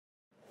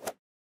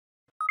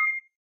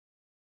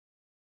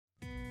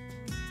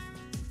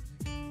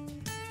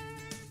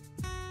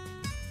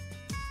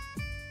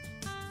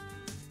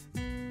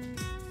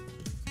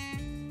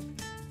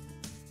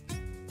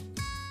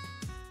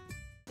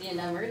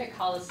And we're going to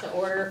call this to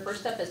order.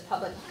 First up is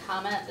public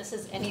comment. This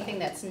is anything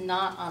that's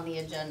not on the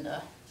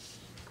agenda.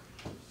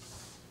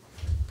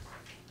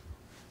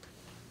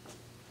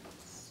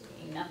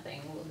 Seeing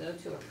nothing, we'll go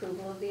to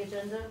approval of the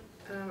agenda.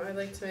 I'd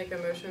like to make a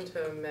motion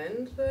to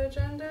amend the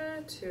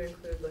agenda to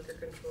include liquor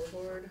control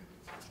board.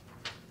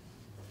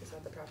 Is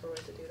that the proper way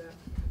to do that?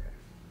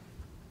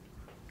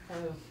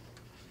 Okay. Oh,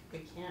 we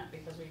can't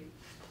because we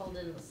pulled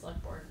in the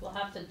select board. We'll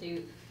have to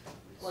do,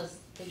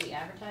 did we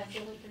advertise the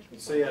liquor control?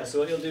 So yeah, so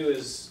what you'll do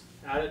is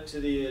add it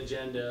to the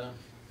agenda,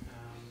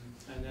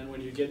 and then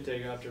when you get there,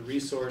 you have to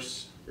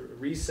recess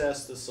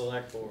the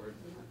select board.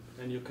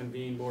 Then you'll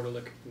convene board of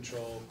liquor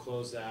control,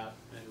 close that,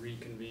 and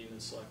reconvene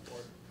the select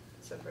board.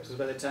 Because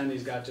by the time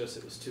these got to us,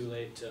 it was too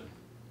late to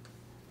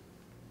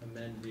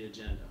amend the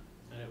agenda.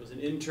 And it was an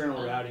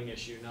internal routing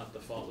issue, not the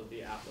fault of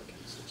the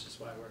applicants, which is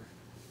why we're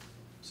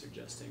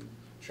suggesting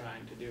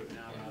trying to do it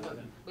now rather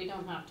than. We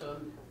don't have to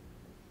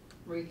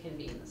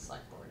reconvene the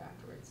select board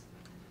afterwards.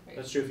 Right?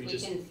 That's true if you we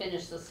can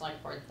finish the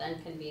select board,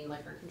 then convene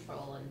liquor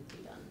control and be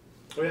done.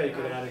 Oh yeah, you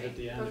could add it at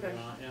the end if you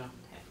want, yeah.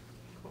 Okay,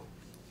 cool.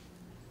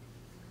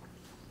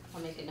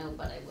 I'll make a note,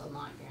 but I will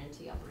not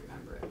guarantee I'll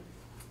remember it.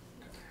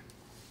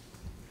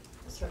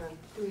 So then,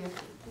 Do we have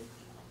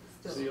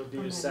to? So you'll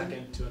need a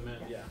second to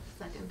amend, yeah.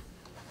 Second.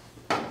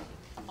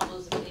 All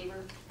those in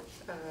favor?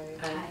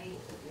 Aye.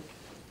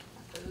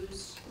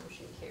 Opposed?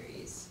 Motion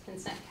carries.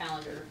 Consent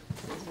calendar,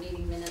 these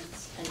meeting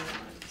minutes and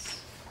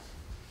warrants.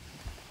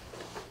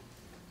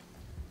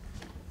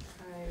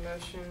 I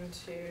motion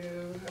to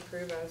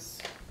approve as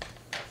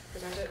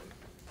presented.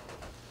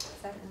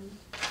 Second.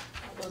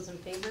 All those in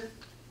favor?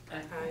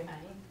 Aye.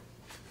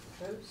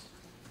 Opposed?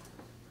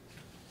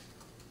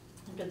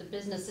 Under the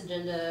business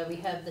agenda, we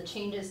have the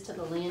changes to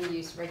the land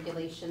use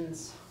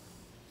regulations.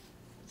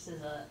 This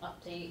is an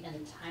update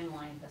and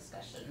timeline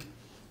discussion.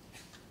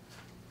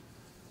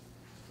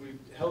 We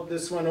held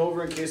this one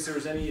over in case there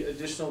was any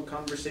additional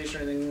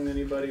conversation or anything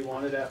anybody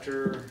wanted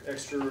after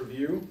extra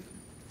review.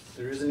 If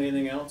there isn't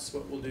anything else,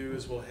 what we'll do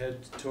is we'll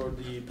head toward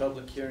the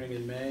public hearing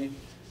in May.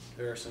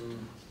 There are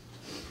some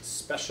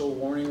special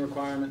warning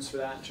requirements for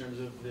that in terms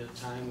of the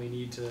time we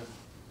need to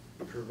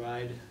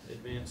provide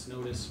advance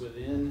notice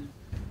within.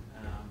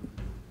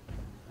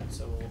 And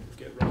so we'll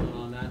get rolling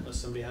on that unless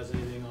somebody has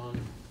anything on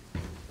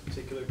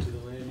particular to the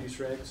land use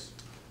regs.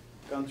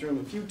 Gone through them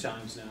a few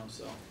times now,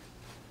 so.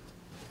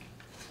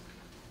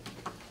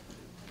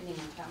 Any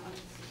more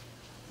comments?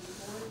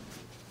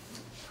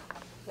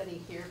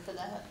 Anybody here for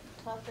that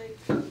topic?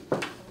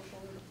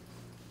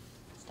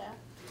 Staff?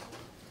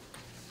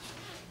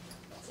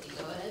 So you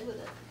go ahead with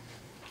it.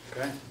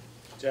 Okay,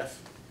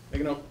 Jeff,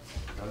 make a note.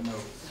 Got a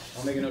note.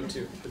 I'll make a note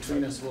too.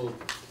 Between us, we'll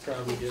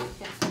probably get.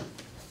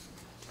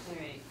 All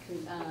right,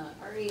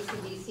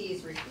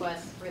 RACDC's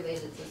request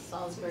related to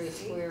Salisbury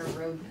Square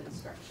Road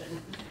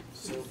construction.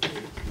 So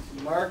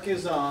Mark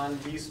is on,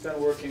 he's been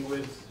working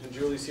with, and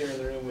Julie's here in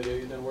the room with you,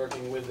 he's been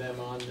working with them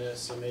on this,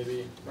 so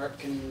maybe Mark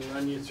can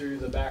run you through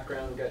the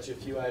background. Got you a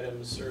few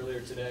items earlier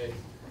today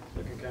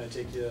that can kind of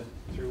take you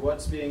through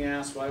what's being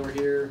asked, why we're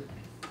here,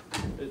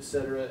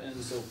 etc.,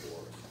 and so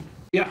forth.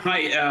 Yeah,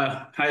 hi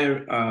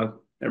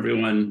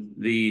everyone.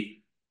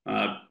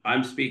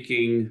 I'm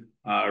speaking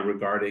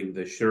regarding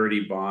the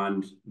surety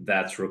bond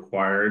that's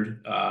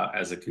required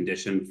as a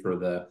condition for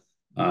the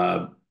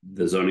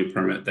zoning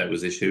permit that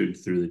was issued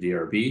through the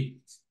DRB,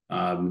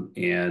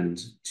 and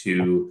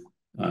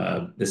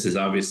this is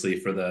obviously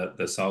for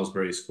the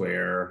Salisbury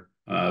Square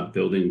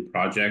building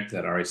project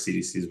that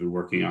RACDC has been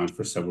working on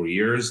for several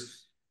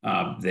years.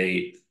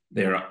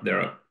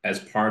 They're as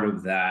part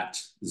of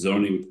that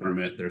zoning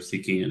permit, they're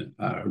seeking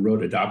a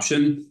road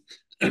adoption,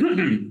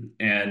 and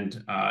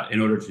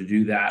in order to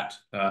do that,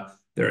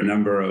 there are a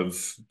number of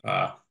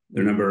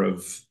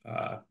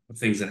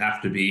things that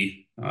have to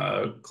be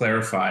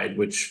clarified,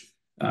 which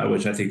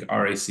I think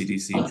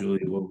RACDC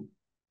Julie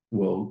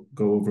will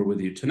go over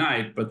with you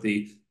tonight. But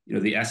the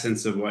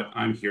essence of what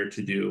I'm here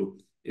to do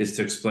is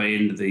to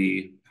explain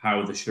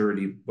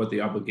what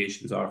the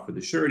obligations are for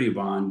the surety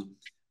bond,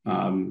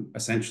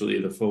 essentially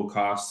the full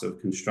costs of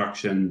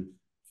construction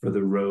for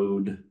the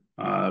road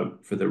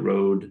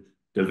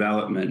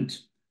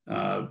development,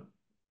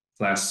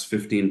 plus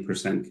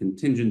 15%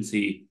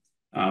 contingency,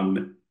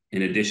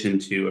 in addition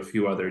to a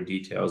few other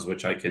details,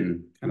 which I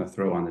can kind of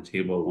throw on the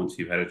table once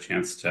you've had a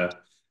chance to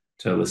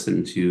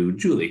listen to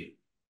Julie.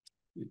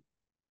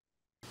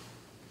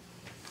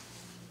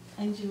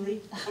 I'm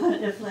Julie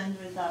Ifland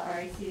with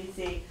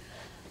RACDC.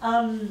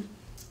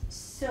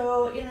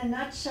 So in a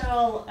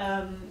nutshell,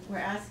 we're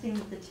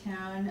asking the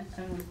town,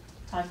 and we've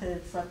talked to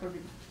the select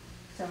board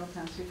several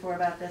times before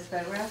about this,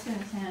 but we're asking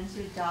the town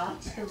to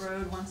adopt the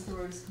road once the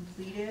road is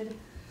completed.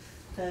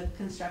 The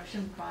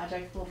construction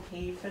project will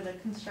pay for the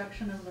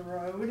construction of the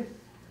road.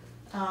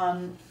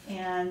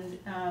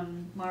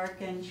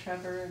 Mark and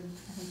Trevor, and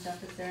I think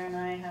Jeff is there, and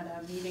I had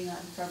a meeting on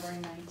February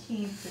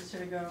 19th to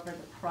sort of go over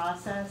the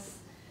process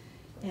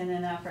in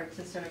an effort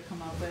to sort of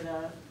come up with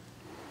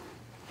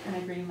an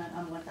agreement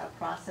on what that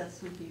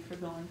process would be for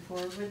going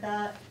forward with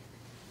that.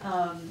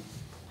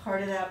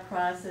 part of that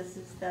process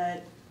is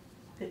that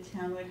the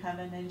town would have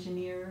an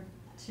engineer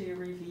to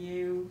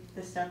review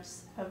the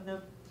steps of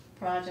the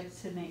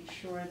project to make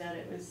sure that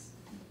it was,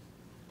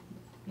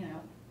 you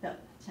know, that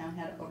the town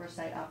had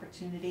oversight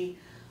opportunity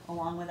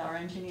along with our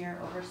engineer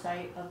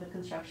oversight of the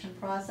construction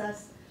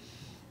process.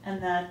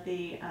 And that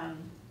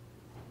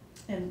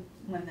and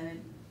when the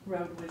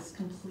road was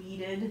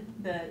completed,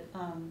 that,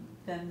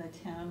 then the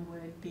town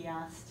would be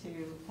asked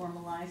to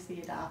formalize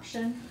the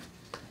adoption.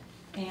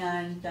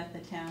 And that the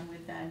town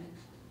would then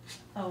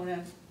own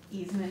an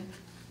easement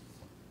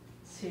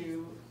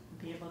to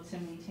be able to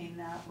maintain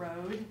that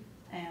road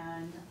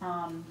and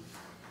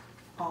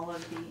all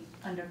of the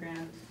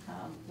underground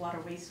water,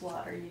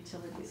 wastewater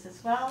utilities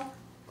as well.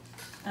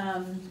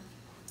 I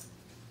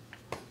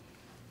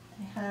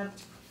have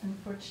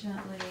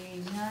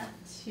unfortunately not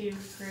too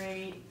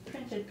great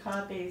printed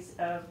copies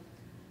of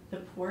the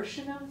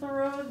portion of the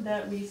road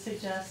that we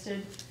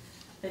suggested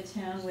the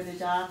town would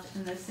adopt,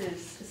 and this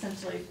is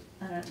essentially,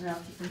 I don't know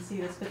if you can see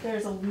this, but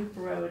there's a loop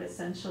road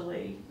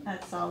essentially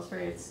at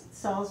Salisbury. It's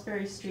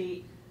Salisbury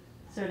Street,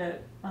 sort of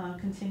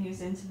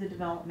continues into the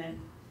development.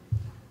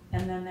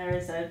 And then there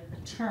is a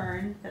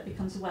turn that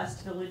becomes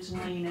West Village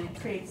Lane, and it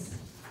creates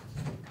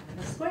kind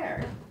of a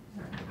square,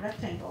 or a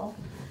rectangle.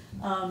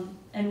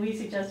 And we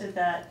suggested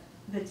that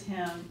the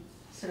town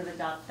sort of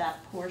adopt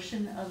that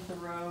portion of the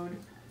road,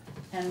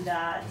 and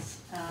that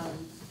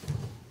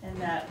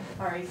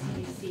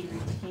RACDC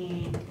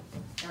retain,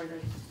 or the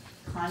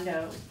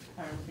condo,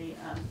 or the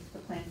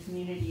Planned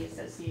Community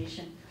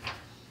Association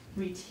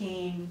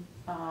retain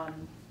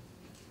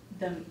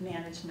the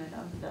management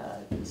of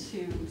the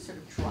two sort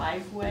of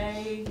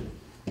driveway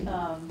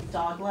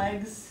dog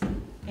legs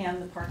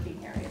and the parking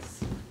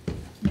areas.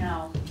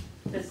 Now,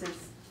 this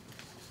is,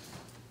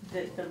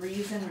 the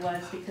reason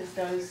was because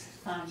those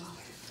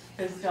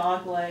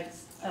dog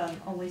legs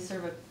only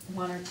serve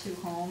one or two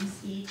homes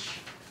each.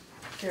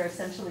 They're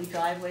essentially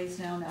driveways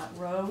now, not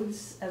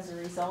roads. As a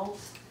result,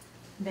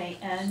 they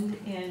end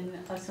in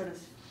a sort of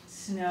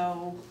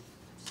snow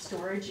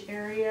storage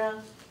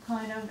area,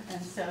 kind of,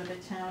 and so the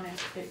town,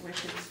 if it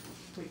wishes,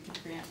 we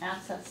could grant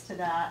access to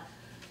that,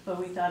 but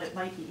we thought it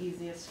might be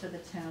easiest for the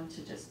town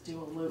to just do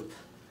a loop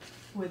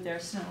with their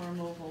snow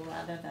removal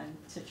rather than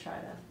to try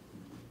to,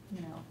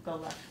 you know, go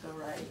left, go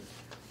right.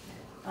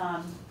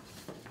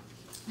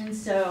 And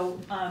so,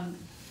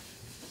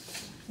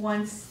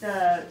 once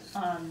the,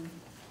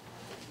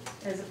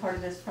 as a part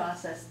of this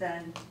process,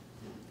 then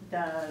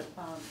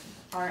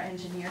our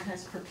engineer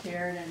has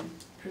prepared and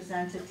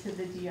presented to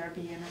the DRB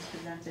and has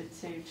presented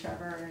to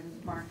Trevor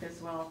and Mark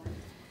as well,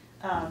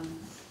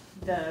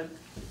 the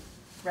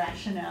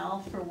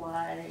rationale for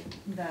why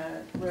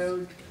the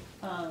road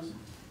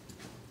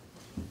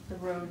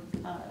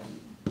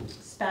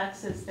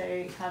specs as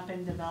they have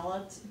been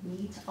developed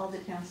meet all the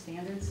town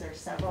standards. There are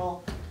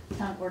several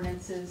town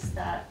ordinances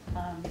that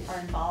are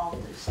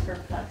involved. There's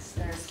curb cuts,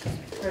 there's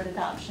road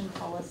adoption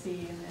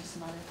policy, and there's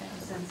some other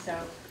things. And so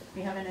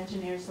we have an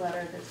engineer's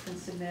letter that's been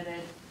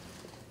submitted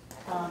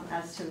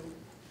as to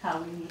how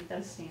we meet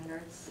those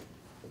standards.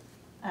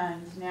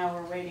 And now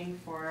we're waiting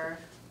for,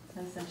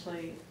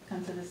 essentially,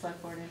 come to the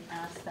select board and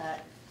ask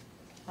that,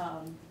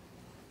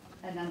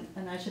 and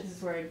actually this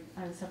is where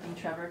I was hoping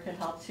Trevor could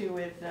help too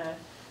with,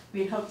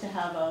 we'd hope to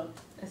have a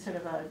sort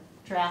of a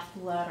draft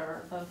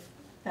letter of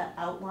that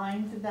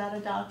outlined that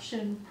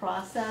adoption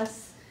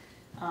process.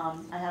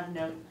 I have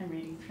I'm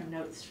reading from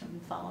notes from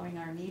following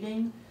our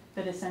meeting,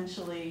 but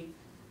essentially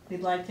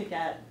we'd like to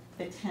get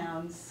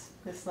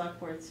the select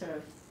board sort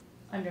of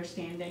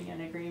understanding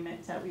and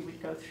agreement that we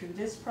would go through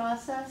this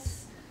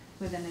process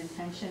with an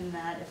intention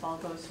that if all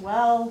goes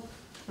well,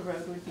 the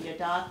road would be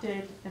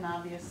adopted, and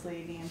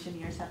obviously the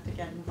engineers have to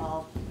get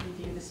involved,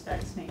 review the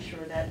specs, make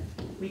sure that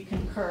we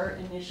concur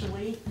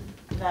initially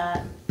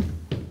that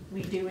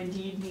we do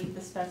indeed meet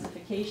the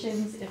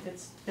specifications if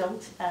it's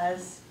built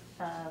as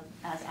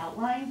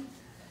outlined,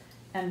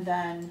 and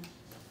then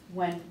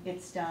when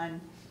it's done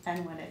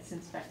and when it's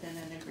inspected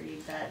and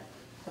agreed that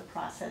the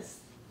process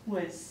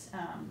was,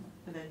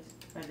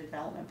 the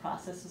development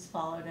process was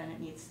followed and it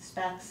meets the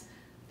specs,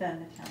 then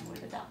the town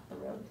would adopt the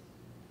road.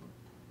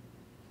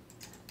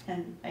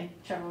 And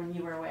Trevor, when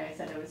you were away, I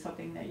said I was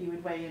hoping that you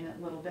would weigh in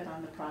a little bit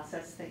on the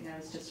process thing. I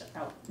was just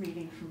out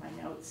reading from my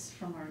notes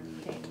from our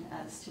meeting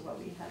as to what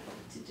we had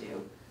hoped to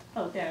do.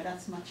 Oh, there,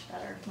 that's much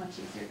better, much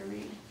easier to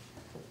read.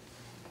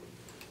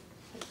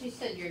 But you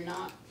said you're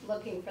not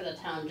looking for the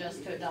town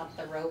just to adopt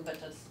the road, but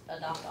to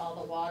adopt all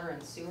the water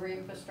and sewer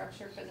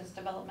infrastructure for this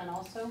development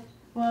also?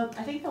 Well,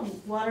 I think the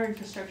water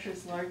infrastructure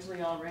is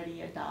largely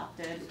already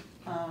adopted,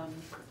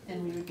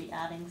 and we would be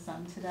adding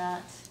some to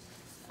that.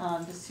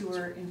 The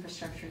sewer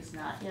infrastructure is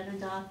not yet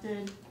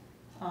adopted,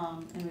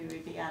 and we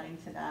would be adding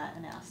to that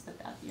and ask that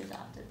that be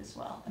adopted as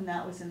well. And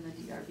that was in the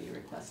DRB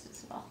request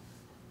as well.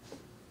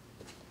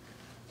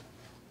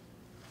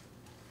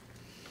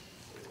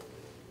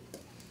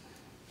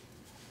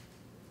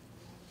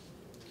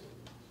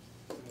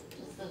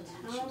 Does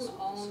the town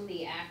own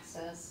the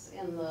access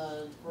in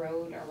the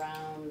road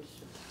around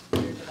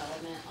your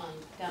development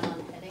down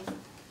on Heading?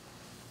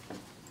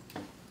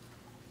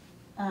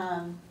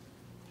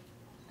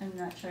 I'm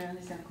not sure I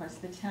understand the question.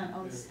 The town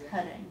owns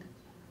heading.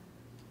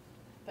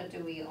 But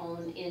do we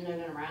own in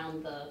and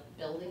around the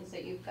buildings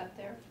that you've got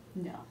there?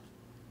 No,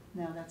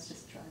 that's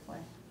just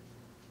driveway.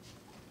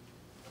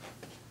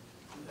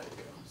 There you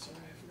go, sorry,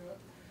 I forgot.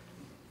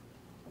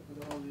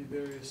 With all the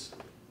various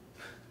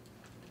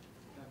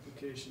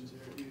applications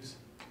here at use.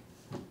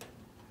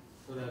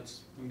 So that's,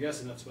 I'm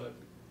guessing that's what,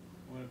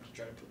 I wanted to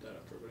try to put that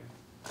up for everybody.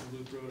 The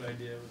loop road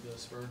idea with the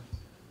spur.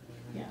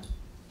 Yeah.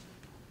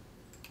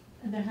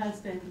 And there has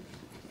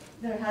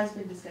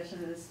been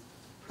discussion of this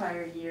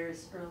prior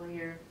years,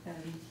 earlier,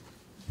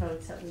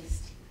 votes at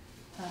least,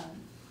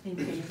 in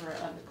favor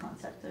of the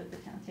concept of the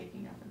town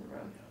taking over the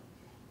road.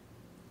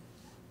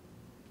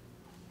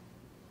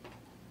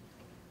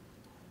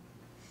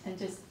 And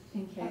just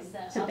in case,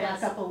 to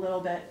back up a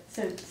little bit,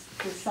 so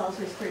the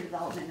Salisbury Square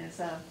development is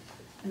an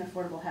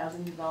affordable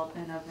housing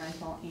development of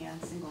rental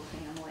and single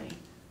family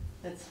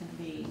that's gonna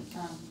be,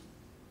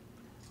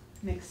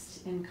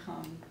 mixed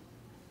income,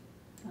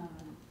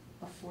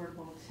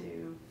 affordable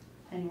to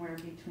anywhere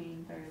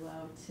between very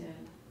low to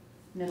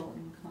middle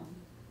income.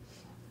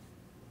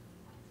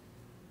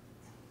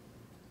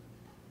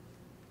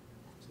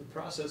 So the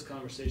process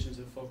conversations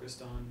have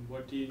focused on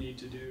what do you need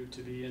to do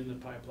to be in the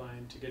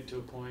pipeline to get to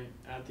a point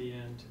at the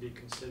end to be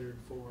considered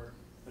for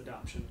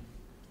adoption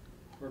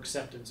or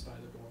acceptance by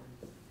the board.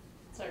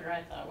 So where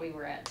I thought we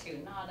were at too,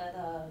 not at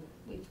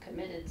we've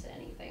committed to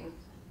anything.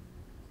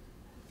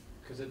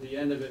 Because at the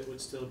end of it would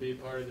still be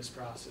part of this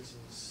process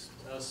is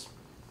us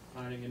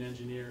finding an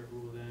engineer who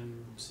will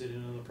then sit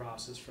in on the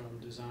process from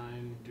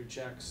design, do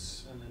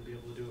checks, and then be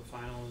able to do a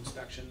final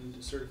inspection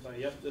to certify,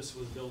 yep, this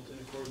was built in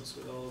accordance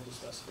with all of the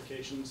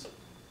specifications.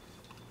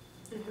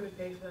 And who would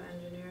pay for the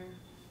engineer?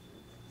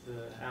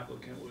 The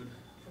applicant would.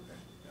 Okay.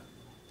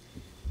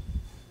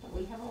 But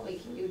we have all we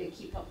can do to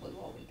keep up with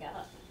what we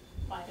got.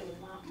 Why do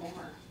we want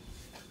more?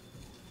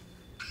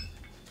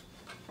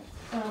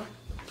 Well,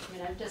 I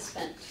mean, I've just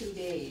spent 2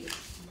 days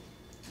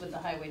with the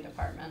highway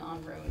department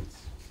on roads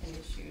and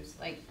issues.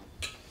 Like,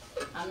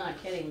 I'm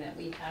not kidding that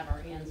we have our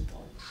hands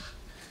full.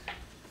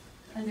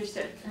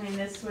 understood. I mean,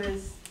 this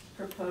was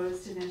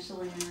proposed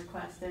initially and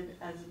requested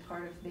as a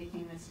part of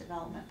making this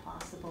development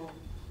possible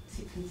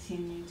to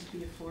continue to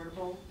be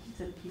affordable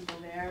to the people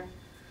there.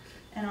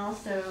 And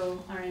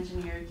also, our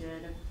engineer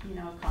did,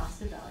 a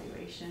cost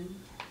evaluation,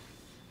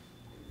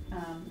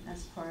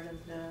 as part of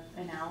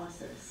the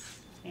analysis.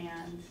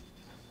 And,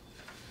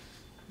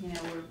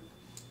 we're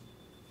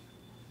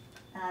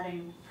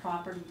adding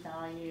property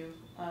value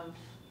of,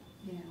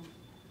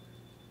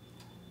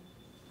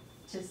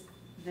 just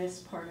this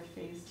part of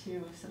phase 2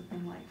 of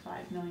something like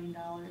 $5 million,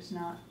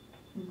 not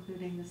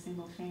including the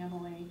single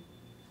family.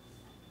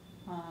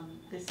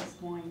 This is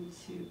going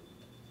to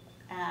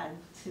add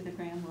to the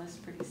grand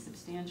list pretty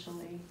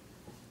substantially.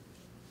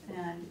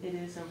 And it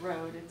is a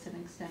road, it's an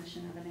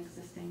extension of an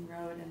existing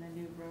road and a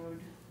new road,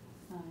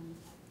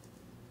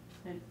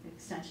 an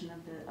extension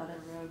of the other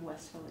road,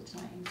 West Village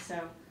Lane. So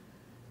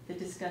the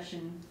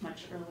discussion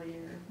much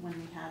earlier when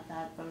we had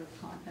that vote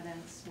of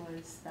confidence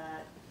was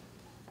that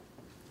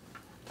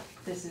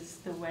this is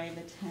the way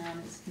the town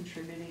is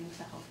contributing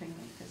to helping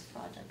make this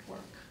project work.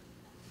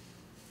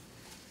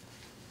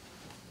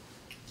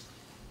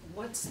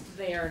 What's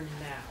there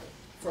now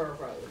for a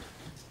road?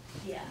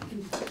 Yeah, I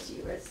can put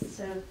you as,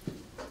 so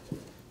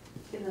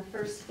in the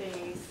first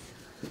phase,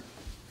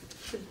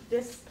 so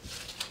this,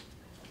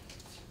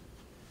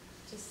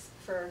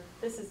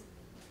 this is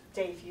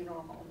Day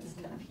Funeral Home is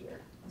kind of here.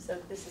 So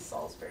this is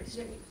Salisbury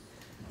Street.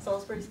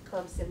 Salisbury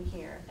Club's in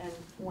here, and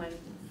when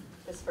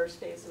this first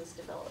phase was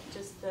developed,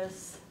 just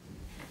this,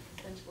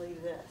 essentially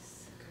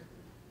this,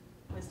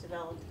 was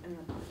developed in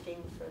the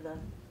parking for the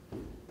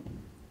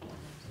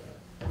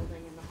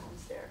building and the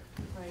homes there,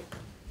 right?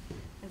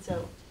 And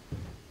so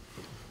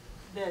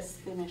this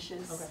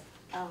finishes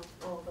out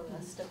all the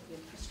rest of the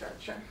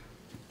infrastructure.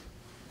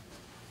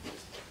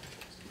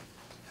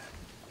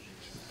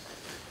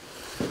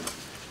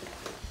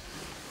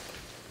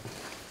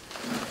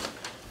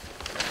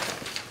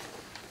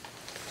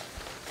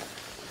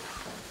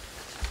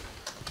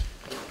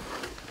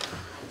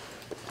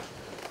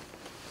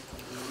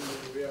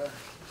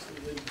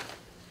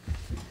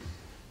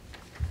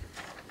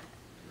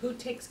 Who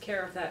takes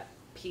care of that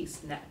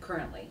piece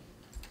currently?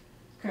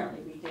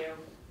 Currently we do,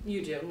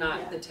 You do, Yeah.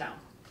 not the town.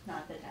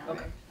 not the town.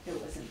 Okay.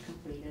 It wasn't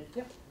completed.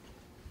 Yep.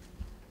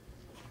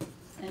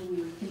 And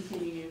we would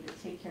continue to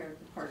take care of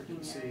the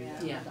parking See, area and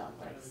the Yeah. dog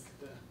Kind legs. of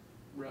the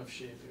rough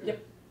shape here.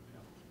 Yep.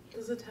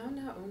 Does the town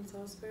now own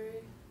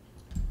Salisbury?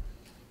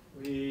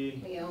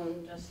 We, We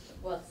own just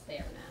what's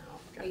there now.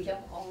 We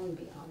Gotcha. don't own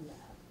beyond that.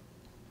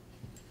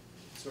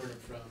 sort of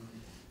from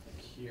like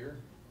here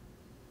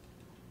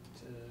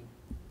to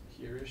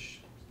here-ish,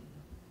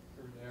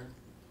 or there,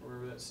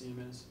 wherever that seam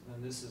is,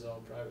 and this is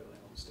all privately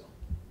owned still.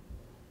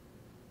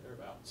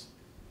 Thereabouts.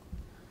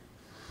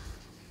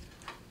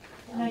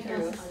 And I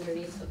Down through guess-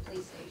 underneath the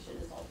police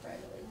station is all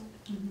privately owned.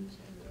 Mhm. So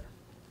there.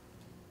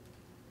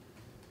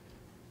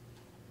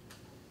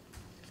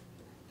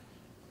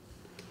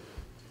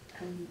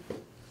 And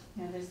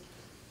You know, there's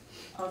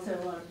also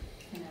a lot of,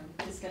 you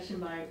know, discussion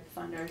by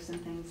funders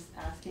and things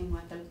asking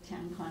what the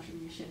town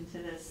contribution to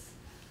this,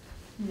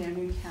 you know,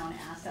 new town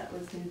asset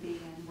was gonna be,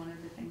 and one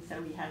of the things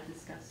that we had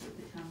discussed with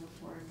the town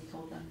before, and we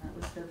told them that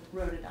was the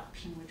road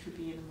adoption, which would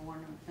be an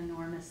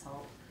enormous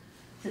help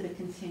to the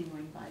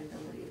continuing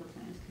viability of the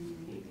planned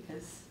community,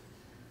 because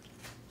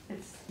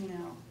it's, you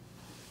know,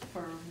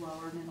 for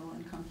lower middle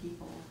income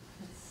people,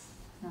 it's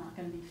not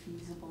gonna be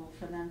feasible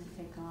for them to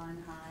take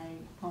on high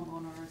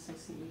homeowner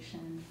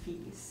association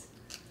fees.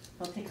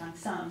 They'll take on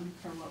some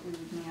for what we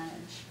would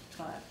manage,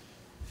 but,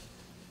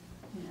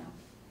 you know,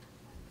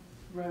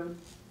 road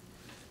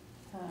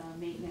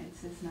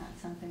maintenance is not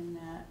something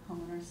that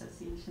homeowner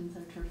associations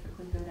are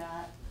terrifically good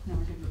at, nor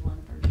do we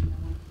want to burden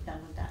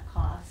them with that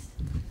cost.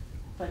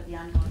 But the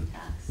ongoing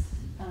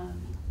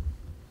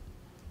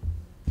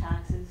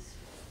taxes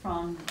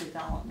from the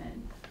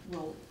development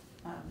will,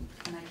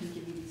 and I can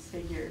give you these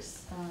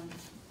figures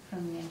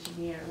from the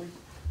engineer, would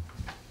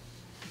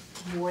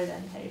more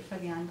than pay for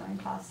the ongoing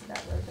cost of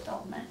that road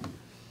development.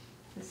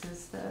 This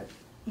is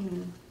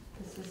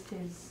this is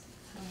his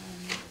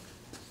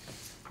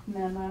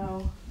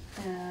memo,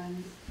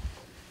 and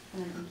I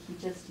think he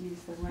just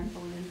used the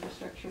rental and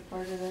infrastructure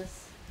part of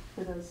this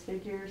for those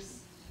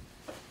figures.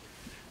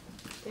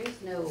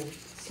 There's no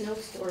snow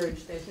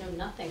storage, there's no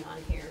nothing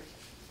on here.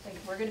 Like,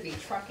 we're gonna be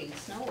trucking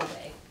snow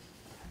away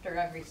after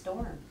every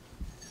storm.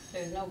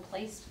 There's no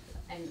place,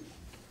 and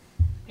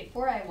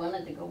before I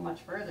wanted to go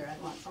much further, I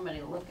want somebody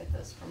to look at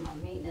this from a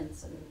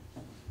maintenance and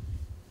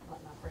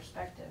whatnot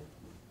perspective.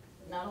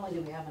 Not only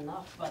do we have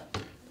enough, but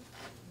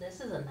this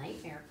is a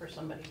nightmare for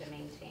somebody to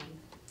maintain.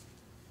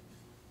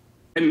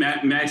 And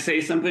may I say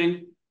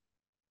something?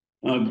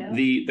 Yeah.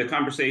 The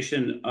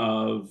conversation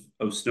of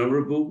snow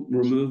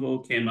removal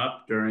came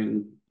up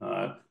during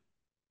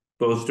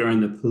both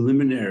during the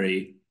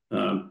preliminary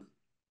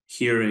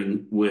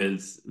hearing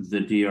with the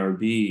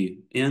DRB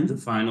and the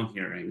final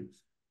hearing,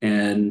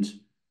 and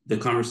the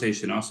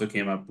conversation also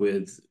came up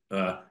with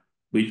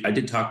I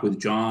did talk with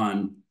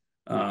John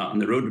on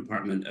the road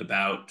department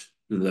about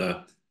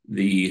the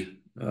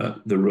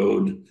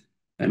road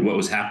and what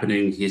was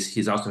happening.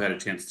 He's also had a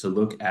chance to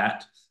look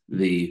at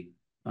the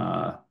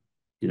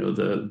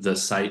the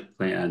site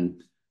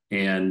plan,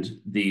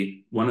 and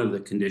one of the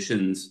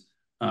conditions,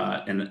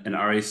 and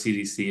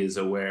RACDC is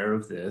aware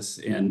of this,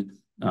 and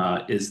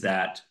is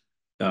that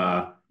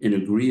an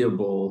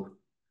agreeable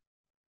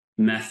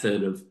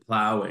method of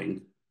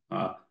plowing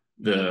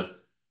the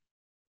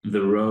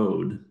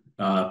road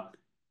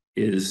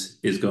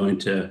is going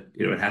to,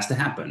 it has to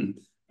happen.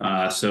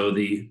 So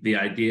the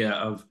idea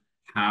of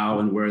how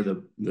and where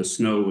the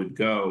snow would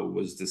go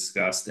was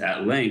discussed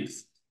at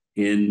length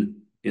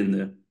in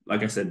the,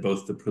 like I said,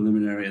 both the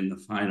preliminary and the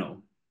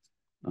final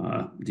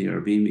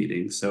DRB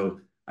meeting.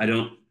 So I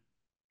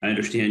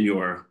understand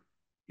your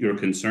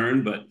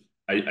concern, but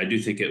I do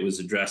think it was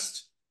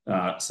addressed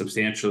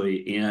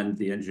substantially, and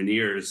the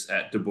engineers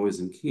at Du Bois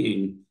and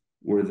King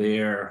were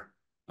there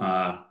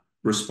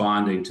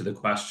responding to the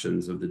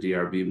questions of the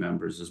DRB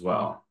members as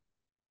well.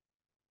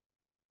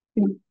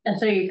 And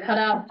so you cut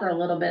out for a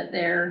little bit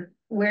there.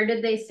 Where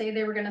did they say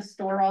they were gonna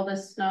store all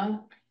this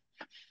snow?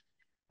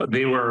 But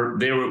they were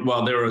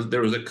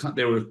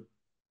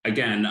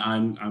again,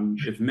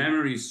 if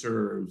memory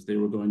serves, they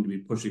were going to be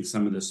pushing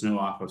some of the snow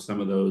off of some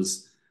of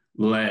those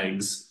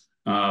legs.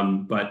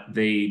 But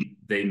they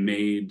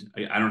made,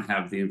 I don't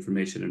have the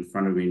information in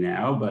front of me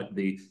now, but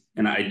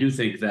and I do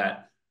think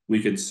that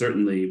we could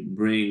certainly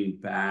bring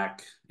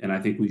back, and I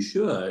think we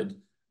should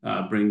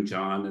bring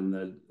John and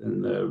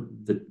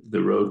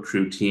the road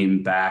crew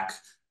team back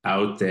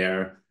out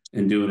there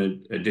and do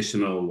an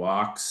additional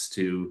walks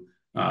to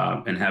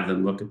and have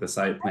them look at the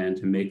site plan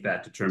to make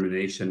that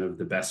determination of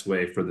the best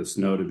way for the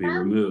snow to be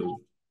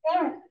removed.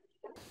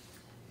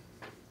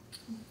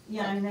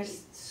 Yeah, and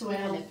there's soil.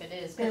 Even if it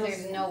is, because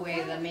there's no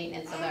way the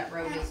maintenance of that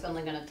road is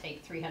only gonna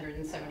take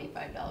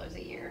 $375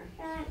 a year.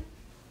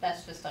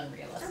 That's just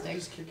unrealistic.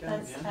 Just keep going,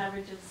 That's yeah.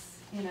 averages,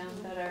 you know,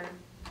 that are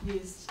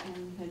used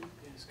in the,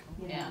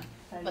 you know, Yeah,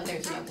 but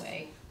there's no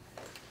way.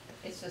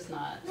 It's just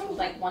not,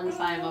 like, one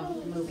time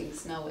of moving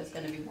snow is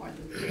gonna be more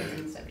than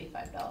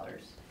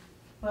 $375.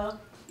 Well,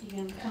 you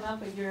can come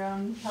up with your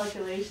own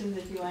calculations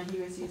if you want. He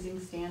was using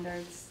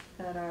standards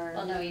that are.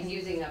 Well, no, he's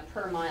using a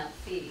per mile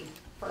fee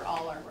for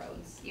all our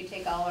roads. You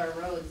take all our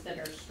roads that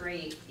are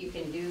straight, you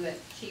can do it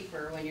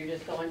cheaper when you're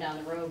just going down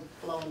the road,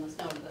 blowing the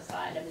snow to the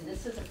side. I mean,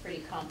 this is a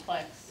pretty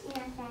complex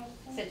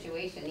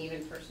situation,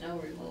 even for snow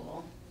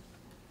removal.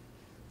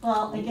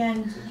 Well,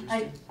 again,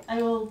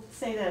 I will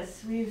say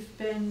this, we've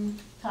been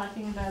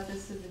talking about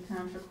this as a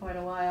town for quite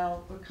a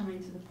while. We're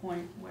coming to the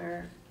point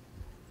where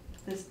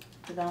this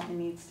development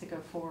needs to go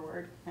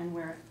forward, and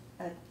we're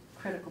at a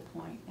critical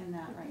point in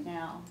that right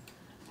now.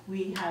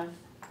 We have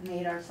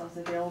made ourselves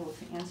available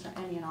to answer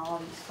any and all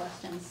of these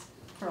questions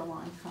for a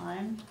long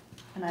time,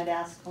 and I'd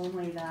ask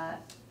only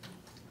that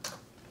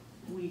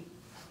we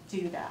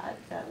do that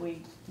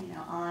we, you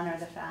know, honor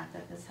the fact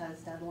that this has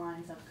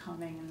deadlines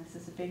upcoming and this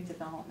is a big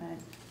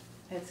development,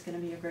 it's gonna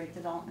be a great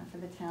development for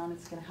the town,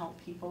 it's gonna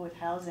help people with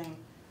housing,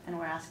 and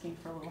we're asking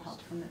for a little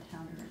help from the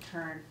town in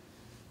return.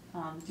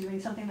 Doing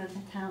something that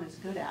the town is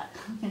good at,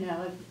 you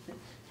know, the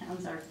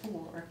towns are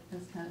for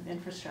this kind of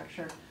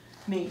infrastructure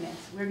maintenance.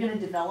 We're gonna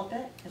develop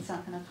it, it's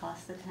not gonna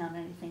cost the town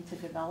anything to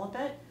develop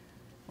it.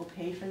 We'll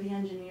pay for the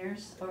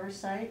engineer's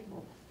oversight,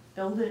 we'll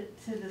build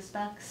it to the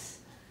specs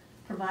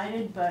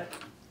provided, but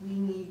we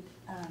need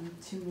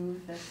to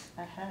move this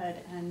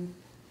ahead, and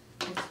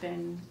it's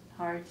been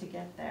hard to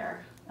get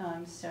there.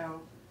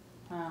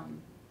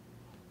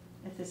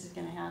 If this is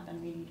gonna happen,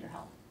 we need your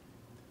help.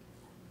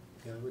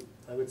 Yeah,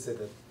 I would say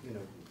that, you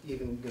know,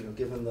 even, you know,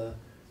 given the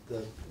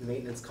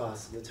maintenance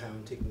costs of the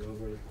town taking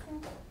over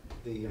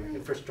the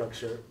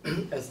infrastructure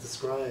as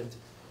described,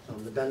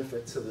 the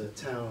benefit to the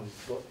town,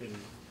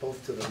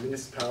 both to the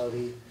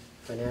municipality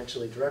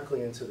financially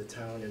directly and to the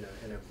town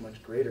in a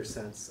much greater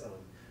sense,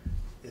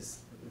 is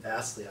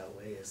vastly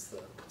outweighs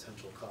the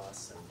potential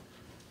costs.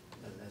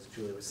 And as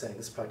Julie was saying,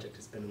 this project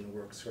has been in the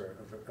works for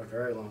a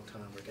very long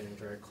time. We're getting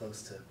very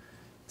close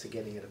to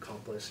getting it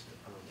accomplished.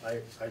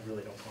 I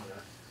really don't want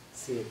to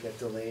see it get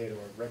delayed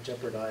or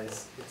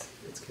jeopardize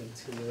its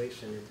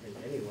continuation in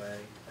any way.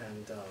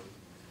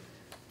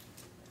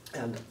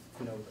 And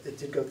you know, it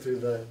did go through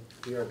the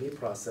DRB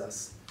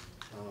process.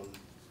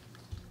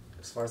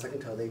 As far as I can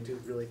tell, they do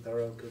really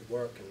thorough, good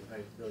work, and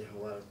I really have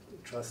a lot of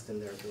trust in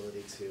their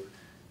ability to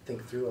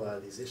think through a lot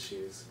of these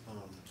issues.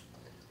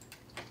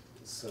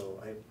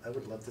 So I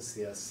would love to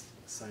see us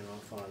sign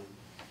off on,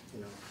 you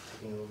know,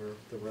 taking over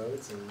the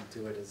roads and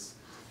do it as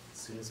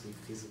soon as we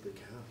feasibly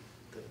can.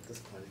 At this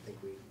point, I think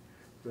we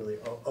really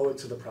owe it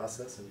to the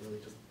process and really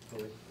just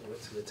owe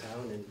it to the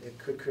town, and it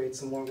could create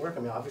some more work. I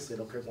mean, obviously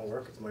it'll create more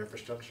work, it's more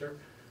infrastructure,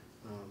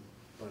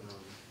 but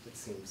it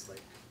seems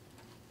like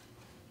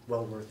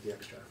well worth the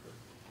extra effort.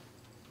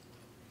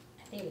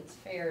 I think it's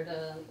fair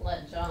to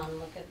let John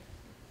look at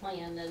the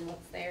plan and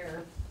what's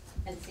there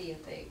and see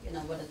if they, you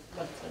know, what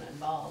it's gonna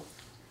involve.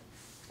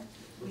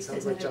 We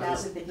Sounds like submitted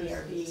that John's- with the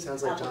DRB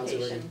Sounds like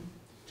application.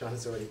 John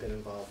has already been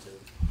involved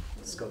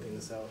in scoping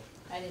this out.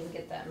 I didn't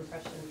get that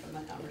impression from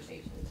the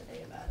conversation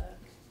today about it,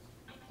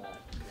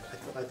 but.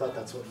 I thought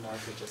that's what Mark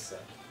had just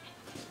said.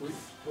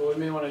 Well, we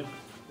may wanna,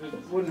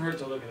 it wouldn't hurt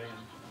to look at it again,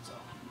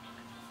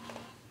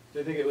 so.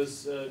 I think it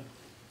was a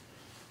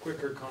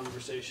quicker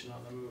conversation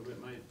on the move,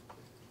 it might,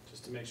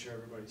 just to make sure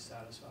everybody's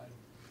satisfied.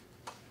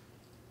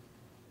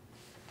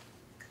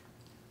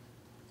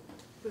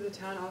 Would the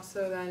town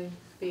also then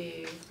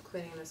be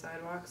cleaning the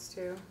sidewalks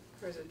too,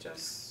 or is it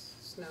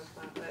just snow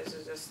plow, is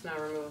it just snow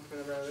removal from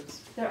the roads?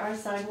 There are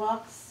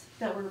sidewalks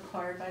that were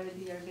required by the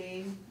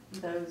DRB.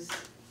 Those,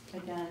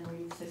 again,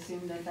 we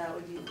assumed that that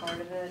would be part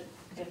of it.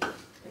 If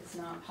it's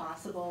not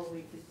possible,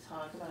 we could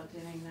talk about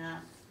doing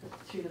that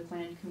through the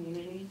planned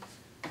community.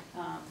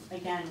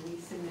 Again, we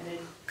submitted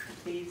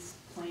these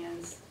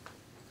plans,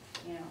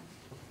 you know,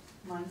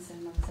 months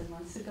and months and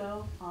months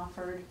ago,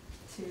 offered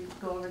to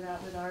go over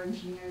that with our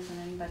engineers and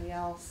anybody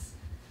else.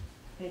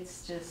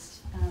 It's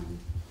just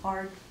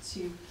hard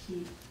to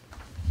keep,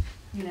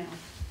 you know,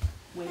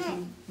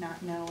 waiting,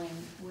 not knowing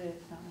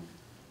with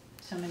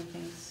so many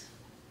things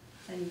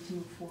that need to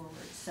move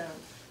forward. So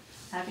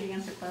happy to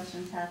answer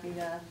questions, happy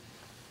to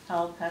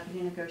help, happy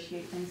to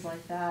negotiate things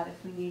like that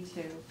if we need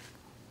to.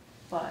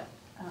 But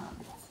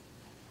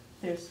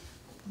there's,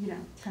 you know,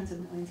 tens of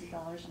millions of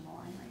dollars on the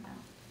line right now.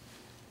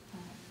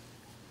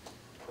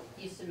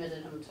 You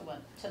submitted them to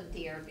what, to the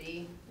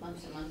DRB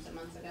months and months and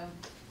months ago?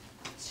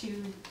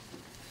 To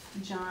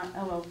John,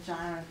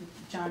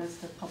 John is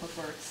the Public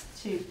Works,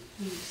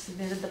 we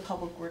submitted the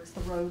Public Works,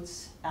 the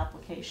roads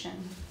application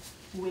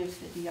with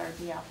the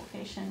DRB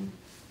application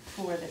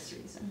for this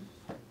reason.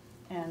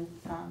 And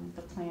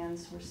the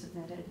plans were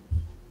submitted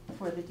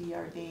for the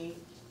DRB.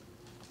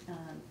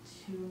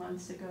 2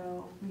 months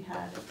ago, we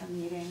had a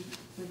meeting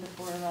with the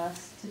four of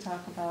us to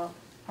talk about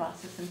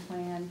process and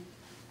plan.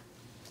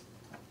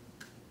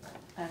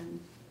 And,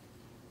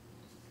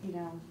 you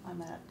know,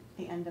 I'm at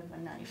the end of a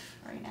knife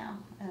right now,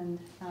 and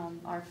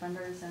our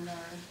funders and our,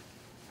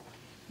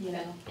 you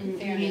know. But in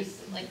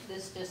fairness, like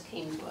this just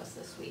came to us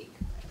this week.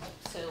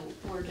 So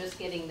we're just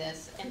getting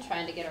this and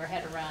trying to get our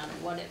head around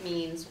what it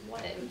means,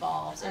 what it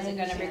involves. Is it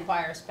gonna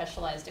require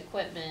specialized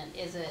equipment?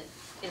 Is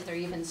there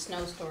even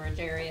snow storage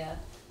area?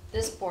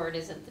 This board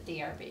isn't the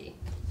DRB.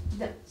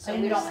 So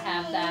we don't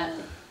have that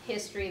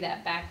history,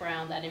 that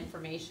background, that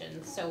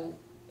information. So,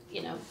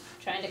 you know,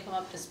 trying to come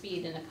up to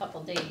speed in a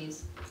couple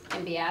days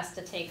and be asked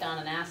to take on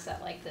an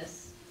asset like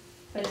this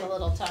is a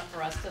little tough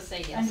for us to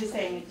say yes. I'm just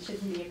saying it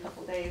shouldn't be a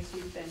couple days.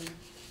 We've been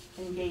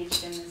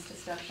engaged in this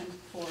discussion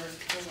for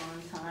a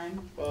long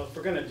time. Well, if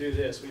we're gonna do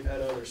this, we've had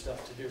other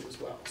stuff to do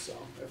as well, so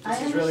if I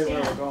this is really where we're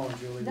understand. going,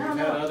 Julie, No, we've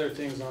had no. other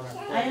things on our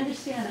plate. I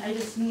understand, I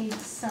just need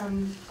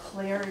some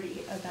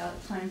clarity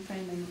about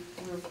timeframe, and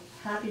we're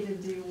happy to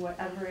do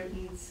whatever it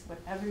needs,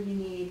 whatever you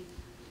need.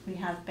 We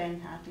have been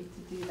happy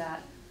to do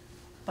that,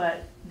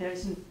 but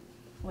there's,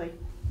 like,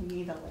 we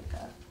need a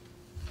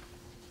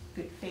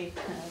good faith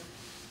kind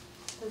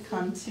of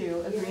come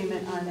to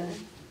agreement on a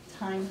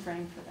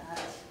timeframe for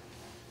that.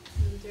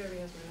 DRB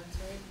has minutes,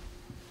 right?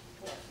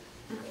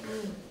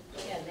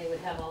 Yeah, they would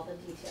have all the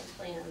detailed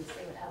plans,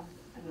 they would have,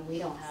 I mean, we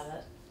don't have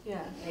it,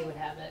 Yeah. they would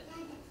have it.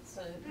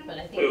 So, but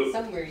I think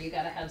somewhere you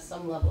gotta have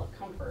some level of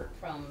comfort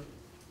from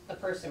the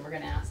person we're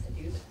gonna ask to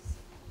do this.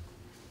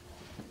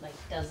 Like,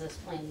 does this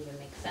plan even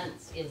make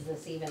sense? Is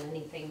this even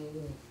anything,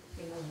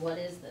 you know, what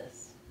is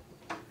this?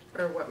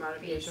 Or what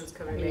modifications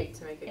can I we mean, make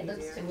to make it easier? It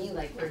looks to me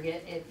like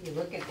if you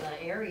look at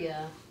the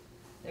area,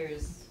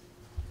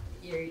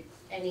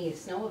 any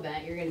snow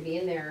event, you're gonna be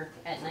in there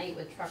at night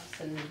with trucks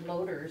and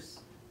loaders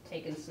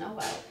taking snow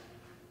out.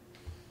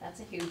 That's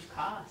a huge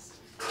cost.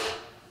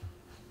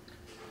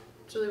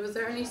 Julie, was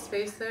there any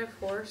space there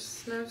for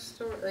snow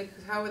store? Like,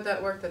 how would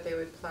that work, that they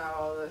would plow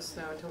all the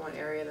snow into one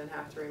area, then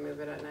have to remove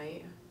it at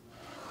night?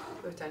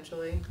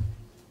 Potentially.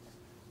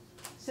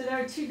 So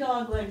there are 2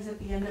 dog legs at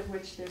the end of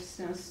which there's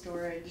snow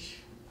storage.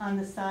 On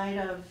the side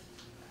of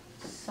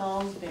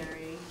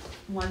Salisbury,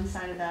 one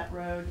side of that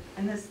road,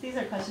 and these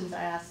are questions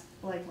I asked,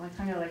 like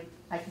kind of like,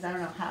 because I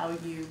don't know how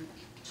you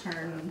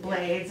turn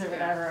blades or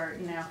whatever,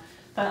 you know.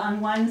 But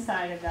on one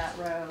side of that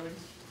road,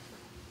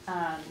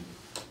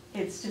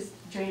 it's just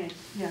drainage,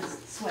 you know,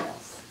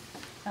 swales.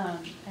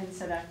 And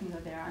so that can go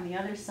there. On the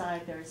other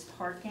side, there's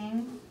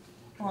parking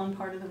along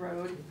part of the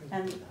road,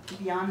 and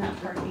beyond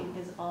that parking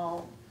is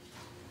all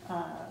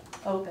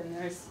open.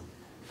 There's,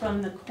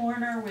 from the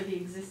corner where the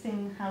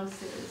existing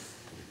house is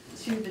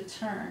to the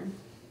turn,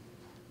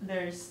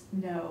 there's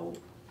no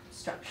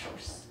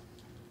structures.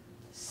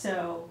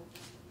 So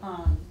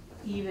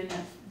even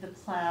if the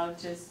plow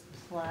just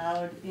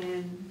plowed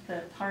in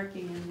the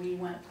parking and we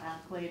went back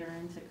later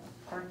into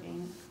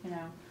parking, you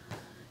know,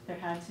 there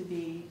had to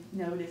be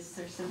notice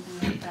or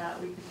something like that.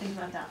 We could think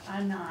about that.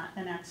 I'm not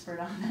an expert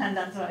on that.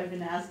 That's why I've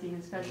been asking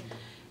this question.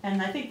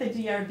 And I think the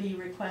DRB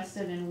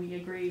requested and we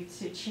agreed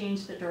to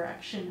change the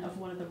direction of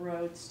one of the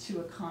roads to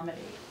accommodate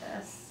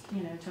this,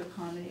 you know, to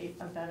accommodate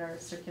a better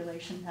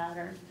circulation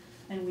pattern.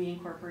 And we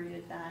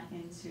incorporated that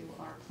into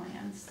our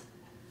plans.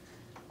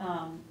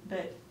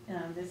 But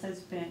this has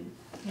been,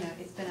 you know,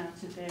 it's been out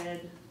to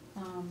bid.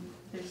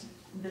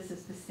 This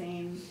is the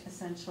same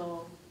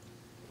essentially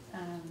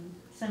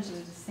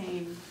the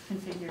same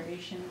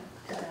configuration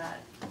that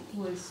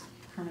was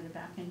permitted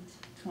back in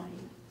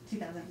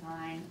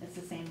 2009. It's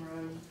the same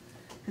road,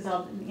 because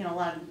all, you know, a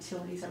lot of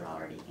utilities are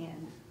already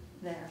in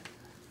there.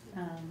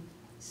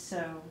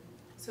 So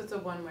it's a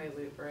one-way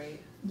loop, right?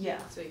 yeah,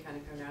 So you kind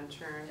of come down,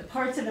 turn.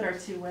 parts of it are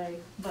 2-way,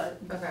 but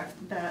Okay.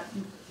 that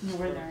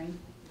northern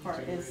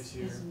part is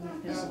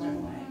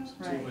one way,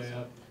 right? 2-way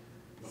up.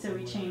 So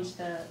we changed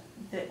the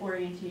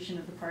orientation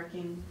of the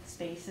parking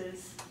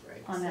spaces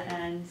Right. on the So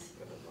end.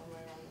 go the one way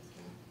around this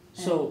one.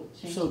 and So,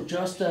 change so the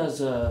just direction. as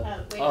Wait a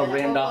a minute,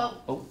 Randolph,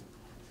 whoa,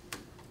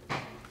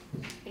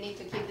 We need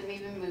to keep the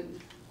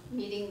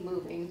meeting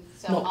moving,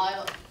 so No.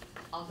 I'll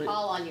Wait.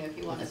 call on you if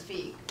you wanna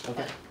speak.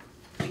 Okay.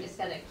 But we just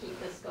gotta keep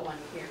this going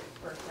here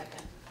for a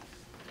second.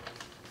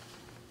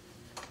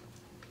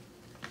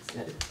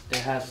 it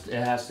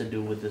has to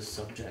do with this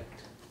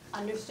subject.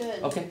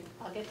 Understood. Okay.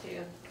 I'll get to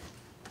you.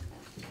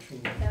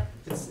 Trina, Yep.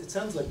 it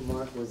sounds like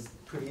Mark was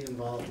pretty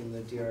involved in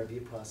the DRB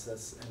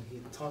process, and he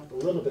talked a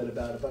little bit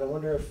about it, but I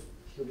wonder if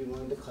he'll be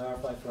willing to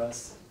clarify for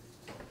us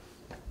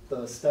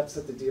the steps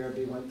that the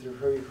DRB went through,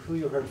 who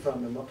you heard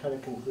from, and what kind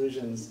of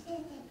conclusions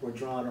were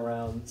drawn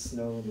around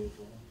snow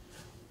removal.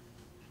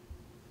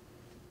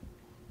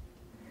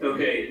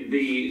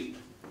 Okay,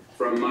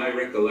 from my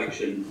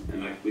recollection,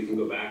 and we can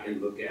go back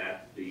and look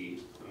at the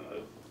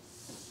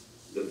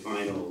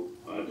final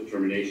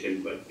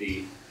determination, but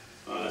the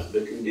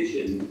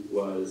condition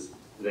was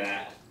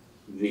that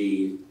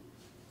the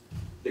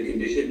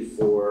condition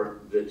for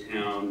the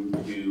town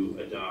to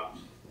adopt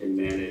and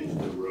manage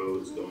the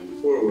roads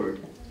going forward.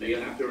 Now you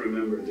have to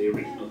remember the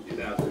original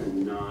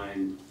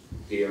 2009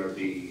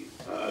 DRB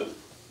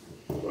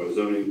or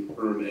zoning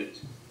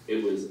permit.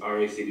 It was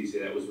RACDC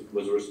that was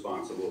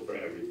responsible for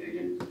everything,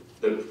 and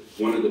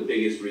one of the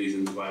biggest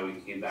reasons why we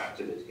came back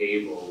to the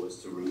table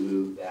was to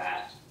remove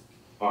that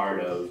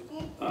part of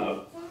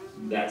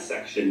that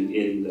section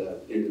in the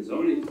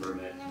zoning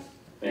permit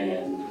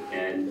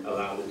and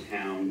allow the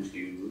town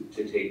to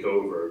take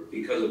over.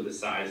 Because of the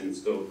size and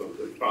scope of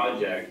the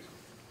project,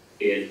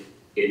 it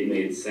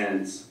made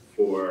sense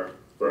for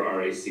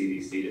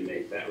RACDC to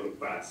make that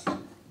request.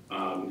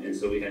 And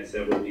so we had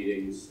several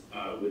meetings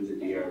with the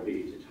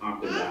DRB to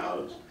talk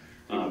about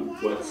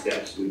what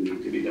steps would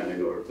need to be done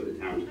in order for the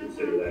town to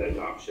consider that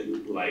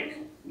adoption. Like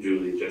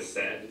Julie just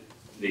said,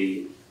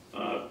 we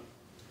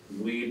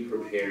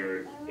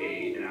prepared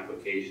an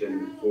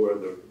application for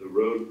the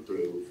road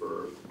crew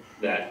for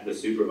that the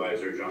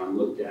supervisor, John,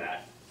 looked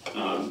at.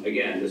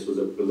 Again, this was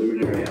a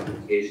preliminary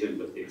application,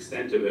 but the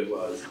extent of it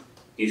was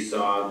he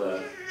saw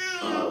the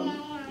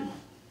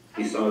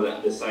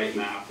site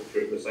map,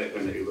 the site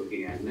plan that you're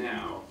looking at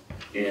now,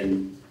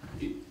 and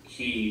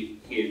he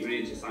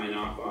agreed to sign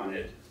off on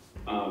it.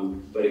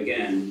 But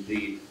again,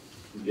 the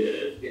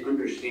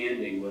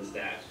understanding was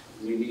that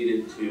we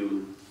needed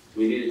to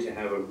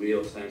have a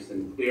real sense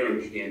and clear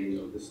understanding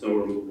of the snow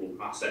removal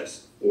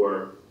process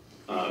for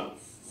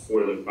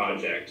for the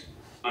project,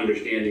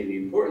 understanding the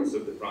importance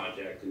of the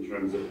project in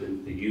terms of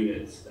the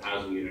units, the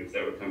housing units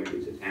that were coming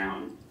into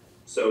town.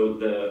 So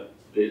the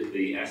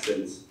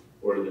essence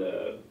or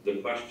the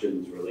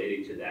questions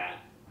relating to that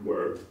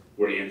were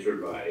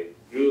answered by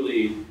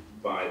Julie,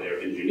 by their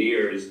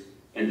engineers,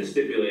 and the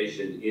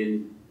stipulation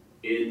in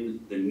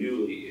the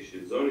newly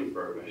issued zoning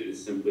permit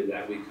is simply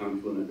that we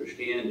come to an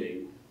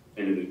understanding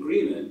and an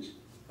agreement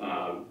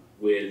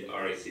with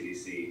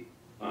RACDC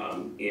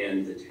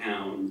and the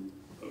town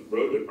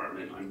road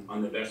department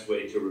on the best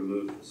way to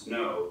remove the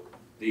snow.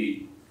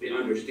 The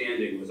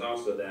understanding was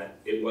also that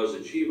it was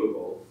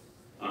achievable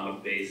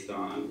based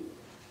on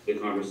the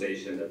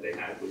conversation that they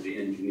had with the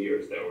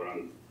engineers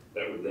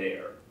that were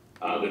there.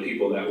 The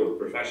people that were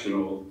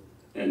professional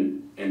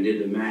and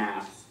did the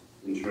math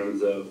in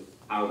terms of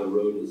how the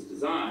road is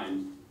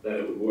designed, that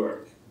it would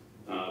work.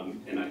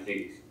 And I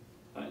think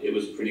it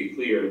was pretty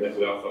clear that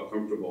we all felt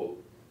comfortable,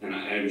 and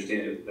I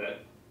understand that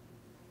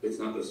it's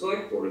not the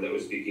select board that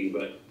was speaking,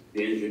 but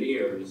the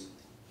engineers,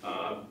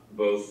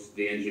 both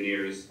the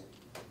engineers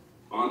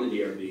on the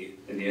DRB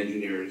and the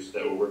engineers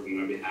that were working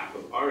on behalf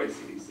of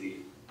RACDC,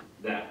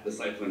 that the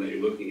site plan that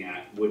you're looking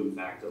at would in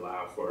fact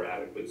allow for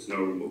adequate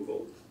snow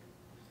removal.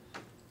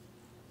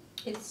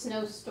 It's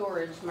snow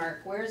storage,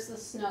 Mark. Where's the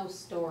snow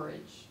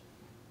storage?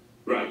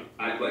 Right,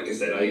 like I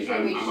said,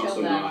 Usually we I'm show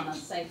also that on not. the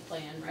site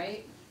plan,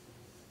 right?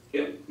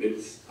 Yep,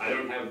 I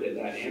don't have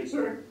that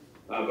answer,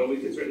 but we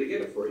can certainly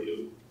get it for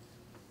you.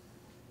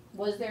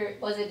 Was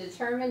it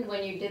determined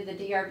when you did the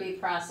DRB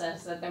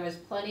process that there was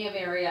plenty of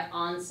area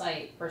on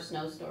site for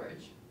snow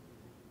storage?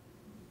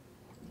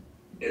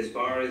 As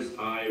far as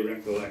I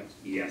recollect,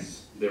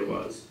 yes, there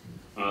was.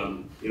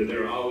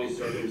 There are always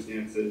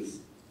circumstances.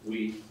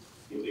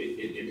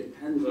 It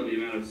depends on the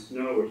amount of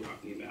snow we're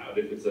talking about.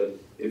 If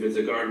it's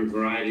a garden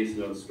variety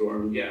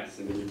snowstorm, yes.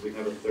 And then if we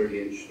have a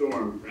 30-inch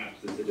storm,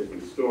 perhaps it's a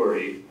different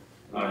story.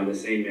 In the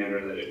same manner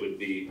that it would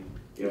be,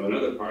 in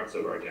other parts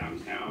of our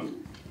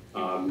downtown.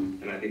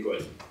 And I think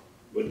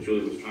what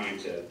Julie was trying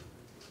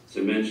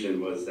to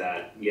mention was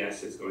that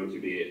yes, it's going to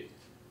be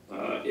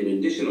an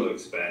additional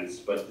expense,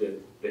 but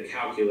the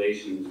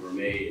calculations were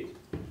made,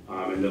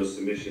 and those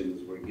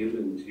submissions were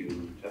given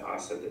to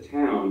us at the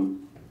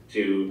town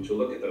to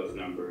look at those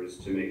numbers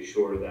to make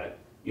sure that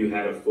you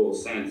had a full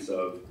sense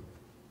of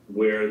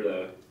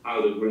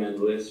how the grand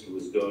list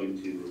was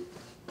going to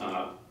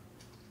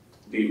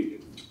be,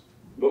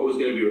 what was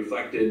going to be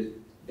reflected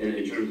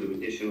in terms of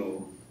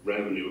additional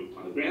revenue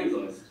on the grand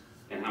list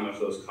and how much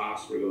those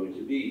costs were going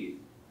to be.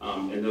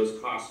 And those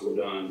costs were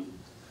done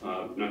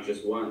not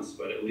just once,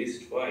 but at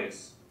least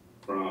twice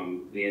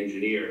from the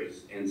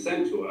engineers and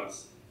sent to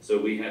us. So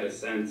we had a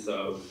sense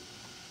of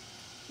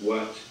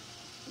what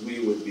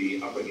we would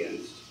be up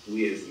against,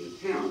 we as in the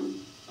town,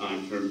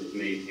 in terms of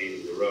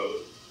maintaining the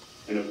road.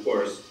 And of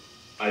course,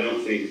 I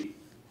don't think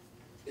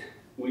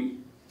it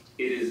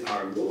is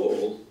our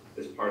goal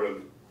as part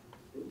of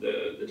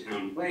the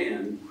town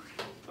plan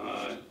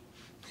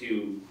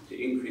to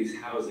increase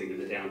housing in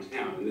the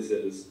downtown. And this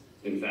is,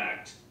 in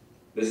fact,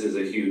 a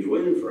huge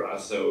win for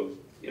us. So,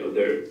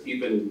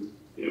 even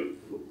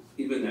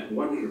that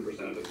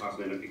 100% of the cost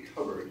may not be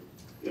covered.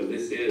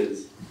 This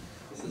is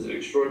an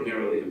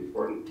extraordinarily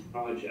important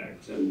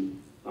project,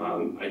 and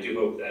I do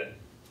hope that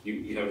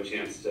you have a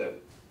chance to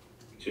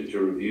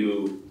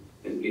review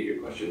and get your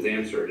questions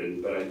answered.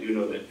 But I do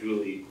know that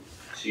Julie,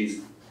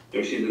 she's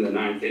in the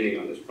 9th inning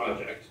on this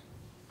project.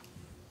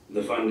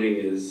 The funding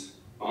is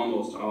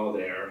almost all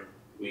there.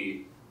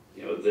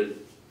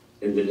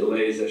 And the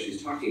delays that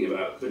she's talking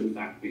about could in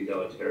fact be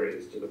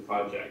deleterious to the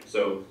project.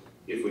 So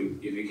if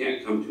we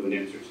can't come to an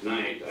answer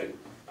tonight,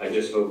 I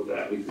just hope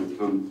that we can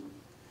come,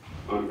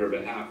 on her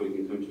behalf, we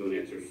can come to an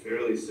answer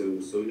fairly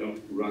soon so we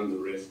don't run the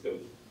risk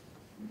of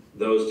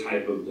those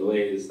type of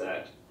delays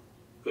that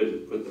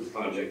could put the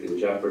project in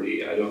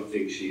jeopardy. I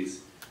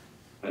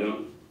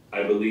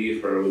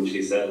believe her when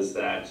she says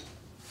that,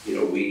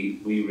 we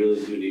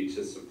really do need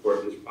to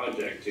support this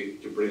project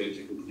to bring it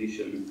to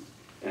completion.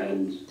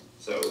 And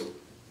so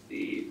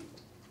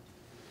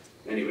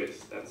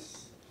anyways,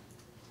 that's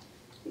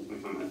my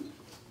comment.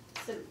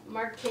 So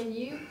Mark, can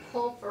you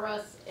pull for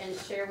us and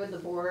share with the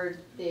board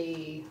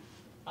the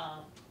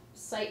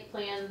site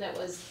plan that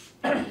was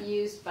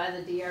used by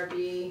the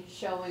DRB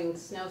showing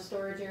snow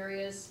storage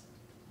areas?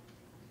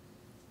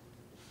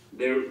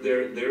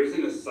 There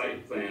isn't a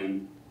site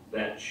plan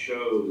that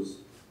shows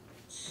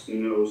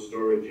snow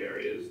storage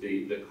areas.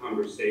 The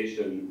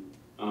conversation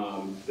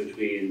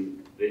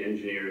between the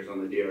engineers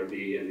on the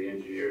DRB and the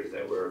engineers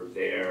that were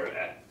there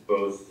at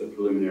both the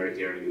preliminary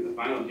hearing and the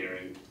final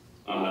hearing,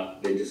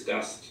 they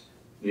discussed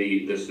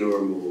the snow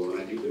removal.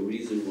 And I think the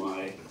reason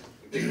why,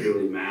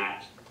 particularly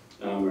Matt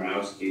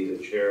Morawski,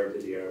 the chair of the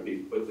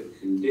DRB, put the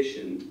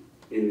condition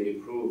in the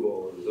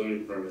approval of the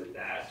zoning permit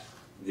that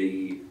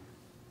the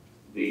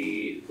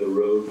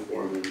road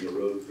foreman, the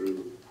road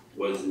crew,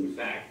 was in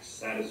fact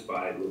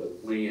satisfied with a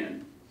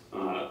plan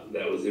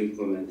that was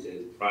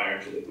implemented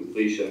prior to the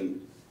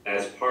completion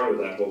as part of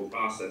that whole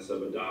process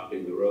of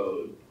adopting the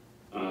road.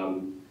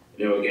 And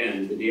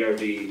again, the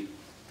DRB,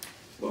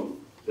 well,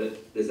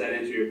 does that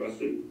answer your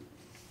question?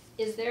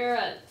 Is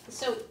there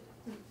so,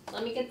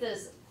 let me get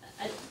this,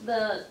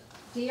 the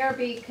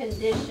DRB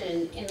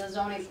condition in the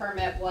zoning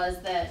permit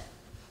was that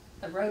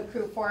the road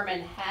crew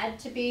foreman had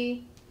to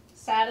be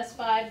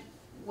satisfied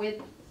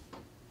with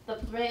the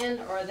plan,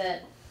 or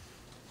that,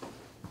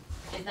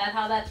 is that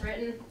how that's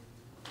written?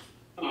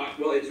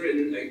 Well, it's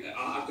written,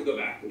 I'll have to go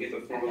back and get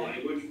the formal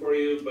language for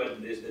you,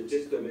 but the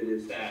gist of it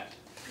is that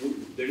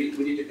we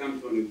need to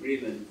come to an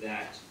agreement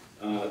that,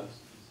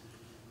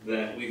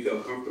 that we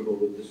feel comfortable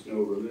with the snow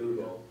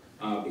removal,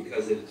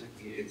 because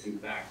it's in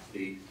fact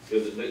the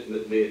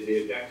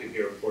objective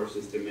here, of course,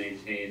 is to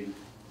maintain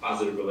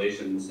positive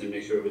relations and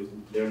make sure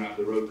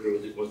the road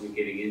crew wasn't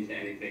getting into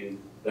anything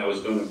that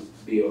was going to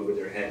be over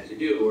their head to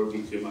do or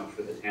be too much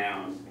for the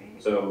town.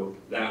 So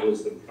that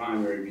was the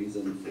primary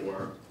reason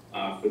for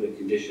the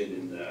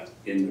condition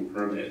in the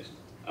permit.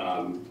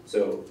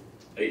 So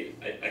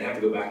I'd have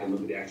to go back and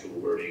look at the actual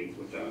wording,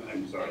 which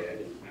I'm sorry I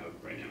didn't have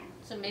right now.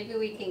 So maybe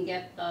we can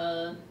get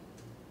the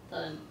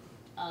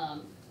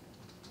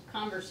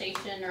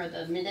conversation or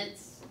the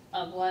minutes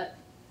of what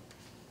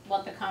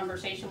the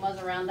conversation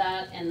was around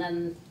that, and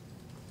then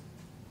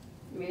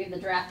maybe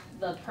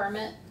the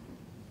permit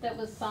that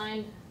was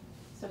signed,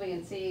 so we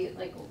can see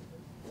like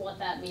what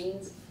that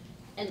means.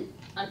 And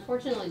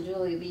unfortunately,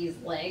 Julie, these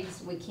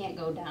legs, we can't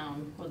go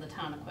down with the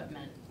town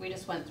equipment. We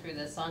just went through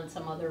this on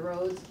some other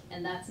roads,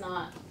 and that's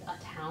not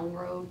a town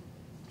road,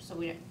 so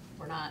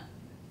we're not,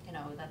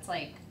 that's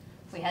like,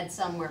 we had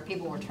some where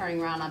people were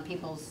turning around in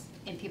people's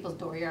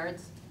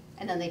dooryards,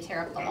 and then they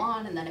tear up the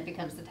lawn, and then it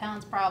becomes the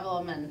town's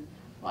problem and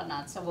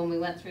whatnot. So when we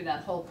went through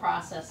that whole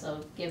process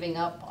of giving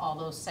up all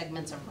those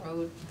segments of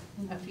road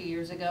a few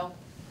years ago,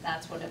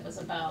 that's what it was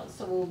about.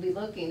 So we'll be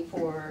looking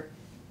for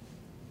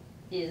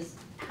is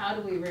how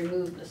do we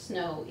remove the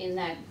snow in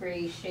that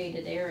gray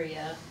shaded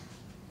area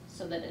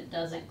so that it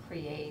doesn't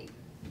create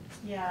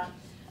Yeah,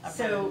 a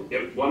so, Yeah,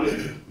 one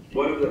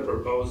of the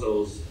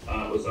proposals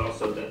was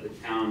also that the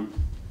town,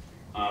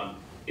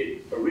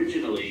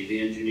 originally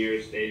the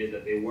engineers stated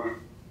that they weren't,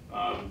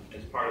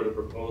 as part of the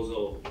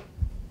proposal,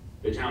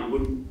 the town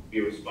wouldn't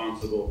be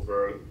responsible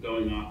for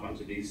going off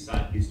onto these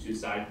two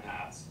side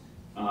paths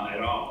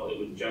at all. It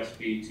would just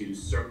be to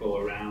circle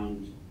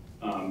around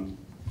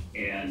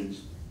and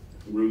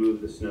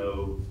remove the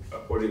snow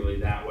accordingly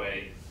that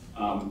way.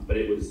 But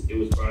it was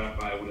brought up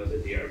by one of the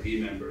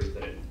DRB members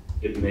that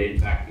it may in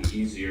fact be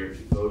easier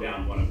to go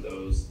down one of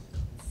those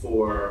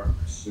for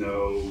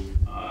snow,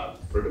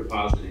 for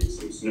depositing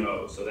some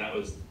snow. So that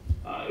was,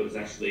 it was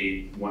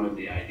actually one of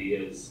the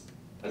ideas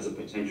as a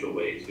potential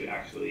way to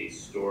actually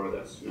store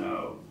the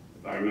snow.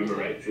 If I remember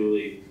right,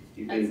 Julie,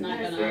 you That's can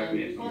not gonna- correct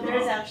me if I'm well, wrong.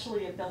 there's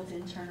actually a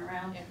built-in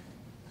turnaround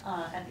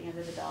Yeah. at the end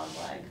of the dog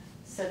leg,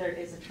 so there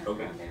is a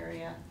turnaround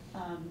area.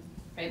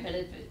 right, but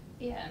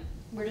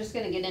we're just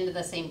gonna get into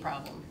the same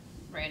problem,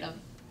 right,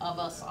 of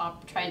us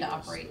trying to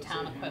operate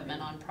town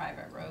equipment on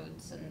private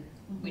roads,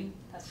 and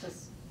that's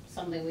just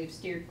something we've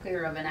steered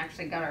clear of and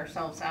actually got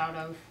ourselves out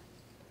of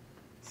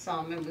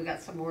some, and we've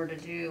got some more to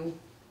do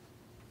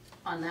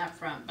on that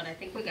front, but I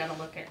think we gotta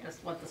look at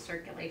just what the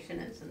circulation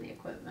is in the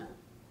equipment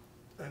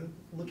I'm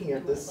looking at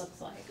and what it this,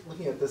 looks like.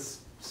 looking at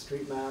this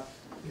street map,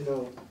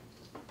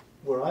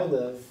 where I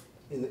live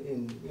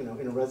in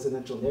a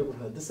residential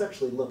neighborhood, this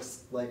actually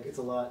looks like it's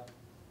a lot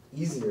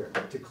easier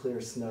to clear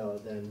snow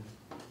than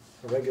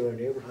a regular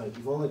neighborhood.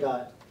 You've only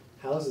got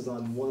houses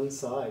on one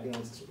side,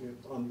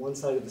 on one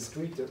side of the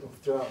street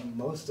throughout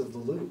most of the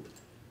loop.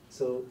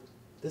 So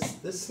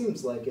this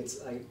seems like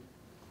it's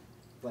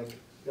like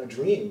a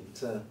dream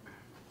to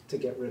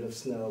get rid of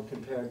snow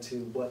compared to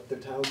what the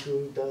town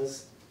crew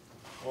does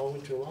all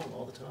winter long,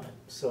 all the time.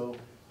 So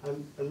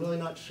I'm really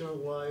not sure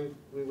why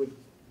we would,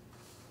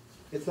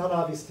 it's not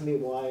obvious to me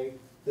why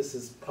this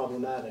is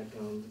problematic.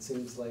 It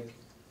seems like,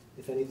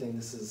 if anything,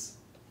 this is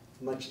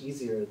much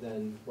easier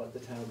than what the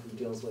town crew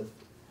deals with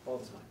all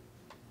the time.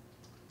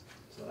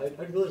 So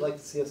I'd really like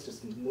to see us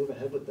just move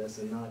ahead with this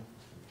and not,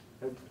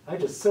 I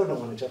just so don't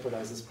want to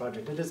jeopardize this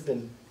project. It has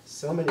been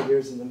so many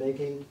years in the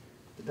making.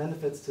 The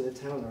benefits to the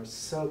town are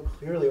so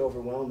clearly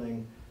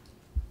overwhelming.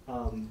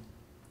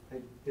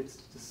 It's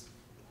just,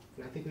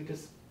 I think we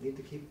just need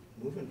to keep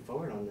moving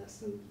forward on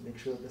this and make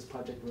sure that this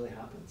project really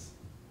happens.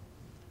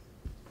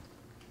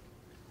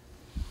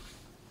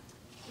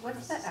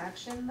 What's the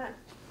action that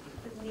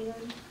is needed?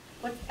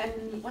 What's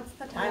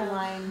the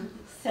timeline?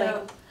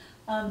 So,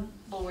 Well,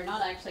 we're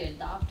not actually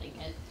adopting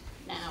it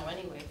now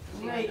anyway.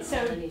 'cause we right, haven't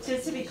so done any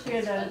just to be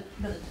clear,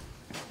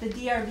 the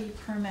DRB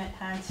permit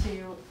had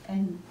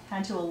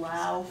to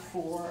allow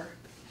for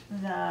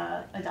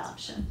the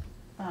adoption,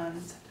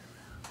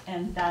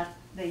 and that,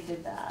 they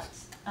did that.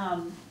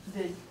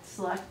 The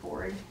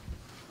Selectboard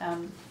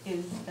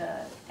is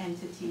the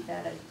entity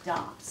that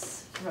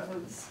adopts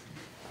roads.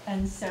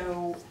 And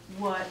so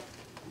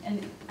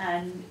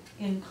and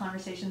in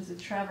conversations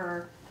with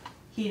Trevor,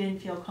 he didn't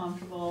feel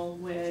comfortable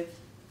with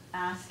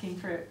asking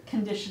for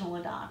conditional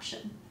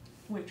adoption,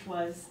 which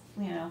was,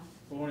 We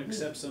won't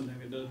accept something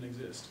that doesn't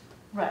exist.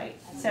 Right,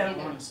 I so, mean,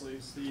 Honestly,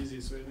 it's the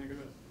easiest way to think of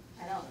it.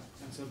 I don't,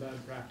 That's a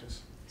bad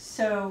practice.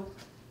 so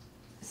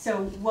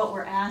what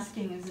we're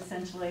asking is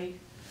essentially,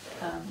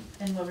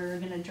 and what we were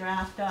gonna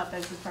draft up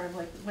as a part of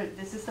like, wait,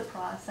 this is the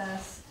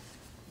process.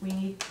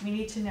 We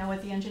need to know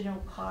what the engineer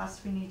will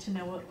cost, we need to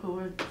know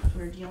who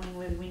we're dealing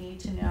with, we need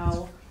to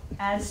know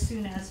as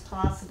soon as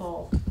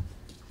possible,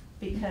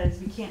 because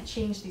we can't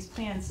change these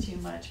plans too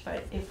much,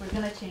 but if we're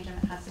gonna change them,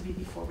 it has to be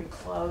before we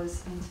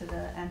close into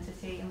the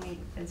entity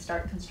and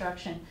start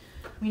construction.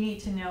 We need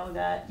to know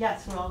that,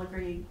 yes, we're all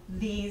agreed,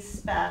 these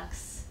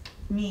specs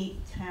meet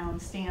town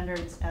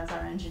standards as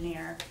our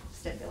engineer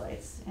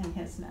stipulates in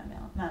his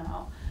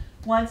memo.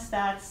 Once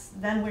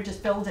then we're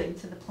just building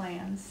to the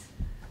plans.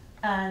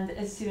 And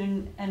as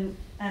soon,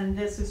 and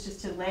this was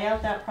just to lay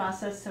out that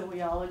process so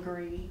we all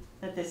agree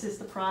that this is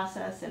the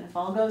process, and if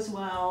all goes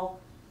well,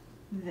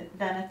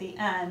 then at the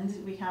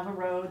end, we have a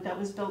road that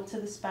was built to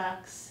the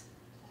specs,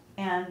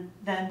 and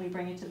then we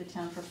bring it to the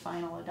town for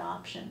final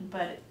adoption.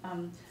 But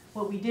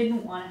what we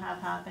didn't want to have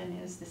happen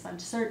is this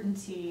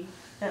uncertainty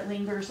that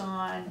lingers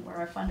on, where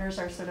our funders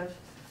are sort of,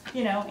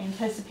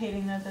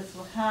 anticipating that this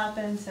will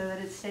happen so that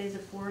it stays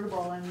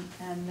affordable,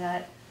 and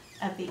that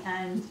at the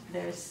end,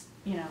 there's,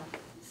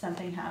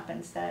 something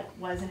happens that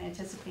wasn't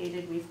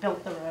anticipated, we've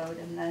built the road,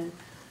 and then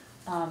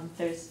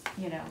there's,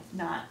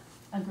 not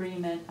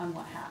agreement on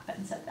what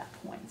happens at that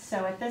point.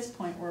 So at this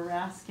point, we're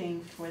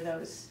asking for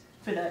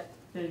the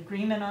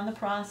agreement on the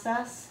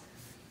process,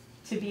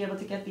 to be able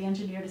to get the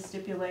engineer to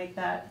stipulate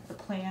that the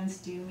plans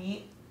do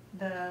meet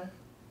the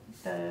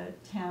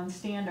town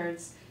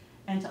standards,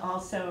 and to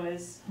also,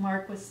 as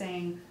Mark was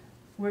saying,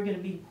 we're gonna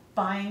be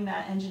buying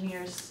that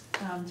engineer's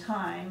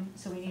time,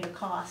 so we need a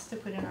cost to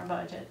put in our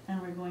budget, and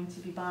we're going to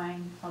be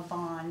buying a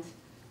bond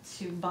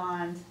to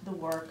bond the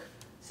work,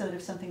 so that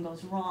if something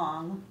goes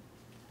wrong,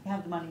 we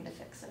have the money to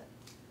fix it.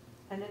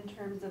 And in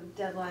terms of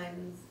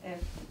deadlines,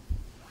 if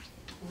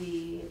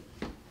we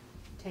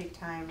take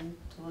time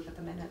to look at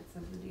the minutes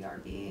of the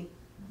DRB,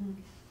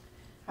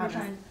 how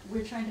does-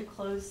 We're trying to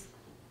close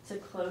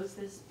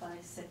this by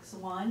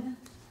 6/1.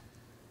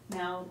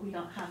 Now, we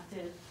don't have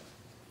to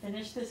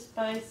finish this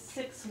by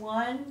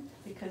 6/1,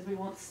 because we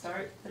won't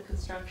start the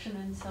construction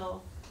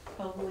until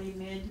probably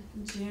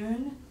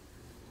mid-June.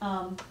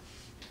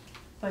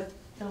 But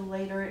the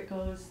later it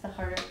goes, the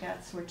harder it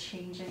gets. We're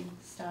changing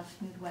stuff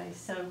midway.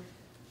 So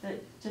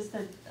just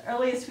the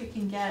earliest we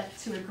can get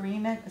to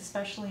agreement,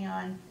 especially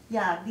on,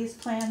 these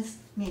plans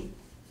meet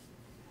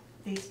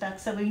these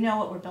specs, so we know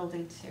what we're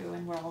building to,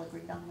 and we're all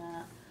agreed on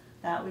that.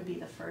 That would be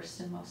the first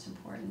and most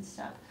important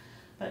step.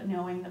 But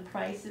knowing the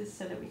prices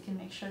so that we can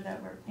make sure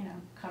that we're,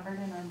 covered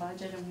in our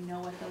budget, and we know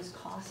what those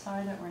costs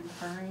are that we're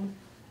incurring,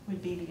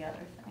 would be the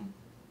other thing.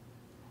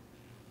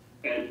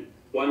 And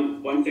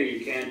one thing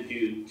you can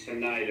do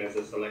tonight as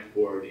a select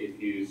board, if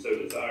you so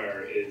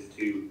desire, is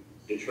to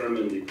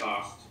determine the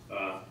cost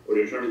or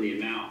determine the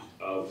amount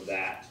of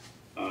that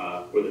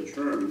or the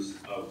terms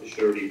of the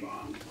surety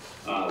bond.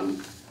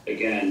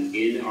 Again,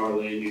 in our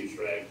land use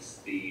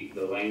regs, the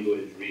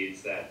language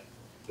reads that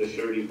the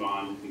surety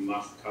bond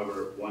must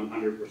cover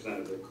 100%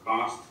 of the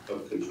cost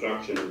of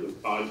construction of the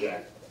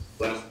project,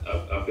 plus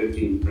a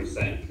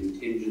 15%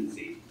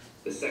 contingency.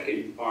 The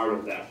second part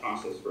of that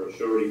process for a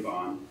surety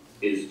bond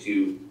is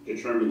to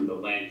determine the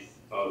length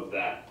of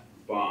that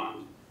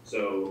bond.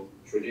 So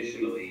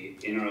traditionally,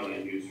 in our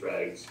land use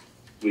regs,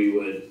 we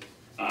would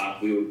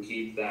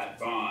keep that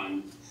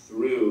bond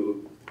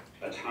through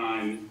the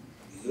time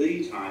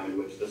in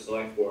which the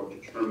select board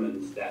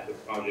determines that the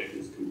project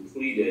is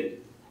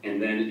completed,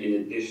 and then an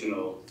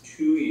additional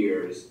 2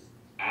 years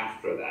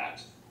after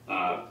that.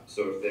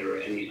 So if there are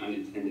any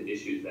unintended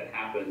issues that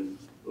happen,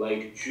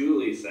 like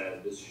Julie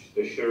said,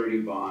 the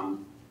surety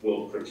bond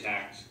will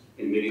protect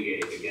and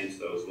mitigate against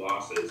those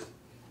losses.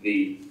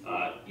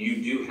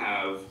 You do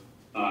have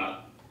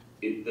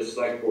the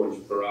select board's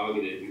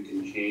prerogative. You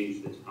can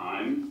change the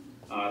time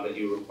that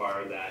you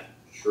require that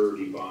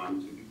surety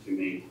bond to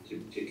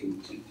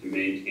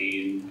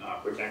maintain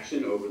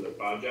protection over the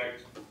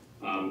project,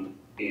 and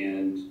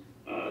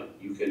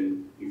you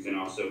can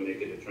also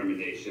make a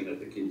determination that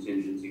the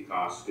contingency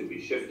costs could be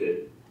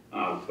shifted,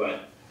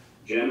 but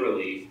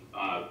generally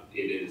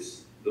it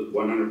is the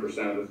 100%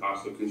 of the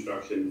cost of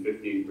construction,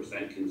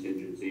 15%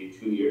 contingency,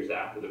 2 years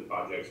after the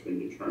project's been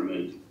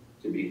determined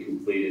to be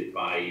completed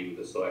by you,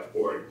 the select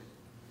board.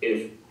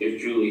 If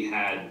Julie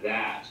had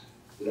that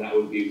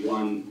would be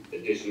one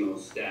additional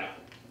step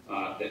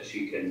that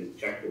she can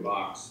check the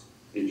box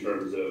in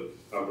terms of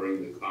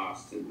covering the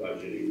costs and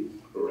budgeting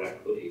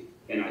correctly.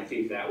 And I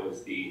think that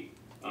was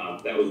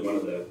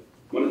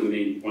one of the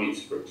main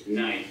points for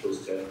tonight,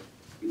 was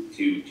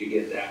to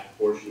get that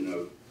portion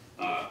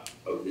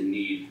of the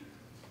need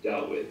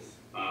dealt with.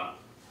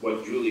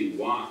 What Julie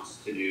wants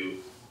to do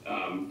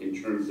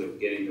in terms of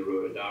getting the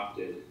road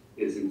adopted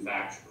is in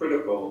fact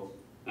critical.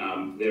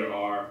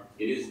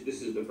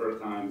 This is the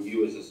first time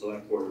you as a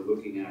select board are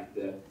looking at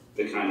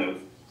the kind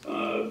of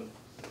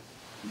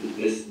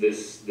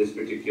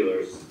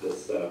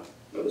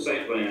the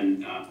site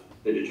plan,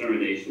 the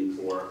determination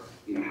for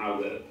how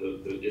the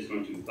is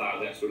going to be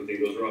plowed, that sort of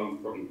thing. Those are all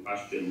important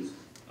questions.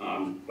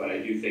 But I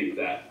do think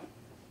that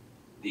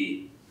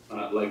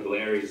like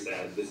Larry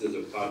said, this is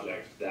a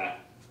project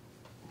that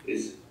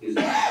is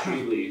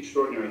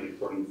extraordinarily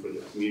important for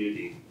the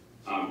community,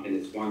 and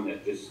it's one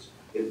that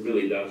it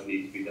really does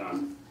need to be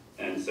done.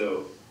 And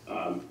so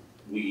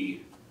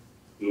we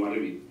want to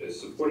be as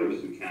supportive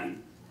as we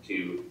can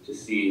to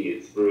seeing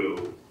it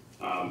through.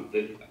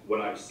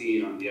 What I've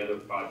seen on the other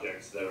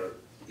projects that are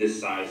this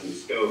size and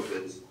scope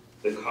is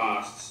the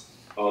costs,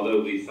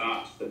 although we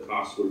thought the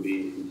costs were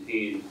being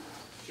contained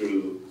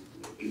through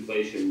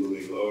inflation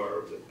moving lower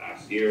over the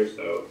past year or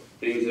so,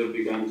 things have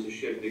begun to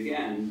shift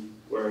again,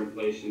 where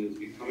inflation is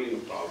becoming a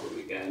problem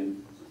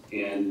again.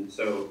 And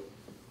so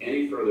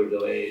any further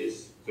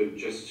delays could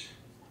just,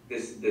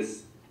 this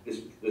thing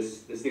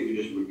could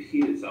just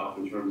repeat itself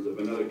in terms of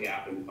another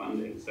gap in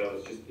funding.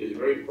 So it's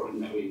very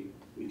important that we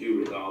do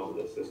resolve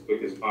this as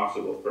quick as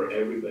possible for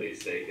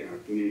everybody's sake in our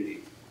community.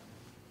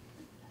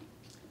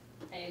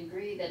 I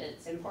agree that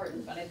it's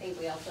important, but I think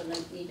we also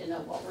need to know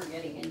what we're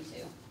getting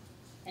into.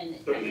 And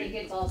Certainly. I think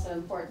it's also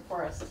important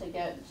for us to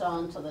get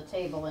John to the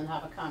table and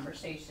have a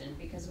conversation,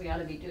 because we ought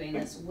to be doing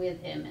this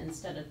with him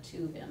instead of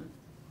to him.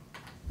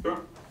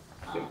 Sure.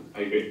 Yeah,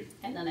 I agree.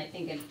 And then I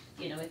think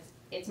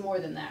it's more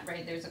than that,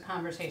 right? There's a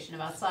conversation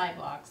about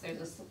sidewalks,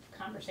 there's a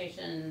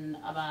conversation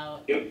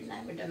about, Yep. and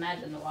I would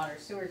imagine the water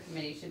sewer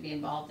committee should be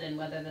involved in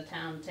whether the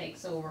town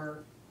takes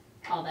over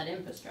all that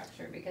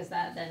infrastructure, because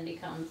that then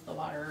becomes the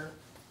water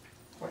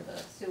for the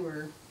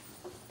sewer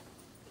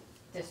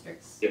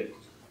districts. Yep.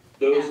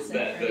 Those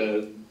Asset, that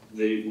right?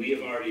 we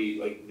have already,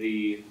 like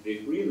the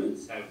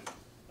agreements have,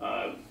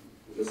 the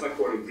select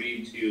board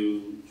agreed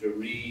to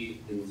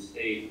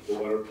reinstate the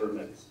water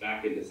permits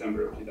back in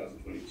December of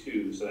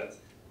 2022. So that's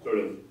sort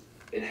of,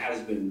 it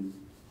has been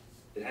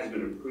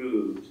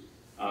approved,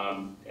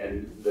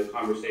 and the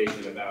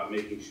conversation about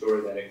making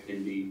sure that it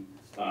can be,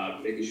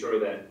 making sure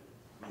that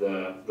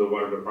the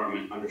water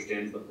department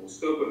understands the full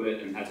scope of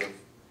it and has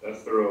a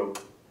thorough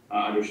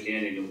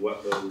understanding of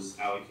what those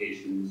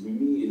allocations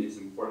mean is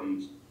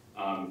important.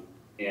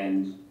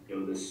 And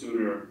the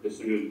sooner the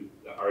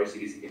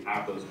RACDC can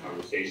have those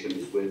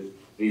conversations with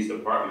these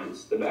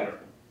departments, the better.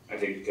 I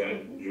think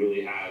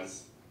Julie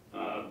has,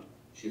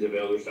 she's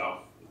availed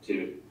herself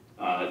to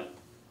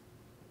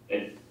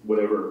and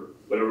whatever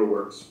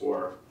works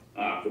for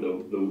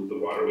the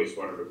water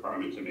wastewater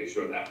department to make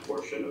sure that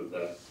portion of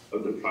the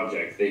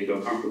project, they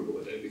feel comfortable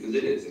with it, because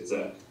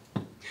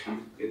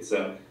it's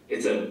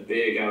a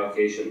big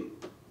allocation.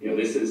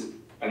 This is,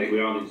 I think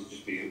we all need to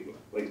just be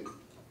like,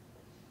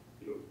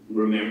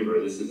 remember,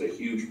 this is a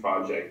huge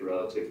project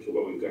relative to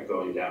what we've got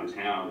going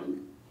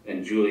downtown,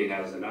 and Julie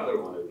has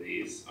another one of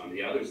these on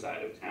the other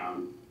side of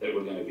town that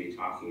we're going to be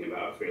talking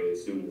about fairly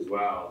soon as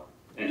well.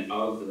 And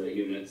of the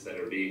units that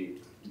are being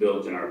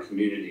built in our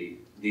community,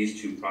 these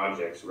two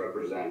projects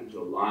represent the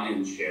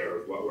lion's share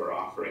of what we're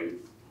offering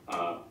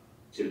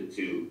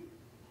to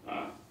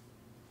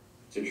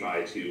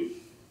try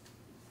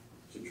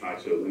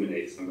to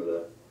eliminate some of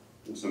the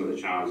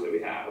challenges that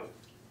we have.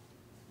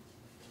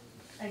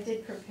 I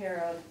did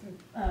prepare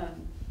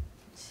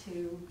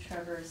to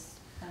Trevor's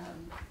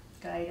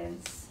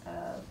guidance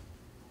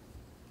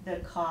the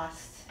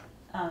cost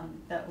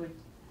that would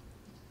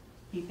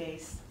be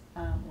based,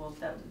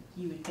 that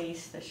you would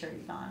base the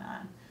surety bond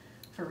on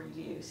for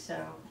review.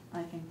 So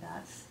I think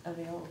that's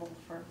available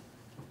for.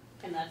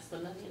 And that's the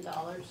 $1 million?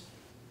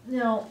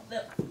 No,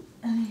 it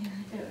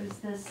was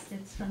this.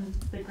 It's from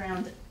the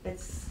ground.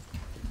 It's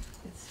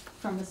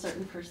from a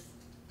certain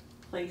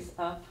place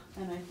up,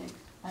 and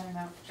I don't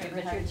know. Right,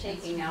 but you're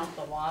taking out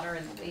the water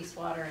and the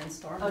wastewater and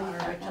stormwater,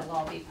 yeah. which will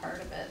all be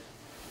part of it,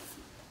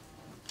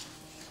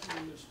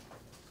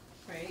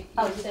 right?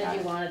 Oh, You said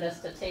you wanted us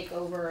to take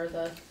over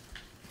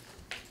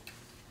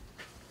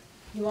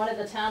you wanted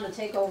the town to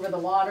take over the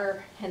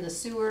water and the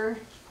sewer,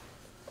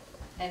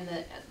 and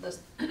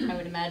I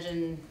would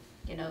imagine,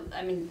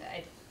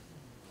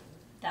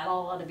 that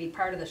all ought to be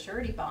part of the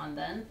surety bond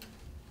then.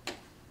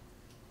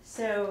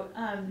 So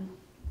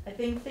I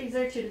think these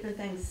are two different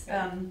things.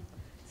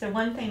 So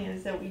one thing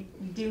is that we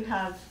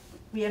have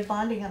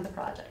bonding on the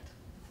project,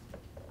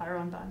 our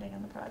own bonding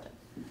on the project.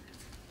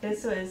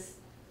 This was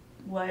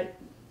what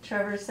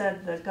Trevor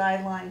said the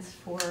guidelines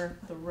for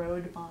the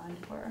road bond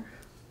were,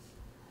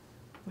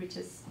 which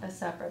is a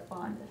separate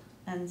bond.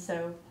 And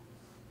so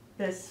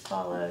this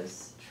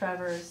follows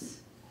Trevor's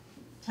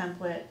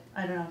template.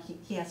 I don't know,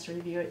 he has to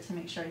review it to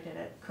make sure I did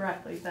it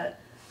correctly, but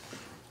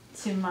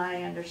to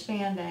my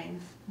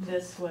understanding,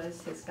 this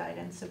was his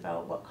guidance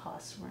about what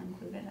costs were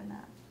included in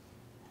that.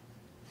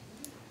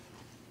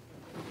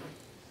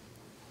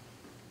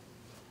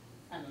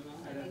 I don't know,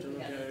 I'd I have to think we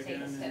look at gotta it take a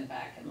again step and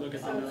back and look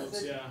look at at the all notes,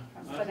 this. yeah.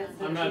 But it's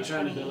the I'm not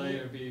trying to 228. delay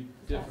or be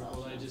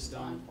difficult, I just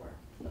don't.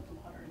 But the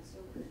water and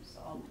sewer is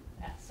all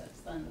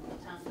assets then that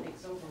the town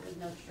takes over with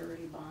no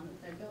surety bond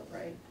if they're built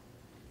right.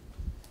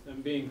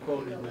 I'm being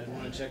quoted and I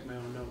wanna check my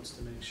own notes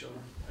to make sure.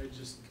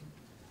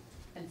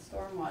 And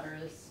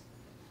stormwater is,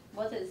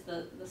 what is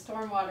the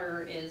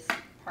stormwater is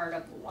part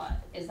of what?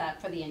 Is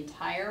that for the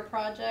entire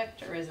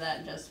project, or is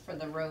that just for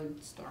the road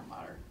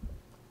stormwater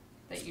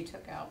that you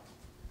took out?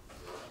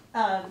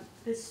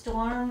 The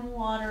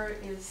stormwater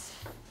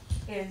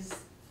is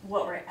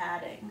what we're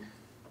adding.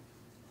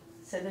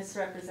 So this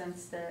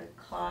represents the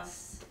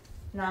costs,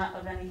 not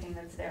of anything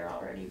that's there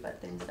already,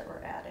 but things that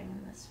we're adding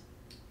in this,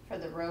 For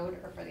the road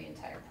or for the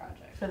entire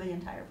project? for the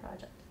entire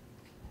project.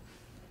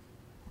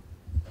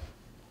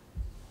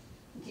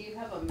 Do you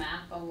have a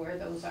map of where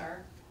those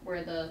are?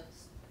 Where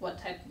what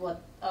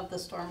of the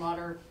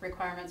stormwater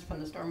requirements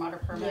from the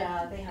stormwater permit?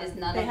 Yeah, they Is have,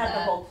 none they of have the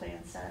that- whole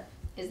plan set.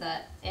 Is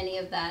that, any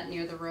of that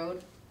near the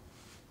road?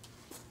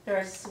 There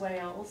are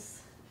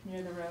swales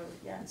near the road,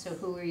 yes. So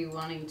who are you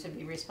wanting to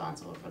be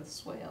responsible for the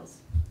swales?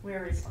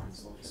 We're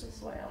responsible for the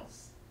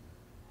swales.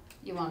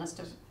 You want us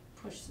to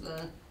push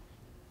the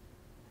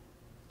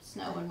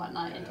snow and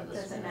whatnot into the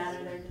swales? Doesn't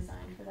matter, they're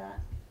designed for that.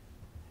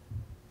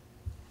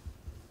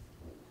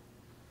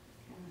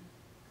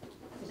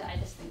 Because I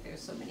just think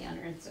there's so many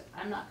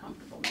I'm not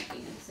comfortable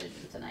making a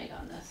decision tonight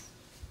on this.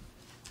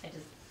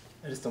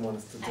 I just don't want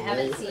us to I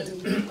delay. haven't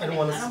seen, I don't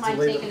want us I don't to mind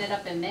delay. taking it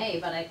up in May,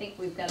 but I think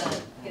we've gotta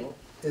know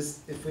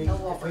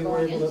what we're were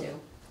going able to,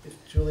 into.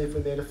 Julie, if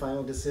we made a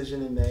final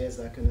decision in May, is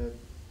that gonna,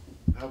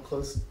 how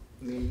close,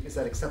 I mean, is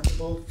that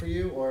acceptable for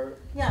you, or?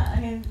 Yeah, I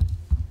mean,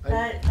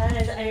 that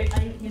is,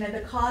 I, you know, the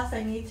cost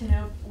I need to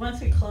know,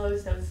 once we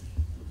close, those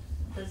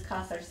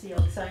costs are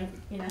sealed, so I,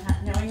 you know,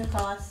 knowing the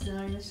costs,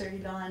 knowing the surety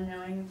bond,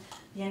 knowing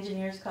the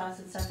engineer's costs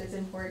and stuff is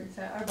important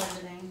to our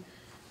budgeting.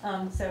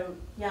 So,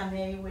 yeah,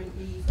 May would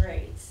be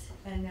great,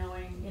 and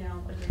knowing, you know,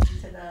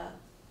 agreeing to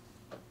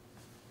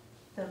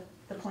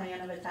the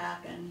plan of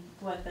attack and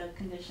what the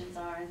conditions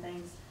are and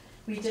things.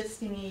 We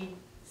just need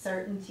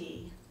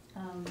certainty,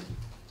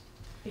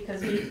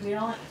 because we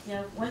don't, you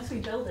know, once we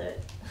build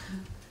it,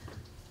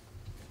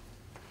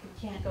 we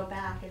can't go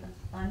back and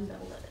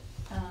unbuild it.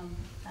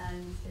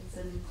 And it's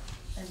an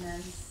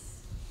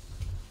immense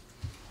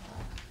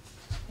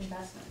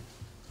investment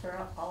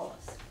for all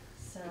of us,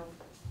 so.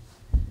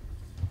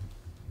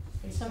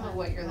 Some of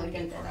what you're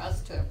looking for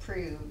us to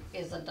approve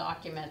is a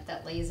document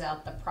that lays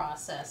out the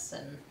process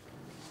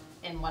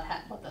and what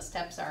the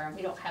steps are, and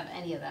we don't have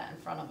any of that in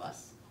front of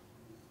us.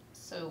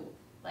 So,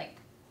 like,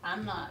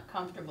 I'm not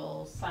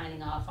comfortable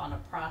signing off on a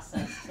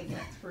process to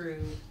get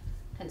through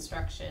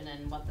construction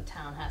and what the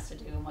town has to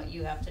do and what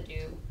you have to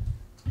do.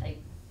 Like,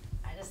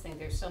 I just think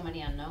there's so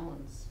many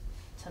unknowns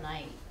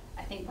tonight.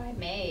 I think by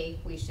May,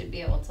 we should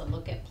be able to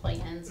look at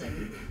plans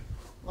and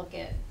look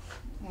at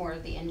more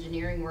of the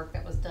engineering work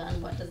that was done,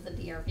 what does the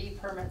DRB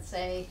permit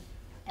say,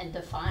 and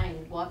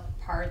define what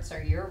parts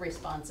are your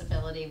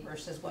responsibility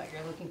versus what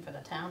you're looking for the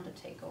town to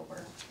take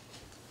over.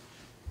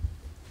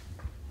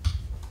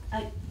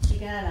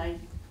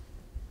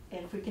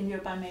 If we can do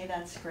it by May,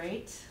 that's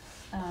great,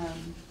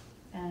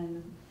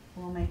 and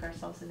we'll make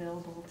ourselves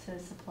available to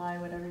supply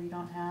whatever you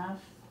don't have,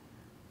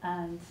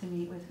 and to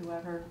meet with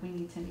whoever we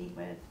need to meet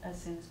with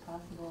as soon as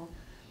possible.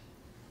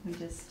 We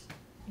just,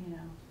 you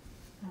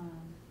know,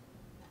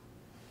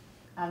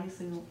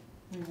 obviously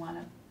we want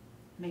to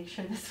make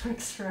sure this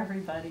works for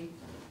everybody.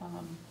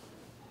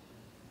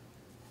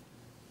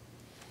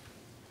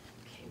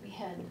 Okay, we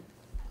had,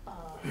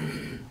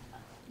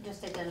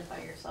 just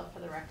identify yourself for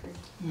the record.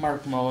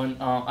 Mark Mullen,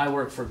 I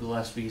work for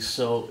Gillespie,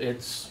 so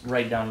it's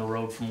right down the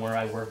road from where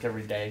I work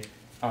every day.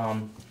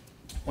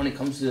 When it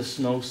comes to the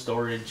snow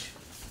storage,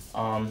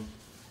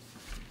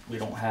 we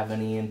don't have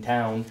any in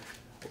town.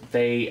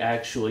 They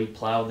actually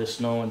plow the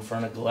snow in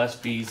front of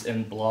Gillespie's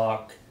and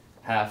block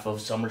half of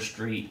Summer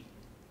Street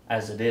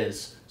as it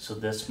is. So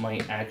this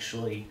might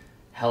actually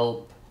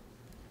help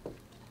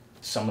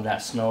some of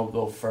that snow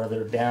go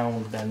further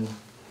down than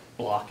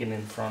blocking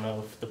in front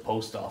of the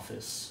post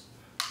office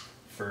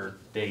for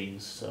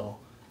days. So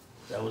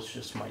that was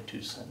just my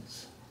 2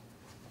 cents.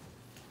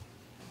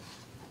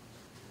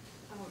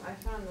 I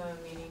found the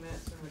meeting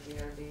minutes from the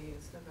DRB,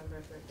 it's November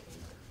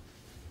 13th.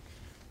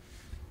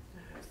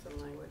 It has some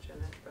language in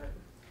it, but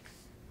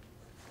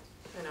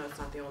I know it's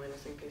not the only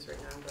missing piece right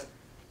now, but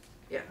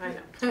yeah, I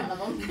know. It's one of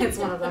them. It's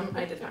one of them,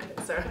 I did find it,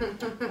 so.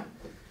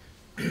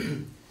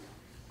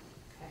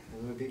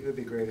 It would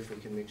be great if we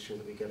can make sure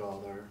that we get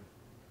all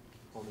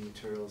the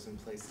materials in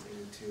place that we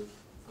need to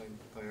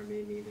by our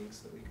May meeting,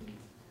 so that we can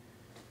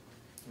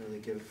really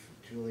give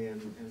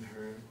Julian and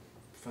her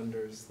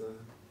funders the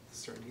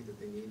certainty that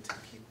they need to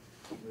keep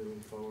moving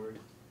forward.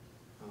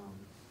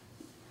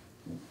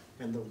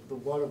 And the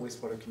Water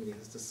Wastewater Committee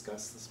has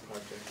discussed this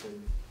project,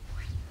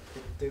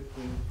 and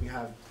we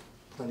have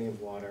plenty of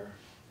water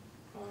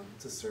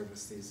to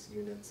service these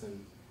units,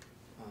 and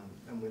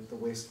with the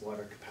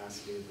wastewater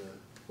capacity of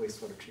the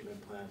wastewater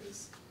treatment plant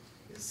is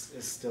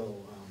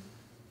still,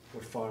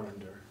 we're far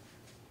under,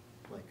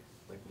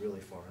 like really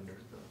far under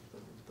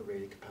the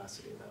rated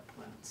capacity of that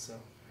plant. So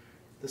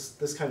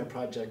this kind of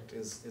project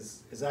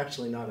is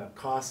actually not a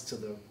cost to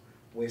the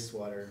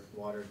wastewater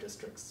water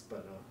districts,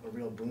 but a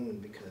real boon,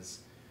 because,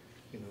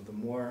 you know,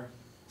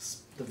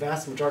 the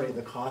vast majority of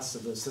the costs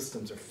of those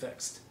systems are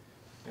fixed,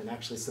 and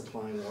actually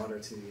supplying water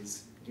to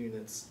these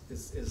units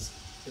is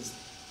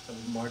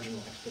a marginal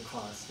extra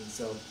cost, and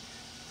so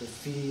the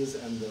fees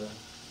and the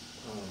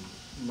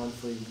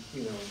monthly,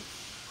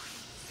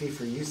 fee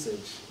for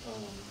usage,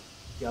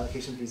 the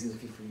allocation fees and the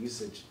fee for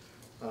usage,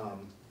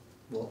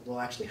 will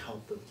actually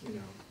help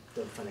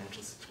the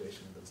financial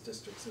situation of those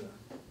districts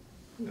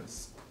in a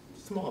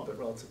small but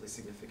relatively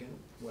significant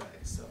way.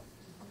 So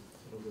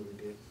it'll really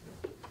be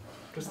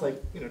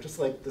just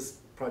like this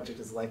project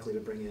is likely to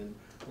bring in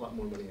a lot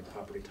more money in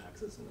property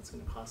taxes, and it's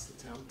going to cost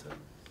the town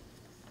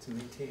to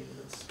maintain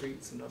the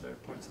streets and other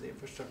parts of the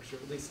infrastructure,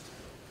 at least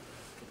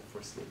for the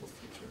foreseeable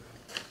future.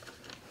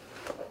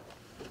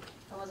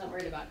 I wasn't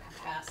worried about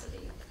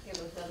capacity. It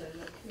was whether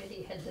the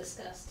committee had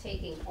discussed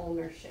taking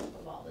ownership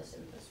of all this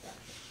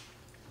infrastructure.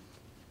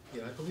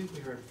 Yeah, I believe we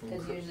heard from.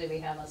 Because usually we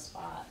have a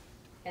spot,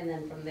 and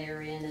then from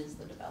there in is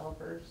the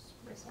developer's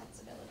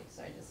responsibility.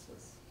 So I just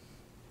was,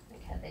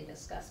 like, had they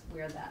discussed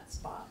where that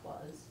spot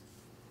was?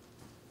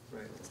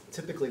 Right.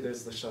 Typically,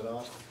 there's the shut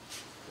off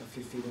a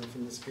few feet in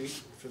from the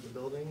street for the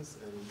buildings,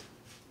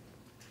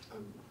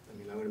 and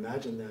I would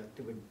imagine that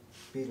it would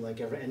be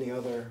like any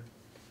other,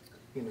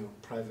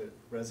 private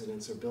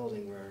residence or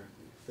building where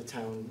the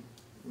town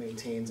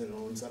maintains and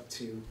owns up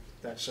to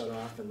that shut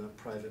off, and the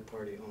private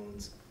party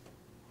owns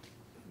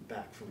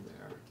back from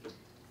there.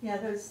 Yeah,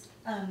 those,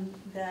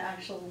 the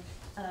actual,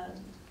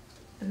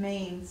 the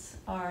mains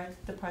are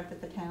the part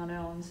that the town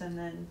owns, and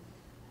then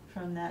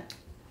from that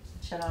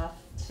shut off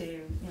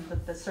to,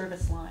 the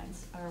service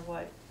lines are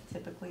what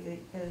typically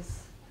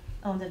is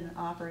owned and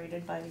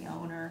operated by the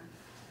owner.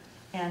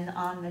 And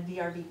on the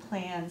DRB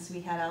plans,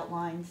 we had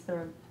outlined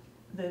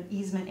the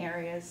easement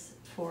areas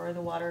for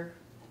the water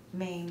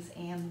mains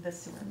and the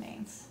sewer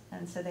mains.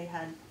 And so they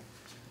had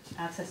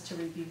access to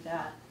review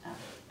that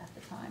at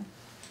the time.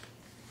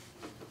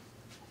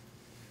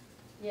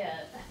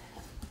 Yeah,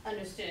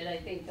 understood. I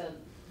think the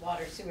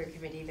water sewer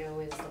committee though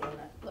is the one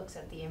that looks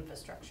at the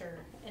infrastructure,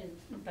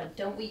 but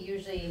don't we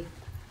usually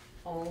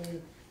own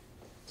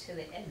to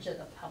the edge of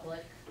the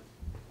public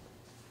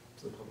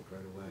To the public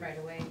right away. right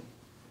away?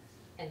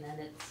 And then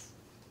it's,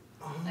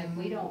 like,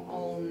 we don't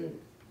own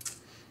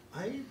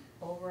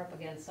over up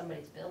against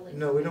somebody's building.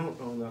 No, we don't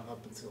own that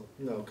up until,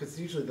 because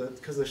usually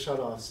because the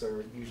shut-offs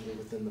are usually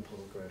within the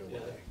public right Yeah,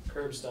 away.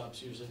 curb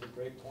stop's usually the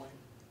break point,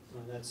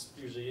 and that's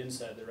usually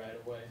inside the right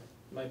of way.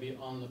 Might be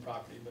on the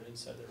property, but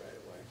inside the right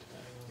of way,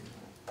 depending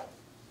on.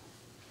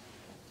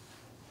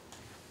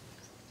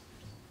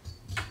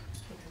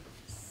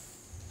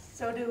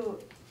 So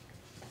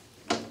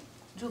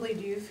Julie,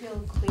 do you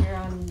feel clear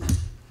on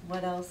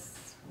what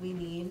else we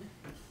need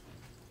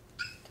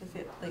to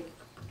fit, like?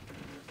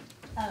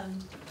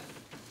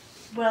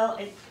 Well,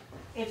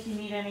 if you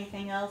need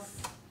anything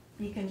else,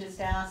 you can just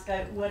ask.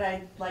 What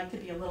I'd like to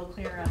be a little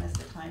clearer on is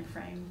the time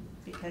frame,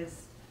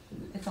 because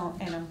it's all,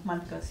 and a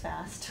month goes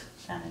fast,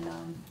 and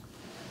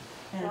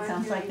it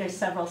sounds like there's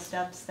several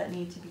steps that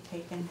need to be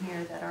taken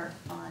here that are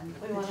on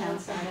We the wanna town look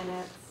at side.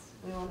 minutes,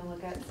 we wanna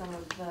look at some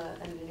of the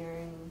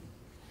engineering,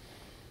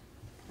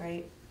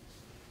 right?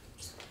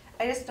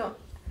 I just don't,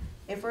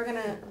 if we're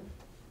gonna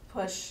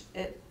push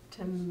it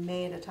to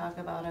May to talk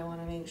about, I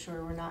wanna make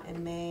sure we're not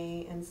in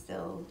May and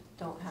still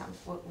don't have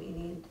what we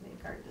need to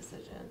make our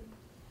decision.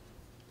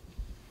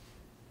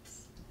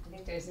 I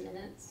think there's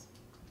minutes.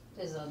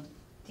 There's a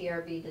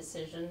DRB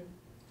decision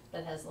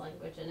that has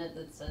language in it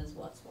that says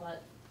what's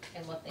what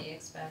and what they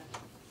expect.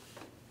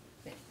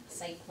 The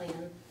site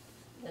plan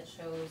that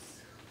shows,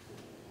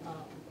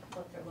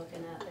 what they're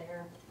looking at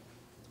there.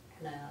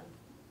 And,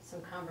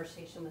 some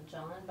conversation with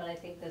John, but I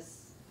think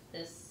this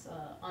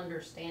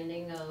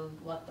understanding of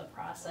what the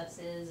process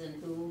is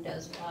and who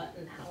does what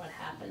and how it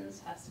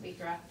happens has to be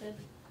drafted.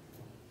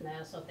 And I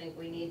also think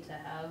we need to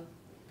have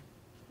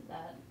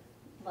that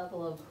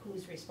level of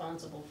who's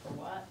responsible for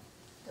what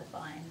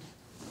defined.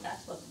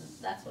 That's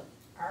what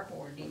our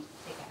board needs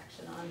to take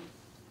action on,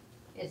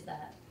 is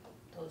that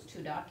those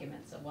two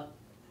documents of what,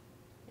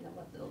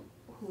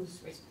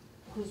 who's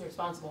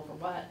responsible for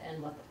what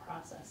and what the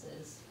process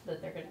is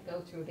that they're gonna go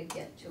through to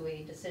get to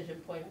a decision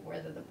point of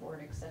whether the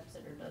board accepts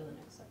it or doesn't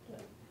accept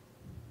it.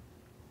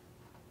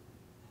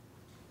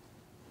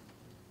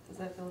 Does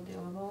that feel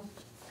doable?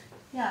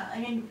 Yeah, I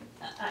mean,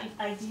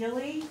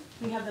 ideally,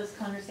 we have those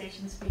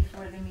conversations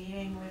before the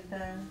meeting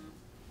with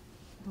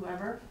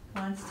whoever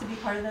wants to be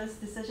part of those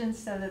decisions,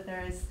 so that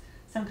there is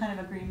some kind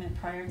of agreement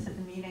prior to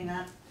the meeting.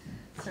 That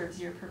serves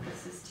your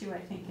purposes too, I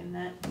think, in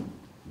that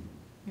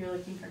you're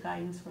looking for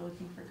guidance, we're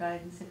looking for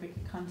guidance. If we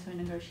could come to a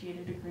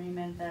negotiated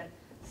agreement that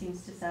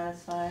seems to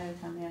satisfy the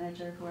town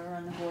manager, whoever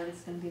on the board is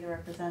gonna be the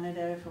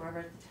representative, whoever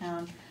at the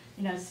town,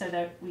 so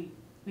that we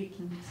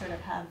can sort of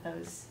have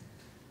those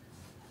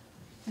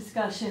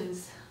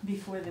discussions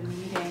before the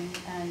meeting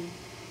and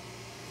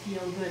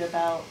feel good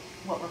about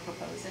what we're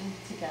proposing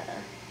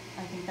together.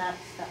 I think that's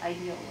the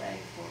ideal way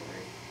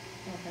forward,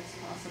 if it's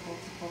possible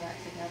to pull that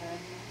together.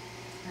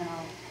 And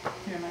I'll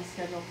clear my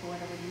schedule for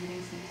whatever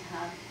meetings need to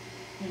have,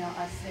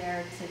 us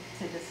there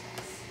to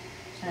discuss.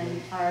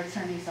 And our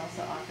attorneys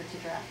also offer to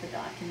draft the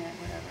document,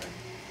 whatever.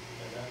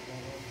 That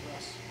won't work for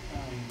us.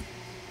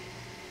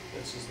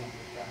 that's just not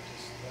good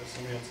practice, that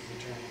somebody else's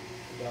attorney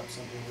adopts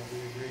something that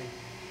we agree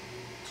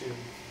to.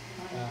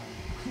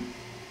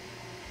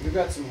 We've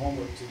got some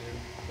homework to do,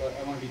 but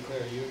I wanna be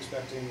clear, are you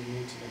expecting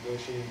me to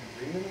negotiate an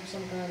agreement of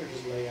some kind, or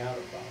just lay out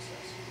a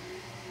process?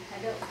 I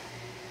don't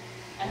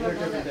They're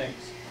know different that,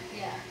 things.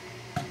 yeah,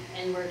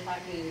 and we're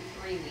talking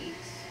 3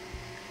 weeks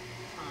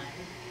time,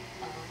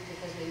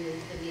 because we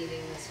moved the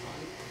meeting this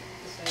month.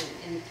 So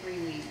in 3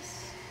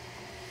 weeks,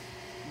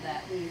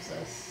 that leaves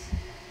us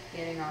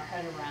getting our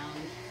head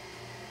around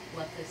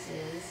what this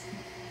is.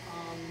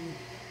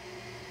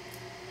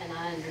 And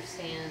I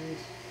understand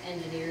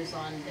engineers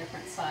on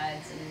different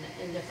sides and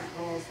in different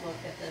roles look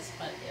at this,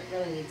 but it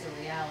really needs a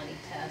reality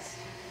test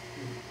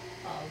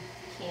of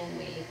can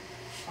we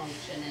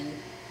function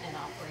and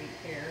operate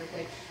here,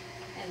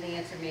 and the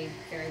answer may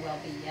very well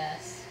be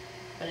yes,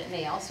 but it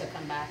may also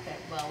come back that,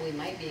 well, we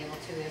might be able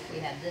to if we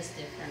had this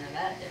different or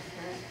that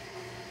different.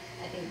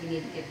 I think we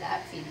need to give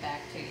that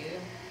feedback to you.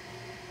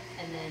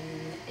 And then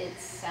it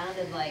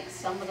sounded like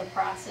some of the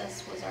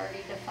process was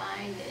already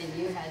defined and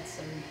you had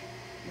some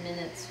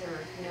minutes or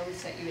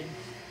notes that you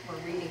were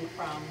reading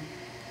from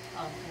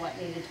of what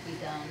needed to be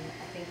done.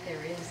 I think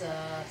there is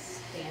a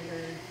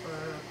standard for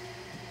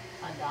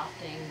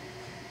adopting,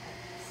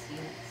 I've seen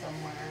it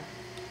somewhere.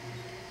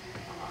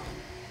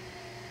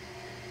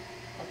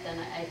 But then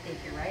I think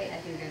you're right, I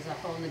think there's a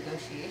whole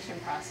negotiation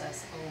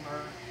process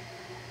over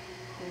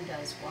who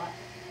does what.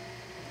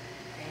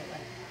 Okay,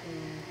 like who,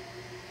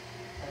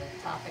 the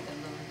topic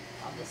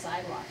of the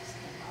sidewalks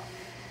came up.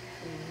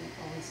 Who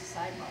owns the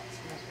sidewalks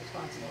and is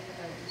responsible for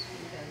those,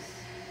 because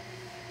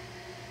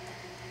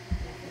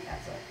I think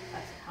that's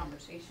a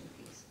conversation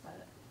piece,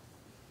 but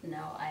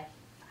no, I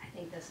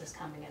think this is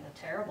coming at a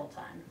terrible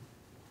time,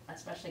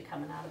 especially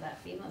coming out of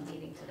that FEMA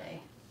meeting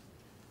today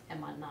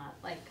and whatnot.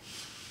 Like,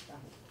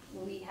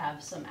 we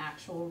have some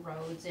actual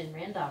roads in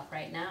Randolph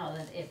right now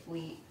that if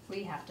we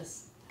have to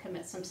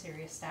commit some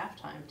serious staff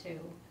time to.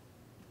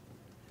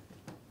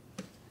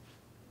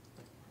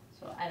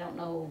 So I don't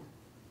know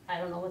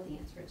what the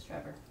answer is,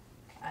 Trevor.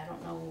 I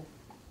don't know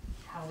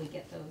how we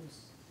get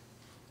those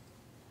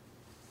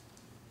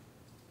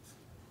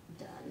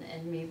done,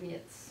 and maybe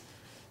it's,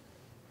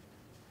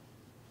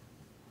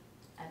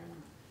 I don't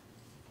know.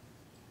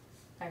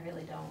 I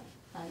really don't,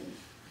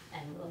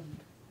 and we'll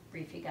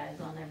brief you guys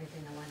on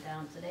everything that went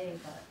down today,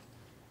 but,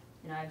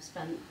 you know, I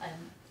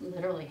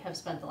literally have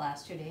spent the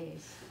last 2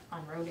 days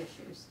on road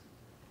issues,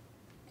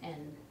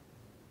 and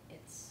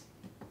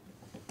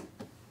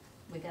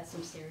we got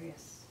some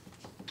serious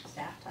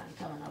staff time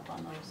coming up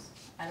on those.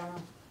 I don't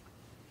know.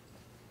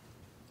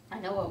 I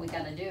know what we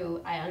gotta do.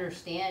 I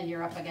understand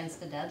you're up against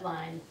the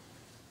deadline,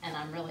 and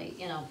I'm really,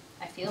 you know,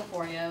 I feel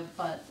for you,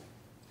 but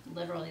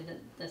literally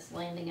this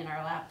landing in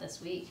our lap this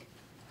week,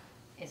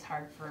 it's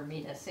hard for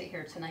me to sit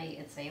here tonight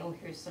and say, oh,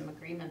 here's some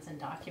agreements and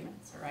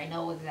documents, or I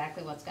know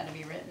exactly what's gotta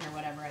be written or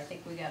whatever. I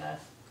think we gotta,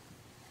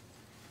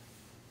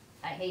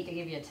 I hate to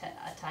give you a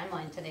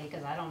timeline today,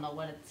 cause I don't know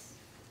what it's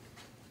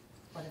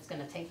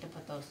gonna take to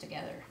put those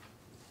together.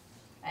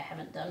 I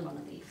haven't done one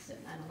of these, and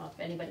I don't know if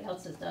anybody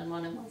else has done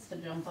one and wants to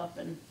jump up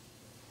and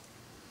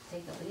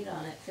take the lead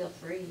on it, feel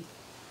free.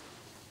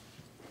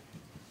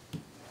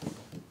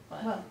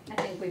 But Well- I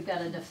think we've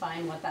gotta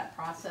define what that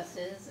process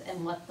is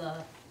and what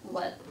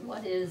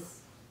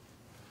is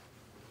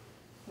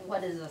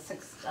a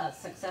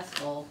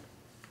successful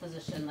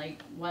position,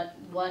 like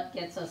what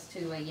gets us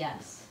to a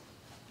yes,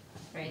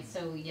 right?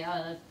 So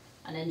yeah,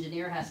 an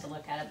engineer has to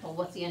look at it, but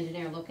what's the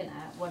engineer looking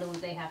at? What do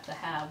they have to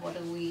have? What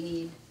do we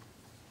need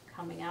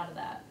coming out of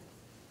that?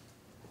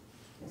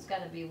 There's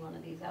gotta be one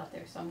of these out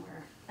there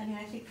somewhere. I mean,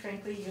 I think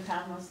frankly, you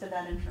have most of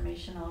that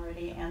information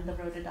already, and the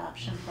road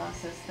adoption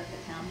process that the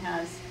town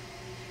has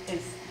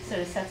sort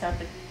of sets out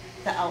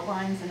the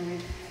outlines, and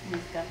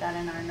we've got that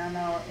in our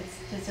memo. It's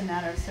just a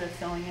matter of sort of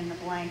filling in the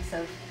blanks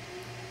of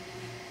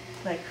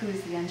like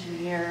who's the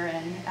engineer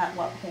and at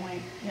what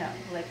point, you know,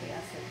 like we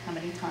asked, like how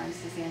many times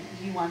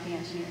do you want the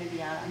engineer to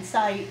be out on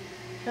site?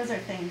 Those are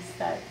things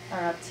that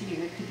are up to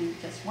you. It could be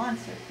just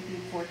once, or it could be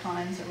 4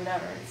 times, or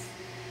whatever.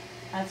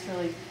 That's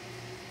really,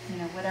 you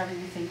know, whatever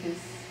you think is.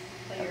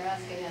 So you're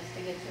asking us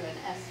to get to an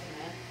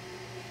estimate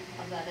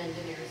of that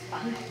engineer's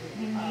time,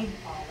 We need-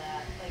 of all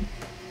that, like,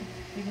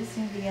 We just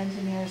need the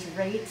engineer's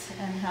rate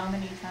and how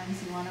many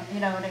times you want to, you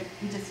know, like,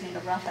 we just need a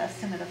rough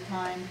estimate of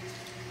time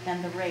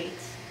and the rate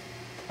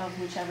of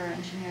whichever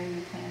engineer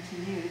you plan to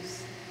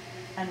use.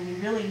 And we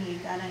really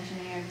need that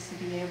engineer to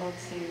be able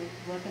to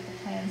look at the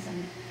plans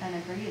and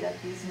agree that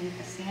these meet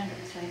the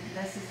standards, right?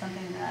 This is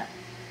something that,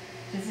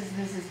 this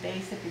is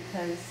basic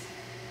because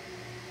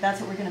that's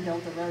what we're gonna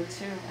build the road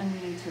to, and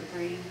we need to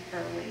agree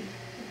early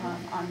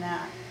on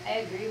that.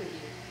 I agree with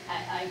you.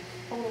 I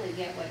totally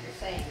get what you're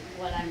saying.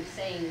 What I'm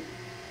saying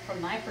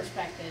from my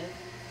perspective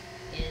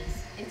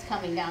is it's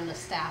coming down to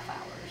staff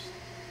hours.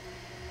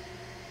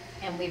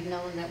 And we've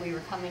known that we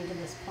were coming to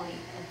this point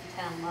at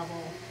the town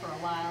level for a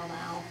while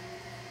now,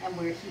 and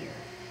we're here.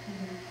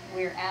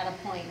 We're at a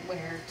point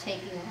where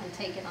taking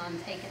on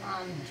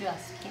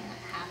just can't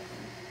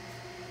happen.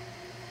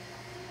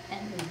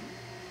 And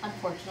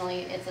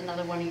unfortunately, it's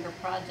another one of your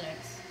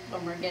projects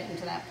when we're getting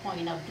to that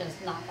point of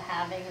just not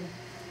having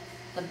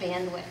the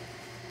bandwidth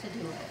to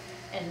do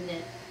it. And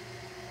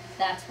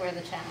that's where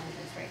the challenge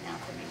is right now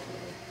for me,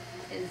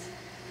 really, is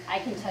I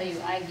can tell you,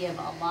 I give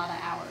a lot of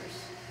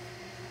hours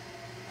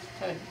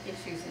to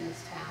issues in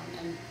this town,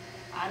 and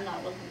I'm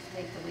not willing to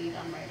take the lead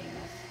on writing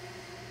this.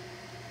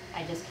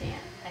 I just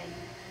can't.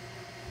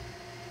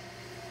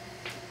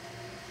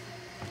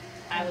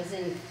 I was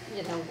in,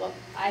 what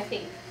I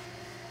think,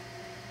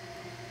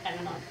 I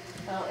don't know.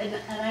 Well, and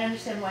I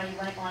understand why you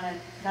might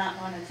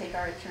not wanna take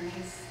our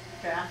attorney's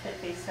draft at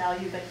face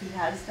value, but he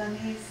has done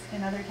these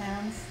in other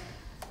towns,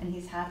 and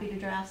he's happy to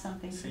draft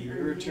something for So your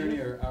your review. attorney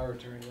or our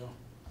attorney though?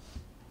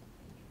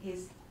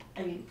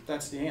 I mean,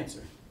 That's the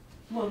answer.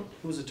 well,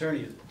 Whose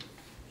attorney is it?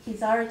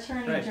 he's our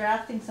attorney Right.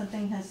 drafting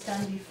something has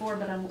done before,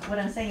 but what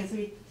I'm saying is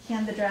we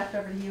hand the draft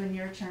over to you and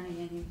your attorney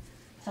and you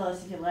tell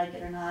us if you like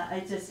it or not.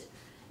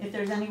 If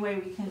there's any way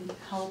we can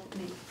help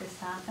make this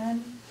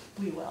happen,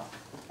 we will.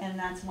 And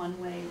that's one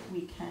way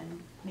we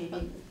can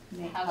maybe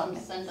Have help him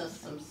it. send us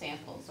some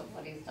samples of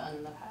what he's done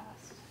in the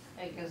past.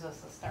 It gives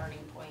us a starting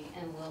point,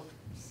 and we'll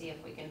see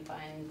if we can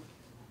find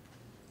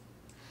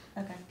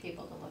Okay.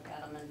 people to look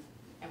at them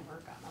and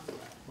work on them.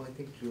 Well, I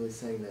think Julie's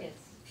saying that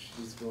It's,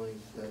 she's willing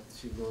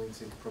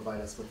to provide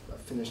us with a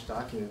finished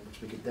document,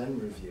 which we could then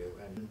review.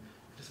 And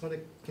I just want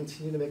to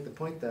continue to make the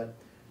point that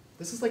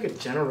this is like a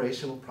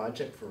generational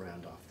project for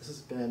Randolph. This has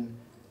been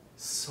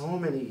so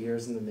many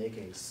years in the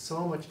making.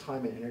 So much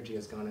time and energy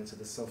has gone into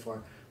this so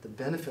far. The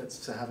benefits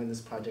to having this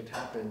project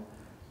happen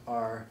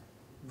are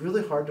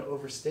really hard to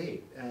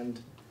overstate.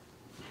 And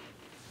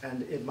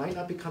it might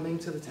not be coming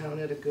to the town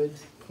at a good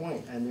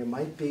point. And there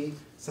might be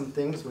some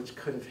things which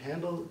could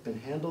have been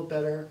handled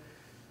better.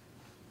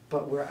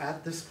 But we're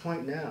at this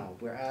point now.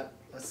 We're at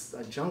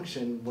a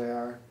junction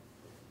where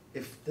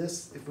if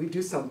we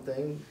do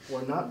something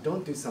or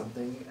don't do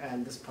something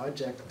and this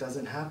project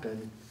doesn't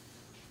happen,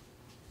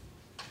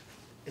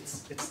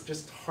 it's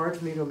just hard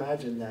for me to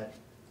imagine that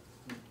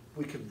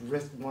we could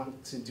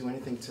want to do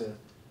anything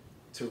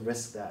to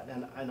risk that.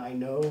 And I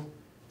know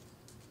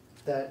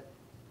that,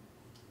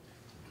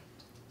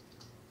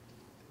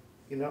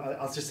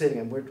 I'll just say it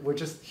again, we're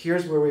just,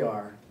 here's where we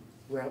are.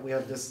 We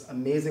have this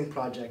amazing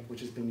project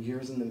which has been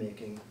years in the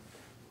making,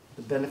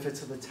 the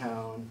benefits of the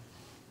town,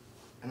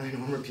 and I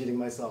know I'm repeating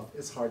myself,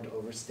 it's hard to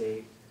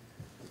overstate.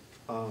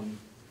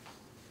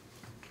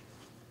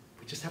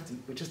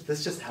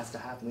 This just has to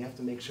happen. We have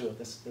to make sure that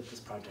this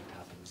project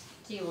happens.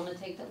 do you wanna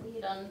take the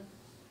lead on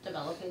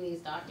developing these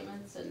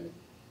documents and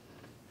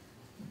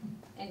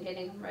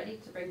getting them ready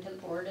to bring to the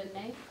board in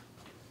May?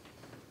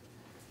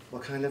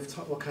 What kind of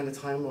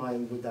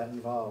timeline would that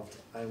involve?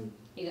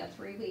 You got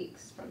 3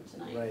 weeks from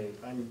tonight. Right,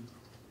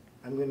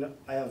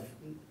 I have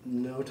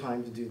no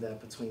time to do that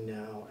between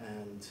now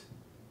and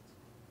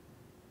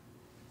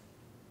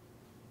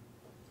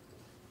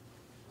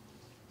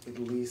at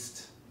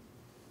least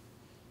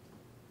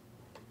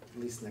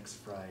next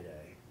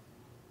Friday.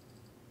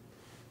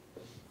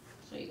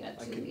 So you got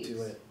 2 I could weeks.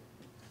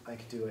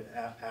 do it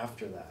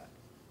after that.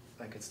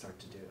 I could start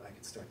to do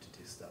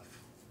stuff.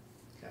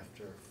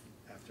 After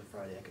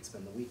Friday, I could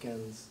spend the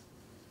weekends,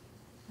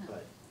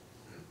 but.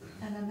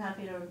 And I'm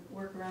happy to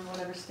work around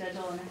whatever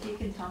schedule, and if you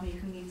can tell me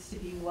who needs to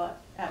be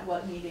at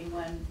what meeting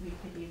when, we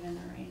could even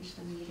arrange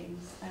the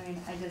meetings. I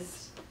mean,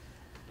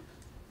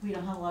 we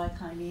don't have a lot of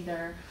time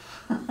either,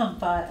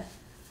 but,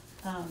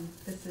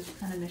 this is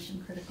kind of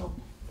mission critical,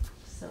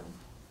 so.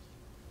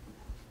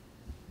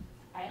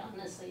 I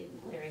honestly,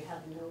 Larry,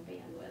 have no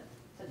bandwidth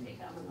to take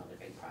on another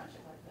big project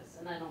like this,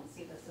 and I don't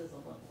see this as a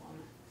little one.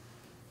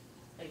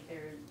 Like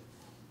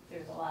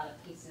there's a lot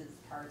of pieces,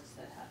 parts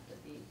that have to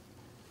be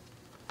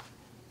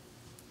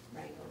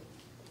wrangled,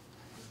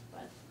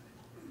 but,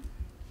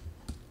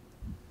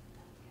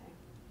 okay.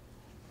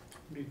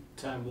 Maybe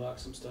time block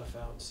some stuff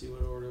out, see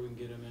what order we can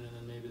get them in, and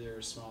then maybe there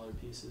are smaller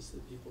pieces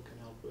that people can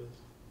help with,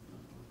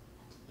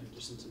 in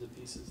addition to the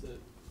pieces that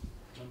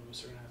some of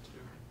us are gonna have to do.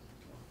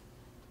 So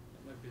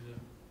that might be the.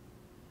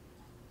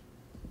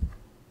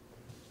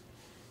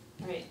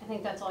 All right, I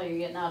think that's all you're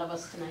getting out of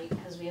us tonight,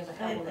 because we have a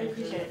hell of a. I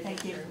appreciate it,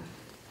 thank you.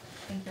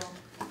 Thank you.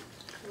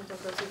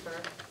 Don't go too far.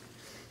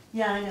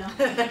 Yeah, I know.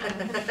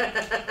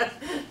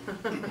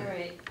 All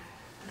right.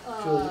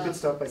 Julie, you could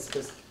start by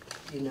just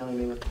emailing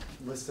me with a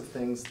list of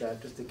things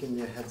just to give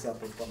me a heads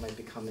up of what might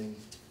be coming.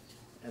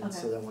 And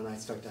so Okay. that when I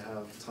start to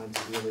have time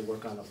to really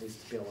work on it, at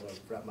least to be able to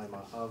wrap my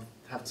mind, I'll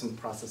have some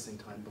processing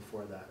time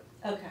before that.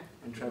 Okay.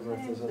 And Trevor,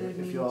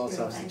 if you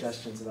also have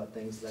suggestions about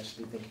things that I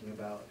should be thinking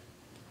about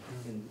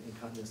in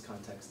this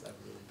context, I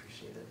would really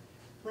appreciate it.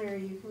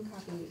 Larry, you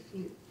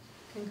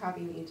can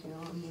copy me too,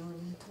 I'm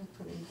willing to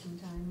put in some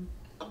time.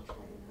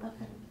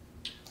 Okay.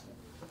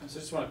 I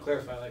just wanna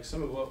clarify, like,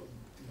 some of what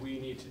we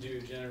need to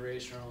do,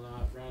 generational or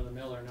not, run of the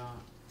mill or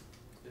not,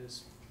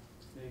 is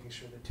making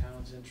sure the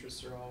town's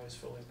interests are always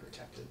fully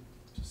protected.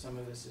 So some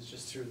of this is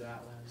just through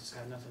that lens, it's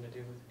got nothing to do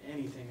with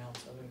anything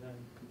else other than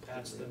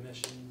that's the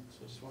mission,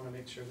 so just wanna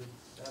make sure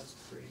that that's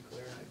pretty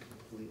clear. I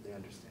completely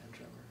understand,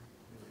 Trevor.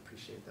 Really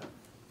appreciate that.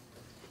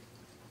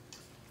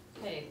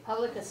 Okay,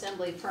 public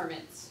assembly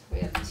permits. We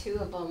have two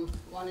of them.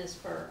 One is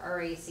for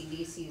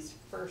RACDC's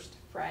First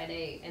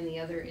Friday, and the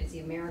other is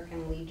the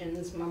American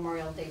Legion's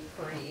Memorial Day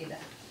Parade.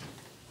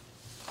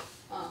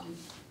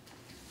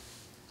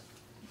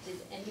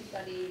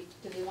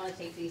 Do we wanna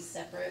take these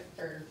separate,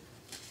 or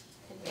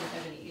anybody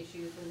have any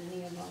issues with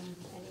any of them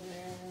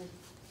anywhere?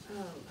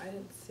 I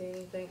didn't see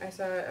anything. I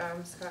saw,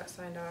 Scott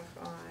signed off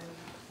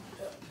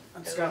on,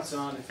 And Scott's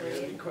on if you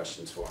have any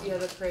questions for him. yeah,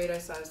 the parade, I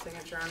saw his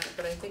signature on it,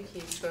 but I think he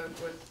spoke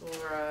with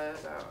Laura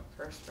about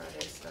First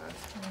Friday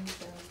stuff.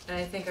 And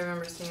I think I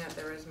remember seeing that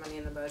there was money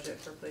in the budget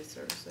for police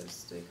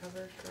services to be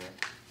covered,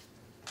 correct?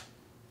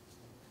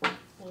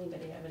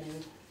 Anybody have any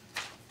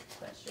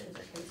questions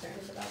or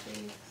concerns about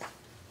these?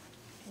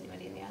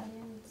 Anybody in the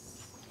audience?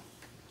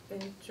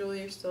 And Julie,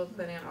 you're still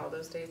planning on all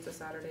those days, the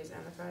Saturdays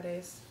and the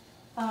Fridays?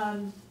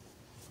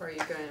 Or are you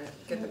gonna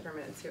get the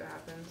permit and see what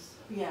happens?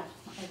 Yeah,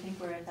 I think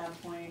we're at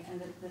that point, and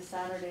the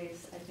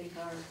Saturdays, I think,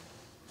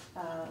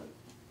 are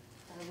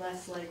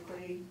less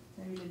likely,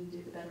 than we didn't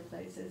do the better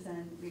places,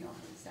 and we don't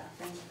have the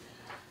staffing.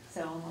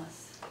 So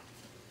unless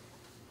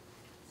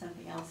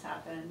something else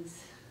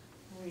happens,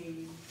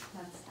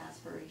 that's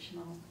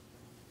aspirational.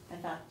 I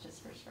thought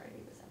just First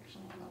Friday was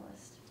actually on the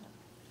list, but.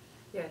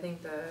 Yeah, I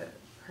think the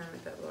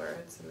permit that Laura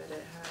had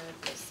submitted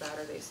had the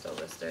Saturday still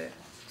listed.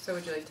 So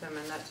would you like to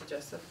amend that to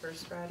just the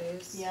First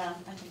Fridays? Yeah,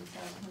 I think so.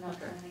 We're not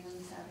Okay. planning on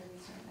the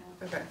Saturdays right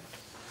now. Okay. Okay.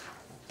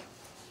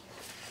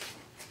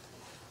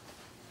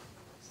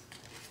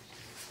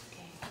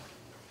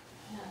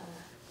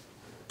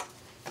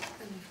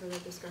 Any further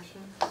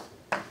discussion?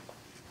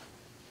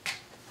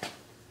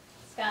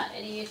 Scott,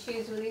 any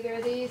issues with either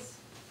of these?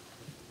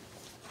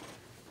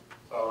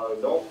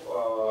 No,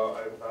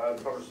 I've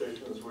had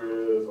conversations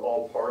with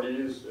all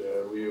parties,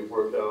 and we've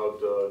worked out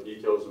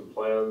details and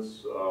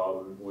plans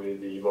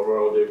with the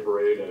Memorial Day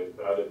Parade, and I've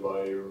added my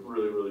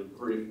really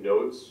brief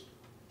notes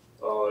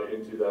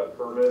into that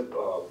permit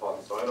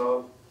upon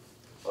sign-off.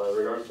 In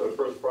regards to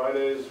First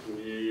Fridays,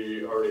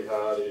 we already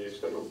had a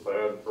scheduled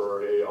plan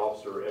for a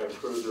officer and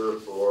cruiser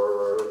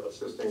for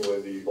assisting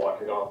with the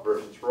blocking off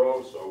Merchants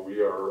Row, so we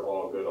are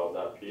all good on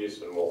that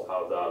piece, and we'll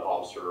have that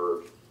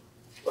officer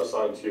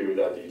assigned to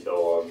that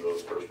detail on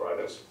those First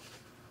Fridays.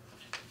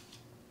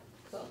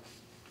 Cool,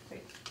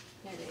 great,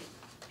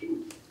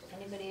 alright.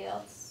 Anybody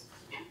else?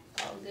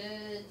 All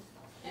good,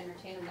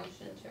 entertain a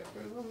motion to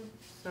approve them,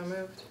 So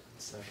moved.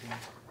 Second.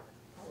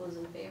 all those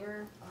in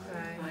favor?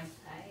 Aye.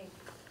 Aye.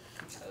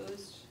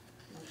 Opposed,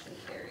 motion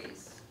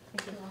carries.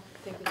 Thank you,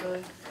 Thank you,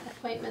 Julie.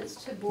 Appointments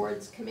to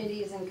boards,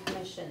 committees, and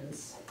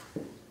commissions.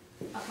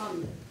 We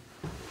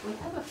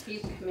have a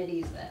few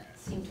committees that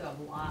seem to have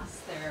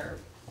lost their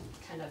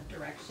kind of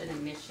direction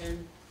and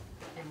mission,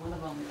 and one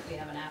of them, we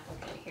have an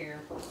applicant here,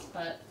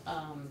 but,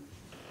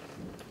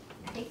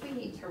 I think we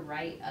need to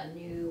write a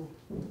new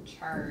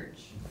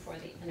charge for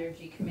the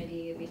energy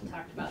committee. We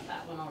talked about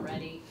that one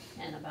already,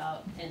 and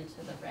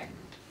into the rec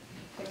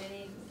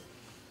committee.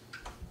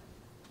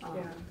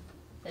 Yeah.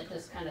 That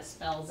just kind of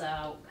spells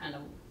out kind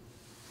of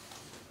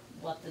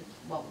what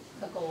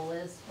the goal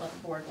is, what the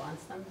board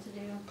wants them to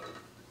do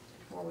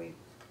before we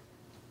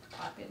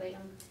populate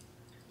them.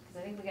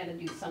 Cause I think we gotta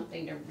do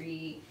something to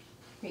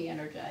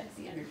re-energize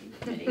the energy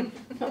committee,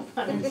 no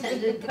pun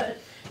intended, but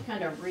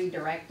kind of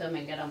redirect them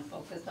and get them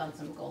focused on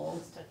some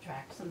goals to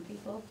attract some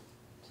people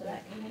to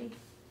that committee.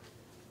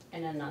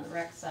 And then on the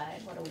rec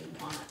side, what do we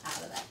want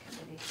out of that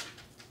committee?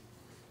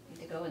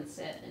 Need to go and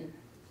sit and,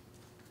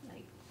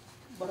 like,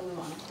 what do we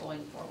want them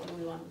going for, what do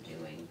we want them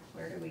doing,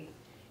 where do we,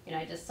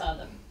 I just saw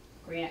the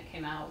grant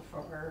came out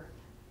for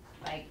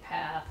bike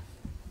path,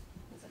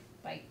 it's a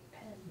bike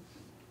pen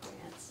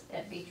grants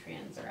at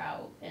V-Trans are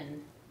out,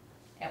 and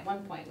at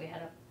one point we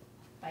had a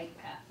bike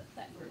path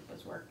that group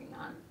was working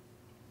on,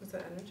 Was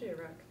that energy or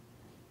rec?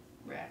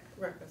 rec,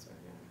 Rec, that's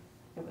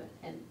right,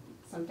 yeah. and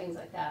some things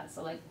like that,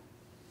 so like,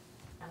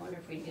 I wonder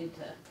if we need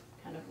to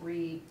kind of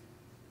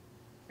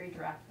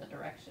redraft the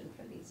direction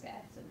for these guys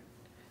and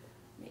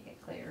make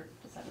it clear,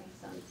 does that make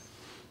sense?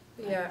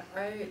 Yeah,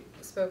 I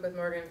spoke with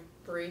Morgan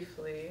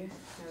briefly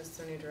as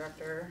the new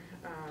director,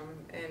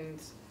 and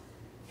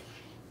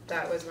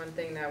that was one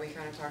thing that we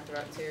kind of talked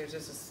about too, is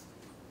just,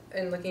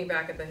 in looking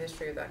back at the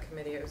history of that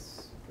committee, it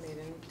was made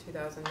in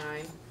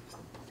 2009.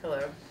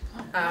 Hello.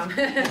 And,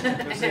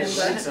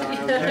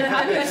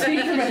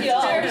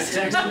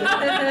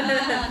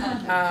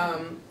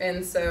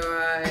 and so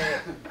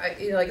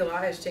I like a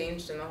lot has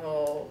changed in the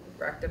whole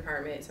rec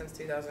department since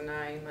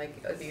 2009.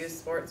 Like abused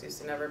sports used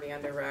to never be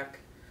under rec,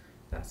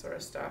 that sort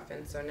of stuff.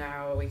 And so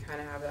now we kind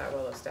of have that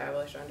well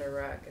established under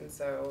rec. And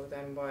so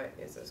then what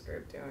is this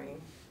group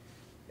doing?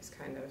 Is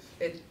kind of,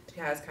 it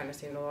has kind of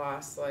seemed to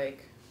lost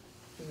like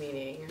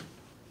meaning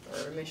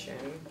or mission.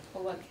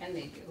 Well, what can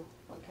they do?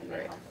 What can they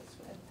Right. help us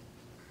with?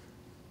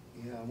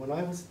 Yeah, when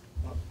I was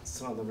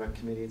still on the rec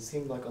committee, it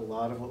seemed like a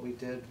lot of what we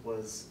did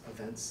was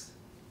events,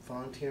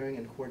 volunteering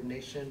and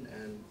coordination,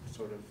 and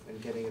sort of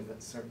and getting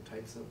certain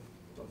types of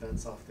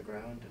events off the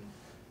ground.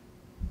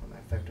 And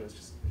in fact, I was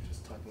just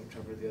talking with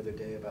Trevor the other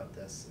day about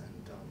this,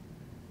 and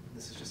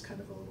this is just kind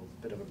of a little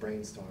bit of a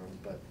brainstorm,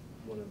 but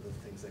one of the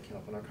things that came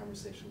up in our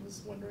conversation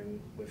was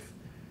wondering if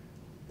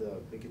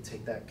we could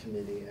take that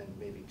committee and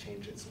maybe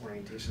change its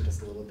orientation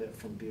just a little bit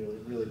from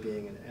really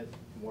being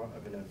more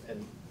of an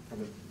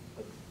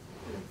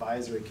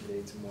advisory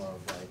committee to more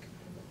of like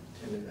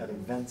an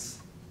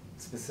events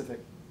specific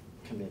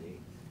committee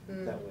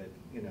that would,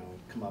 you know,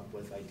 come up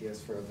with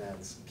ideas for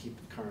events, keep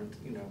current,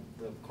 you know,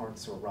 the current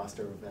sort of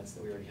roster of events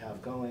that we already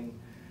have going,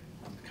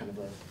 kind of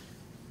a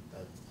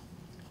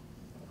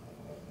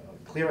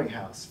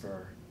clearinghouse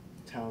for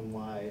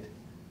town-wide,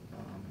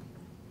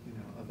 you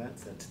know,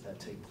 events that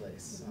take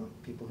place.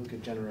 People who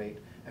could generate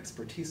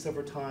expertise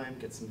over time,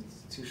 get some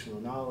institutional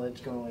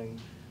knowledge going,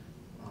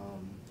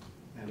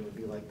 and it would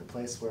be like the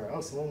place where, oh,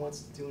 someone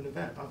wants to do an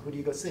event. Oh, who do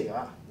you go see?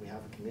 Ah, we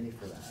have a committee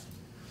for that.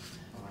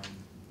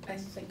 I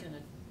think in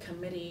a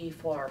committee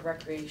for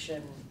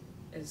recreation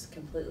is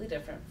completely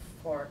different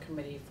for a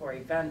committee for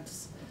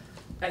events.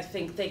 I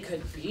think they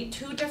could be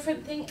two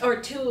different things,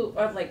 or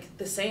like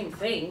the same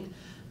thing,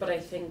 but I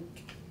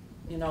think,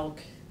 you know,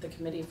 the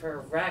committee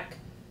for rec,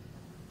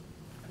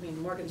 I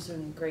mean, Morgan's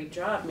doing a great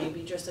job,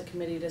 maybe just a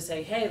committee to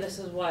say, hey, this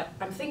is what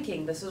I'm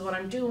thinking, this is what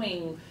I'm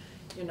doing,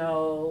 you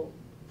know,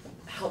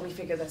 help me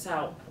figure this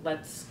out,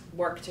 let's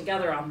work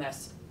together on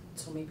this.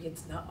 So maybe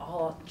it's not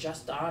all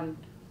just on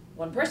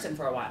one person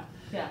for a while.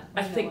 Yeah,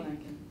 I think,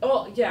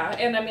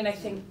 and I mean, I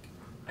think,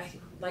 I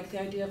like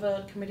the idea of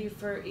a committee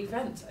for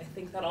events. I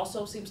think that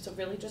also seems to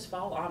really just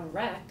fall on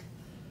rec.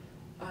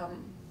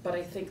 But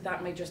I think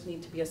that may just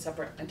need to be a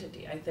separate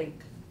entity. I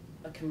think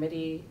a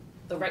committee,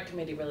 the rec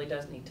committee really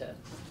does need to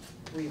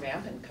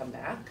revamp and come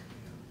back.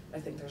 I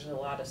think there's a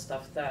lot of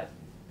stuff that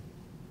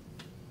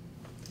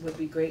would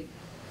be great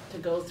to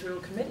go through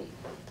a committee.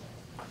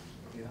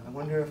 Yeah, I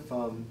wonder if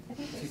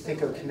you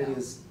think a committee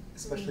is,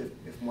 especially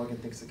if Morgan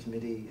thinks a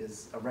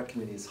rec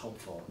committee is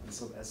helpful and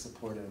so as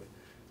supportive.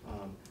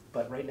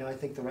 But right now I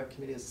think the rec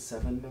committee is a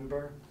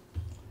 7-member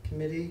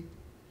committee.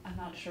 I'm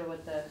not sure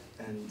what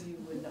you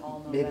would all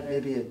know maybe,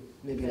 better.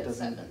 Maybe it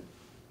doesn't.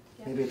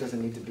 Maybe it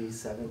doesn't need to be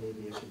 7.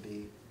 Maybe it could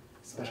be,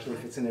 especially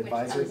if it's an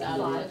advisory Which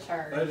comes out committee. of the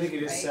charge, I think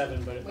it is right?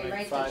 7, but We like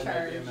write the 5 might be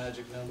a charge.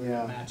 magic number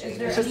Yeah. to match Is it.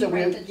 there It's just any that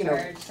we, write the you know-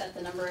 charge, set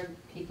the number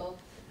of people?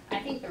 I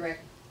think the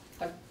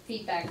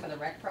feedback for the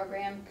rec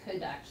program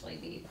could actually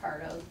be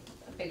part of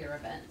bigger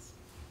events,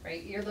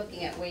 right? You're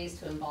looking at ways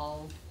to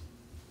involve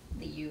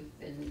the youth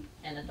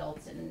and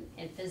adults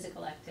in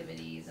physical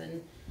activities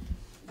and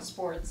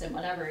sports and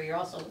whatever. You're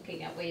also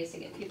looking at ways to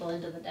get people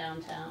into the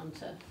downtown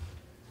to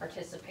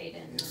participate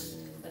in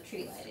the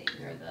tree lighting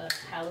or the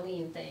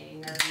Halloween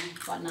thing or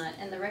whatnot.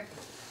 And the rec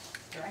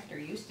director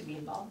used to be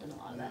involved in a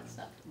lot of that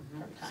stuff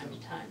from time to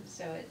time,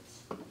 so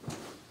it's.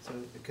 So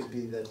it could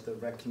be that the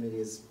rec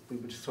committee we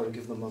would just sort of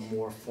give them a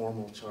more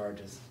formal charge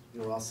as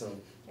you're also,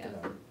 you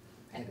know,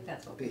 I think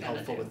that's what we be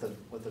gotta helpful do.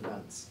 with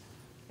events.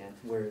 Yeah.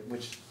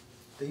 Which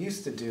they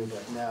used to do,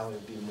 but now it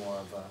would be more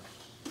of a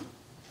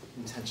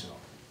intentional.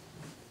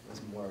 It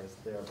was more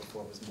there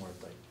before, it was more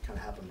like kind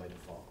of happened by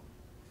default.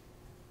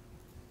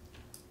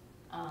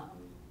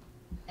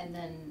 And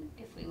then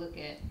if we look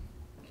at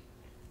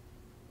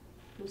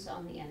who's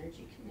on the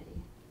energy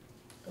committee.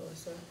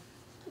 Alyssa.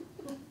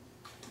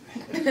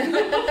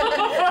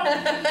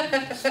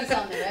 Who's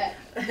on the rec?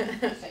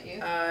 Is that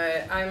you?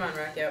 I'm on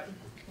rec, yep.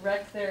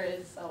 Rec there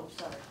is, oh,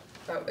 sorry.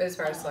 Oh, as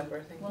far as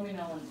Selectboard thing. Let me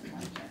know when it's my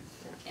turn.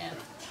 Yeah,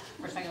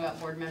 we're talking about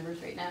board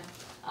members right now.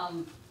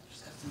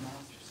 Just got some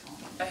monsters on.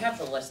 I have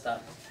the list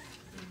up.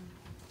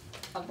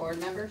 Of board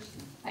members?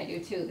 I do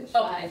too, there's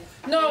Oh. 5.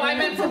 No, I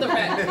meant for the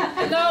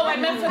rec. No, I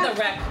meant for the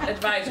rec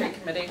advisory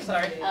committee,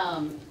 sorry.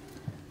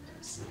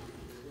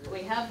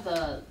 We have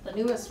the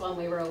newest one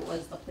we wrote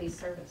was the police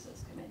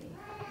services committee,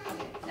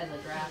 as a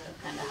draft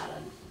of kind of how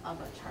to, of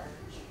a charge.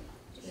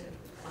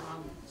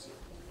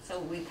 So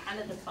we kind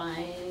of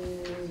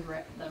defined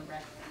the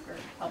rec or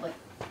public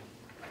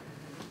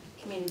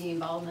community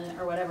involvement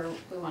or whatever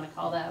we want to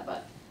call that,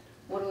 but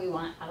what do we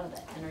want out of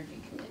the energy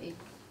committee?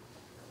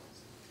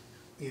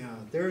 Yeah,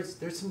 there's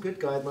some good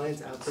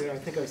guidelines out there. I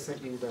think I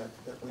sent you that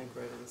link,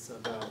 right,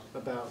 Alyssa,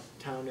 about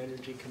town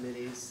energy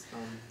committees,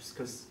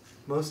 because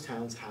most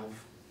towns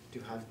do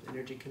have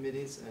energy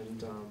committees,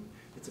 and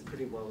it's a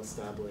pretty well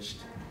established,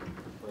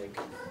 like,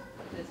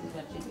 This is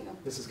what you do.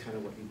 this is kind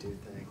of what you do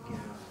thing, yeah.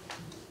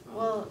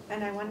 Well,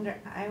 and I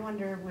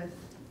wonder with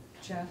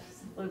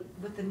Jeff's,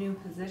 with the new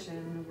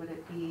position, would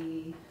it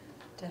be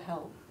to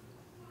help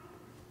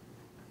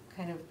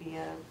kind of be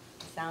a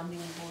sounding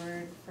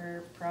board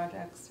for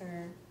projects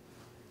or,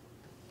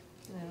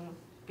 you know,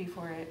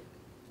 before it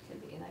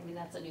Could be, and I mean,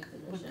 that's a new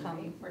position, come,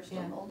 right? We're still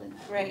yeah. molding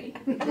that. Right.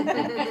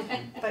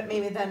 But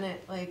maybe then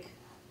it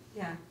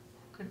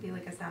could be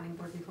like a sounding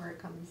board before it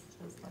comes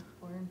to the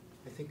select board.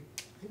 I think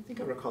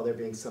I recall there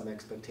being some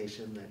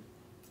expectation that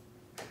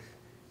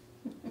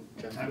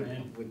Jeff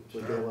would be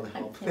able to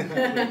help,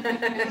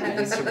 at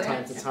least from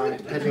time to time,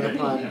 depending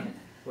upon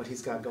what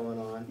he's got going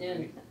on.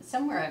 And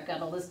somewhere I've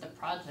got a list of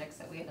projects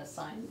that we had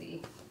assigned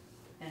the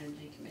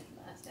energy committee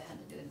last, that had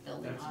to do with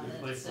building That's a good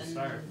audits place to and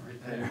start,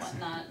 right there.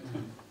 whatnot.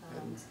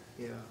 And,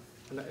 yeah,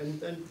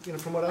 And you know,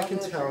 from what I I'll can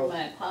go through tell,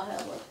 my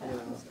pile of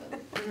things,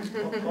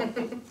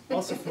 but-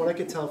 also from what I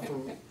could tell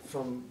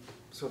from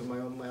sort of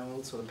my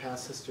own sort of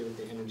past history with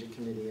the Energy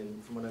Committee,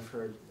 and from what I've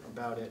heard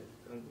about it,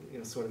 you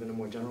know, sort of in a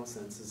more general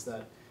sense, is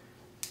that,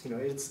 you know,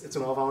 it's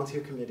an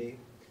all-volunteer committee,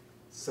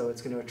 so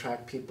it's going to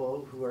attract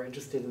people who are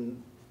interested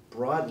in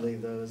broadly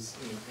those,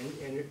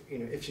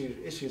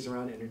 issues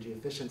around energy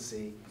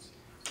efficiency.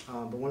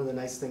 But one of the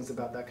nice things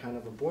about that kind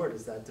of a board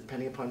is that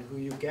depending upon who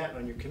you get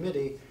on your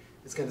committee,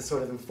 it's going to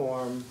sort of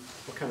inform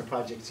what kind of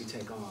projects you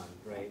take on,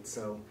 right?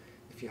 So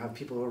if you have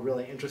people who are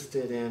really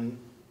interested in,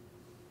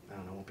 I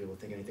don't know, I won't be able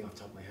to think of anything off the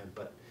top of my head,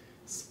 but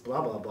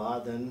blah, blah, blah,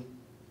 then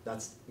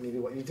that's maybe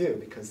what you do,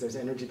 because there's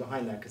energy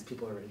behind that, because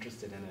people are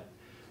interested in it.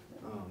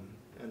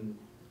 And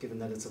given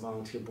that it's a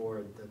volunteer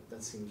board,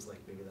 that seems like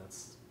maybe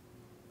that's,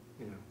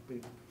 you know,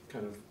 we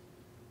kind of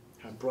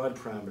have broad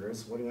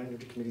parameters, what do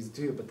energy committees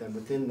do, but then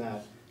within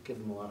that, give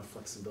them a lot of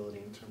flexibility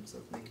in terms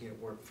of making it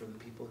work for the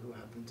people who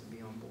happen to be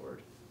on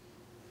board.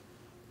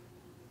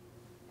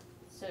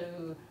 So,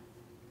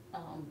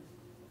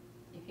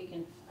 if you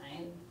can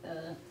find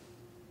the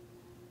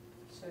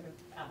sort of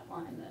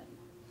outline that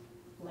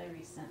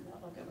Larry sent,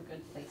 that'll give a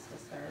good place to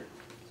start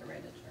to write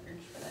a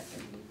charge for that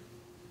committee.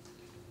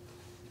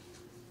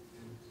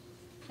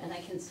 And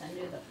I can send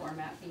you the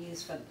format we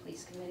use for the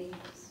police committee,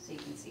 so you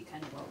can see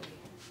kind of what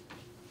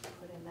we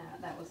put in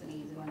that. That was an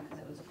easy one, because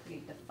it was a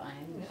pretty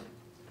defined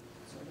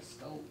sort of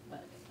scope,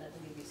 but that'll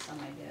give you some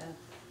idea.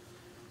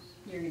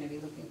 You're gonna be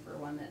looking for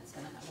one that's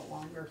gonna have a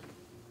longer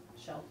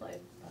shelf life,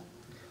 but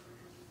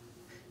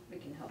we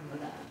can help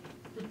with that.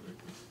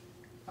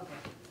 Okay.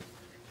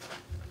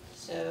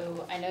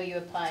 So I know you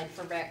applied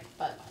for rec,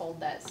 but hold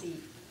that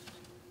seat.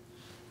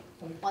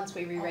 Once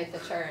we rewrite the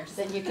charge,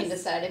 then you can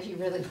decide if you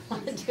really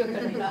want to do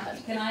it or not.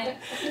 Can I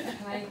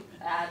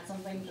add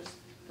something just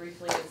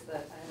briefly, is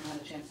that I haven't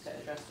had a chance to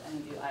address any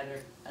of you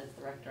either as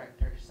the rec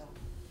director, so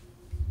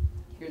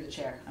you're the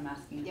chair, I'm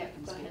asking if you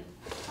can go speak.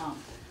 ahead.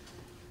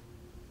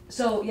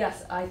 So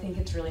yes, I think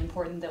it's really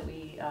important that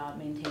we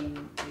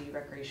maintain the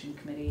recreation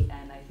committee,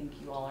 and I think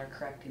you all are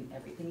correct in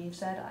everything you've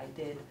said. I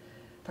did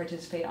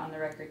participate on the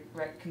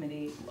rec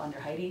committee under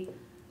Heidi,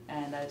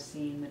 and I've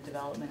seen the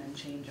development and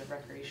change of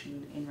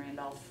recreation in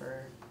Randolph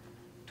for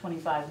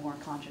 25 more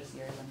conscious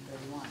years than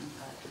 31.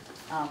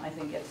 But I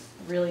think it's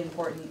really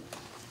important.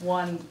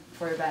 One,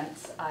 for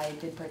events, I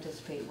did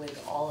participate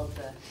with all of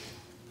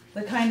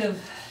the kind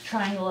of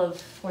triangle of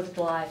 4th of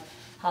July,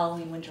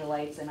 Halloween, winter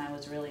lights, and I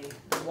was really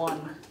the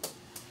one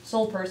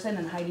sole person,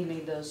 and Heidi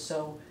made those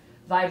so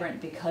vibrant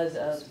because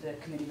of the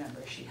committee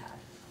members she had.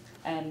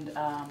 And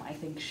I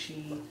think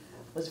she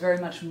was very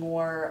much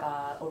more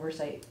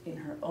oversight in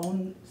her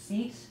own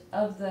seat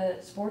of the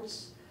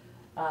sports,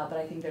 but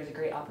I think there's a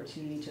great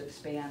opportunity to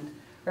expand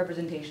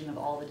representation of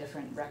all the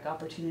different rec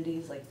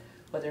opportunities, like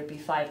whether it be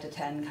 5 to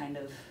 10 kind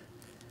of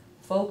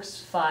folks,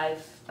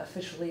 5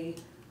 officially,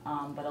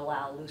 but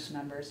allow loose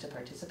members to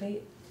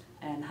participate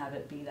and have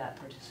it be that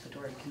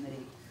participatory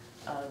committee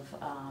of,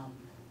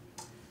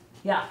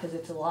 yeah, because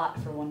it's a lot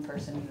for one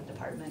person in the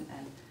department,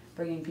 and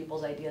bringing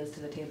people's ideas to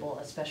the table,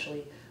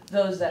 especially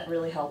those that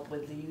really help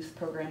with the youth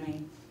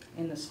programming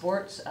in the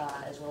sports,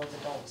 as well as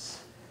adults.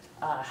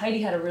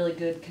 Heidi had a really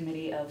good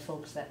committee of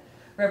folks that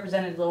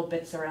represented little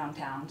bits around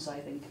town, so I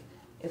think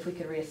if we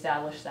could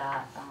reestablish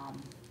that,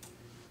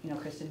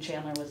 Kristen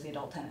Chandler was the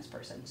adult tennis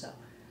person, so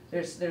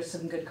there's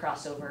some good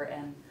crossover,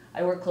 and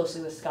I work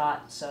closely with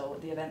Scott, so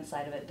the event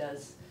side of it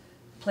does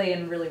play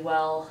in really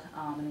well,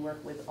 and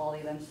work with all the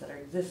events that are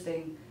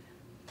existing,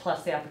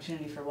 plus the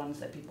opportunity for ones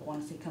that people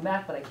want to see come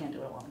back, but I can't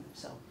do it alone,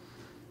 so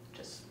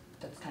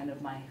that's kind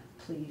of my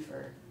plea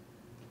for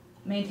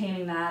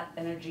maintaining that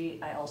energy.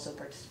 I also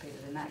participated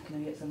in that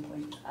committee at some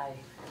point. I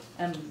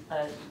am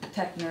a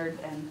tech nerd,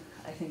 and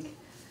I think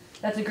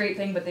that's a great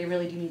thing, but they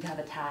really do need to have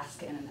a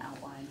task and an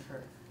outline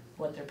for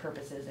what their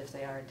purpose is if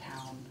they are a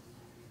town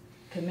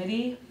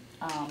committee.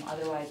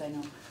 Otherwise, I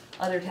know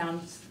other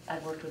towns,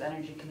 I've worked with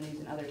energy committees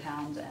in other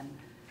towns, and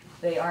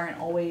they aren't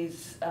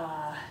always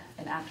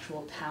an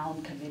actual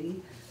town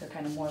committee. They're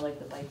kind of more like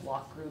the bike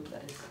walk group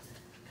that is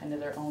kind of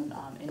their own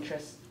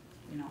interest,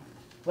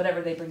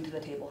 whatever they bring to the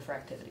table for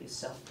activities.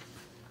 So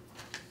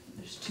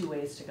there's 2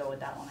 ways to go with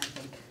that one, I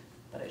think,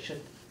 but it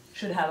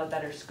should have a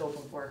better scope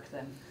of work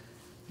than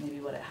maybe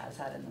what it has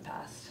had in the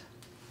past.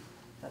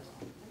 That's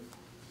all.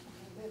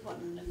 We have one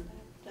in the back.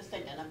 Just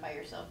identify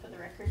yourself for the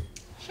record.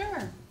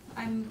 Sure.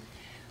 I'm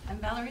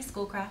Valerie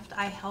Schoolcraft.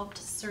 I helped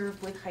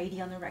serve with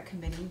Heidi on the rec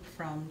committee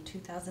from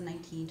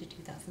 2019 to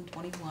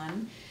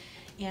 2021,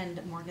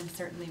 and Morgan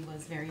certainly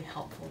was very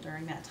helpful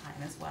during that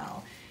time as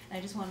well. And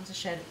I just wanted to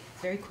shed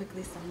very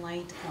quickly some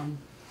light.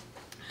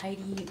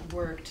 Heidi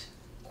worked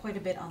quite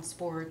a bit on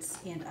sports,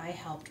 and I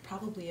helped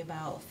probably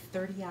about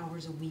 30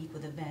 hours a week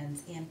with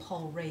events, and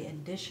Paul Ray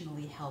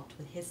additionally helped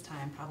with his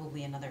time,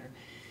 probably another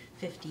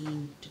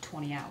 15 to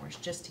 20 hours,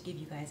 just to give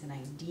you guys an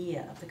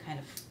idea of the kind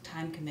of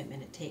time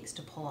commitment it takes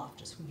to pull off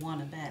just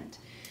one event.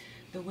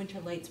 The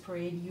Winter Lights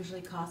Parade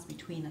usually costs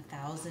between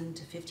 $1,000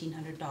 to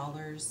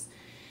 $1,500,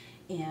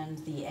 And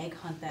the egg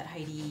hunt that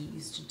Heidi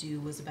used to do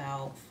was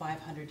about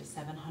 500 to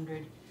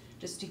 700,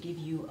 just to give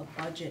you a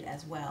budget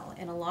as well.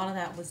 And a lot of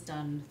that was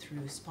done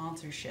through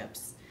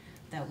sponsorships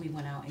that we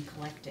went out and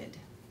collected.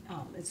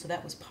 And so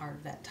that was part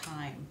of that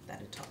time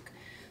that it took.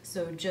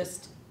 So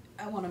just,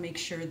 I wanna make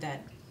sure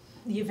that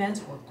the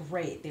events were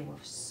great, they were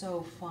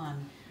so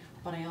fun,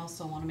 but I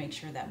also wanna make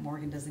sure that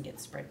Morgan doesn't get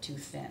spread too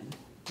thin,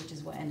 which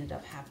is what ended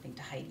up happening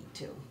to Heidi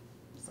too.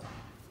 So,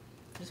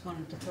 just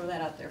wanted to throw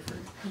that out there for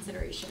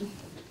consideration.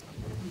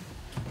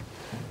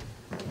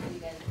 You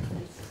guys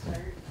can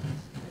start.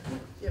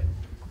 Yep.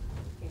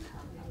 You can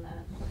comment on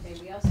that. Okay,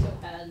 we also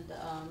had,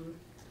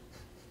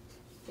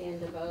 Dan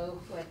DeVoe,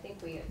 who I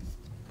think we had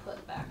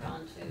put back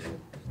onto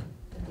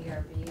the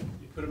DRB.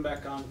 You put them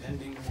back on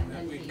pending And that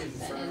then we he sent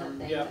in a confirm,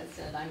 thing yeah. that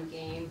said, I'm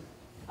game.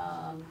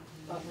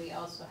 But we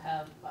also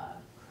have,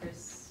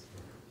 Chris,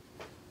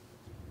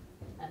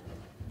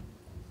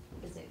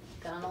 is it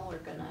Gunnell or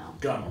Gunnell?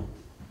 Gunnell,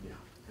 yeah,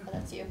 Oh,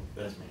 that's you.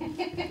 that's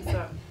me.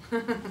 So,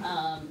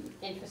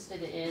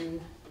 Interested in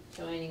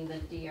joining the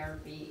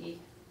DRB.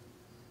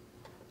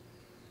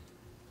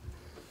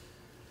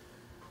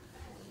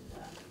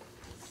 And,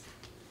 his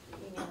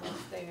email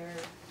is there.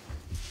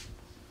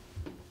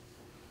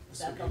 Is This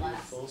that would the give you a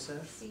last full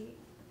set? seat?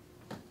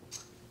 I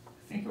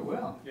think it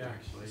will, Yeah,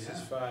 actually, this yeah.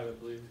 is 5, I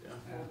believe,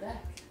 yeah. Full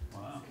deck.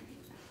 Wow.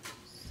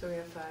 so we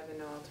have 5 and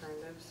no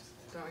alternatives,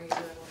 don't we usually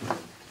have one?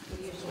 We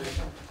So usually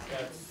we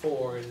got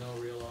 4 and no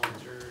real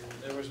alter.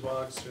 There was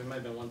Box, there might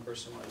have been one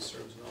person who might have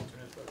served as an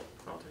alternate, but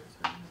Alternates.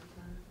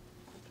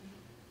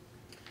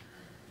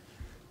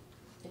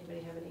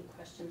 Anybody have any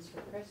questions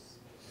for Chris?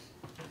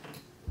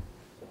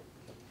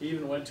 he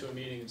even went to a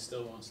meeting and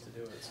still wants to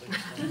do it, so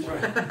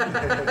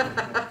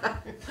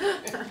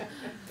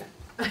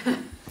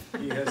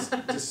he has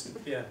just,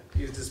 yeah,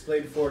 he's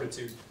displayed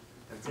fortitude.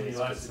 And he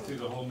lasted through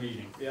the whole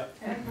meeting. Yeah.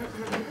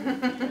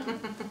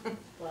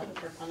 Love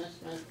for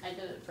punishment. I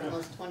did it for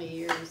almost 20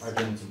 years. I've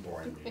been in some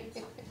boring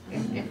meetings.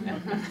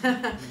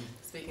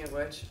 Speaking of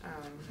which,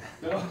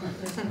 No.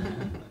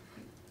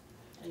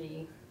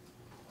 Any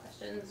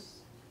questions?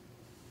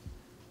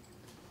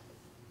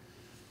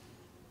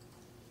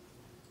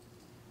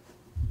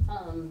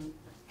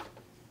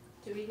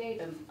 Do we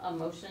need a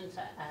motion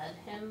to add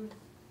him,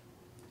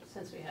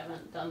 since we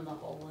haven't done the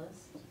whole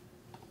list?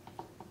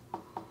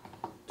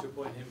 To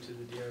appoint him to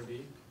the DRB,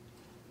 yeah,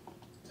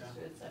 Just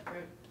do it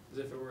separate? as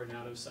if it were an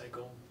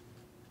out-of-cycle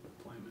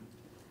appointment,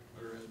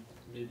 or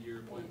a mid-year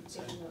appointment,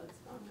 say. Even though it's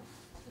not,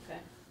 okay.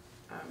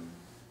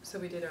 so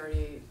we did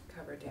already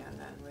cover Dan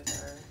then with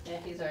our, Yeah,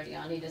 he's already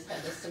on, he just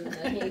had to submit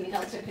an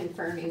email to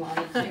confirm he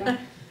wanted to. it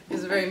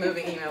was a very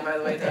moving email, by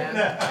the way, Dan.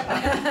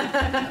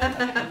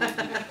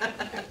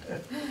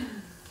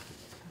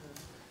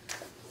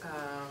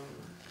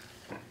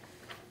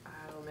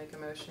 I will make a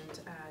motion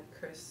to add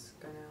Chris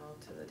Gunnell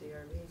to the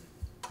DRB.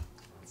 1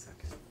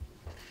 second.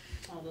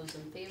 All those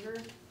in favor?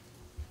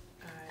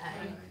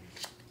 Aye.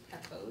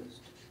 Opposed?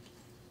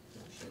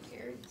 Motion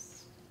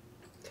carries.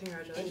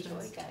 Congratulations.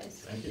 Enjoy,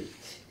 guys. Thank you.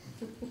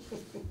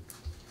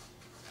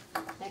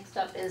 Next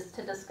up is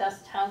to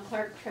discuss town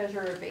clerk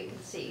treasurer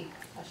vacancy,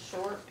 a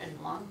short and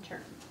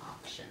long-term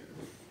option.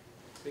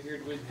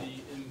 Figured with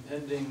the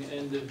impending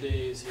end of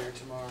days here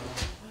tomorrow,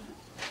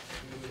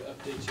 we would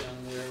update you on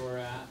where we're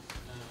at.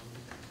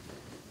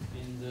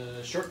 In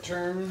the short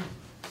term,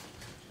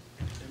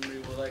 Emery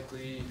will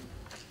likely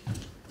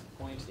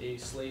appoint a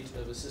slate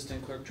of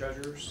assistant clerk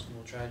treasurers, and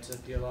we'll try to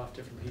peel off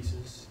different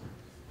pieces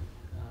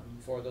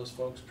for those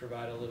folks,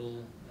 provide a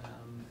little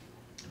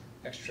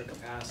extra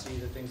capacity.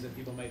 The things that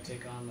people might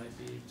take on might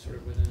be sort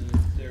of within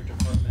their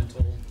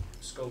departmental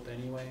scope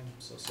anyway,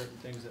 so certain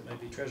things that might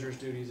be treasurer's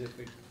duties, those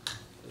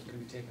can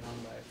be taken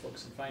on by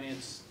folks in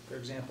finance, for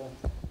example.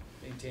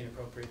 Maintain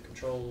appropriate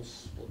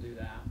controls, we'll do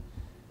that.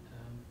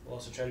 We'll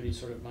also try to be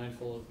sort of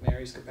mindful of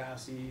Mary's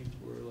capacity.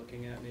 We're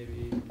looking at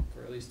maybe,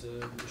 for at least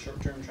the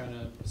short term, trying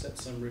to set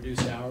some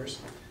reduced hours.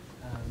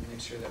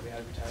 Make sure that we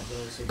advertise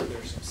those so that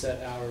there's some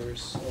set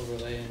hours,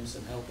 overlay and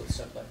some help with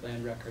stuff like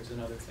land records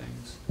and other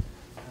things.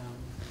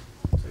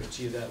 So to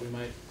achieve that, we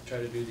might try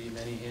to do the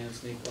many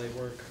hands make light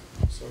work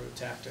sort of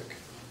tactic.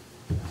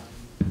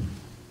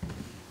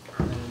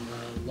 And then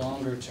in the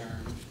longer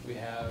term, we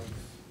have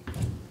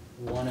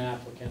one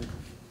applicant.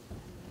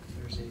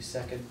 There's a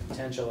second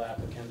potential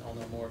applicant, I'll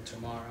know more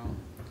tomorrow.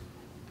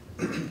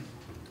 And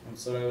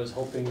so I was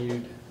hoping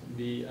you'd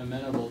be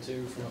amenable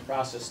to, from a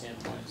process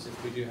standpoint, is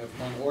if we do have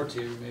one or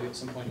two, maybe at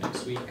some point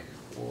next week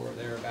or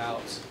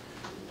thereabouts,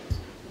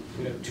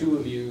 we'd have 2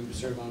 of you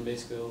serve on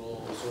basically a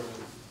little sort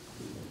of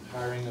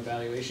hiring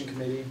evaluation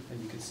committee,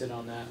 and you could sit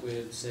on that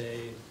with,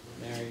 say,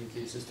 Mary,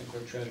 the assistant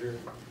clerk treasurer,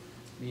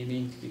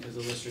 Mimi, because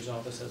the lister's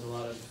office has a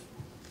lot of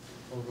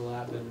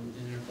overlap and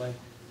interplay,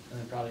 and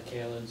then probably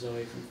Kayla and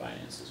Zoe from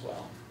finance as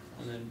well,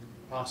 and then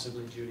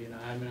possibly Judy and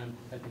I. I mean,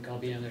 I think I'll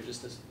be in there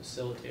just as a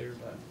facilitator,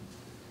 but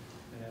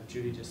I have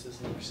Judy just as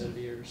another set of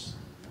ears.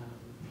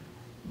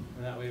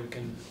 And that way we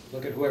can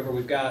look at whoever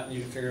we've got, and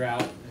you can figure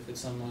out if it's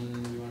someone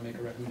you want to make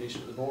a recommendation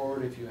to the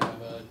board, if you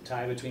have a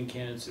tie between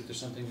candidates, if there's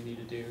something we need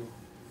to do.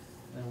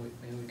 then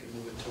maybe we can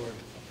move it toward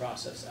a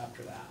process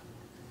after that.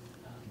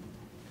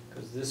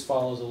 Because this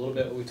follows a little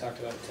bit what we talked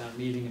about at town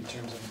meeting in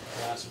terms of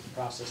what the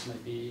process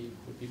might be,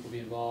 would people be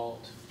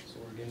involved? So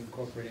we're again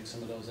incorporating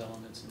some of those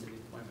elements into the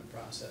appointment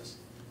process.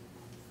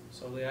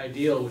 So the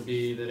ideal would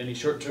be that any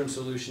short-term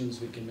solutions,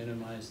 we can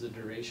minimize the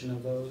duration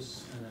of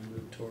those and then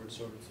move towards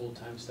sort of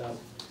full-time stuff.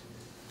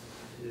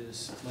 It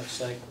is much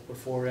like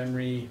before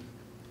Emery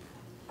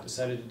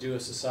decided to do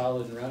us a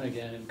solid and run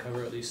again and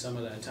cover at least some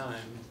of that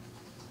time.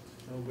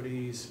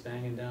 Nobody's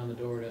banging down the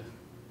door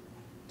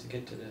to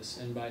get to this,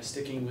 and by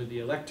sticking with the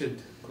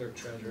elected clerk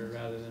treasurer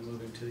rather than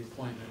moving to the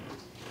appointment,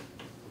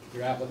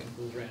 your applicant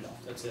pool is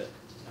Randolph, that's it.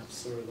 That's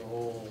sort of the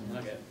whole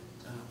nugget.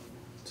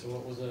 So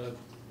what was a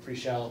pretty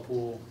shallow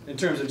pool, in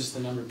terms of just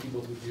the number of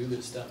people who do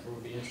this stuff or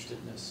would be interested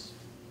in this,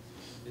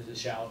 is as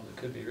shallow as it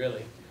could be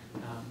really.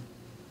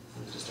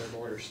 It was just our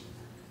borders.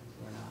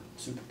 We're not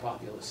super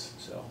populous,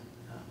 so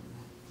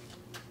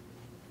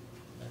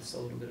that's a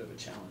little bit of a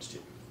challenge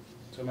too.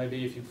 So it might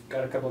be if you've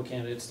got a couple of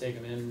candidates, take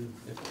them in.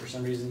 If for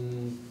some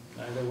reason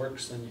neither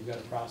works, then you've got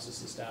a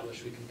process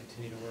established. We can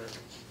continue to work.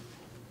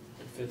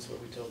 It fits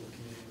what we told the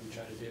community we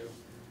try to do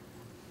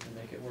and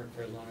make it work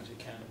for as long as we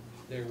can.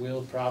 There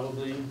will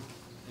probably,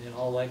 in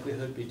all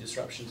likelihood, be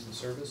disruptions in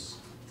service.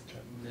 Try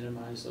to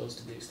minimize those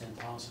to the extent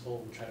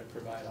possible. We'll try to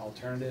provide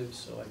alternatives.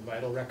 So like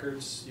vital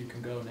records, you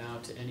can go now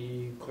to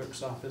any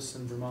clerk's office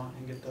in Vermont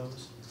and get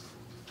those.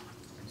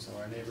 So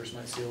our neighbors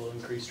might see a little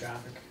increased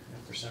traffic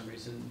if for some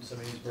reason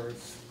somebody's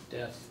birth,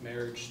 death,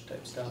 marriage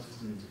type stuff.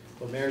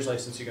 Well, marriage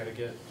license you gotta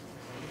get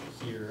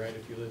here, right,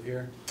 if you live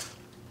here?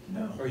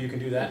 No. Or you can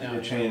do that now.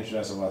 It changed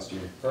as of last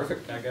year.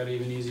 Perfect, that got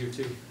even easier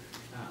too.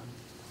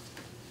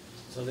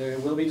 So there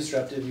will be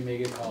disruptive, you may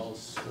get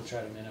calls, we'll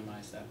try to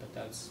minimize that, but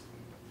that's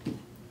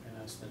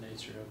the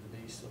nature of the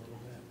beast a little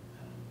bit.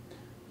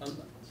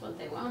 That's what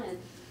they wanted.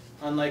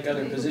 Unlike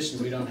other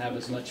positions, we don't have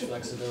as much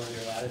flexibility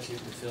or latitude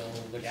to fill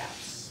the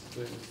gaps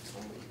with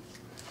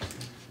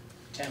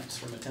temps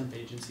from a temp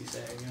agency,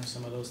 say,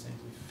 some of those things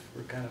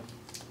we're kind of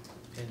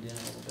pinned in a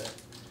little bit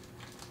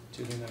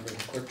to whomever the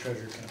clerk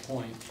treasurer can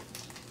appoint.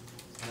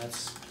 And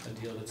that's a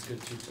deal that's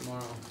good too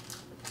tomorrow.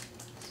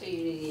 So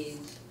you need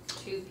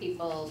 2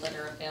 people that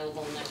are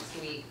available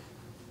next week.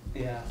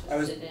 Yeah, to I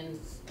was sit in.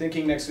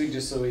 thinking next week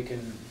just so we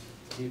can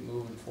keep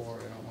moving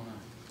forward. I don't wanna,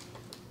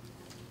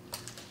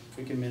 if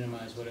we can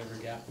minimize whatever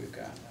gap we've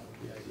got, that would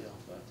be ideal,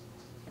 but.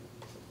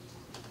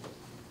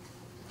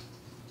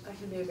 I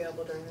can be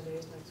available during the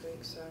days next week,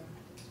 so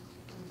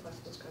I'm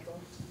flexible schedule.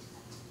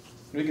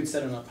 We could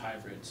set them up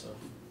hybrid, so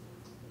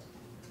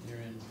if you're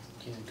in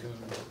Cancun,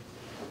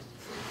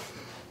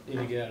 you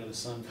need to get out of the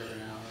sun for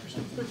an hour or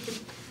something.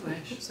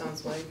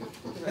 Sounds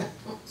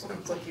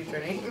like you,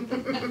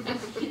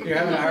 Trini. You're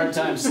having a hard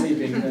time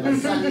sleeping. The Then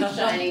sun's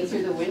shining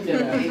through the window,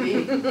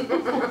 maybe.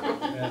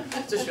 yeah.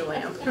 Just your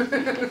lamp.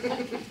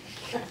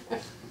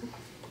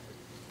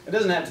 It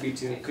doesn't have to be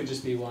 2, it could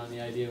just be 1.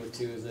 The idea with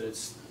 2 is that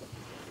it's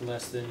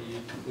less than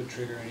you would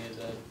trigger any of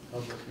the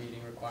public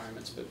meeting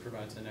requirements, but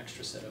provides an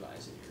extra set of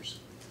eyes and ears.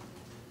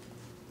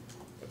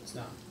 But it's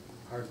not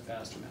hard,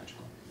 fast, or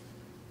magical.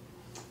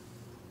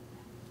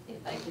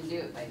 If I can do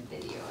it by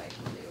video, I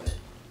can do it.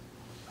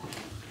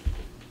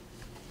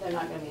 They're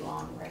not gonna be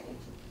long, right?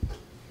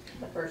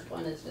 The first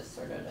one is just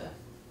sort of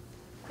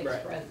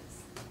to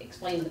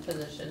explain the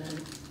position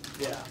and.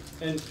 Yeah,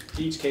 in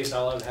each case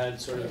I'll have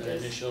had sort of an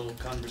initial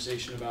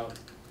conversation about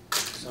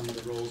some of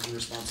the roles and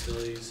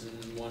responsibilities,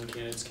 and in one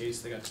candidate's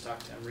case, they got to talk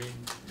to Emery,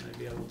 and I'd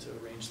be able to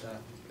arrange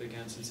that, but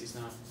again, since he's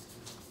not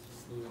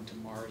moving to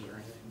Mars or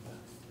anything,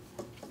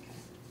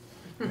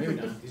 but maybe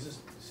not, he's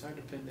hard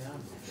to pin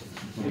down.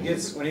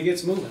 When he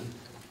gets moving,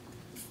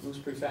 moves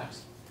pretty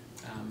fast.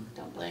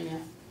 Don't blame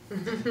you.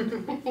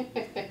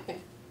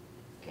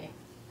 Okay.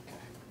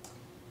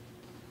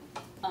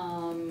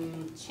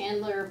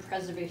 Chandler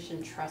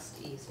Preservation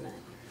Trust easement.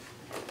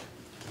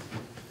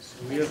 So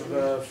we have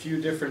a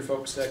few different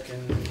folks that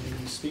can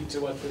speak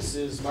to what this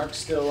is. Mark's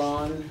still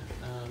on.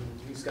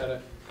 He's got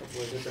a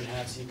couple of different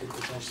hats he could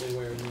potentially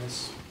wear in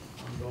this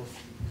on both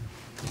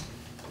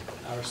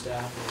our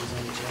staff. He's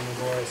on the Chandler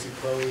board. I see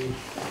Chloe.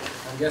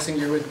 I'm guessing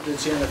you're with the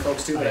Chandler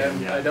folks too, but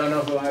I don't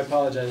know who. I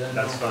apologize.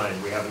 That's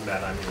fine. We haven't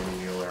met. I'm Andy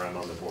Mueller. I'm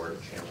on the board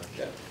at Chandler.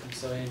 Yeah, and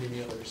so Andy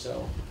Mueller.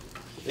 So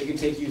they can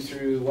take you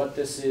through what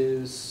this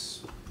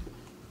is,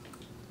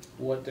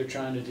 what they're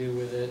trying to do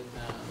with it.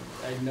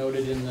 I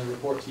noted in the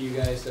report to you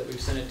guys that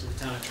we've sent it to the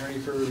town attorney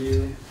for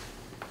review.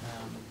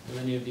 With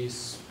any of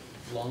these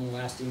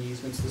long-lasting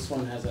easements, this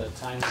one has a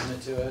time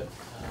limit to it.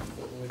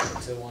 But when we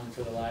get to one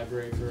for the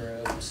library for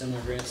a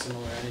similar grant,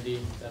 similar entity,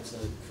 that's a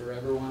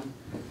forever one.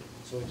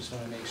 So we just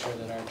want to make sure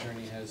that our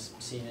attorney has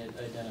seen it,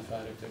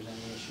 identified if there's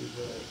any issues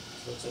with it,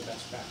 so it's a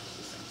best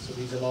practices thing. So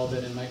these have all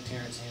been in Mike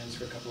Tarrant's hands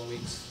for a couple of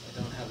weeks.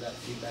 I don't have that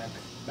feedback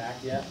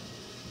back yet.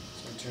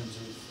 So in terms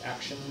of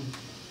action,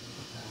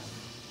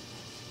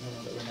 I don't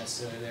know that we're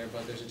necessarily there,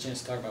 but there's a chance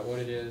to talk about what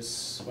it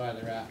is, why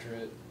they're after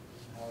it,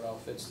 how it all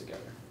fits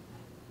together.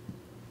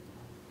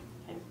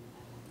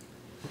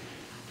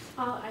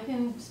 I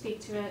can speak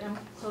to it. I'm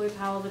Chloe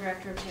Powell, the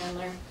director of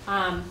Chandler.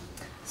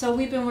 So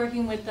we've been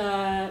working with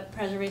the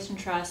Preservation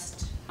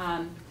Trust.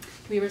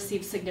 We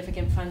received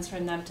significant funds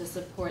from them to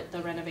support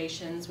the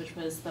renovations, which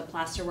was the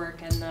plaster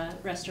work and the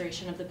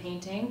restoration of the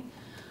painting.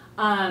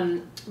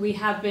 We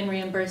have been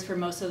reimbursed for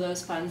most of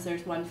those funds.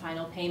 There's one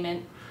final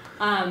payment.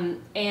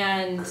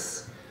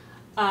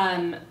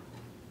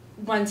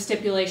 One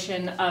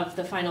stipulation of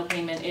the final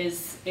payment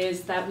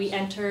is that we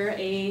enter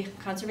a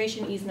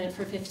conservation easement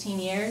for 15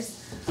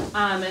 years.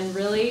 And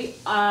really,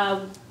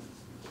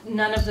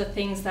 none of the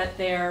things that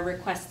they're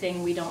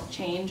requesting we don't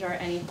change or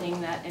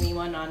anything that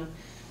anyone on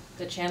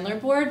the Chandler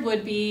board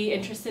would be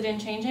interested in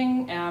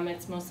changing.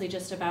 It's mostly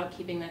just about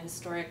keeping the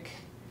historic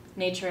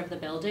nature of the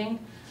building.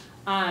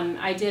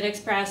 I did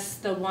express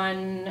the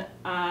one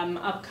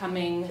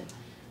upcoming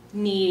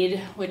need,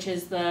 which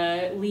is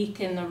the leak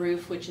in the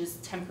roof, which is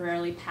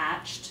temporarily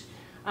patched.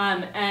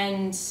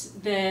 And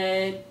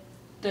the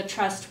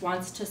trust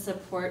wants to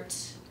support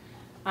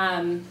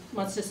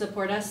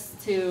us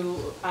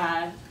to,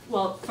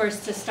 well,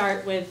 first to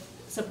start with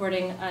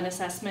supporting an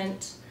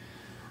assessment,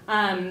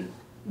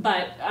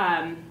 but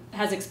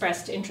has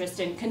expressed interest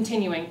in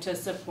continuing to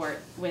support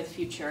with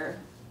future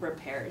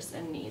repairs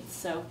and needs.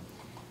 So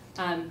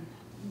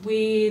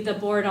the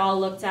board all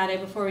looked at it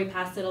before we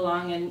passed it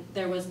along, and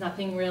there was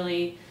nothing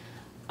really,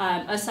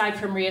 aside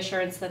from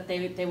reassurance that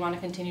they want to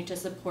continue to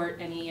support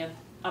any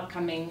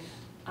upcoming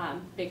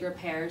big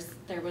repairs.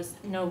 There was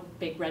no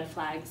big red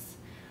flags.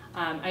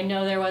 I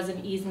know there was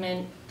an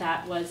easement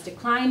that was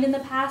declined in the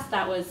past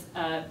that was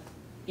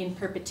in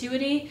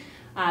perpetuity.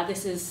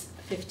 This is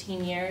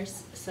 15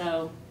 years,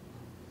 so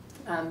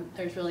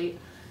there's really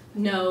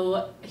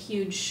no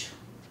huge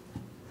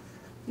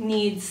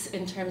needs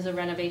in terms of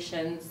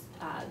renovations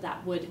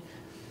that would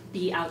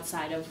be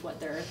outside of what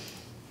they're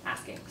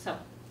asking. So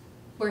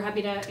we're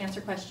happy to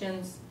answer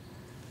questions.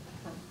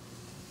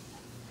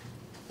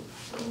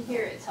 In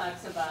here it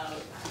talks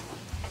about,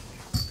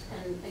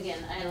 and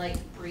again, I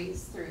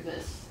breezed through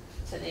this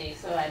today,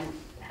 so I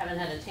haven't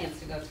had a chance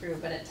to go through,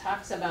 but it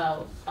talks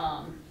about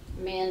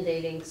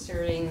mandating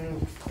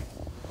certain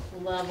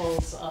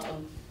levels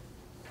of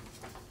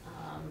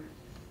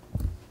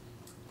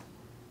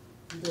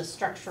the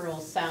structural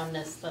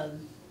soundness of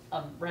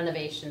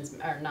renovations,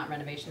 or not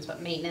renovations,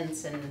 but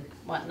maintenance and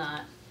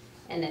whatnot,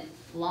 and it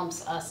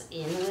lumps us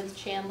in with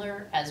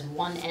Chandler as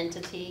one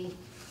entity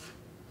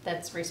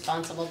that's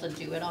responsible to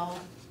do it all.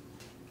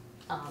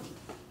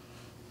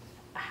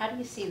 How do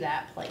you see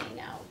that playing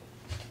out?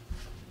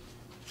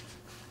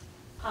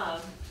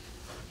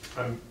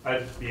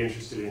 I'd be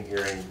interested in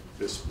hearing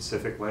the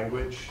specific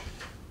language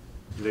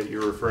that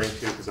you're referring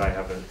to, because I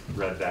haven't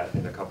read that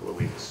in a couple of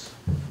weeks.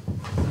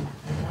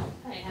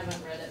 I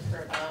haven't read it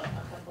for about a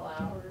couple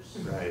hours.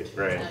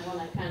 Right. And when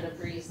I kind of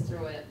breezed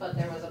through it, but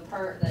there was a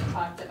part that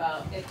talked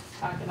about the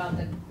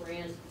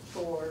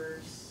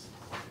grantors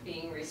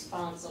being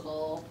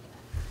responsible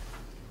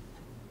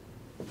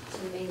to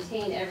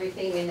maintain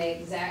everything in the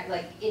exact,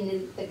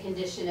 in the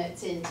condition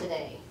it's in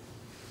today.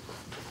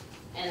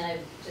 And I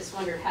just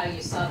wondered how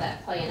you saw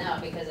that playing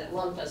out, because it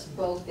lumped us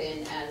both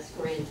in as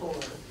grantor.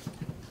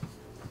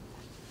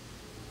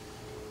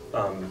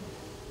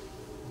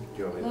 Do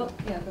you want me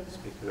Yeah, go to ahead.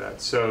 speak to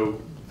that? So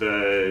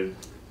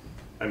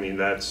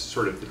that's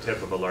sort of the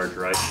tip of a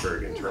larger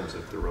iceberg in terms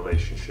of the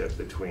relationship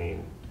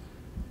between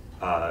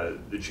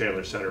the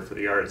Chandler Center for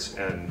the Arts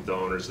and the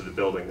owners of the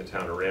building, the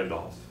town of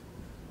Randolph.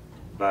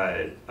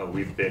 But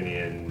we've been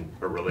in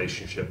a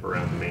relationship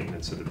around the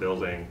maintenance of the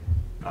building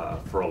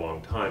for a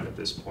long time at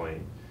this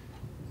point.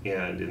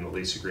 And in the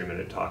lease agreement,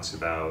 it talks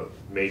about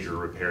major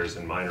repairs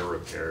and minor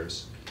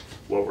repairs.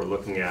 What we're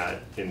looking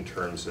at in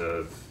terms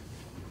of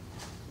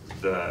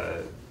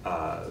the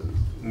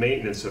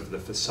maintenance of the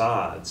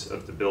facades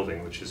of the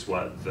building, which is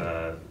what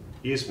the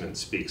easement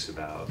speaks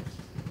about,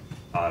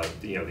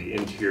 the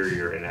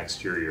interior and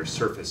exterior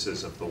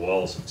surfaces of the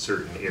walls of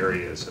certain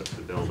areas of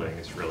the building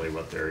is really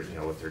what they're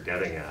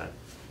getting at.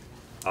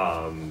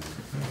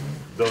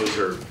 Those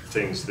are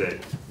things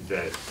that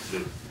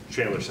the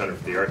Chandler Center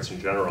for the Arts in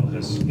general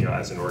has,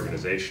 as an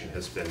organization,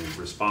 has been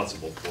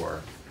responsible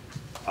for.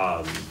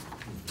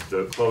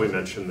 Chloe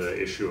mentioned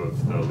the issue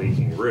of the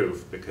leaking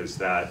roof, because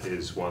that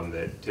is one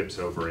that tips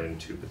over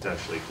into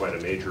potentially quite a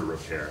major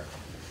repair.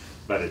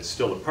 But it's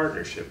still a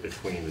partnership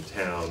between the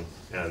town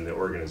and the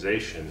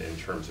organization in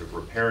terms of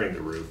repairing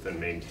the roof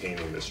and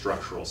maintaining the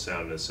structural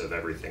soundness of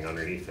everything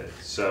underneath it.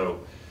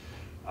 So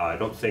I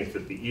don't think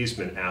that the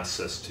easement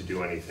asks us to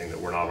do anything that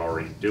we're not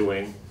already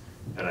doing.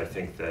 And I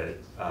think that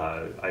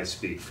I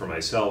speak for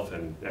myself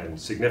and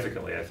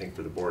significantly I think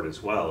for the board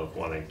as well, of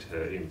wanting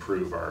to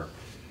improve our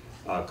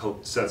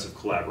sense of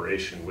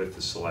collaboration with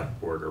the select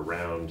board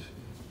around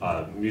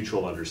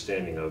mutual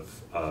understanding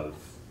of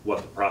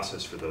what the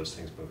process for those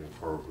things moving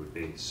forward would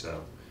be.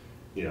 So,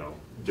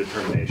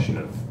 determination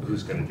of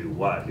who's going to do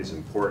what is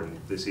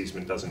important. This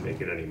easement doesn't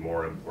make it any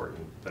more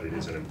important, but it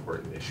is an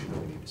important issue that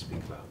we need to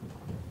speak about.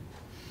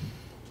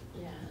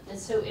 Yeah, and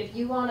so if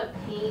you want to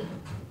paint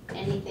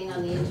anything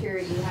on the interior,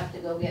 you have to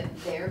go get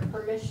their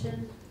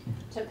permission?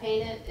 to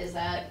paint it? Is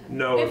that?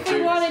 No, If we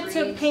there- wanted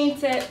to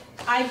paint it,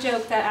 I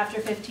joke that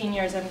after 15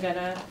 years I'm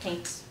gonna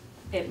paint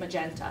it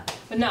magenta.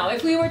 But no,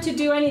 if we were to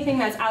do anything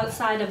that's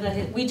outside of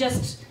we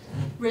just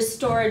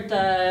restored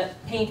the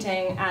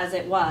painting as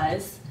it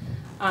was.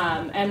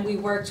 And we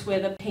worked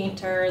with a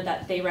painter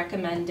that they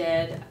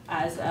recommended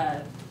as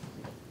a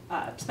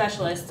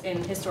specialist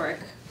in historic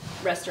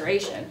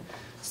restoration.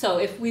 So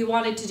if we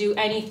wanted to do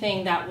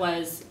anything that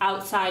was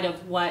outside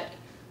of what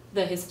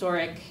the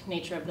historic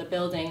nature of the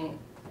building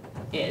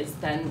is,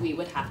 then we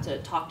would have to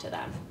talk to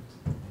them.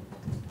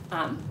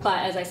 But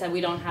as I said,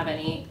 we don't have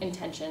any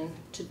intention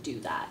to do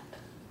that.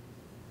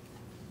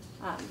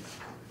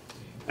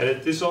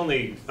 And this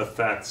only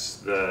affects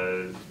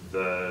the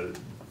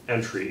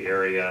entry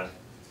area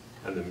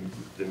and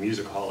the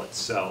music hall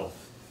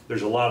itself.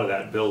 There's a lot of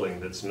that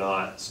building that's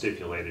not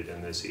stipulated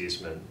in this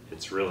easement.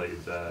 It's really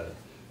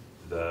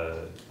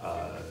the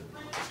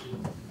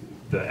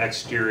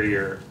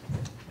exterior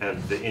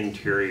and the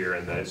interior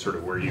and the sort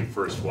of where you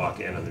first walk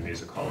in on the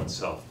music hall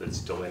itself that's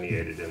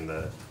delineated in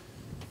the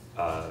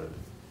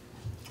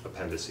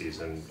appendices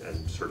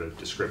and sort of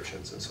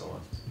descriptions and so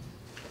on.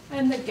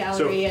 And the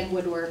gallery and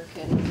woodwork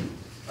and.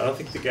 I don't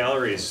think the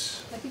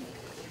gallery's, I think,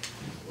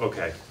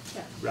 okay.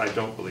 yeah. I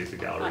don't believe the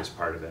gallery is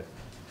part of it.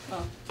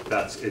 Oh.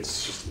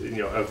 It's just, you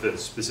know,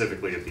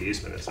 specifically of the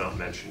easement, it's not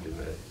mentioned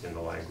in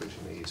the language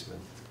in the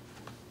easement.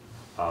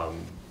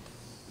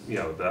 You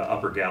know, the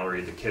upper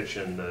gallery, the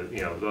kitchen,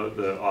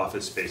 the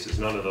office spaces,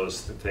 none of those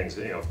things,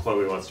 you know, if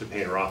Chloe wants to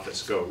paint her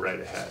office, go right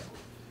ahead.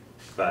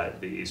 But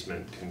the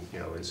easement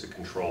is a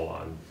control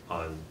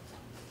on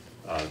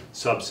a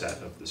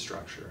subset of the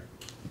structure,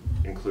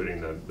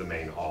 including the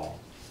main hall.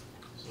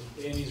 So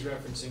Andy's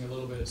referencing a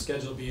little bit of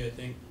Schedule B, I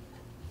think,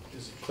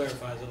 just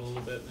clarifies it a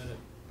little bit, and then it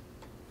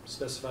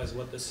specifies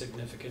what the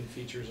significant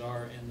features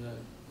are in the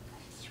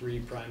 3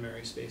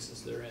 primary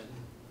spaces they're in,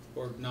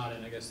 or not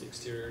in, I guess the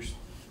exterior's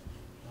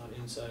not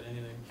inside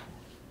anything.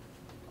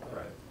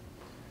 Right.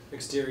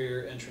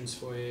 Exterior entrance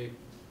foyer,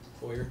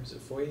 is it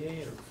foyer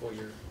or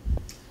foyer?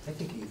 I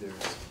think either is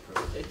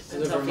appropriate.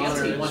 Depends how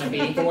fancy you wanna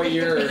be.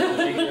 Foyer, or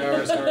make it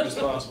as hard as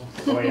possible.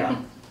 Oh,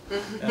 yeah.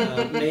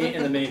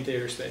 In the main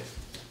theater space.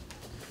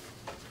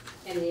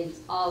 And it's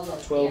all the.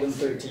 12 and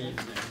 13.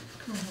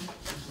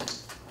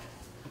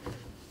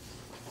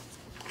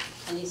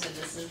 And you said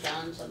this is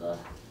down to the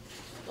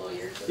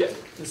lawyers? Yeah,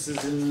 this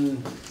is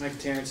in Mike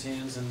Terrence's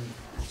hands, and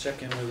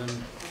check in with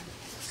him,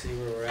 see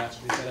where we're at.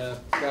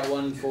 We've got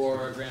one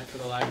for a grant for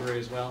the library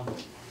as well,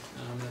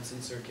 that's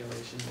in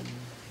circulation, and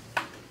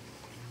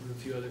a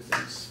few other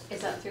things.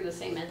 Is that through the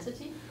same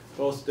entity?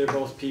 They're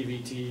both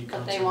PVT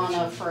But they want a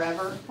conservation.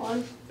 forever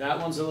one? That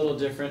one's a little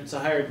different, it's a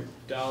higher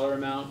dollar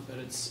amount, but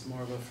it's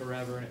more of a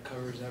forever and it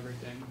covers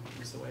everything,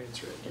 is the way it's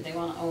Do written. they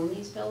wanna own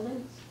these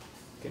buildings?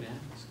 Can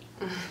ask.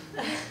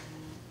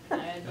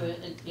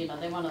 You know,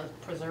 they wanna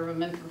preserve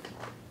them in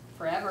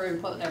forever and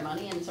put their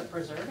money into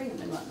preserving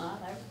them and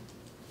whatnot. I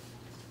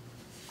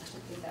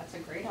think that's a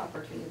great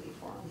opportunity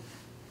for them.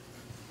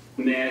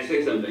 May I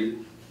say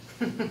something?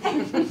 No,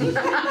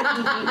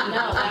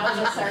 that was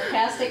a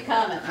sarcastic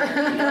comment.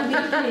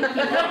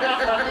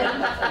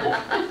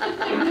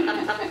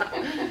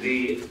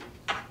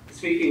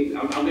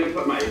 I'm gonna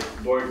put my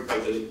board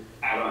president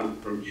hat on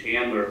from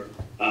Chandler.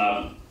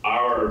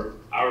 Our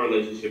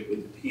relationship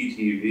with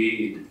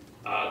PTV,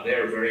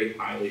 they're a very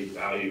highly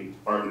valued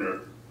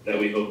partner that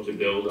we hope to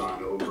build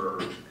on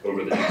over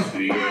the next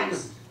few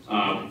years.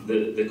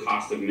 The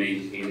cost of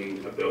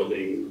maintaining a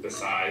building the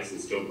size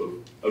and scope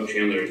of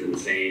Chandler is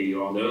insane.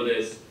 You all know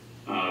this.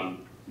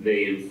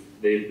 They've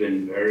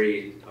been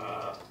very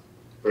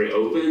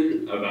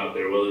open about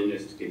their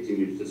willingness to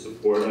continue to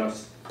support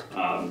us,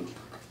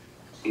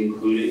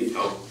 including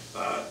help,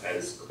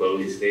 as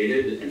Chloe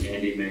stated, and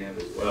Andy may have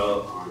as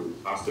well, on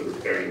cost of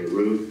repairing the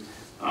roof.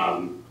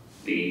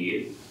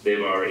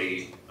 They've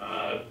already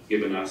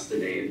given us the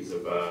names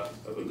of a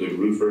good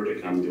roofer to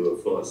come do a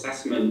full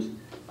assessment.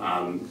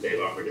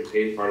 They've offered to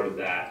pay part of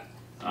that,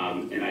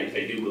 and I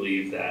do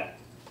believe that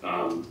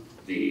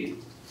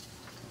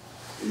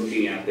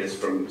looking at this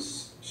from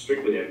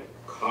strictly a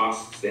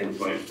cost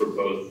standpoint for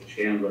both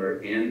Chandler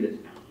and the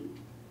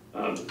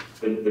town,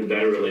 the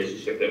better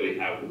relationship that we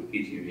have with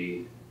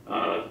PTV,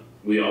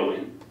 we all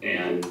win,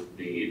 and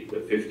the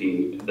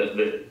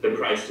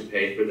price to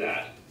pay for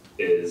that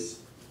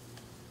is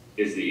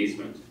the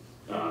easement.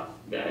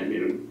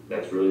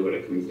 That's really what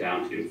it comes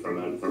down to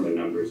from a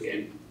numbers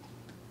game.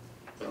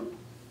 So.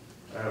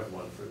 I have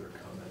one further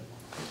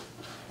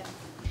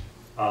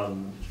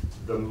comment.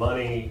 The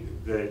money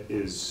that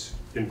is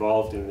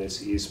involved in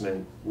this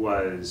easement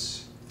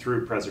was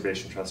through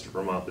Preservation Trust of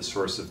Vermont. The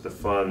source of the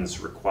funds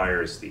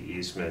requires the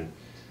easement.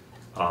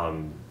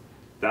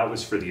 That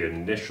was for the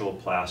initial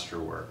plaster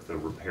work, the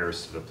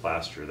repairs to the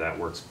plaster. That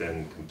work's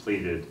been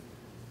completed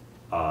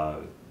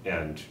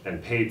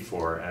and paid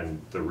for,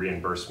 and the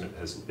reimbursement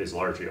is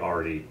largely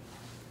already,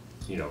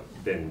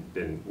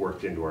 been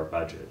worked into our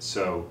budget.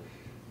 So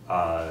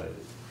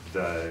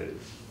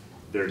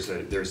there's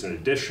an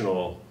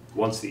additional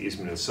once the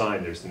easement is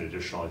signed, there's an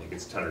additional, I think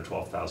it's $10,000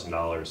 or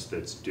 $12,000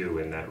 that's due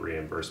in that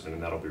reimbursement,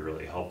 and that'll be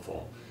really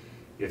helpful.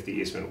 If the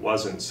easement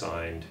wasn't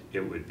signed,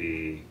 it would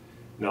be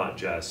not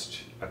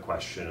just a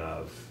question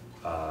of,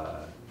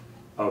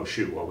 oh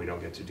shoot, well, we don't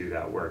get to do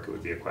that work. It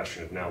would be a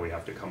question of now we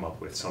have to come up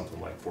with something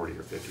like $40,000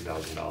 or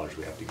 $50,000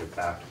 we have to give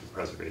back to the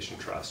Preservation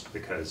Trust,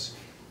 because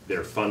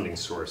their funding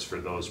source for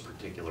those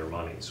particular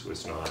monies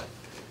was not,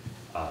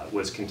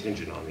 was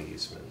contingent on the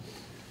easement.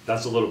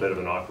 That's a little bit of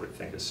an awkward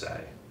thing to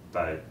say,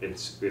 but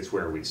it's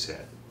where we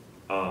sit.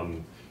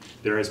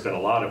 There has been a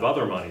lot of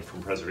other money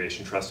from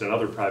Preservation Trust and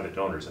other private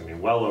donors, I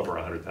mean, well over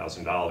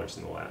 $100,000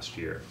 in the last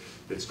year,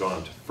 that's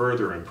gone to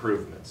further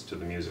improvements to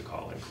the music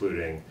hall,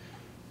 including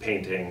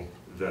painting,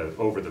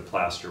 over the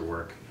plaster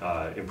work,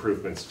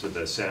 improvements to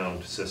the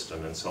sound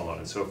system, and so on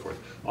and so forth.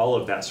 All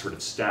of that sort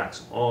of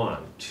stacks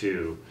on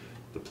to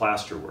the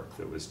plaster work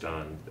that was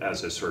done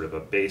as a sort of a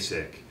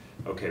basic,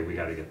 okay, we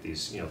got to get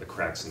these, the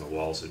cracks in the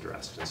walls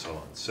addressed and so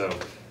on. So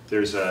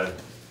there's a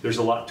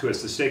lot to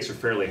us. The stakes are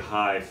fairly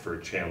high for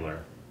Chandler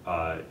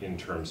in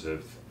terms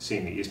of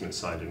seeing the easement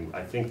signed, and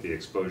I think the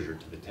exposure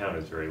to the town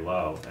is very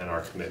low, and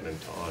our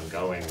commitment to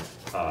ongoing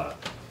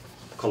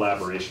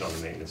collaboration on the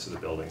maintenance of the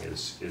building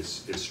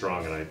is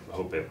strong, and I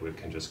hope it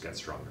can just get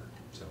stronger.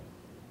 So,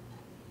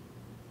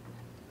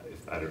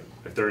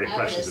 if there are any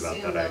questions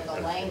about that, I would assume that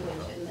the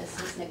language in this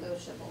is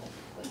negotiable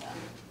with them.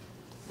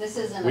 This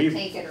isn't a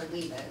take it or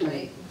leave it,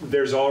 right?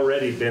 There's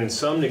already been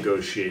some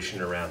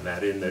negotiation around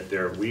that, in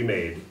that we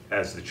made,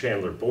 as the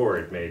Chandler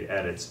board, made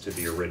edits to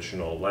the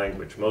original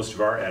language. Most of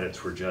our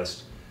edits were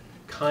just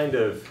kind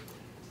of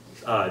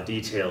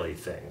detail-y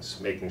things,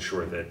 making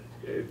sure that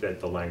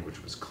the language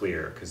was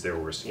clear, because there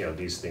were,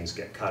 these things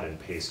get cut and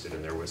pasted,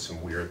 and there was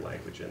some weird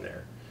language in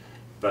there.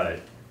 But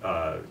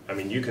I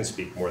mean, you can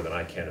speak more than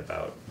I can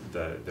about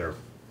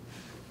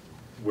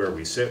where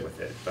we sit with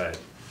it. But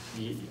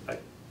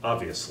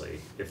obviously,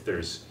 if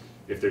there's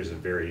a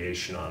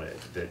variation on it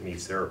that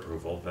meets their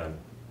approval, then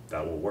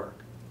that will work.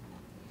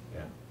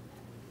 Yeah.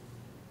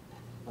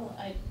 Well,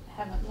 I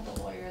haven't met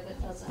a lawyer that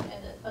doesn't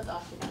edit a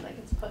document that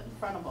gets put in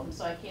front of them,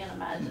 so I can't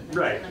imagine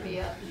there's going to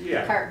be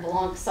a carte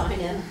blanche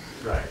sign-in.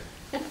 Right.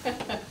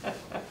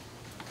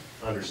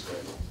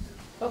 Understood.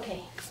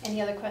 Okay.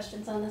 Any other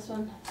questions on this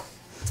one?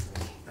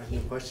 I have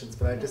no questions,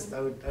 but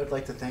I would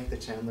like to thank the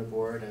Chandler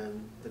board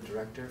and the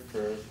director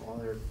for all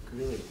their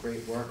really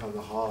great work on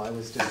the hall. I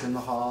was just in the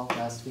hall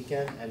last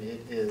weekend, and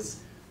it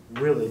is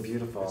really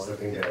beautiful. It's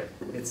looking good.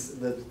 It's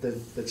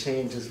the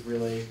change is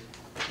really,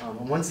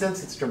 in one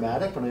sense it's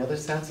dramatic, but in the other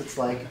sense it's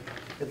like,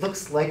 it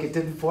looks like it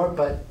did before,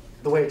 but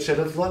the way it should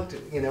have looked,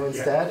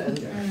 instead. And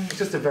it's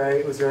just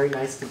it was very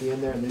nice to be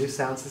in there, and the new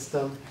sound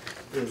system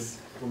is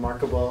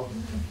remarkable,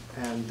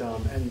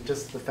 and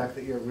just the fact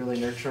that you're really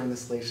nurturing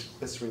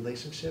this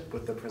relationship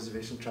with the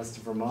Preservation Trust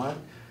of Vermont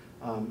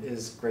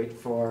is great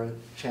for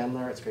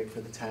Chandler, it's great for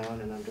the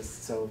town, and I'm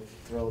just so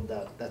thrilled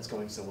that that's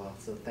going so well.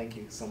 So thank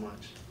you so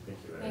much. Thank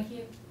you, Ed. Thank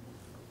you.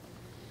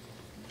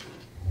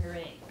 All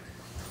right.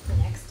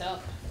 Next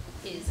up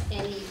is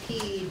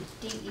NEP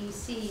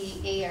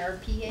DEC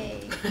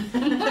ARPA.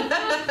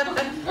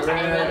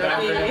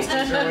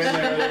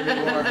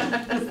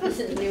 This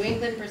is New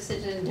England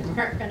Precision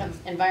Department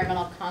of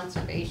Environmental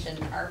Conservation,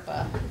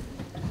 ARPA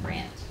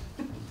grant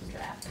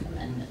draft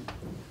amendment.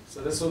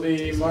 So this will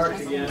be Mark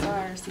again.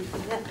 Ours, you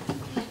forget.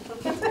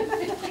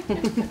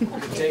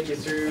 To take you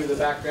through the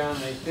background.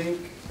 I think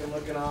I'm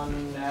looking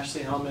on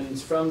Ashley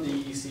Hellman's from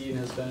DEC and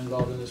has been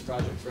involved in this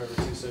project forever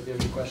too, so if you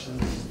have any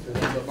questions for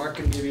them. But Mark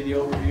can give you the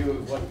overview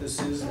of what this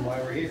is and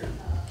why we're here.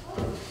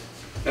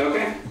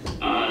 Okay.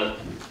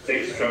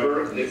 Thanks,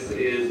 Trevor. This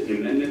is an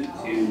amendment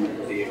to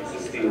the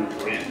existing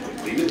grant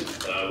agreement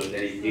with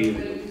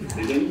NEP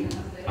Precision.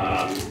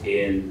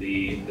 And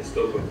the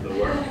scope of the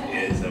work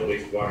is a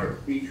wastewater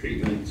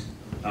pretreatment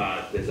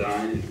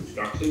design and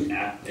construction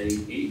at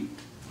NEP.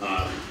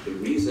 The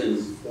reason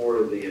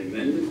for the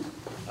amendment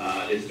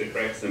is to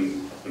correct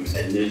some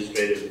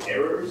administrative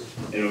errors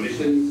and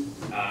omissions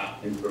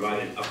and provide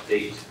an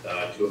update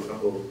to a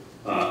couple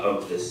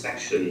of the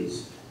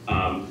sections.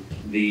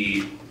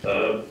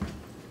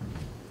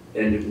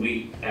 And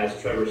we, as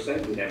Trevor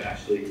said, we have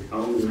Ashley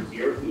Hellman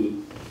here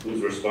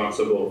who's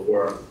responsible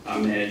for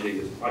managing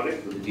this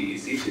project for the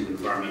DEC. She's an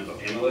environmental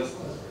analyst.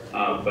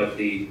 But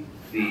the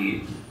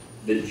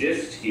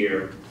gist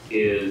here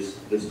is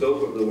the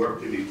scope of the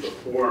work to be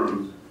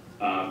performed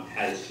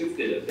has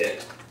shifted a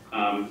bit.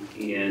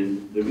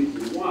 And the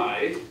reason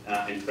why,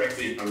 and correct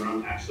me if I'm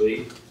wrong,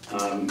 Ashley,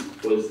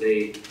 was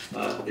the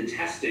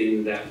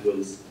testing that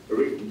was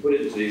put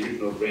into the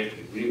original grant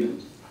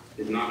agreement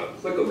is not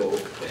applicable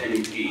to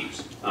NEP.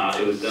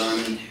 It was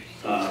done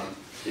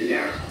in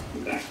error,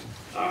 in fact.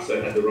 So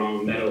it had the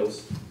wrong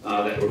metals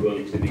that were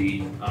going to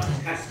be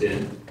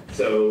tested.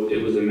 So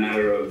it was a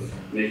matter of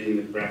making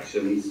the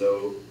correction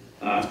so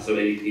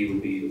NEP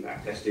would be, in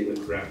fact, testing the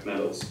correct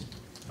metals.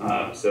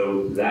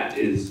 So that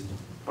is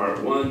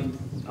part one.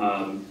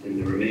 And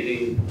the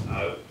remaining,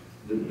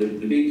 the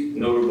big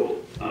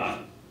notable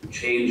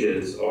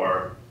changes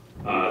are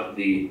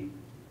the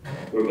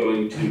we're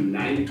going to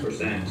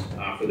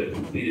 90% for the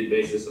completed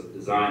basis of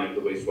design of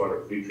the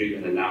wastewater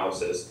pretreatment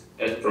analysis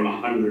from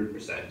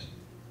 100%.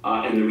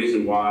 And the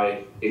reason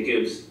why it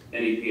gives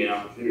NEP an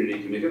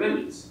opportunity to make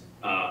amendments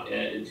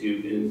and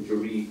to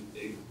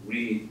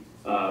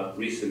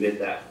resubmit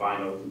that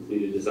final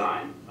completed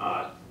design.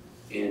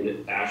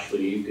 And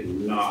Ashley, you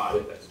can nod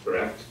if that's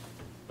correct.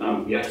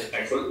 Yes,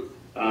 excellent.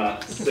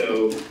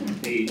 So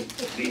the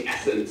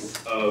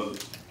essence of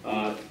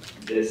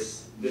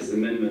this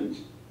amendment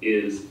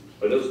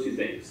are those two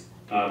things.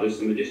 There's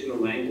some additional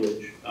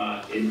language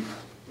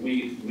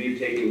we've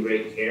taken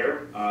great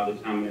care, the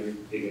town manager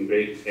has taken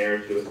great care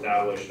to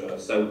establish a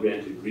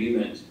sub-grant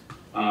agreement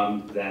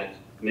that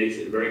makes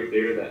it very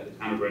clear that the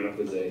town of Randolph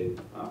is a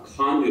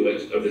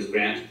conduit of this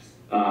grant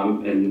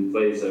and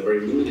plays a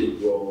very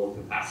limited role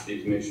and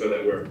capacity to make sure that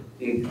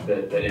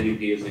that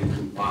NEP is in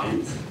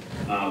compliance.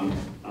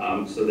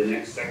 So the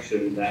next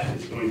section that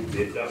is going to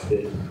be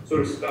adjusted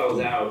sort of spells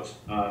out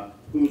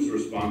who's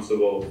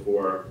responsible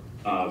for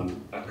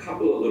a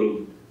couple of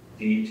little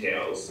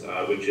details,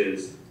 which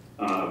is,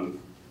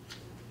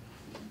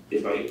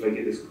 if I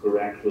get this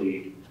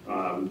correctly,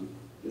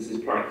 this is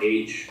part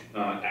H,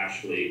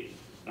 Ashley,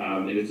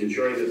 and it's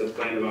ensuring that the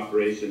plan of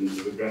operations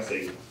of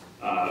addressing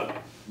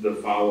the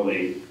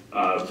following,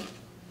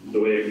 the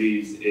way it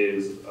reads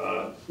is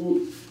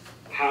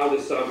how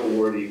the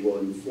sub-awardee will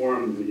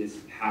inform the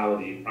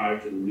municipality prior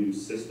to the new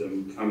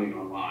system coming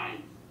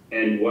online.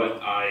 And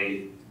what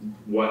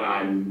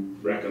I'm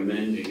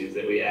recommending is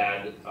that we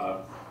add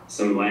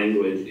some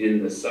language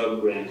in the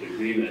sub-grant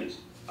agreement,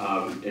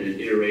 and an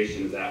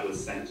iteration of that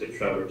was sent to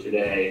Trevor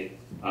today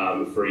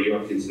for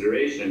your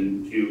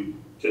consideration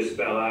to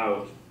spell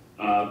out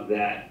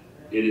that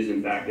it is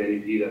in fact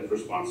NEP that's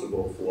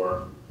responsible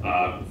for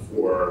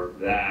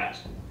that,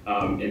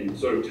 and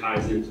sort of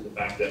ties into the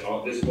fact that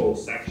this whole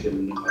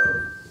section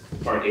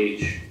of Part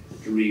H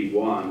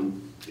 3.1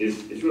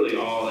 is really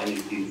all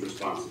NEP's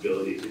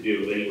responsibility to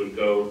do, and it would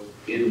go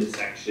in the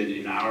section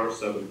in our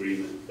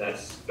sub-agreement that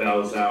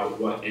spells out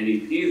what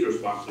NEP's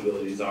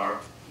responsibilities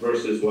are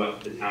versus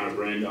what the town of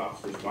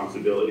Randolph's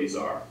responsibilities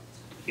are.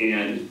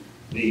 And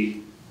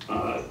the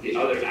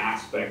other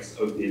aspects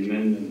of the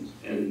amendment,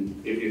 and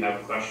if you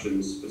have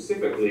questions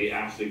specifically,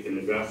 Ashley can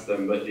address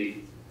them, but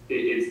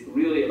it's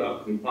really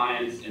about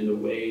compliance and the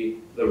way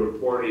the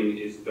reporting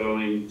is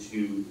going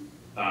to,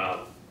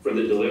 for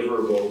the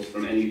deliverables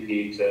from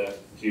NEP to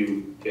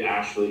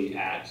Ashley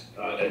at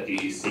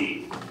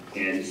DEC.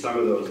 And some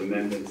of those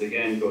amendments,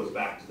 again, goes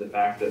back to the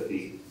fact that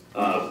the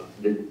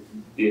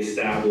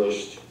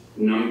established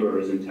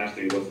numbers and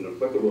testing wasn't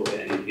applicable to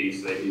NEP,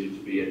 so they needed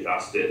to be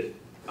adjusted.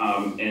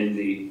 And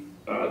the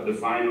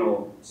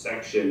final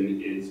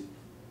section is,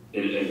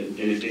 in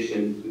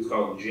addition, it's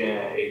called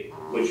J,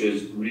 which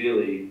is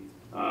really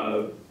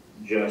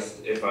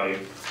just, if I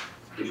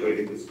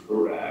get this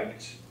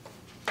correct,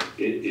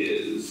 it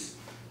is,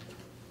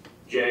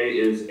 J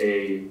is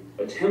a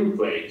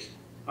template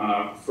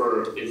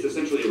it's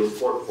essentially a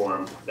report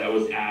form that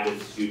was added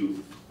that's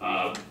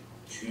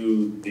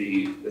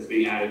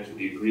being added to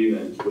the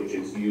agreement, which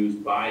is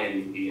used by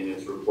NEP and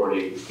it's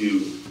reporting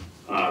to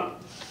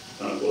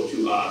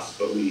us,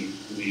 but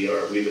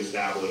we've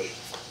established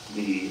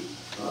the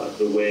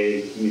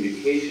way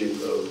communication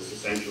goes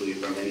essentially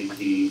from NEP.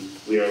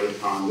 We are the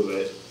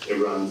conduit. It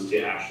runs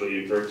to Ashley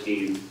and her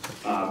team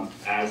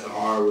as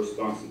our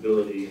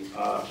responsibility,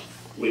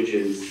 which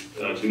is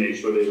to make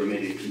sure they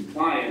remain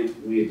compliant.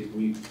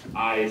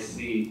 I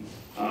see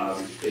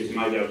it's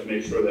my job to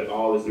make sure that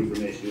all this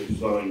information is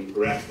flowing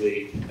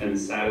correctly and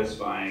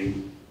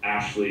satisfying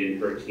Ashley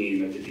and her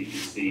team at the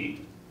DEC.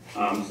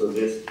 So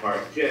this part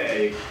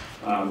J,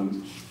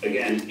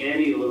 again,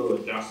 any little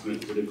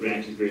adjustment to the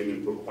grant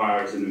agreement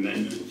requires an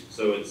amendment.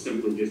 So it's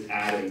simply just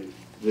adding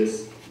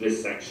this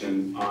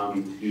section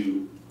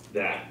onto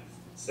that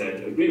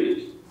said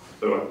agreement.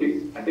 So I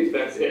think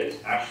that's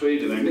it. Ashley,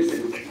 did I miss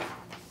anything?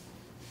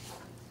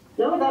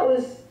 No, that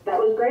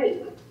was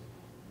great.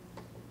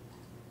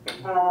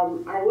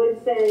 I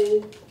would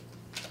say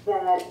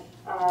that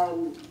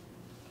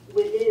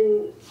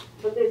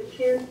but there's a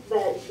chance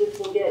that this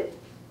will get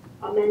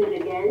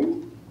amended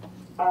again.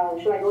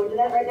 Should I go into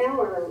that right now,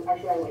 or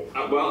should I wait?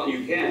 Well,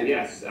 you can,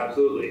 yes,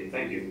 absolutely.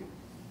 Thank you.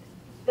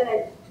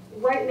 That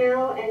right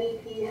now,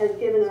 NEP has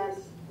given us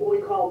what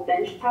we call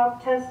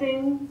benchtop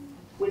testing,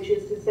 which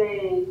is to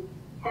say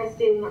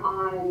testing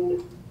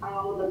on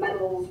how the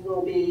metals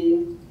will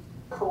be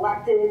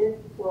collected,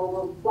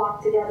 will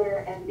flock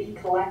together and be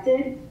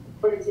collected,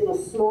 but it's in a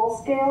small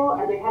scale,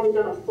 and they haven't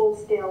done a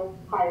full-scale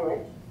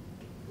pilot.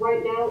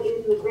 Right now,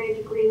 in the grant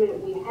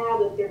agreement, we have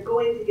that they're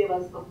going to give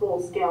us a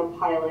full-scale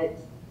pilot.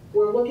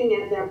 We're looking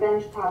at their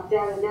benchtop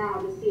data now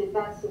to see if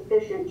that's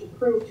sufficient to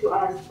prove to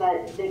us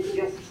that they can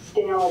just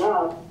scale it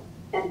up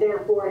and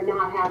therefore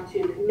not have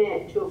to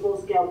commit to a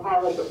full-scale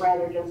pilot, but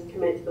rather just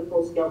commit to the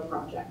full-scale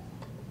project.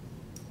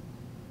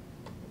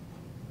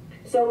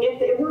 So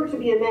if it were to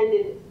be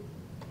amended,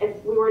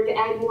 if we were to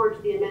add more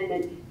to the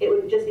amendment, it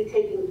would just be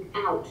taking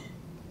out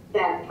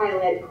that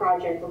pilot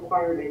project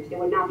requirement. It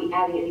would not be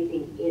adding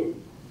anything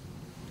in.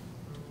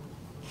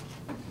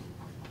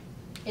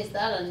 Is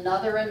that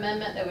another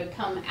amendment that would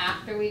come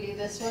after we do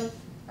this one?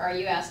 Or are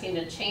you asking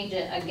to change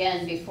it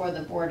again before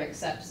the board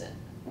accepts it?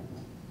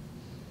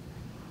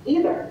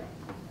 Either.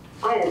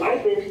 I am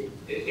open.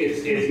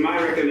 It's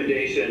my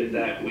recommendation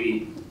that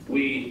you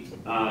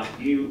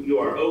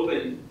are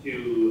open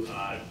to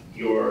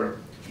your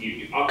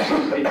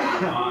opinion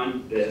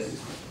on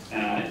this,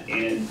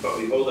 but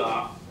we hold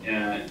off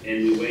and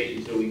we wait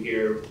until we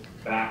hear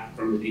back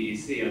from the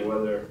DEC on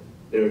whether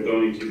they're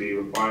going to be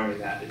requiring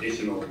that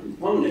additional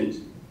component,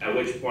 at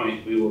which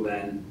point we will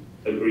then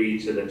agree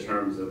to the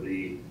terms of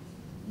the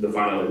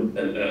final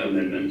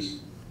amendment.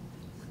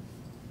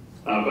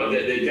 But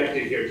the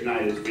objective here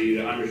tonight is for you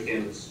to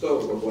understand the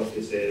scope of what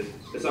this is.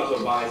 This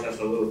also buys us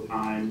a little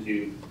time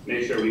to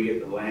make sure we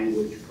get the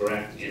language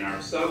correct in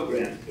our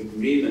sub-grant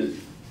agreement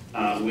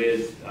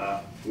with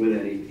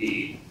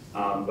NEP.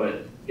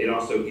 But it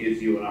also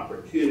gives you an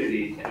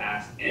opportunity to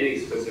ask any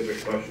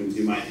specific questions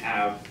you might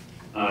have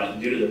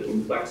due to the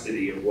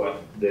complexity of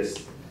what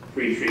this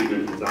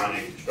pre-treatment design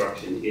and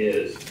construction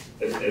is.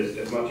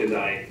 As much as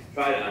I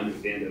try to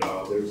understand it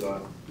all, there's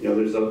a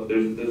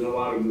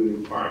lot of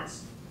moving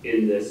parts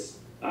in this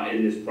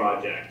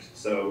project.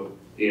 So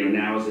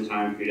now is the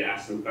time for you to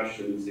ask some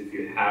questions if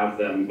you have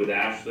them with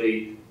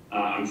Ashley.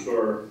 I'm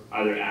sure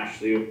either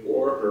Ashley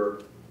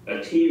or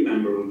a team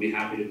member would be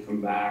happy to come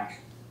back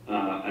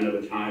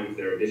another time if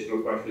there are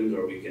additional questions,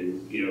 or we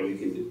can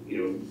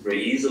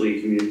very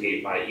easily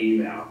communicate by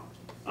email.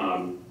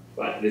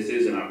 But this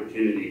is an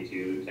opportunity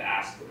to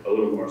ask a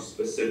little more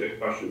specific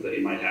questions that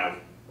you might have.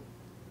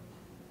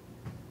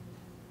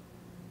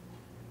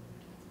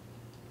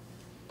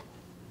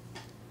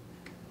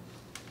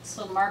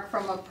 So Mark,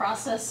 from a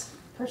process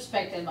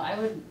perspective, I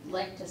would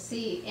like to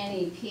see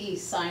NEP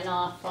sign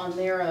off on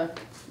their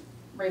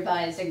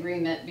revised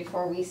agreement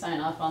before we sign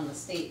off on the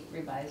state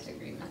revised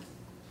agreement.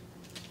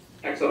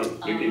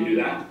 Excellent, you can do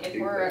that. If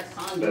we're a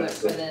conduit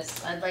for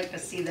this, I'd like to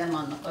see them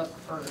on the hook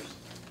first.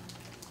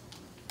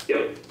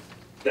 Yep,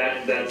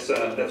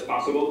 that's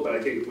possible, but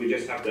I think we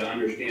just have to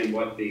understand I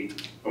want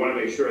to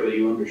make sure that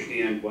you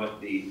understand what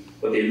the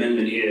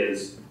amendment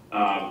is,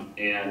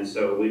 and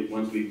so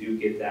once we do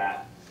get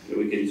that,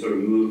 we can sort of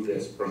move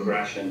this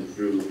progression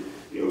through,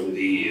 with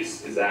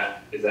ease. Is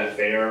that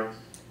fair?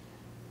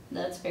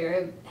 That's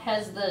fair.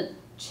 Has the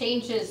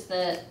changes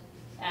that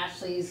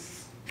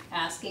Ashley's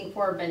asking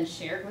for been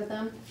shared with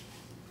them?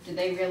 Do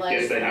they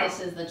realize that this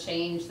is the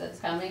change that's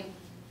coming,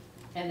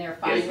 and they're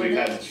fine with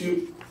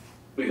it?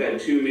 We've had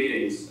two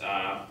meetings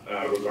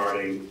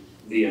regarding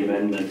the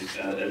amendment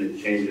and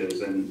the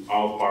changes, and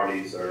all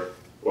parties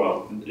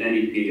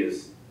NEP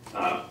is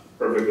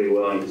perfectly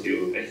willing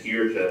to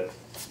adhere to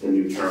the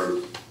new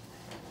terms.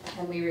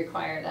 And we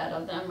require that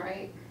of them,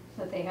 right?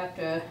 That they have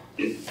to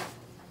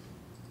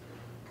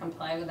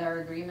comply with our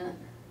agreement?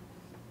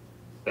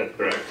 That's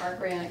correct. Our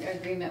grant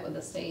agreement with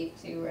the state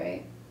too,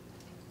 right?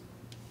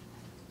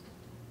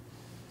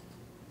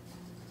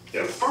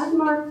 Yes. As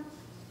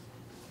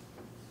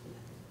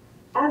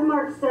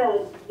Mark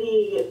said,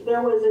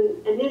 there was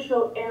an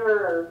initial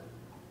error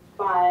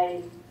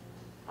by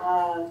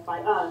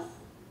us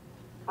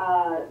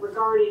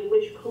regarding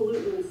which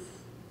pollutants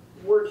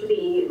were to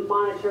be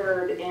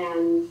monitored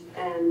and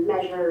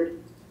measured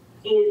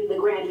in the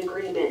grant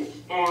agreement.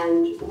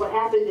 And what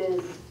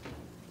happened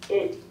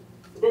is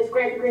this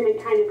grant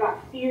agreement kind of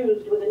got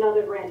fused with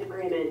another grant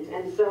agreement.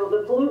 And so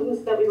the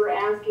pollutants that we were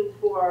asking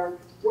for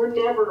were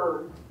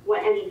never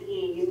what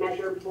NEP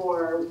measured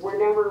for,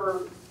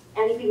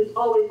 NEP was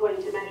always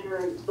going to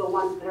measure the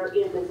ones that are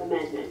in this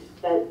amendment.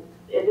 That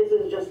this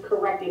is just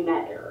correcting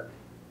that error.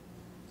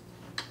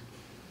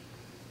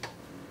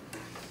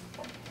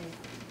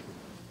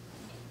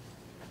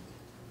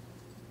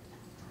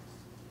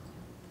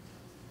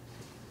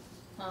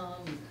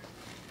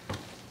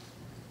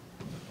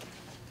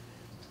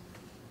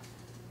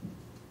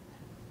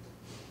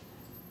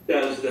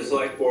 Does the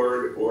select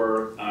board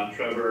or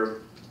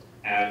Trevor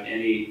have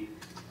any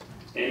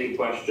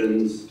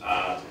questions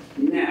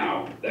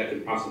now that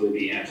could possibly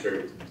be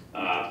answered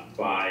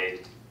by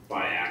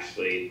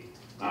Ashley?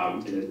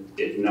 And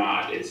if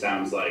not, it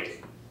sounds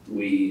like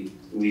we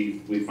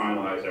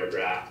finalized our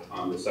draft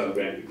on the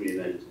sub-grant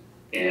agreement,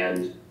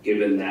 and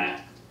given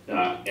that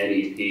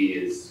NEP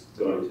is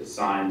going to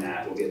sign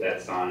that, we'll get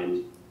that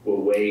signed.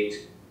 We'll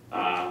wait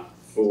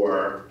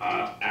for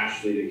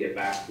Ashley to get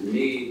back to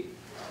me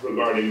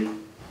regarding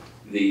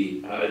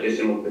the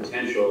additional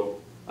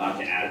potential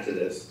to add to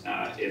this,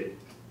 and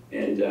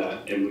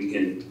we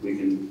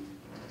can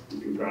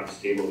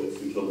perhaps table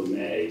this until the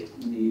May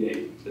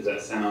meeting. Does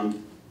that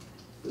sound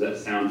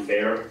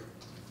fair?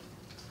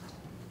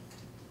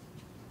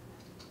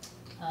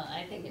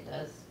 I think it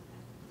does.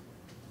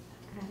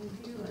 I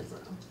do as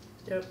well.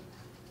 Yep.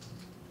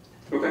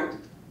 Okay.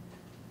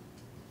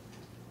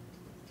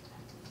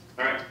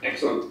 All right,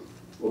 excellent.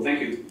 Well,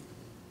 thank you.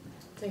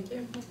 Thank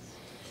you.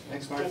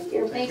 Thanks, Mark. Thank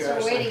you. Thanks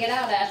for waiting it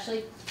out,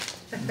 Ashley.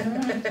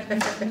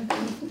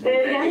 Thank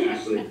you,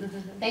 Ashley.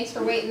 Thanks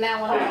for waiting that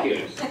one out.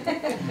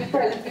 Thank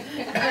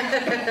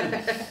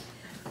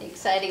you.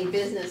 Exciting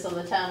business on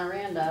the town of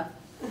Randolph.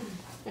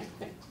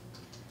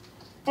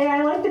 Hey,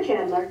 I like the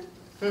Chandler.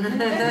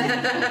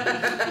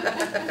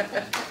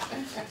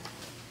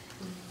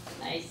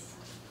 Nice.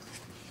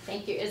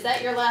 Thank you. Is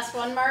that your last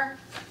one, Mark?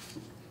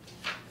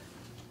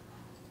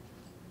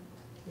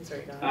 He's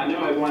right now. No,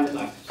 I have one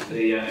left,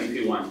 the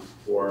empty one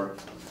for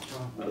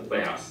the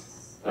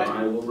Playhouse.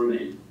 I will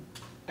remain.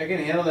 I can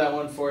handle that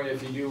one for you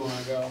if you do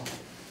wanna go.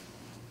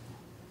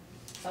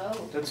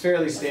 Oh. That's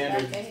fairly What's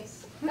standard. that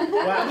face?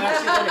 Well,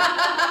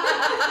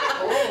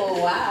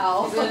 Oh,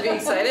 wow. He's gonna be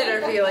excited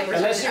or feel like we're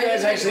unless you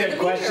guys actually have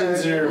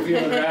questions or or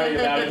feeling rowdy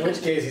about it, in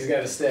which case he's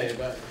gotta stay,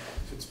 but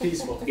if it's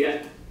peaceful.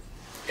 Yeah.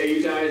 Are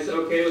you guys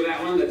okay with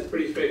that one? That's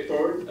pretty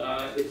straightforward.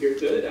 If you're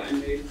good, I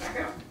may back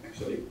out,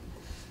 actually.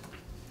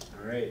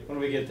 Alright, when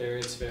we get there,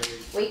 it's very.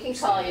 We can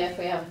call you if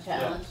we have a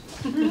challenge.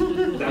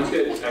 Sounds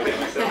good. I've got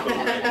my cell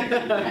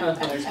phone.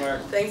 Thanks,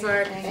 Mark. Thanks,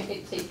 Mark.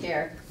 Take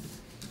care.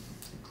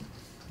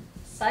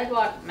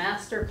 Sidewalk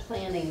Master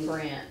Planning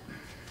Grant.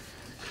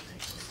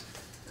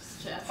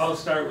 Jeff. I'll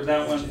start with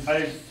that one.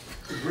 I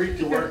agreed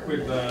to work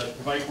with the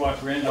Bike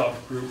Walk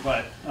Randolph group,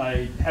 but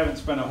I haven't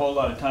spent a whole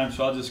lot of time,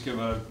 so I'll just give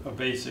a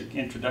basic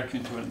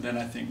introduction to it, and then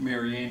I think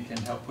Mary Ann can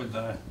help with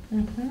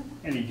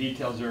any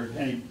details or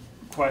any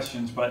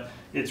questions, but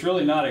it's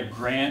really not a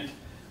grant.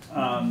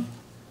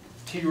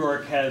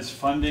 T-Rourke has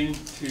funding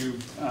to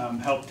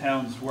help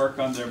towns work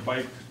on their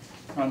bike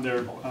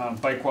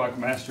walk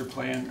master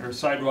plan or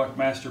sidewalk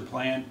master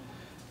plan,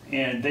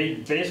 and they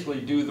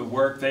basically do the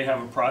work. They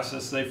have a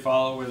process they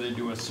follow where they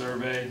do a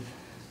survey.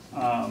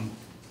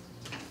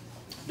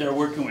 They're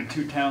working with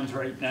 2 towns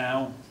right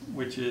now,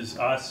 which is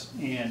us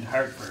and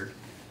Hartford,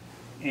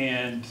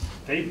 and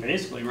they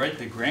basically write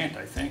the grant,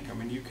 I think. I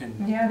mean, you can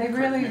Yeah, they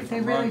correct me really, if they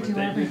I'm really wrong, but do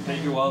everything.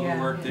 They do all the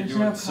Yeah, work. They there's do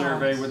no a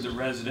survey cost. with the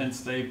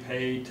residents. They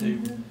pay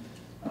to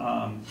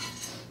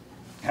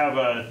have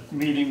a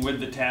meeting with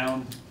the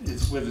town.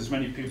 It's with as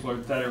many people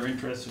that are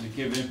interested to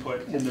give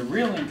input. And the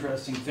real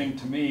interesting thing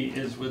to me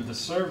is with the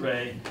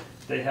survey,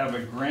 they have a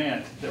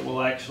grant that will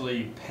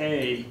actually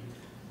pay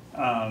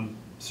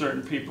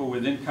certain people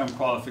with income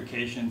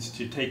qualifications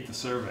to take the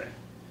survey.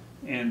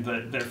 And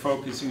that they're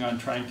focusing on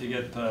trying to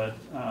get the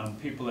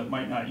people that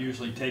might not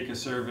usually take a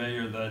survey,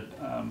 or the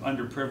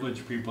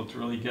underprivileged people, to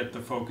really get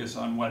the focus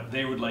on what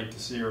they would like to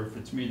see, or if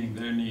it's meeting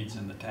their needs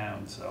in the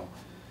town. So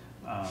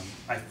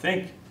I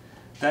think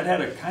that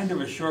had a kind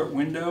of a short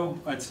window,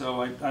 but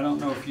so I don't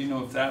know if you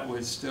know if that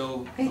was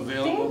still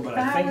available, but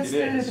I think it is.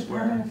 That was through the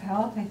Department of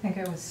Health. I think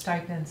it was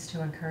stipends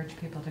to encourage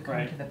people to come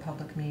Right. to the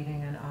public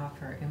meeting and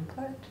offer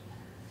input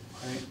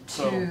Right.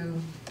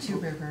 to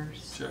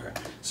Rivers. Sure.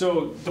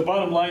 So the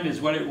bottom line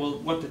is what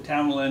the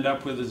town will end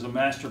up with is a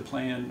master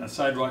plan, a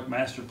sidewalk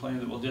master plan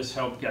that will just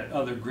help get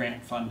other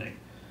grant funding.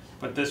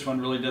 But this one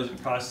really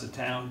doesn't cost the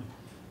town.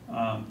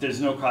 There's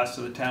no cost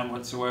to the town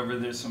whatsoever.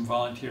 There's some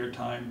volunteer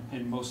time,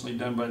 and mostly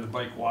done by the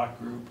bike walk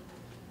group,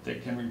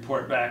 that can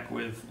report back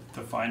with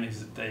the findings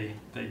that they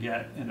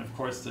get. And of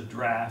course the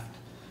draft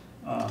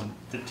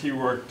that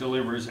T-Rourke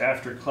delivers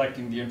after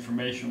collecting the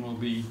information will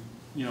be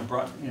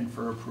brought in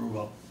for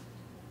approval.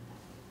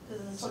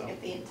 Does this look at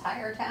the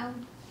entire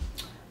town?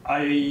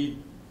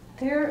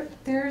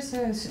 There's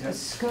a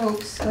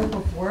scope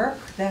of work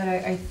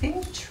that I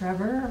think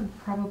Trevor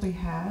probably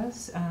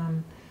has.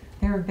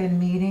 There have been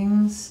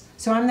meetings.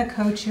 So I'm the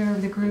co-chair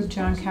of the group.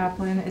 John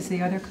Kaplan is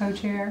the other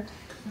co-chair.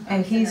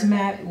 And he's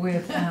met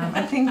with,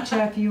 I think,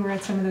 Jeff, you were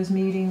at some of those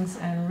meetings,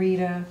 and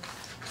Rita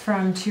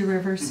from Two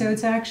Rivers. So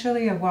it's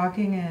actually a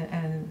walking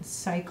and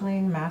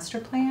cycling master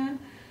plan.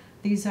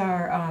 These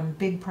are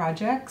big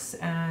projects,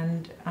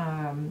 and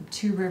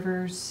Two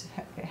Rivers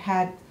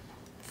had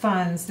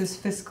funds this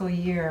fiscal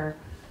year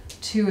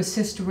to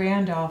assist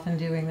Randolph in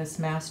doing this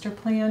master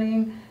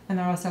planning, and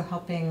they're also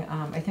helping,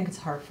 I think it's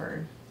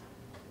Hartford,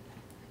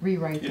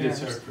 rewrite theirs. It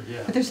is Hartford,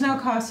 yeah. But there's no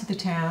cost to the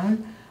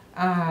town.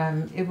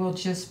 It will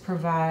just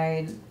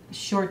provide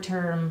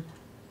short-term,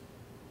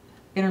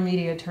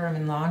 intermediate-term,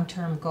 and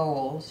long-term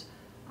goals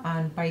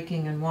on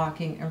biking and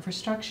walking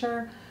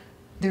infrastructure.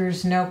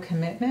 There's no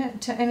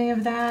commitment to any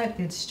of that.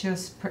 It's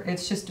just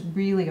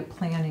really a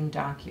planning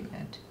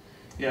document.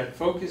 Yeah, it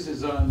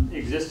focuses on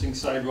existing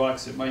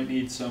sidewalks that might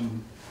need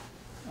some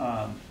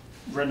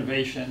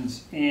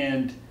renovations,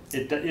 and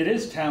it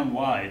is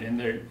town-wide,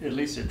 and at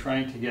least they're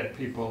trying to get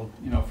people,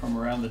 from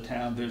around the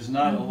town. There's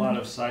not a lot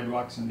of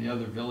sidewalks in the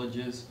other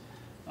villages.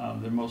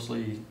 They're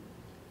mostly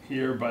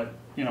here, but,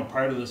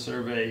 part of the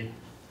survey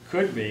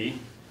could be,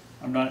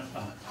 I'm not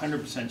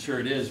 100% sure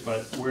it is,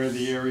 but where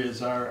the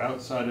areas are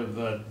outside of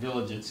the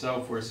village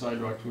itself where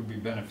sidewalks would be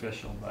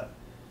beneficial. But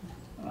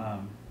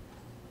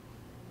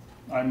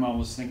I'm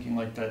almost thinking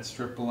like that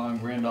strip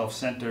along Randolph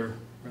Center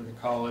or the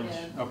college,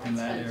 up in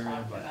that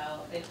area.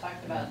 They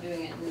talked about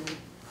doing it in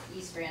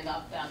East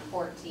Randolph down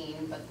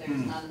 14, but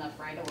there's not enough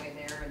right of way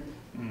there.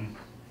 And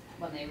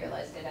when they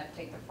realized they'd have to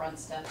take the front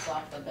steps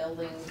off the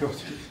building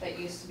that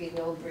used to be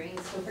the old green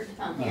store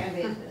down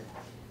here,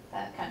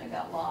 that kind of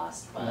got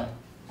lost. But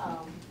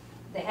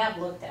they have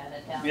looked at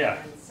it down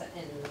there.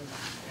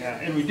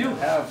 And we do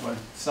have a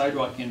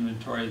sidewalk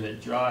inventory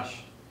that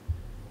Josh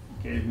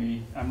gave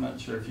me. I'm not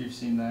sure if you've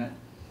seen that,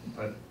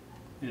 but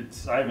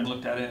I haven't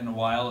looked at it in a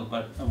while,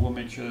 but we'll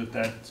make sure that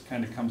that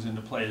kind of comes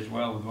into play as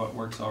well with what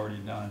work's already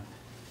done.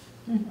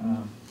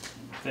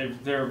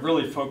 They're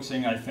really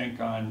focusing, I think,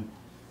 on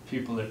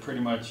people that pretty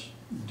much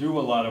do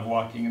a lot of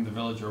walking in the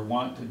village or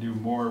want to do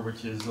more,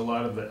 which is a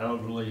lot of the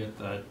elderly at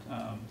the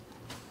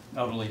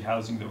elderly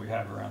housing that we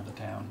have around the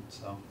town.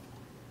 So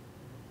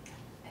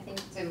I think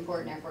it's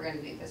important if we're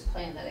gonna do this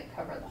plan that it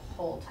cover the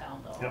whole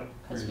town though. Yep,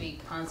 Cause we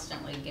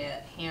constantly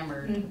get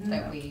hammered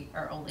that we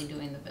are only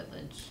doing the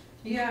village.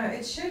 Yeah,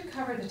 it should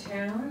cover the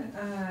town,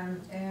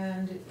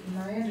 and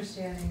my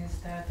understanding is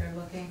that they're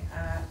looking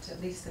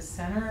at least the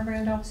center of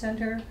Randolph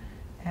Center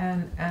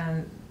and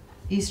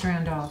East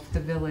Randolph, the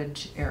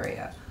village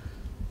area.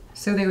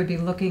 So they would be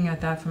looking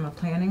at that from a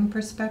planning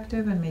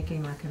perspective and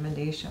making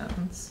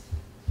recommendations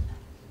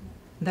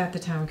that the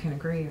town can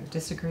agree or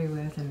disagree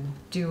with and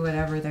do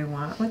whatever they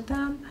want with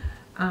them.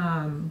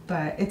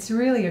 But it's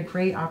really a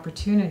great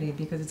opportunity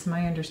because it's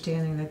my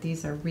understanding that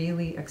these are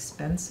really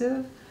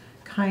expensive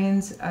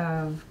kinds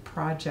of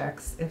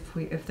projects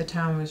if the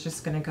town was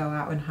just going to go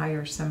out and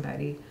hire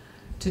somebody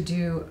to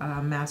do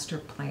a master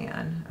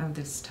plan of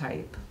this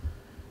type.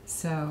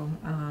 So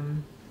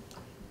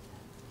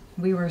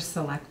we were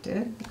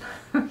selected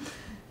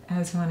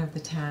as one of the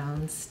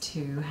towns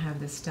to have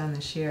this done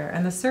this year,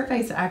 and the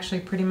survey's actually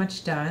pretty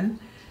much done,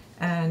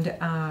 and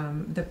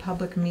the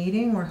public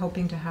meeting we're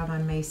hoping to have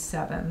on May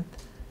 7th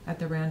at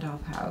the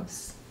Randolph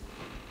House.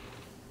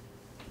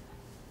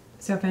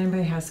 So if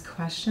anybody has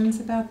questions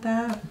about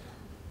that,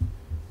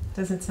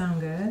 does it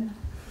sound good?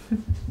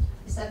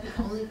 Is that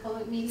the only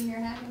public meeting you're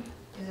having?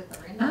 Is it the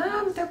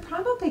Randolph? There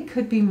probably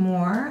could be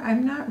more.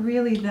 I'm not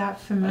really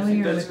that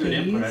familiar with these.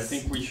 I think that's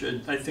good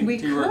input. I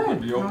think T-Work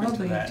would be open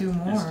to that. Do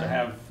more. Is to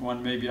have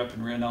one maybe up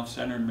in Randolph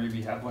Center and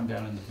maybe have one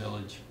down in the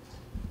village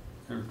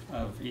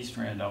of East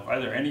Randolph. Are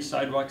there any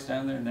sidewalks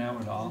down there now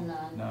at all?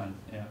 None. None,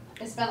 yeah.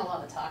 It's been a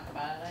lot of talk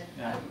about it.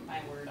 Yeah. My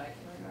word, I can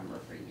remember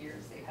for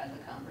years they've had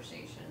the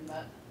conversation,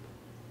 but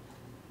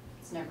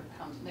it's never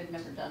come, they've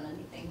never done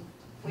anything.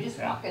 We just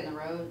walk in the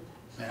road.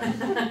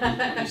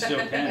 Yeah. You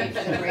still can. Wait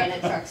for the granite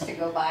trucks to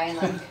go by and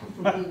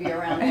like move you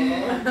around the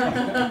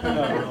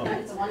road.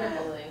 It's a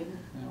wonderful thing.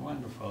 Yeah,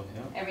 wonderful,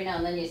 yeah. Every now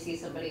and then you see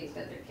somebody who's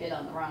got their kid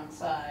on the wrong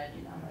side,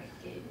 you know,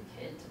 like get your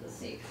kid to the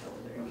safe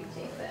shoulder and you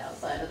take the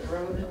outside of the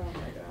road.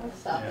 I've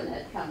stopped and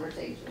had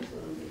conversations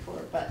with them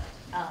before, but,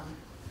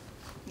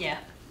 yeah,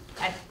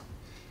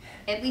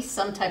 at least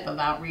some type of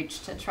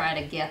outreach to try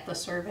to get the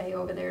survey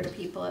over there to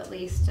people at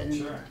least and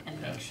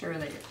make sure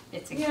that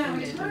it's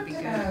included would be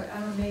good. Yeah, we talked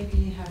about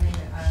maybe having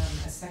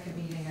a second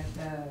meeting at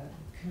the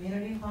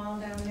community hall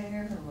down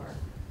there, or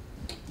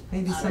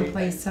maybe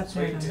someplace up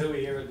there. Wait until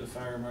we hear what the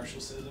fire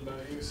marshal says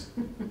about use.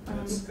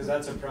 Because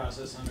that's a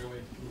process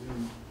underway.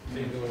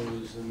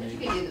 Bingo's and You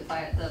can do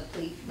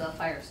the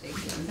fire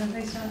station.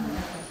 Someplace down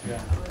there?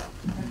 Yeah.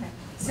 Okay.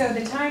 So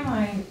the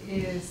timeline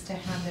is to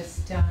have this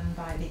done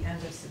by the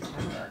end of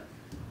September.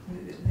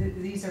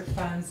 These are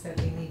funds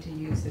that we need to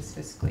use this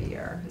fiscal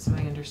year, is my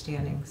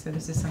understanding. So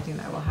this is something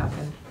that will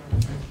happen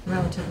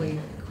relatively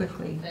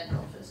quickly.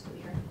 Federal fiscal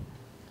year.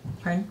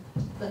 Pardon?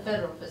 The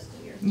federal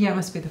fiscal year. Yeah, it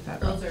must be the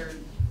federal. Those are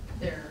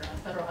their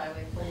federal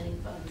highway planning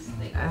funds.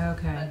 They go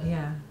Okay, by the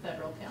yeah.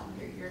 Federal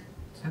calendar year.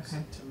 Okay.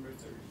 September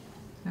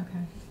 30th.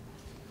 Okay.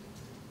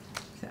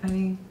 So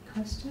any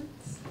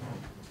questions?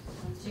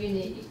 Do you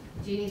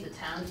need the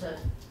town to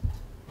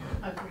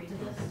agree to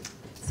this?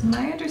 It's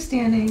my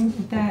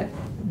understanding that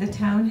the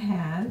town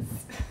has,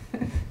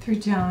 through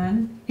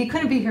John, he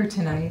couldn't be here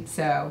tonight,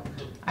 so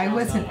I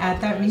wasn't at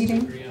that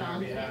meeting.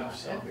 John did not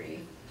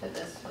agree to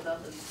this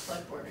without the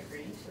select board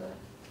agreeing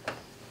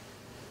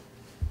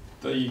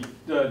to it.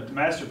 The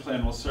master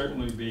plan will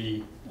certainly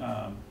be,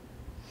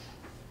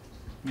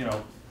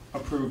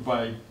 approved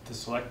by the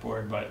select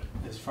board, but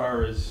as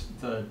far as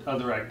the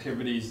other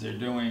activities they're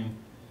doing,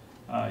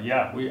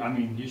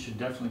 you should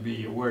definitely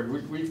be aware.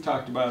 We've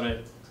talked about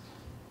it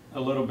a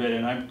little bit,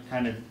 and I'm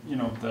kind of,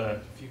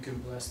 If you can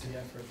bless the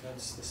effort,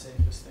 that's the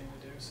safest thing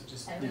to do, so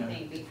just.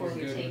 Everything before we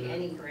good take with it.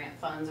 any grant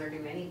funds or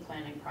do any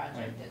planning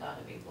project, it ought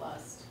to be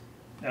blessed.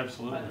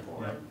 absolutely, By the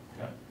board.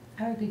 yeah.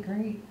 That would be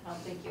great. I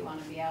don't think you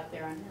wanna be out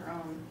there on your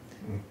own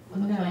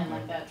with a plan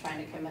like that,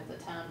 trying to commit the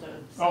town to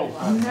sidewalks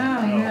Oh, and no,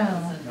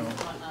 lanes no. and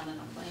whatnot in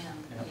a plan,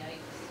 Yeah.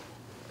 yikes.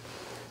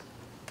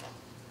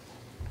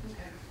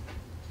 Okay.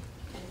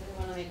 Anybody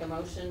wanna make a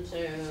motion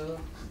to,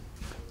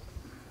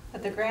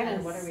 But the grant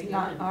And what are we is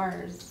not doing?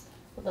 ours.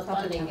 well, the It's not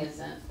the funding town's.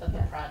 isn't, but the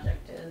Yeah.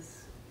 project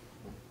is.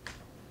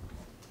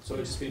 So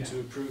it'd just be to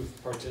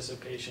approve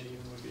participation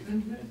even would be,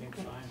 I think,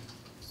 fine.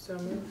 So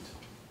moved.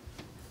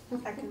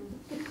 Second.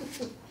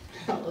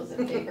 All those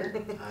in favor?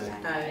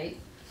 Aye.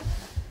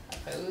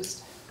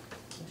 Opposed?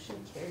 Motion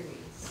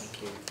carries.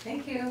 Thank you.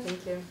 Thank you.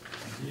 Thank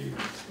you.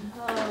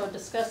 Oh,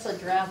 discuss a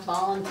draft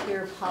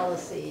volunteer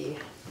policy,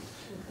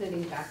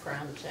 including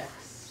background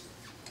checks.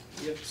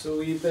 Yep, so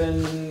we've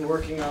been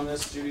working on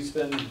this, Judy's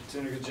been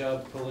doing a good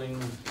job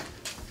pulling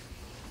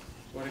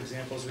what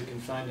examples we can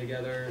find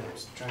together,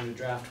 just trying to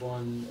draft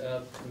one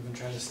up. We've been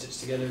trying to stitch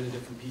together the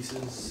different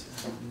pieces.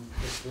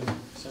 This would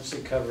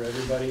essentially cover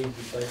everybody.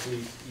 We likely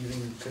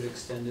even could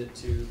extend it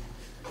to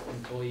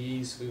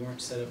employees. We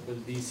weren't set up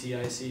with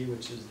BCIC,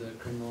 which is the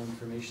Criminal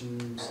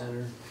Information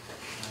Center,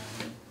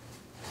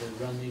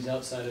 to run these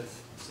outside of,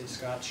 say,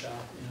 Scott's shop,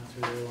 you know,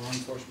 through their law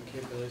enforcement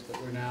capabilities,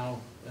 but we're now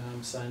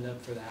signed up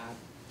for that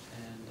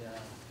and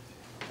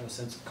have a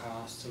sense of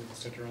cost, so we can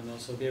start to run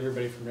those. So it'll be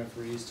everybody from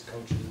referees to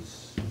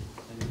coaches,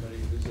 anybody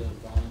who's a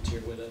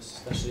volunteer with us,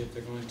 especially if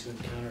they're going to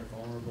encounter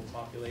vulnerable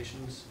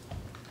populations.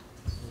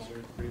 Those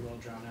are pretty well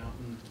drawn out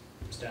in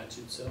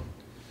statutes, so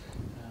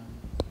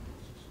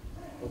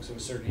folks of a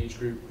certain age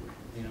group,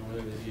 you know,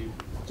 whether they be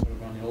sort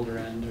of on the older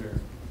end or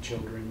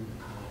children,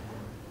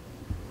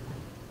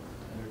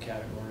 other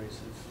categories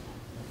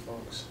of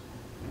folks.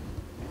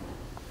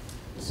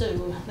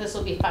 So this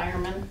will be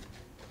firemen.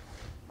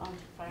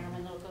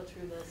 Firemen that'll go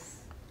through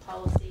this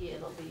policy.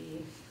 It'll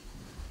be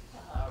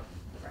the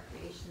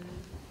recreation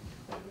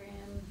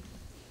program.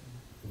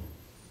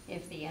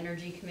 If the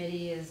energy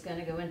committee is going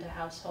to go into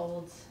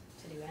households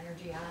to do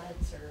energy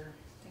audits or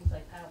things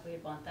like that,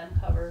 we'd want them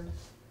covered.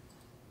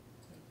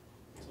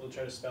 So we'll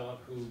try to spell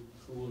out who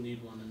will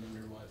need one and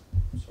under what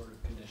sort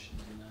of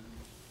conditions, and then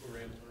we're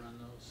able to run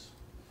those.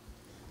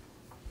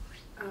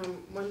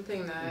 One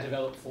thing that We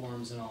develop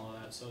forms and all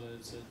of that, so that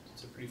it's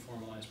a pretty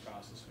formalized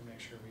process. We make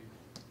sure we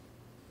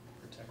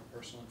protect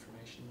personal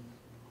information,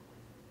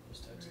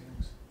 those types of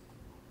things.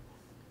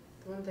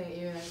 The one thing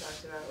you and I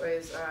talked about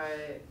was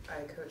I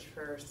coach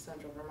for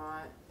Central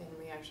Vermont, and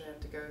we actually have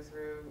to go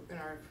through, in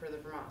order for the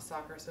Vermont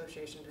Soccer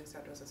Association to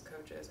accept us as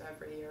coaches,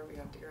 every year we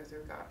have to go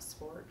through GOT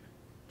sport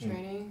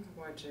training,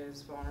 which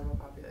is vulnerable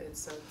population.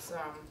 So it's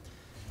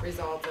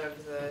result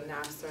of the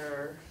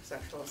Nassar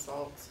sexual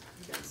assault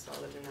against all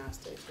the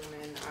gymnastics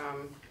women.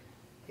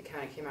 It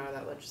kind of came out of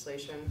that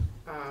legislation,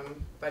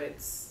 but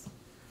it's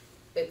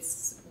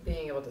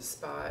being able to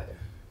spot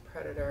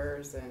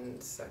predators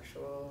and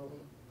sexual,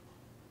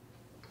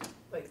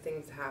 like,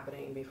 things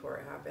happening before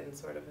it happens,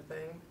 sort of a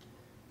thing.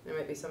 It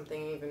might be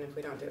something, even if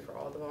we don't do it for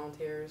all the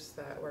volunteers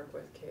that work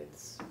with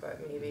kids, but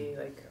maybe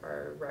like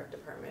our rec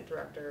department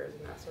directors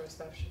and that sort of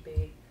stuff should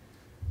be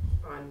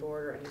on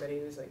board, or anybody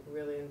who's like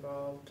really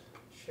involved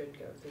should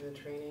go through the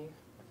training.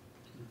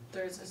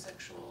 There's a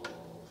sexual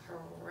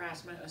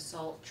harassment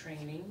assault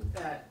training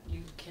that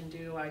you can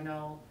do, I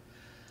know,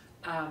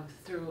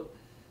 through,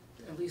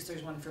 at least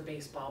there's one for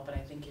baseball, but I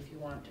think if you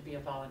want to be a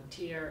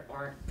volunteer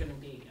or gonna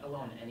be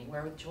alone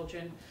anywhere with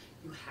children,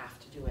 you have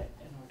to do it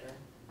in order.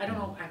 I don't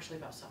know actually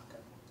about soccer.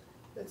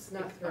 It's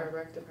not through our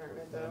rec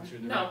department though. Through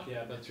the No. rec,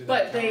 yeah, but through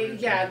But the they,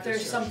 counter, yeah, the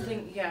there's structure.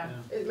 something, yeah.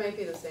 It might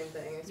be the same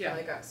thing. It's Yeah.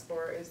 probably got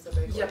sport is the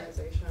big Yep.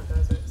 organization that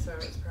does it, so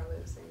it's probably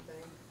the same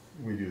thing.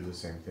 We do the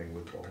same thing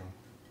with bowling.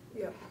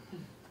 Yep.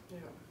 Yeah.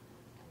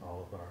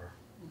 All of our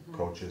Mhm.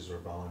 coaches or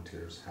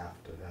volunteers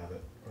have to have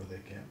it, or they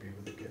can't be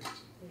with the kids.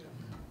 Yeah.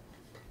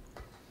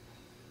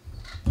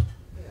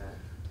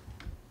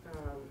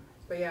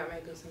 But yeah, it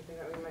might be something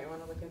that we might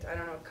wanna look into. I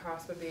don't know what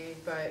cost would be,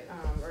 but,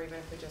 or even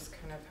if we just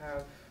kind of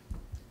have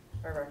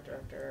our rec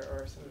director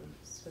or some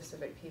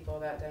specific people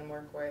that then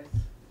work with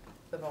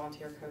the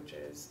volunteer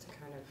coaches to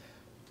kind of.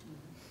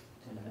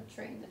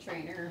 Train the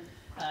trainer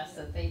class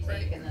that they take,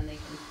 Right. and then they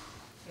can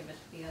give it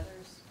to the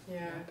others.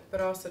 Yeah,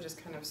 but also just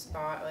kind of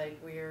spot like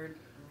weird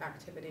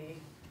activity.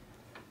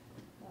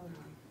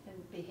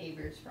 And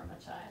behaviors from a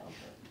child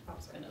that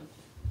Awesome.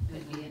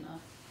 could be in a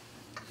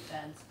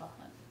bad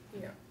spot.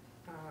 Yeah.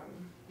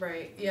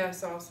 Right,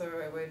 yes, also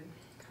it would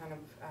kind of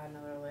add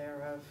another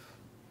layer of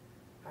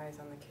eyes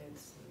on the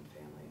kids and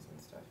families and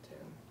stuff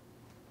too.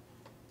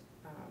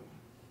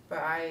 But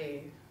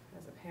I,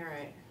 as a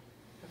parent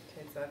of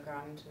kids that have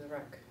gone into the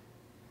rec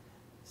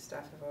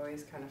stuff, have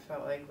always kind of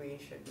felt like we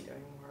should be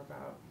doing more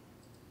about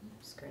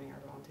screening our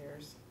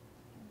volunteers.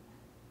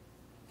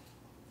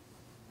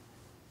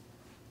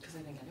 Cause I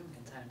think anyone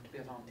can sign up to be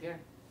a volunteer.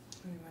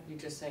 Anyone? You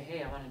just say,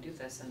 hey, I wanna do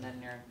this, and then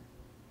you're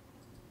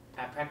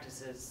at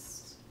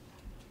practices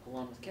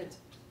alone with kids.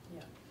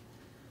 Yeah.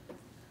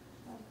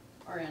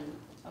 Or in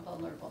a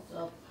vulnerable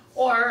adult.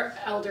 Or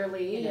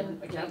elderly, Yeah.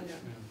 and, yeah.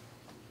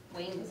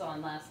 Wayne was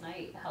on last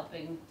night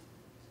helping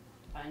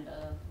find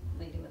a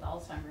lady with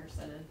Alzheimer's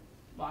that had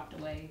walked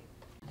away.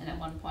 And at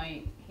one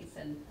point, he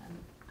said,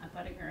 I'm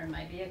putting her in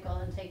my vehicle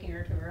and taking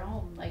her to her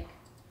home. Like,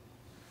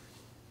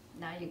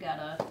 now you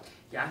gotta,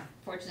 Yeah.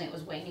 fortunately it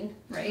was Wayne,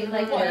 right?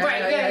 Like,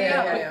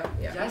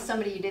 Yeah.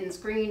 somebody you didn't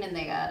screen and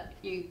they got,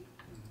 you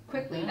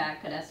quickly,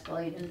 that could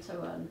escalate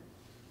into a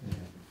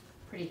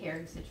pretty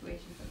hairy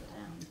situation for the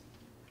town.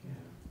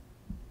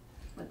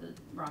 With the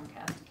wrong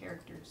cast of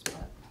characters,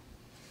 but.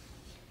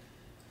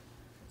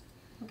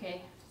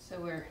 Okay, so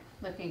we're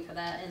looking for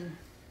that in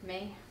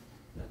May.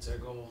 That's our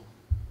goal.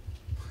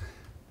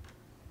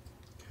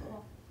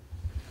 Cool.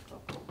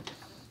 Cool.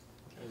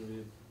 It'll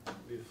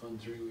be a fun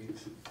 3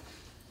 weeks.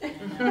 It's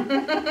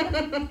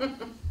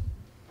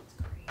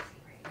crazy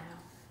right now.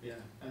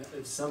 Yeah,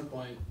 at some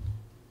point,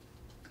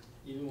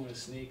 even when a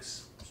snake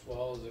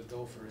swallows a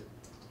gopher,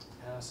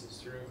 passes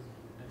through,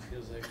 it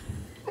feels like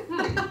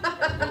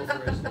our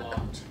gopher is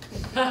locked.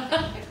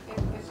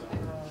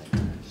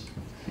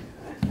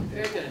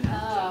 Very good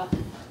enough.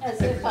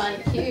 As if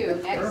on cue,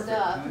 next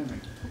up.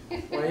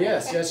 Well,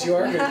 yes, you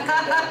are good.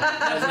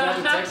 As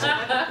another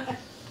Texan.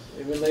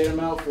 They've been laying them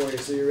out for you,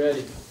 so you're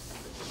ready.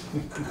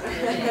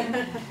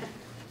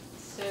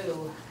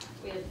 So,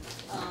 we had,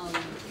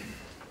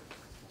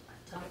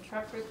 dump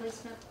truck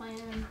replacement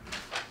plan,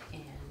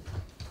 and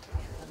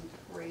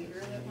a grader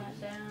that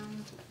went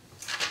down.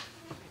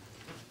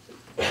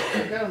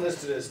 I've got them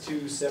listed as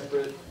two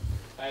separate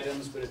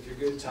items, but if you're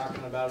good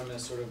talking about them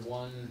as sort of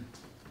one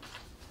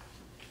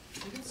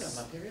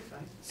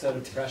set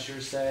of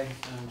pressures, say,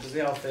 because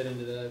they all fit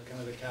into the kind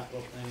of the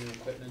capital planning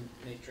equipment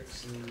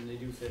matrix, and they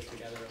do fit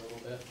together a little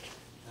bit.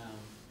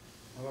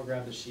 I'll go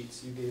grab the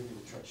sheets. You gave me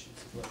the truck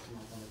sheets. I've left them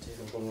up on the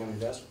table. Put them on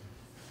the desk.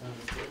 On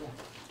the table.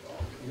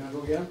 You gonna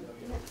go get them?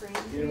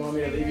 You didn't want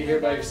me to leave you here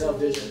by yourself,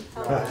 did you? I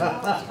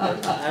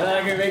thought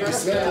I could make you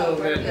sweat a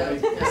little bit.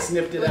 I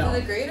snipped it out. Was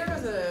it a grader or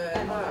was it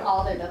a?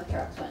 All their dump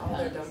trucks went All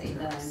their down, dump see,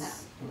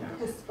 trucks.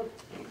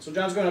 So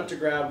John's going up to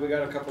grab. We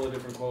got a couple of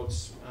different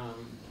quotes.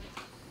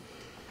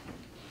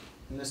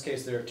 In this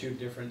case, there are two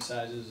different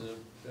sizes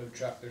of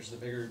truck. There's the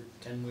bigger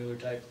 10-wheeler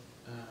type.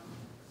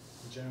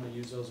 We generally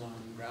use those on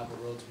gravel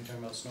roads. We're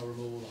talking about snow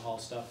removal to haul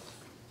stuff.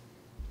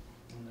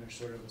 And there's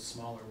sort of a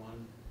smaller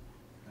one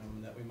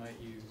that we might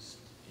use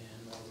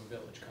in more of a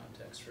village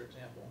context, for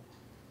example.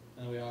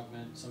 And then we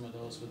augment some of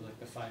those with like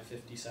the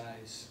 550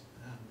 size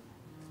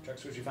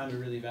trucks, which we find are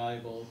really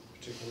valuable,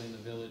 particularly in the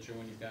village or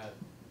when you've got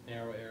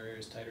narrow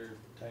areas, tighter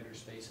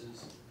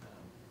spaces.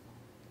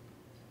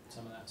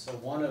 Some of that. So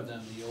one of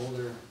them, the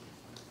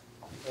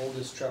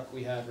oldest truck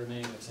we have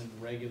remaining that's in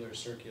regular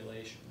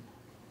circulation,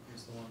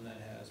 is the one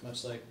that has,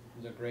 much like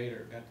the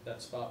grader, got to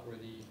that spot where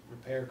the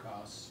repair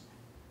costs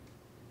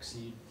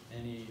exceed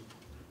any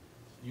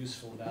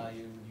useful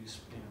value.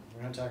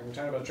 We're talking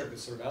about a truck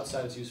that's sort of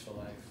outside its useful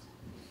life.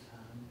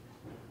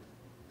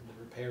 The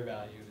repair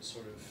value is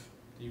sort of,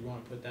 you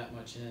want to put that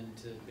much in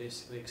to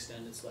basically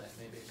extend its life,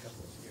 maybe a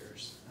couple of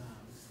years.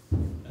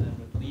 And then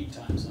with lead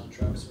times on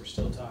trucks, we're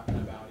still talking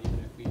about, even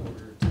if we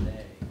order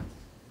today,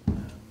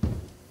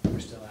 we're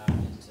still out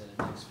into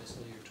next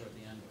fiscal year toward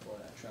the end before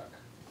that truck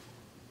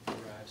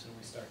arrives and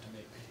we start to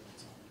make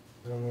payments on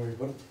it. I don't know where you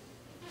put them.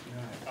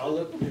 Alright, I'll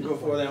look, you go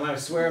for them. I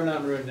swear I'm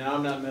not rude now,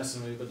 I'm not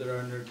messing with you, but there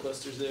are nerd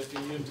clusters there if you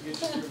need them to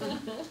get you through.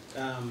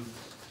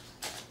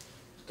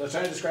 So I was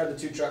trying to describe the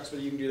two trucks, but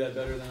you can do that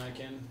better than I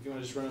can. If you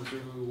want to just run them through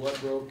what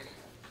broke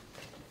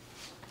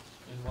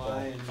and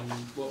why and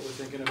what we're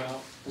thinking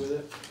about with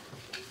it.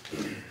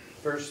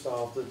 First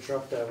off, the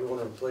truck that we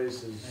want to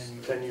replace is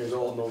 10 years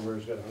old and over,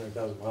 it's got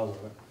 100,000 miles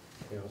on it.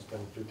 You know, it's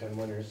been through 10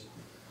 winters.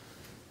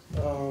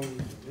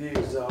 The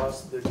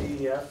exhaust, the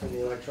DEF and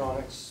the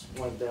electronics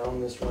went down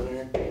this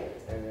winter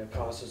and it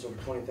cost us over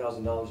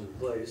 $20,000 to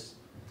replace.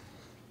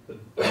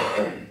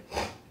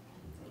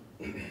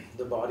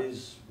 The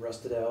body's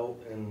rusted out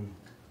and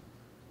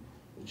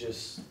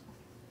just,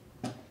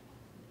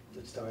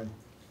 it's time.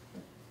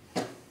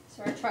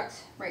 So our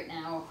trucks right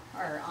now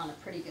are on a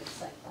pretty good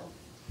cycle,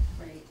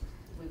 right?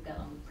 We've got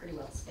them pretty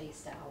well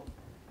spaced out,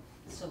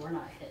 so we're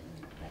not hitting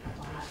that a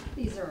lot.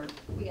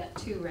 We got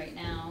two right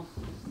now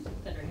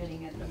that are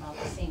hitting at about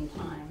the same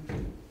time,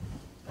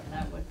 but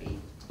that would be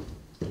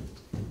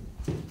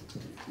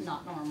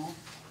not normal.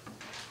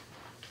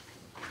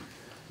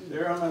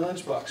 They're on my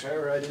lunchbox, right?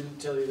 Or I didn't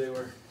tell you they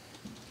were.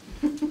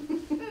 That's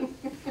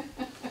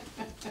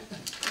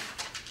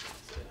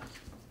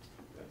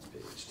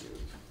page 2.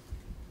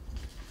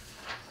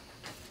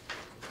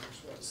 There's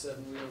what,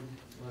 7-wheel?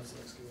 Well, that's an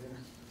excavator.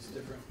 It's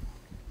different.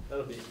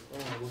 That'll be,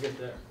 we'll get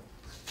there.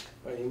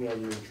 I emailed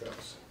you the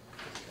trucks.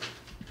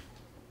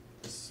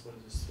 This, what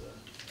is this?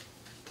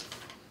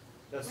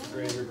 That's the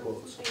grader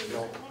quotes.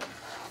 No.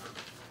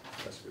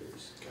 That's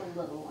graders. The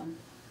little one,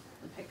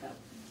 the pickup.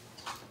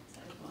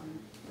 Size one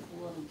with a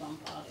little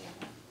bump body on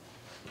it.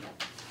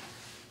 Yep.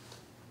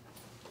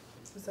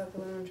 Is that the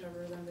one when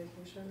Trevor was on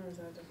vacation, or is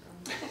that different?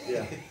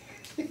 Yeah.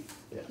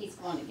 Yeah. He's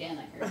going again,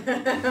 I heard.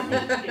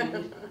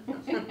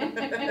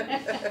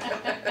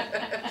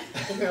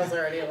 The girls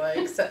already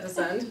like set to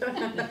send.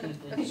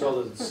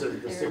 So the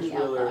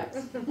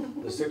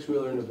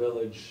six-wheeler in the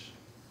village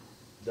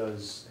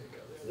does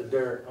the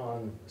dirt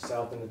on the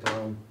south end of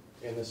town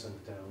and this end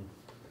of town.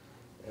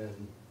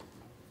 And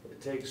it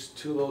takes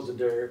 2 loads of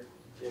dirt,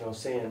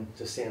 sand,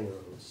 to sand the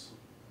roads.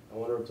 I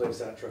want to replace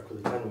that truck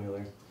with a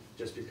 10-wheeler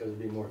just because it'd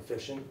be more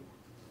efficient,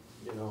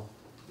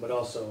 but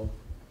also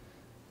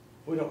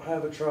we don't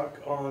have a truck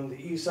on the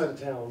east side of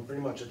town.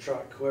 Pretty much a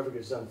truck, whoever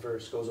gets done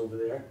first goes over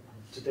there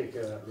to take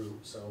care of that route.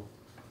 So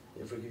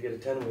if we could get a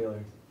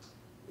 10-wheeler,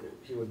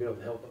 he would be able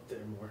to help up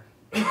there more.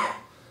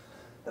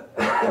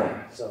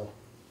 So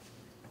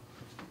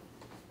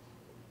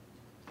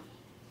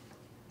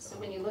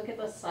when you look at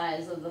the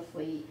size of the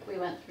fleet, we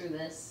went through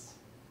this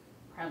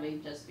probably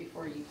just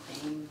before you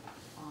came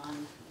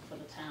on for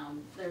the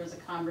town. There was a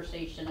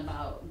conversation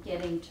about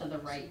getting to the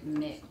right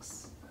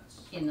mix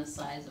in the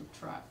size of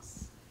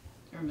trucks.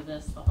 remember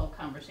this, the whole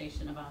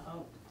conversation about,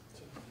 oh,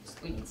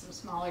 we need some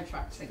smaller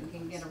trucks that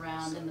can get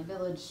around in the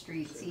village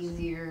streets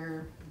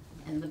easier,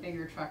 and the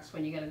bigger trucks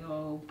when you gotta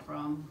go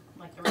from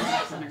like the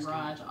Randolph Center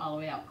garage all the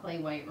way out Clay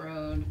White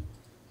Road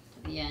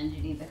to the end,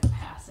 you need the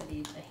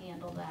capacity to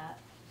handle that.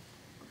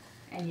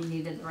 And you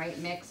needed the right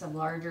mix of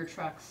larger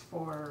trucks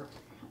for,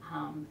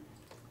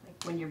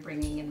 like when you're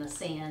bringing in the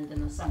sand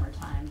in the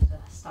summertime to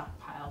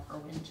stockpile for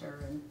winter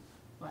and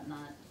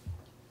whatnot.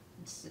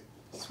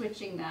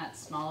 Switching that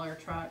smaller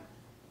truck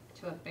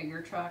to a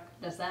bigger truck,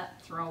 does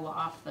that throw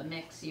off the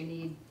mix you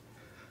need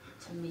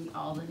to meet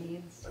all the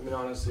needs? I mean,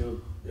 honestly,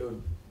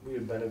 we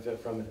would benefit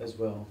from it as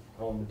well,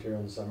 hauling material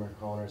in the summer,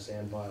 hauling our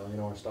sand pile,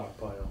 our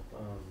stockpile,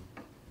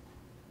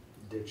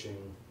 ditching,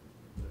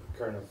 the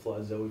current of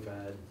floods that we've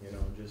had,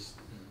 just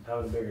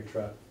having a bigger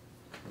truck.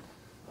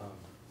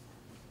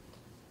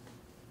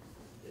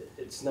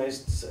 It's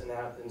nice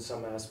in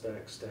some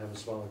aspects to have a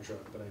smaller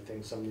truck, but I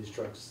think some of these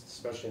trucks,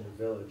 especially in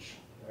the village,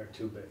 are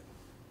too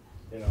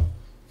big,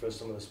 for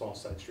some of the small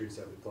side streets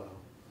that we plow.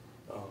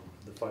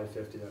 The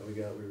 550 that we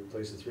got, we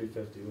replaced the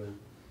 350 with.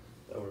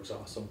 That works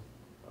awesome.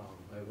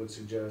 I would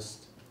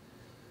suggest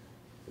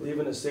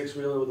leaving a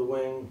 6-wheeler with a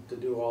wing to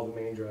do all the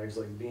main drags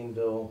like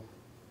Beanville,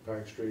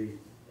 Park Street,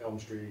 Elm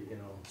Street,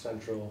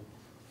 Central,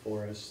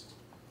 Forest.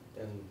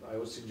 And I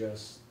would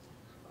suggest,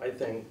 I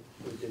think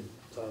we could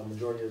plow the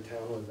majority of the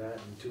town with that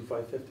and 2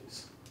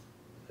 550s.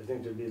 I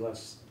think there'd be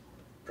less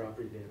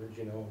property damage,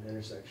 in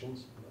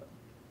intersections. But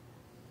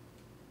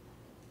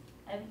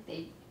I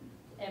think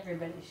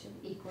everybody should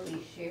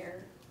equally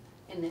share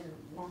in their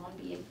lawn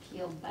being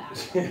peeled back.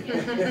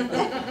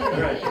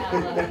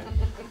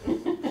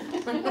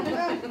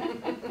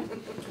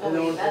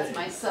 Oh, that's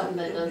my son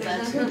that does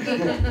that to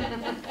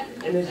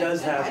me. And it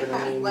does happen,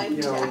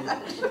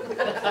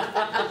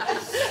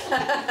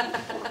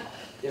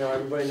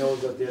 everybody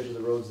knows that the edge of the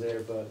road's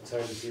there, but it's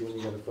hard to see when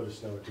you got a foot of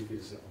snow or 2 feet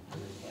of snow.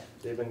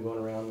 They've been going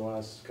around the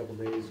last couple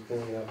of days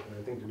cleaning up, and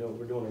I think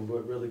we're doing a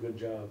really good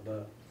job,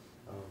 but,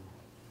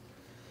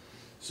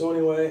 so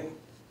anyway.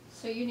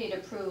 So you need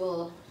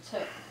approval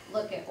to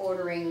look at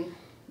ordering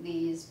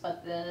these,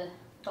 but the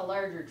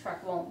larger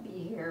truck won't be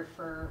here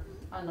for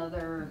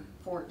another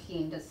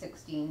 14 to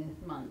 16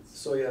 months.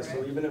 So yeah, so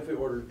correct? even if we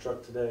ordered a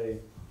truck today,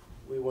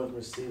 we wouldn't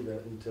receive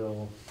it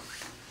until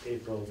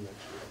April of next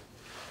year.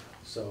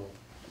 So,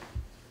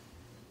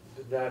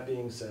 that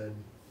being said,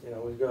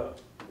 we've got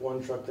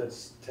one truck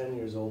that's 10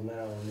 years old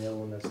now and the other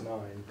one that's 9,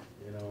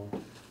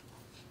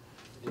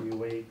 Do you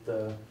wait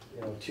the,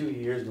 2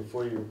 years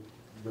before you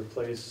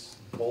replace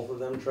both of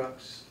them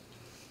trucks?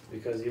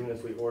 Because even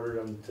if we ordered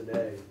them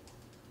today,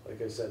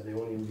 like I said, they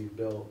won't even be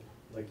built,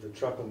 like the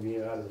truck won't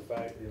be out of the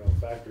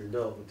factory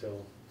built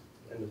until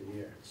end of the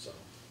year, so.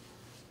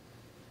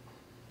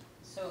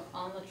 So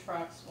on the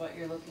trucks, what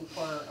you're looking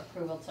for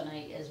approval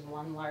tonight is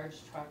one large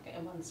truck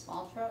and one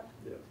small truck?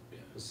 Yeah,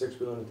 a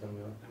 6-wheeler and a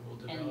 10-wheeler. And we'll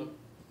develop,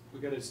 we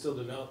gotta still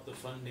develop the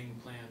funding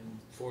plan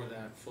for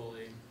that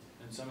fully,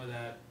 and some of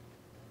that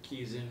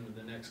keys in with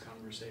the next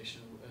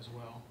conversation as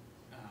well.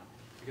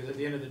 Because at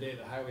the end of the day,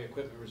 the Highway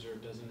Equipment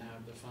Reserve doesn't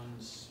have the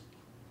funds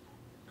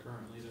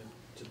currently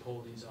to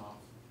pull these off,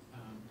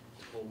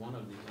 to pull one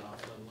of these off,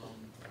 let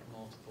alone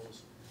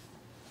multiples.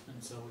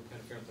 And so we've got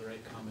to figure out the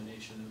right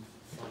combination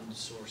of fund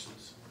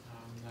sources.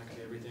 That could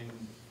be everything.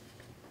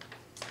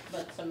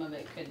 But some of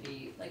it could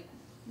be, like,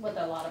 with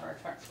a lot of our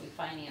trucks, we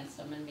financed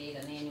them and made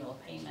an annual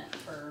payment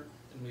for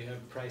And we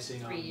have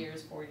pricing 3 on.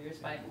 years, 4 years,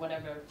 5,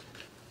 whatever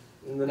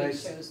And we the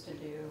nice, chose to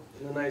do.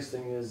 and the nice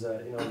thing is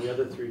that, the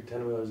other 3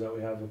 10-wheelers that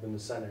we have up in the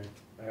center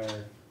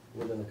are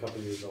within a couple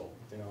of years old,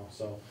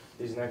 so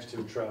these next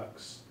 2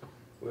 trucks,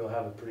 we'll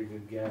have a pretty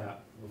good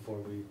gap before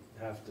we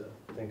have to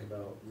think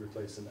about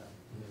replacing them,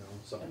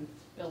 so. And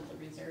build the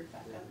reserve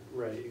back up.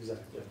 Right,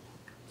 exactly.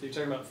 So you're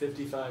talking about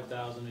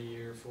 55,000 a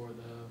year for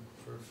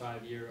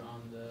 5-year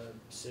on the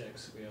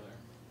 6-wheeler.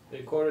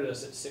 They quoted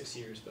us at 6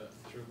 years, but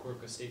through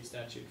Quirk State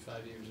statute,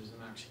 5 years is the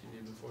max you can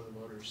do before the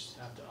voters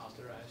have to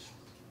authorize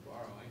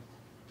borrowing.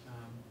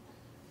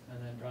 And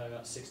then probably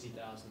about 60,000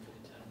 for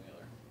the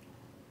 10-wheeler.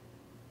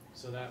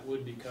 So that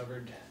would be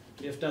covered.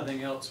 If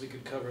nothing else, we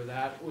could cover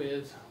that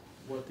with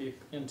what the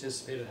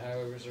anticipated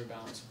highway reserve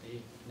balance would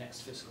be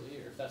next fiscal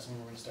year, if that's when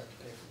we're gonna start to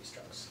pay for these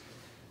trucks.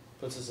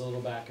 Puts us a little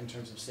back in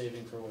terms of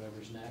saving for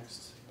whatever's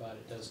next, but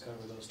it does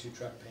cover those 2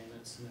 truck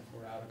payments, and if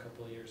we're out a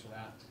couple of years with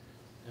that.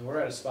 And we're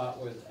at a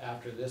spot with,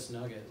 after this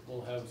nugget,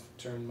 we'll have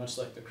turned, much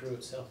like the crew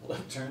itself, we'll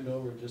have turned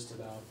over just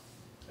about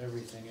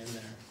everything in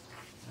there.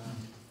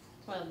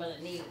 Well, but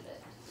it needed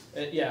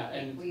it. Yeah,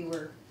 Like and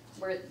we're,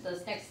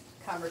 this next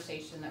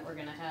conversation that we're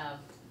gonna have,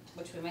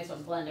 which we might as well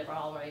blend it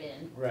all right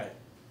in. right,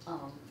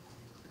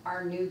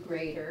 Our new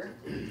grader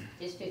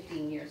is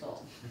 15 years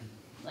old.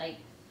 Like,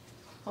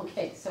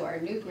 okay, so our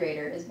new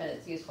grader has been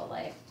its useful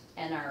life,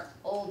 and our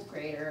old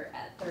grader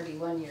at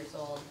 31 years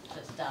old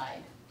just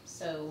died.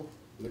 So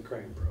The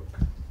crane broke.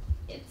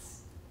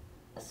 it's,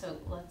 so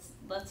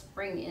let's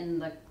bring in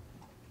the,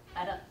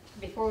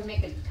 before we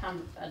make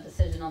a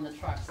decision on the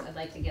trucks, I'd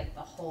like to get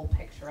the whole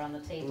picture on the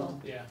table.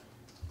 yeah.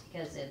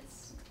 Because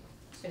it's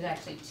there's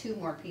actually 2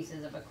 more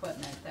pieces of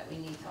equipment that we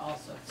need to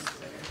also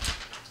consider,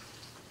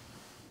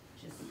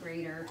 which is the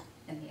grader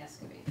and the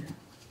excavator.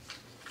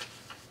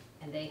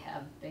 And they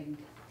have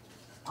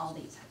all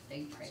these have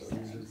big price So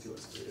these are tags. the 2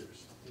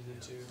 excavators.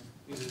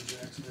 These are the 2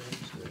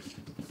 excavators.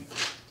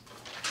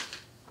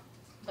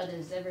 But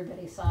as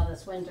everybody saw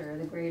this winter,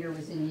 the grader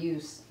was in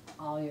use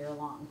all year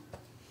long.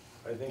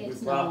 I think It's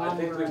we've no plowed, I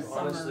think longer a we've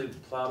honestly summer.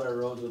 plowed our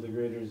roads with the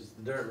graders,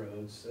 the dirt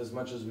roads, as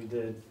much as we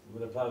did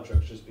with the plow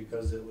trucks, just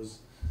because it was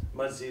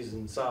mud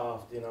season,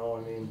 soft, you know,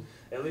 I mean,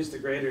 at least the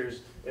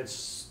graders,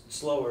 it's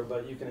slower,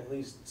 but you can at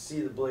least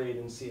see the blade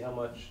and see how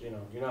much, you know,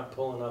 you're not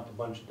pulling up a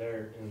bunch of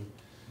dirt and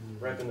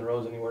wrecking the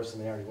roads any worse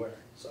than they already were,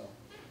 so.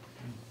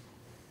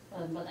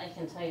 But I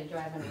can tell you,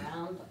 driving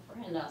around,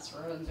 Randolph's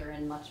roads are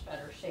in much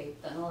better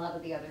shape than a lot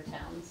of the other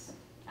towns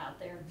out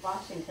there.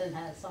 Washington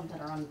has some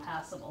that are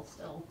unpassable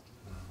still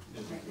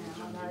right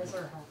now, and ours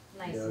are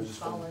nice Yeah, I was and just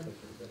gonna solid. click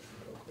refresh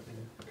real quick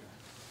here.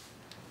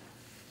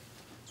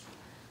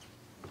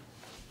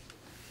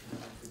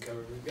 We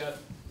covered, we've got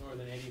more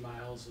than 80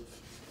 miles of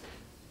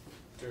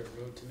dirt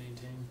road to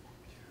maintain.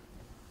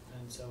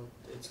 And so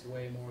it's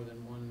way more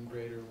than one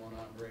grader, one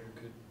operator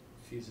could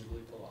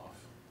feasibly pull off,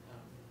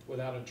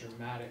 without a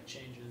dramatic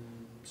change in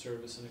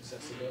service and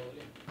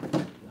accessibility.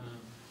 And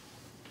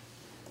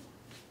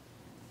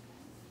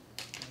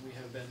we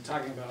have been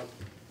talking about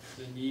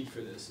the need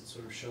for this. It's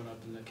sort of shown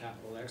up in the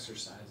capital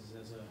exercises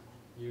as a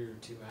year or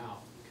 2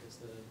 out, because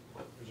the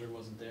reserve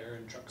wasn't there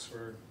and trucks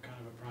were kind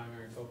of a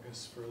primary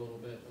focus for a little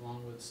bit,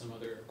 along with some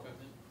other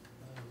equipment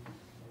that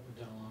we've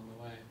done along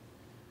the way.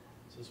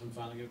 So this one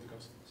finally gave the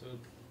goes. So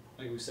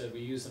like we said, we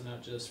use them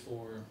not just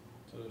for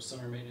sort of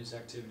summer maintenance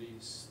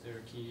activities. They're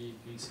a key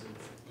piece of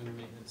winter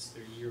maintenance.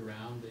 They're year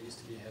round. They used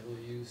to be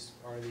heavily used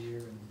part of the year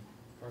and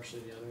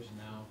partially the others, and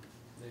now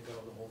they go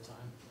the whole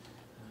time.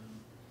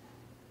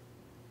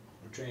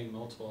 We're training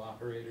multiple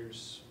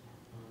operators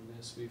on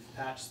this. We've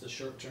patched the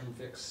short-term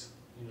fix,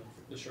 you know,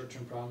 the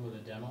short-term problem with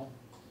a demo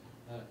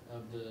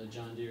of the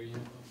John Deere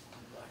unit.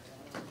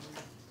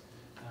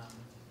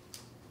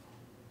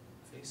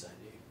 Face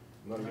ID.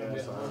 No, I'm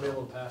yeah, gonna be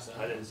able to pass that.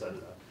 I didn't set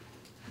it up.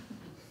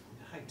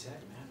 High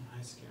tech, man.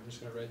 High secure. I'm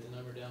just gonna write the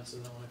number down so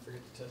that when I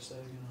forget to touch that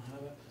again, I'll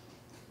have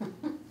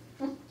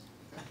it.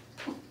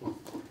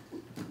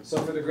 So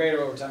for the grader,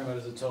 what we're talking about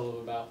is a total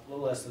of about a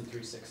little less than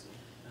 360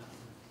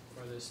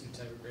 for this new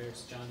type of grader.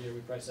 It's John Deere.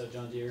 We priced out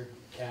John Deere,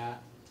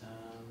 Cat.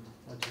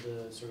 Went to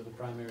the sort of the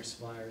primary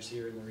suppliers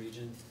here in the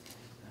region.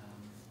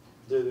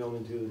 They're the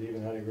only 2 that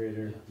even had a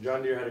grader.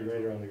 John Deere had a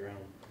grader on the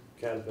ground.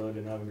 Caterpillar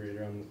didn't have a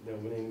grader on, that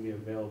wouldn't even be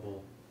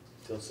available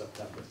till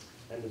September,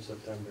 end of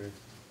September,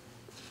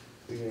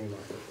 beginning of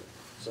October.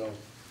 So,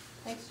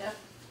 Thanks, Jeff.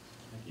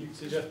 Thank you.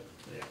 See, Jeff.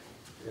 yeah,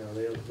 you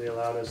know, they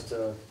allowed us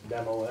to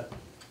demo it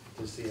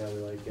to see how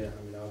we like it.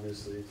 I mean,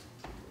 obviously,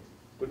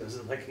 who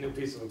doesn't like a new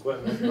piece of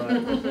equipment, but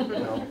you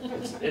know,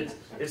 it's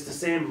the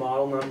same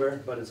model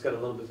number, but it's got a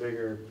little bit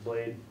bigger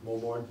blade,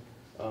 moldboard,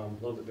 a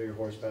little bit bigger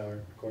horsepower.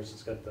 Of course,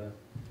 it's got the,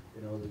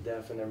 you know, the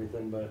def and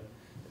everything, but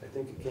I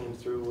think it came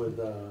through with,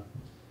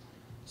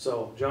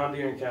 so John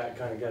Deere and Cat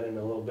kind of got in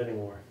a little bidding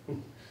war.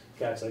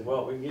 Cat's like,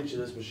 well, we can get you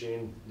this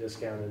machine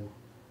discounted,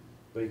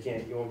 but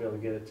you won't be able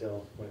to get it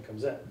till when it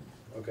comes in.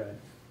 Okay,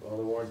 well,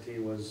 the warranty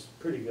was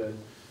pretty good,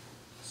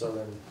 so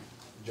then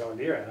John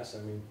Deere asked, I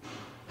mean,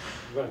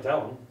 I'm gonna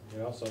tell them, you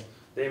know, so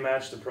they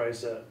matched the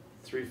price at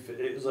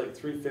it was like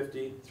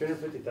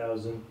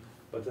 350,000,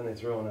 but then they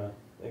throw in I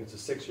think it's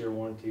a 6-year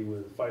warranty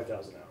with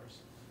 5,000 hours.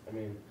 I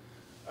mean,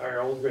 our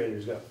old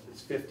grader's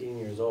it's 15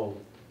 years old,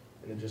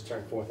 and it just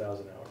turned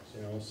 4,000 hours,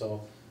 you know,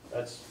 so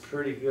that's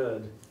pretty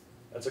good.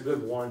 That's a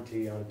good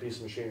warranty on a piece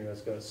of machinery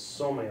that's got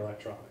so many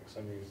electronics.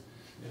 I mean,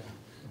 Yeah.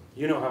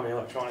 you know how many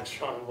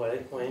electronics are on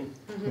Wayne,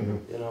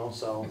 you know,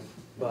 so,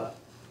 but.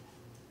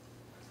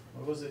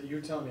 What was it? You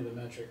were telling me the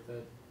metric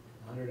that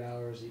 100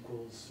 hours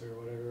equals, or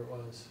whatever it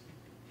was.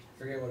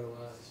 Forget what it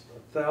was.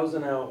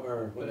 1,000 hours,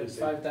 or what But did it's you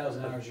say?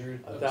 5,000 hours. You're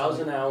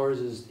 1,000 hours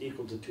is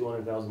equal to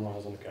 200,000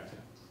 miles on the car.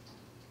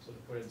 So to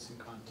put it in some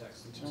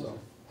context in terms So. of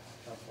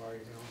how far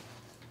you're going.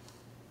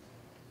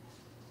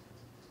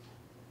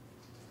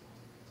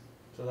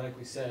 So like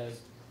we said,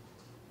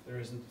 there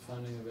isn't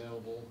funding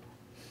available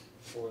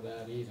for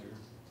that either.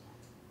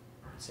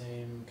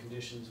 Same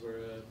conditions where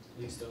a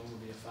lease to own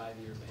would be a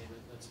 5-year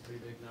payment. That's a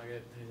pretty big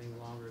nugget. Anything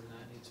longer than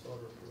that needs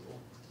voter approval.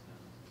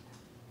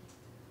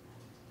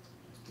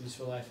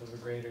 Useful life of a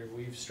grader,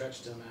 we've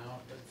stretched them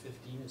out, but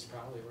 15 is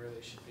probably where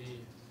they should be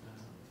in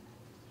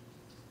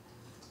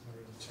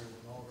order to turn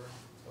them over.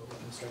 But we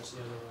can stretch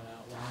the other one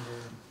out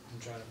longer and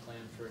try to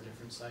plan for a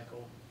different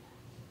cycle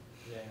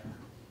there.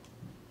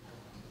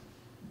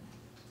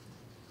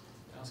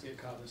 Towns get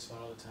caught in this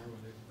spot all the time where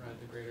they ride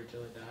the grader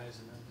till it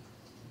dies, and then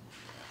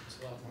it's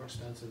a lot more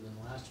expensive than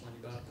the last one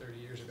you bought 30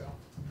 years ago.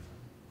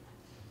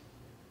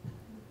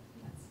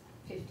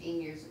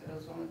 15 years ago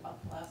is when we bought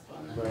the last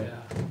one, and Right.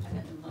 Yeah. I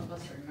didn't none of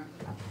us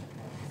remember.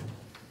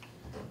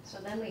 So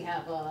then we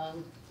have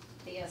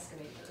the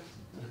excavator,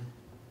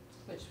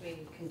 which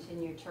we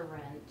continue to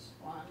rent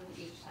one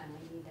each time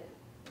we need it.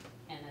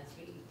 And as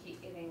we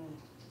keep getting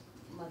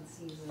mud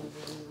seasons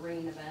and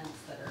rain events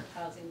that are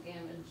causing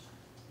damage,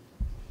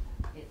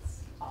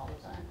 it's all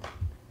the time.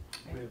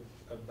 We have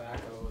a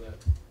backhoe that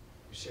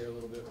we share a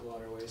little bit with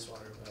water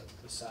wastewater, but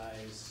the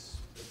size,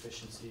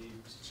 efficiency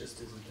just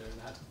isn't there, and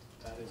that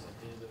is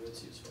at the end of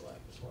its useful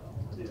life as well.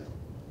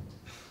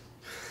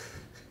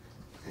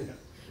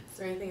 Is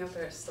there anything up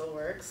there that still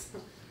works?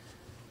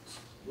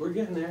 We're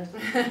getting there.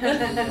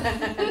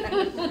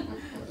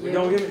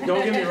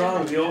 Don't get me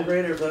wrong, the old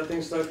grader, if that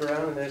thing stuck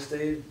around and they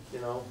stayed, you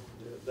know,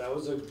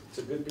 it's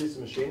a good piece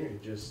of machinery,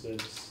 just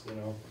it's, you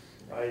know,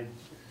 I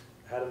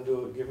had him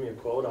give me a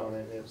quote on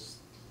it, and it's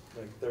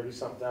like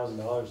 $30-something thousand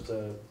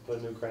to put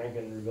a new crank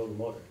in and rebuild the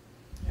motor.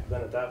 Yeah.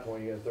 Then at that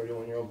point, you got a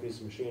 31-year-old piece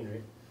of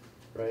machinery,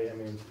 right? I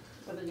mean,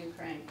 With a new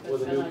crank,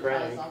 With that's a new gonna cause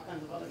crank. all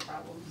kinds of other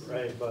problems.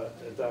 right, but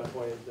at that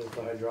point, if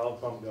the hydraulic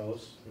pump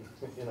goes,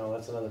 you know,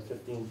 that's another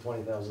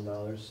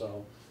 $15,000-$20,000,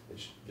 so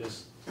it's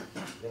just,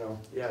 you know,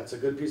 yeah, it's a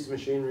good piece of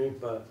machinery,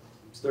 but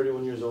it's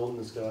 31 years old and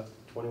it's got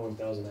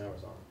 21,000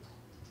 hours on it,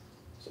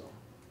 so.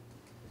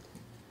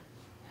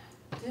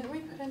 Didn't we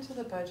put into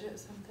the budget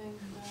something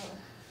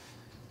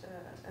about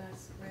an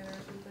excavator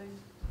or something?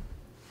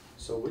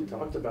 So we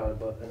talked about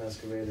an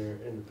excavator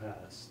in the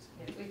past.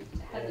 Yeah, we've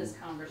had this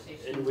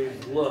conversation. And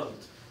we've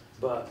looked,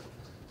 but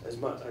as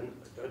much,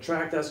 a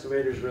tracked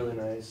excavator is really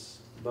nice,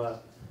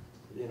 but,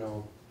 you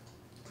know,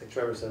 like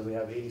Trevor said, we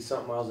have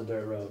 80-something miles of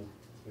dirt road.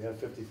 We have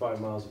 55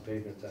 miles of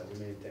pavement that we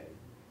maintain.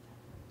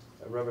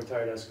 A rubber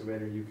tired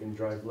excavator, you can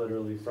drive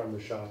literally from the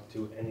shop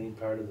to any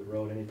part of the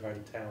road, any part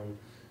of town.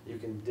 You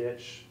can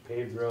ditch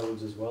paved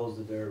roads as well as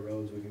the dirt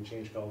roads. We can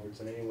change culverts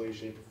in any way,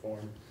 shape, or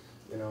form.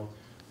 You know,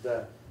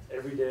 that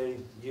everyday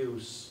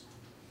use,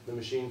 the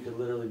machine could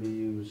literally be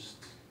used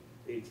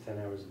 8 to 10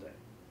 hours a day.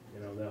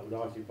 You know, that would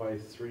occupy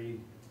 3,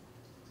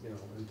 you know,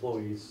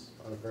 employees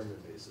on a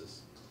permanent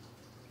basis.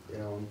 You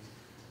know,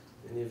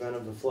 in the event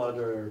of a flood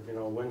or, you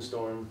know, a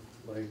windstorm,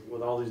 like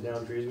with all these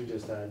down trees we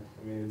just had,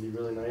 I mean, it'd be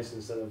really nice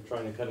instead of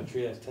trying to cut a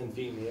tree that's 10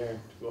 feet in the air to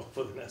go up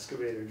with an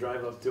excavator,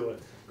 drive up to it,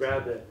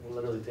 grab it, and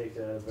literally take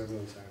it out of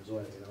everyone's harm's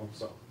way, you know,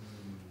 so.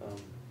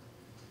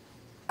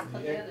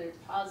 But the other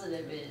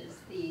positive is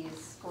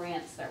these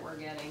grants that we're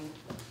getting,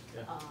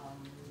 Yeah.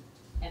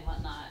 and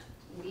whatnot,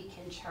 we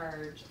can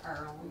charge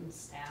our own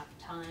staff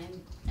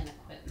time and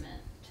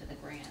equipment to the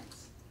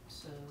grants.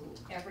 So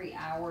every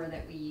hour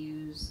that we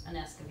use an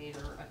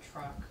excavator, a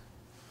truck,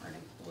 or an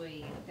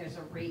employee, there's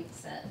a rate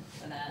set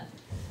for that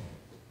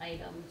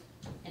item,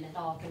 and it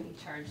all can be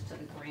charged to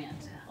the grant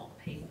to help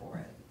pay for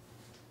it.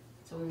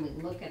 So when we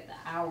look at the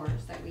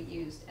hours that we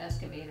used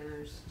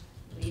excavators,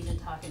 we even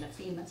talking to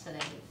FEMA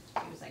today,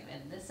 he was like,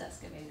 and this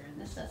excavator and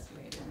this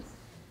excavator, and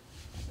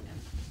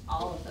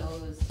all of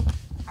those,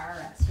 our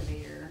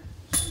excavator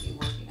should be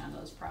working on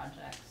those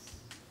projects.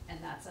 And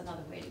that's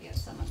another way to get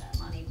some of that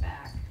money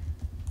back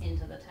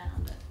into the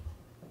town that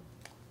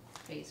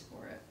pays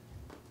for it.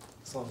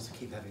 As long as we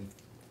keep having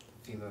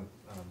FEMA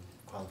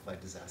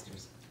qualified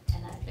disasters.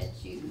 And I bet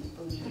you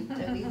believe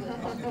that we will.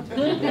 But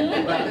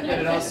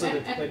and also,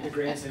 like the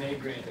grants and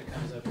aid grant that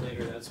comes up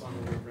later, that's one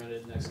where we've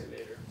rented an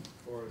excavator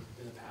for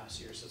in the past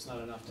year, so it's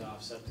not enough to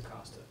offset the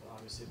cost of it,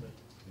 obviously, but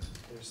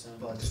there's some.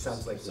 Well, it just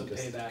sounds like some we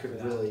just payback for could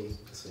that. really,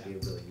 this would be a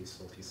really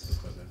useful piece of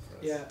equipment for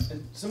us. Yeah,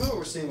 and some of what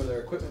we're seeing with our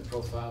equipment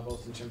profile,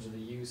 both in terms of the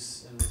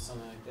use and with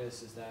something like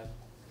this, is that,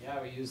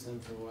 yeah, we use them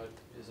for what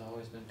has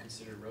always been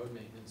considered road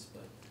maintenance,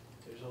 but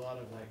there's a lot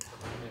of like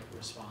climate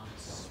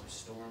response,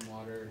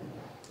 stormwater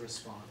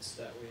response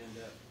that we end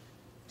up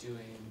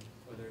doing,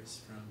 whether it's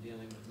from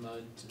dealing with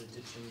mud to the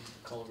ditching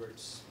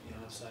culverts, you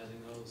know,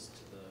 sizing those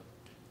to the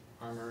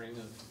armoring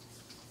of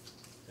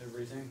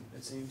everything,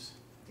 it seems.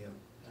 Yeah,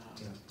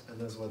 yeah, and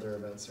those weather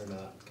events are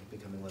not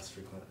becoming less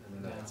frequent, and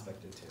they're not No.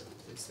 expected to.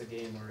 It's the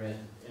game we're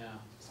in, yeah.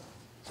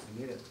 We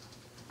need it.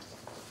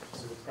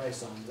 So the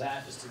price on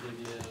that, just to give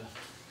you a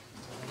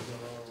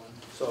lower one.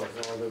 So,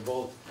 no, they're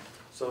both,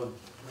 so,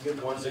 Good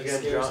one once that again,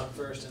 scares John. them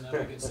first, and then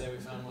we can say we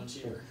found one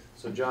cheaper.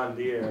 So John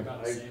Deere,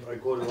 About the same. I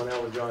quoted one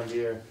out with John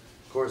Deere.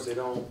 Of course, they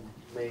don't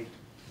make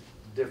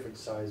different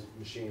size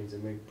machines. They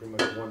make pretty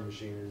much one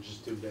machine and it's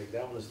just too big.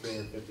 That one is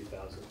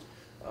 $350,000.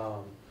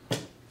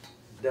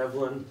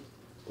 Devlin,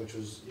 which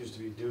used to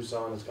be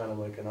Doosan, is kind of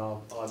like an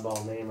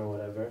oddball name or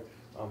whatever.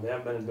 They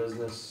haven't been in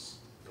business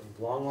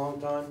a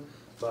long time,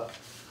 but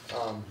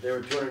they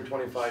were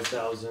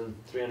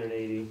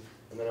 $225,380,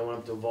 and then I went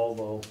up to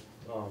Volvo,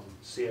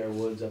 Sierra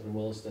Woods up in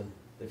Williston.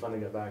 They finally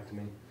got back to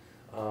me.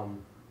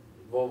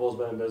 Volvo's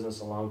been in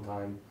business a long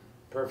time.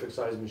 Perfect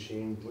size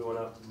machine. We went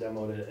up,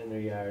 demoed it in their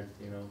yard.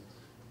 You know,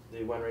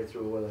 they went right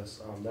through it with us.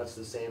 That's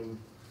the same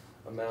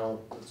amount.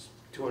 It's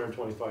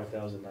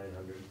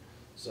 $225,900.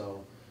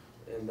 So,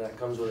 and that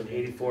comes with an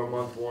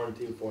 84-month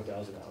warranty,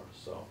 4,000 hours.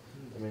 So,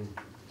 I mean,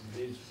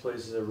 these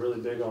places are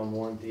really big on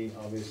warranty.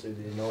 Obviously,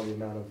 they know the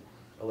amount of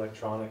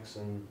electronics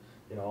and,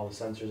 you know, all the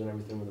sensors and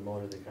everything with the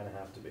motor. They kind of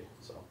have to be.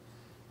 So,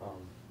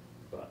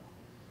 but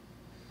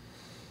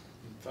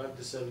 5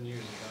 to 7 years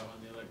ago,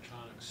 when the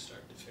electronics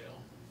start to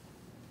fail,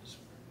 is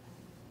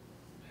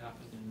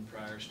happened in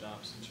prior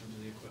stops in terms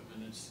of the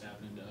equipment, it's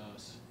happening to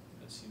us.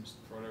 That seems,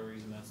 for whatever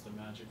reason, that's the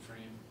magic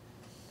frame.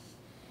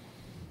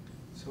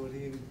 So what do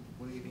you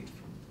need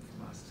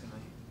from us tonight?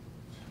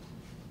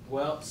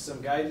 Well,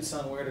 some guidance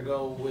on where to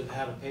go with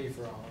how to pay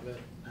for all of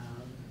it,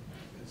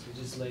 because we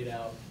just laid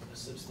out a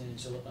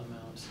substantial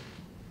amount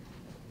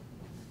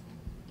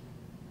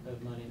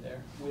of money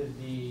there. With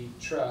the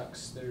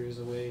trucks, there is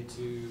a way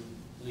to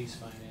lease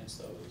finance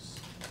those,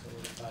 so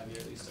with a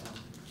 5-year lease to own.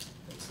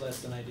 It's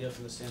less than ideal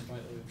from the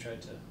standpoint that we've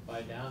tried to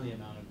buy down the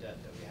amount of debt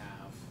that we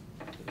have.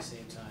 At the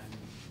same time,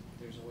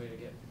 there's a way to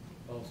get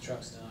both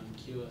trucks done,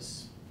 queue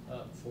us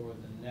up for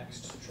the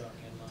next truck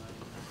in line,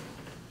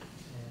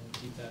 and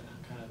keep that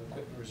kind of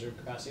equipment reserve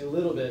capacity a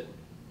little bit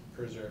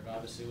preserved.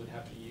 Obviously, we'd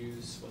have to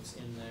use what's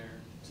in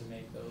there to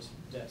make those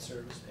debt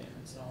service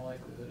payments in all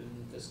likelihood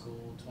in fiscal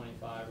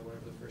 25 or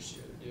whatever the first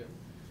year they're due.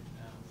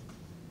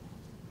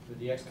 With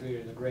the excavator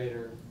and the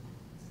grader,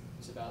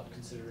 it's about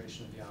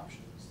consideration of the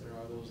options. There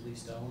are those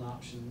lease-to-own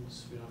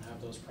options. We don't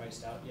have those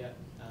priced out yet.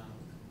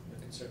 We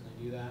can certainly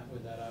do that.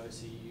 With that,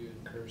 obviously, you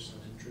incur some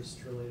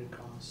interest-related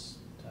costs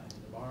tied to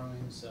the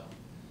borrowing, so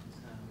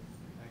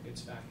that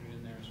gets factored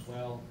in there as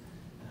well.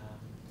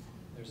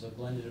 There's a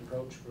blended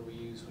approach where we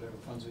use whatever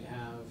funds we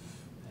have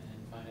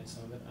and finance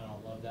some of it. I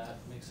don't love that.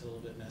 It makes it a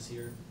little bit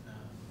messier.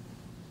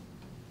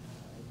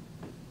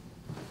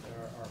 There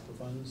are ARPA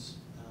funds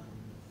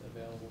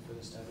available for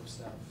this type of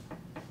stuff.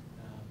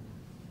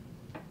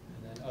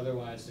 And then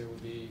otherwise there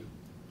would be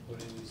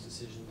putting these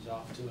decisions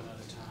off to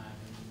another time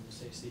and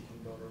say seeking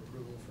voter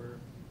approval for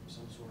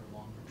some sort of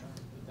longer term.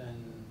 But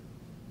then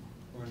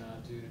we're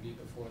not due to be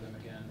before them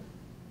again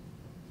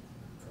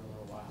for a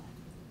little while.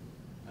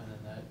 And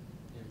then that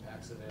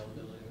impacts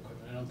availability of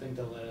equipment. I don't think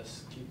they'll let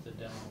us keep the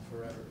demo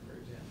forever, for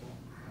example.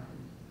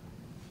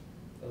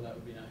 Though that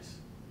would be nice.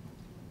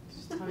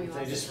 If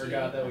they just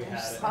forgot that we had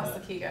it. Lost the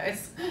key,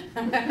 guys.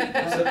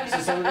 So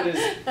some of it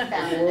is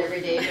Found it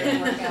every day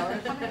during work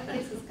hours. How many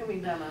places can we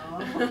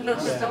demo? Each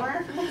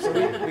store?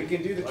 So we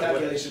can do the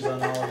calculations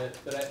on all of it,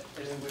 but I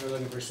think we were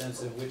looking for a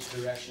sense of which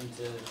direction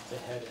to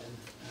head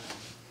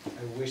in.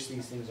 I wish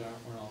these things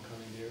weren't all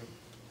coming due.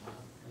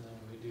 And then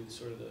when we do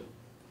sort of the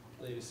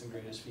latest and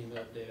greatest FEMA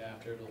update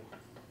after,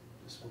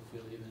 this will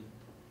feel even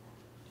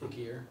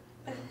ickier.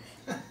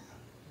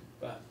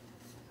 But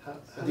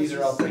these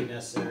are all pretty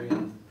necessary.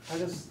 How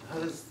does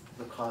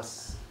the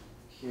costs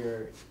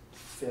here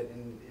fit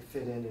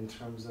in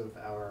terms of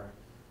our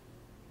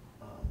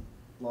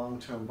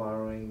long-term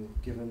borrowing,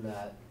 given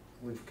that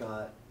we've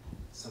got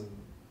some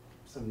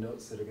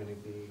notes that are going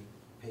to be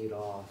paid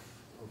off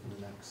over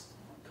the next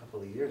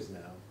couple of years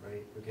now,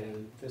 right? We're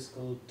getting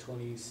fiscal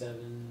 27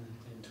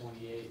 and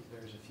 28.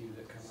 There's a few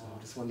that come so off.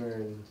 I'm just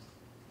wondering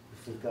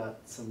if we've got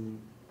some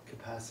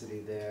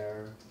capacity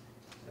there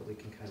that we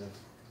can kind of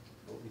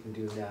what we can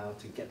do now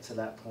to get to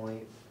that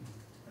point,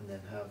 and then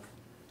have.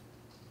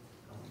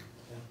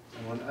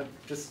 I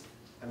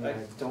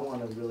don't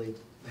want to really.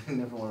 I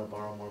never want to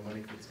borrow more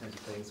money for these kinds of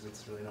things.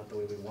 It's really not the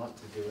way we want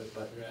to do it,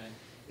 but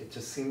it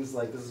just seems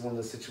like this is one of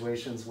those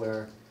situations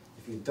where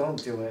if you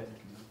don't do it,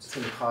 it's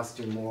going to cost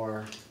you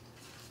more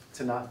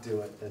to not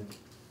do it than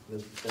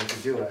to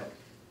do it,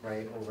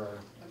 right?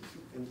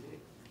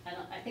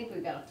 I think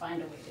we've got to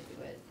find a way to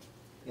do it.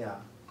 Yeah,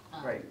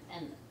 right.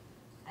 And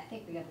I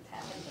think we got to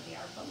tap into the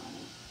ARPA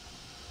money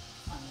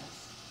on this.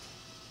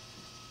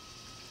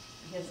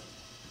 Because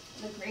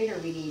the grader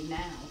we need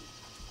now,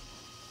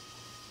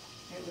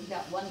 right, we've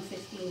got one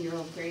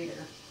 15-year-old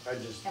grader, and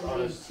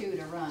we need 2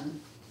 to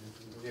run.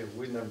 Yeah,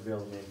 we'd never be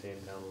able to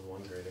maintain town with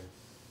one grader.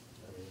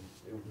 I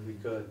mean, we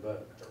could,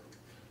 but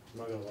I'm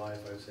not gonna lie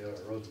if I say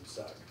our roads would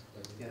suck.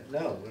 Yeah,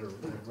 no,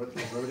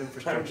 road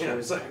infrastructure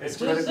is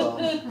critical.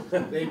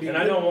 And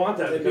I don't want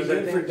that because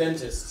I think for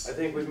dentists. I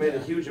think we've made a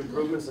huge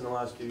improvements in the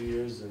last few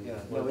years, and Yeah,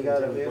 no, we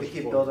gotta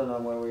keep building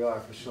on where we are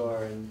for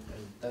sure, and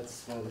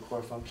that's one of the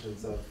core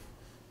functions of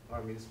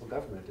our municipal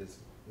government is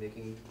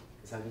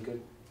having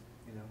good,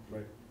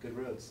 good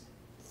roads.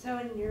 So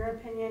in your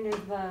opinion, is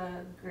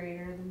the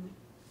grader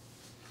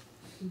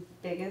the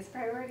biggest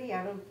priority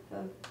out of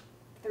the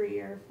 3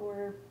 or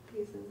 4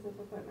 pieces of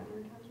equipment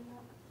we're talking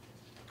about?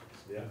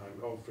 Yeah,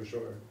 for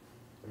sure.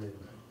 I mean,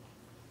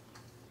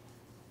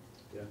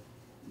 yeah.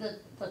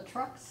 The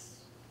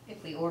trucks,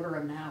 if we order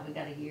them now, we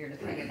got a year to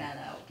figure that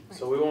out.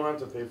 So we won't have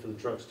to pay for the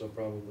trucks till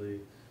probably,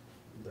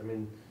 I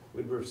mean,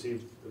 we'd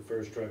receive the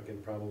first truck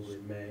in probably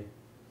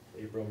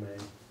April, May.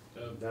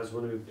 That's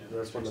when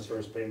the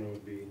first payment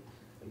would be,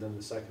 and then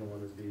the second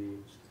one would be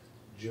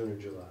June or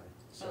July.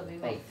 So they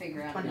might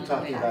figure out You're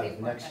another way talking to about pay it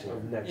for next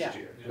year. Next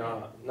year,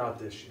 not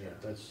this year,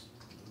 that's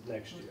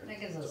next year.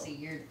 That gives us a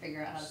year to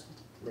figure out how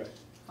to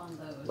fund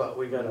those. But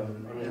we gotta,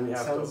 I mean,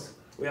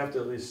 we have to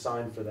at least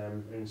sign for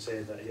them and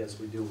say that, yes,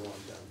 we do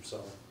want them,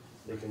 so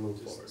they can move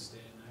forward.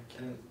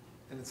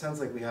 And it sounds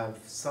like we have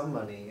some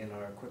money in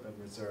our equipment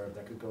reserve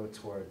that could go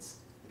towards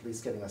at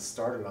least getting us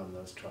started on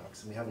those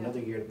trucks. And we have another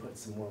year to put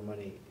some more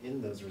money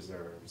in those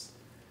reserves.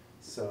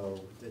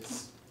 So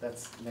that's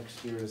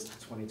next year's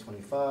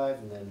 2025,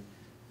 and then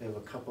we have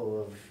a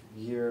couple of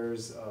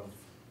years of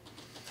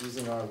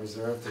using our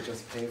reserve to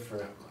just pay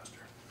for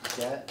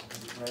debt,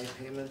 right,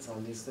 payments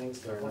on these things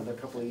for another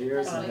couple of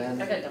years, and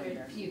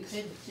then. You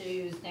could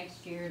choose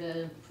next year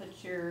to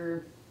put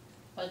your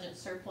budget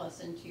surplus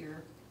into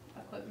your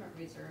equipment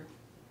reserve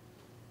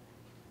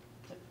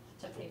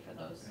to pay for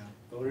those. Yeah,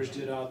 voters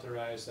did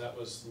authorize, that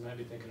was, you might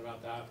be thinking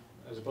about that,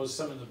 as opposed to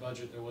some in the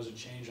budget, there was a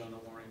change on the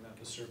warning that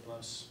the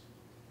surplus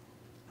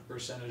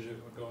percentage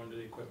would go into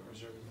the equipment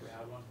reserve if we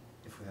had one,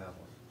 If we have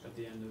one. at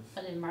the end of.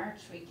 But in March,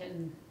 we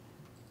can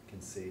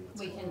See what's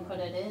going on. We can put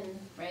it in,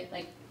 right,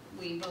 like,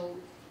 we vote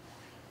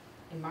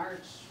in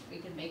March, we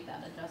could make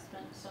that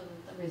adjustment so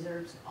that the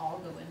reserves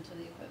all go into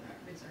the equipment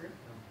reserve.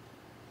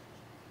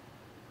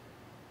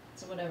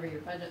 So whatever your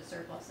budget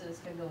surplus is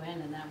could go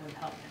in, and that would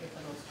help pay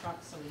for those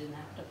trucks, so we didn't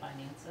have to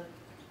finance it.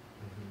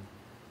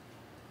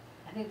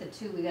 I think the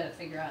two we gotta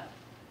figure out,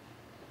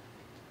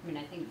 I mean,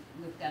 I think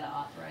we've gotta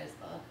authorize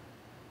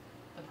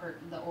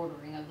the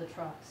ordering of the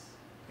trucks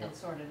and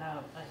sort it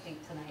out. I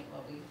think tonight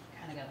what we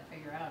kinda gotta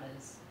figure out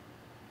is,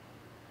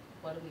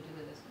 what do we do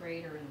with this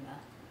grader and the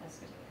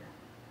excavator?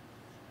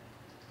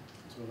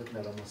 So we're looking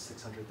at almost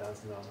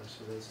 $600,000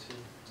 for those two.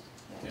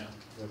 Yeah.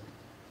 Yep.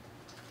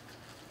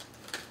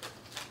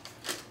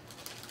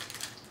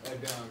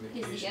 I've been on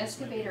vacation. Is the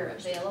excavator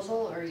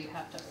available, or you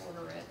have to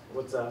order it?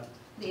 What's that?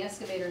 The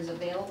excavator is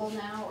available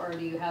now, or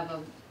do you have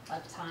a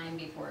time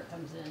before it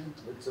comes in?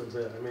 It's a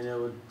bit, I mean, it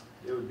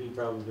would be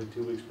probably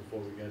 2 weeks before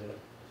we get it.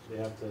 They'd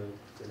have to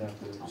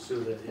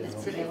sue it, you know.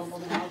 It's available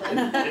now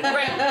then?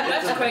 Right,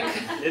 that's quick.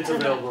 It's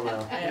available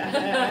now.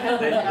 Yeah.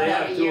 They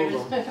have two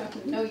of them.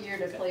 No year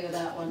to play with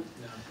that one.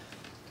 No.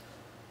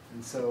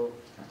 And so,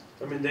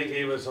 I mean, they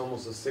gave us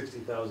almost a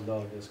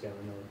 $60,000 discount,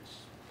 I know it's,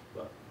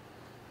 but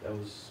that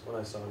was, when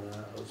I saw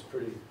that, it was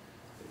pretty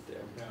big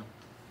there. Yeah.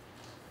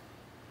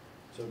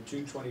 So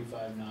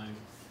 225.9.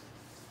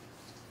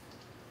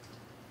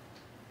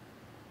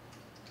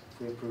 if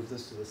we approve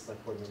this, do the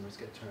select board members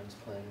get turns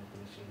playing with the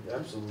machine?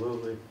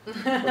 Absolutely.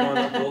 Come on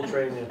up, we'll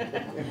train you. Are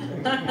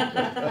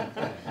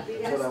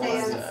you That's what gonna I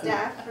stay on wanted.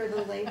 staff for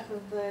the life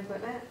of the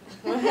equipment?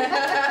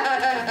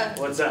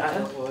 What's that?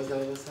 What was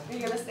that, Alyssa? Are you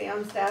gonna stay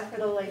on staff for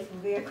the life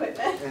of the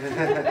equipment?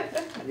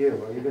 Are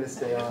you gonna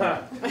stay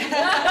on?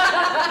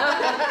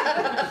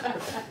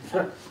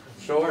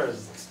 Sure.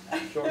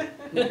 Sure.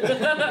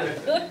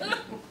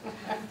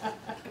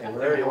 Okay,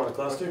 Larry, you want a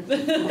cluster? We're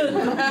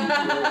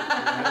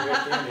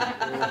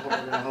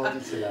gonna hold you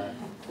to that.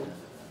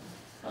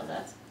 Well,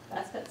 that's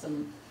got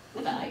some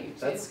value too.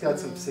 That's got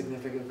some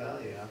significant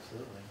value,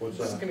 absolutely. What's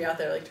Just that? gonna be out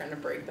there like trying to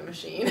break the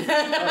machine.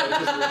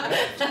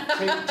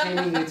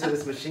 Chaining you to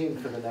this machine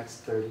for the next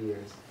 30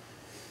 years.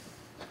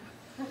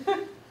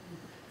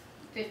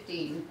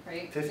 15,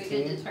 right? 15? We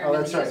did Oh, determine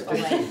that's the right, useful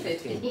life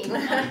 15. 15. I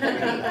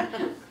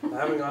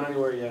haven't gone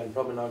anywhere yet, and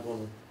probably not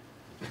going.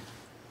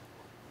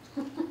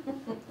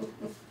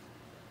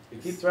 You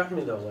keep threatening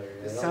me though, Larry.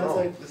 I This don't sounds know.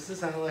 like, this is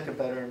sounding like a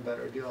better and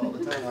better deal all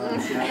the time.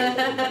 Honestly.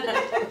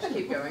 Just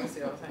keep going,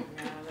 see what I'm saying,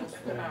 yeah, that's,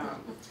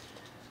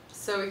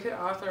 so we could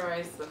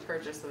authorize the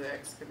purchase of the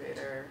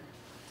excavator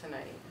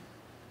tonight,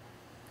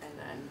 and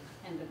then.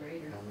 And the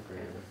grader. On the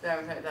grader.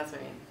 That's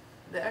what I mean.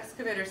 The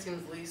excavator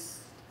seems least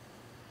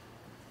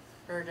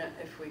urgent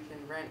if we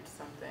can rent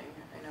something.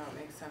 I know it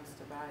makes sense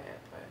to buy it,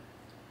 but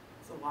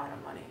it's a lot of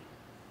money.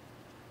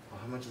 Well,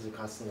 how much is it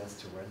costing us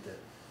to rent it?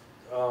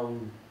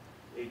 $8,000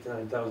 to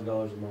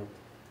 $9,000 a month.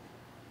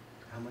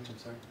 How much, I'm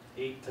sorry?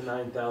 $8,000 to $9,000 a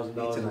month.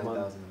 $8,000 to $9,000 a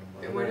month.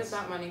 And where does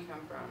that money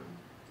come from?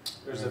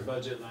 There's a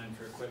budget line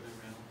for equipment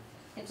rental.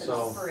 It's an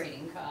So-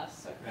 operating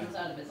cost, so it comes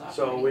out of his operating.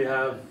 So we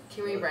have.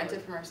 Can we rent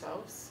it from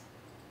ourselves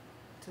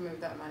to move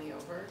that money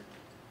over?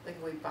 Like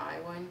if we buy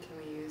one, can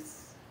we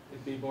use?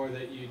 It'd be more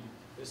that you'd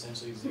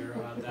essentially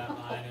zero out that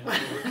line and.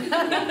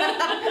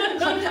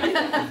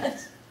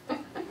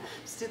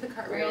 Just do the We're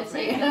cartwheel gonna with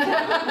me. take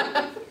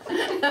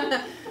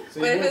So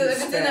But you if wouldn't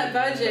it's in that spend,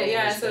 budget, you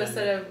yeah, don't so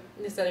overspend.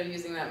 instead of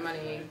using that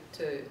money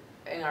to,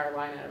 in our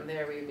line item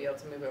there, we'd be able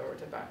to move it over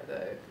to buy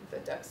the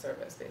debt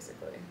service,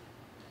 basically.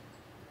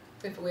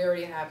 If we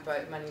already have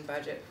money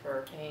budget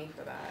for paying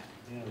for that.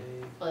 Yeah.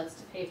 Well, it's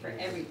to pay for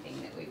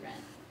everything that we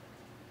rent.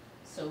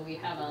 So we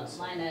have a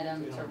line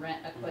item to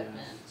rent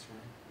equipment,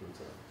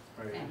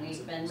 Right. and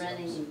we've been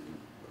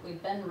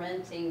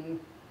renting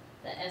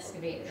the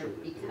excavator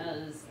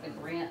because the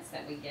grants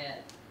that we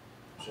get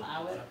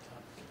allow it.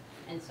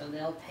 And so they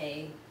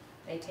pay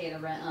the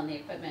rent on the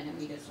equipment, and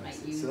we just might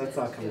use it So to that's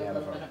do a not coming out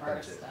little of bit our of our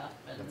budget. stuff.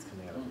 That's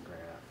coming out of a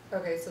grant.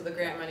 Okay, so the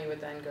grant money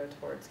would then go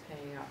towards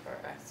paying off our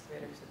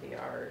excavator to be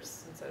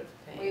ours instead of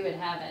paying. We would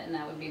have it, and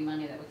that would be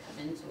money that would come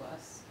into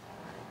us.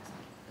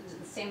 It's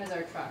the same as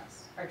our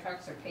trucks. Our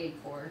trucks are paid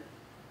for,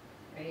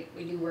 right?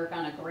 We do work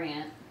on a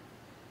grant.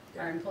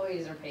 Our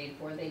employees are paid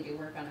for, they do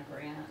work on a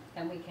grant,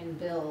 and we can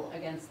bill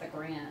against the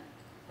grant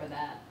for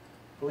that.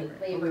 With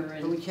labor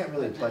But we and can't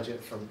really equipment.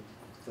 budget from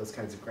those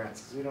kinds of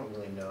grants, because we don't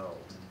really know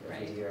every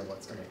Right. year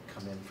what's gonna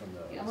come in from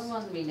those. The only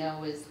one we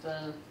know is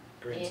the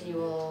Grants and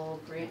annual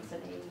grants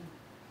and aid.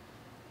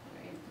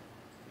 Right?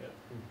 Yeah.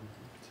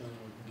 It's the only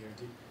one we can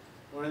guarantee.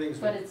 One of the things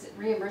But it's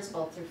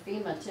reimbursable through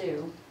FEMA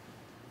too,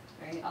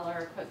 right? All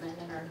our equipment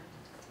and our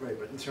Right,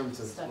 but in terms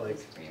of stuff like,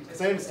 is reimbursed.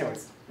 because I understand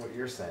what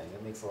you're saying,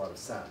 it makes a lot of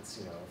sense,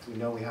 you know, if we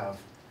know we have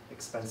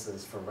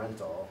expenses for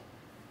rental,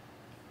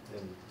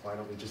 then why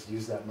don't we just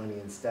use that money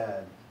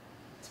instead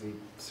to be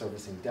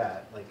servicing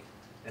debt, like,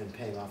 and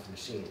paying off a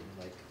machine,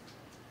 like.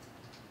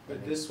 I But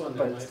mean, this one, but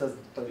there it might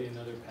does- be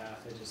another path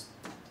I just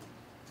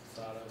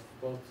thought of.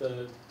 Both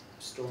the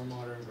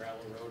stormwater and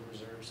gravel road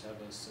reserves have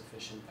a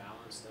sufficient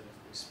balance that if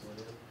we split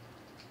it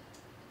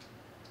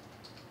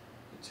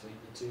between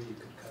the two, you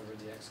could cover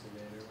the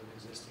excavator with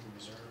existing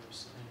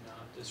reserves and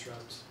not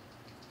disrupt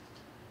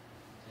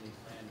any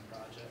planned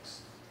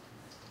projects.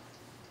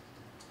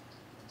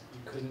 You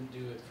couldn't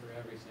do it for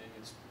everything,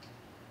 it's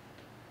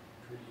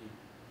pretty,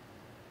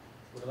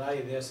 would allow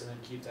you this and then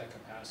keep that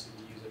capacity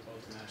to use it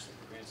both to match the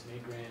grants and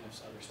aid grant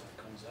if other stuff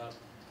comes up.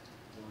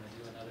 You wanna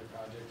do another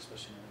project,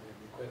 especially with big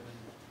equipment.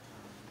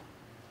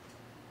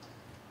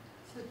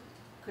 So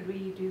could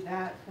we do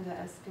that for the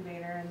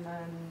excavator and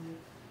then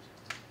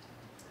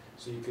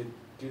So you could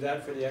do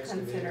that for the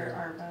consider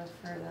excavator, ARPA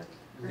for the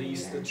grader?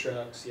 lease the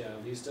trucks, yeah,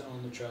 lease to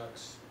own the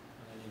trucks,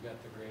 and then you've got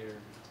the grader.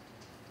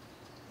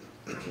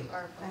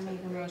 I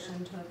make a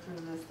motion to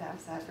approve the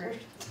staff's effort.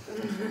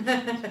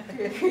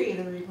 Create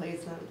a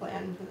replacement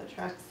plan for the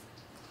trucks,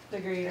 the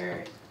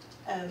grader,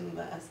 and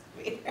the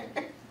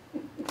excavator.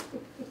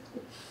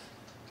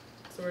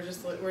 So we're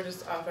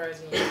just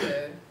authorizing you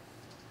to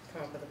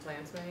come up with a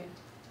plan tonight?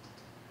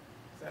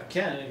 Is that?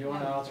 Ken, if you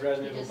wanna authorize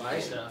me You to just buy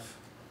did. stuff.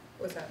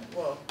 What's that?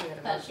 Well, we had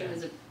a Thought she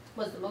motion.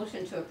 was the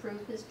motion to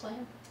approve his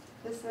plan?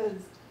 This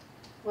is,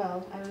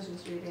 well, I was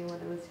just reading what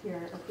it was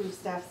here, approve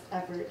staff's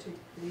effort to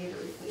create a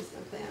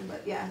replacement plan,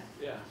 but yeah,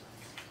 Yeah.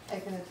 what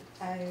do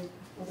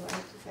I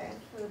have to say?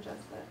 Should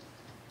adjust it.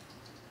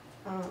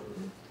 Half,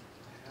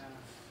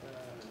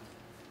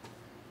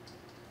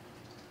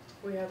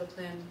 We have the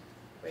plan,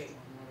 wait,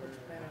 stormwater,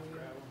 which plan half are you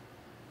gravel.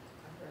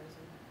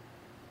 authorizing?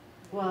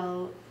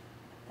 Well,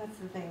 that's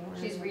the thing. we're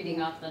She's looking-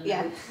 reading off the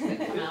Yeah. notes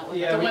that come out with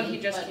Yeah, The we- one he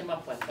just but came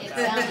up with. It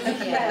about- sounds,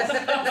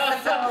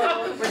 yes.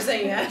 So, We're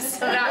saying yes.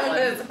 That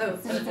one.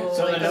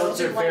 So the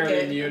notes are Like fairly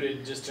it.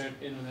 muted, just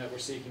in that we're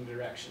seeking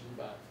direction,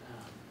 but,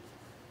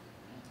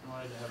 I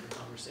wanted to have the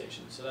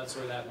conversation, so that's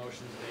where that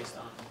motion is based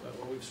on, but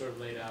what we've sort of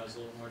laid out is a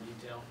little more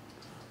detail.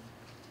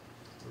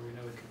 Where we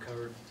know we can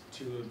cover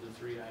 2 of the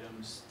 3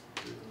 items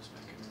through those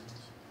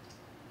mechanisms.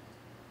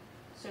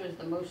 So is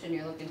the motion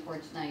you're looking for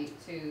tonight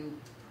to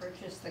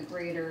purchase the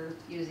grader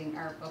using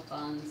ARPA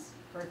funds,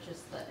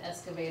 purchase the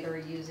excavator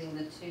using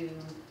the 2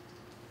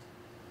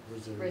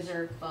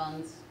 reserve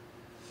funds,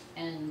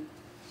 and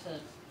to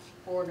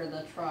order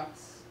the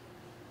trucks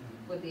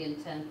with the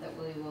intent that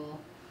we will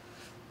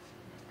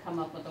come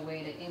up with a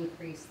way to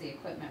increase the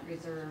equipment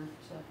reserve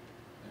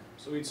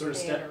So we'd sort to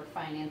of pay it step, or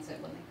finance it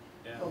when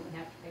they, yeah, when we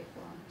have to pay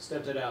for them.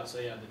 stepped it out, so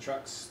yeah, the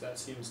trucks, that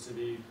seems to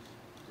be,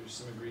 there's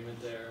some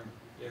agreement there,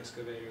 the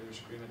excavator, there's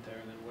agreement there,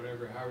 and then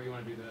whatever, however you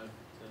wanna do the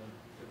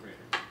grader.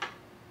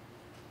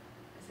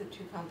 is it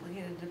too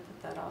complicated to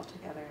put that all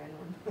together in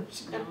one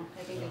motion? No,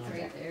 I think it's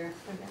right there,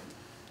 Okay,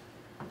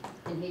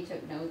 and he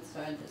took notes, so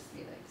I'd just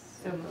be like,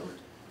 so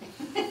moved.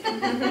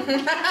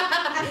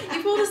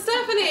 You pulled a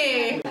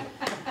Stephanie!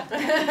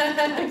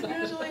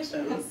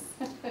 Congratulations.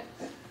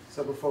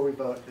 So before we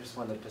vote, I just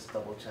wanted to just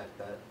double check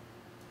that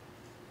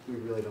we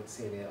really don't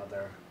see any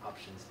other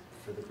options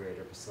for the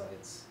grader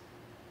besides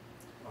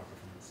ARPA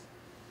funds.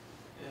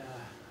 Yeah,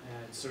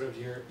 it's sort of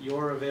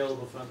your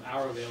available fund,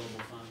 our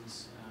available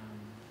funds,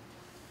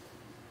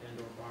 and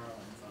or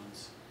borrowing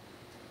funds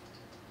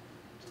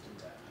to do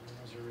that. I mean,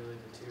 those are really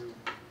the 2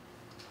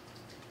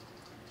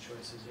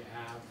 choices you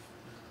have.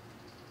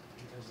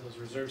 Because those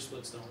reserve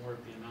splits don't work,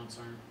 the amounts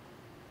aren't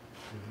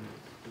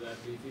that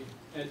beefy,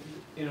 and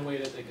in a way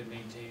that they could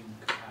maintain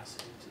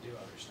capacity to do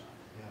other stuff.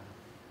 Yeah.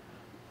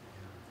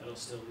 That'll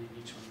still leave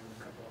each one with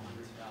a couple of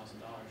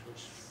 $100,000,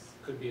 which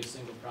could be a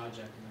single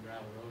project in the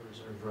gravel road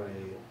reserve, for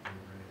example,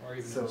 or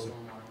even in the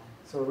stormwater one.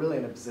 So we're really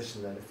in a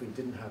position that if we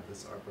didn't have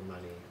this ARPA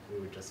money, we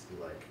would just be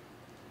like,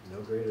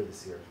 no grader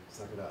this year,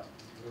 suck it up.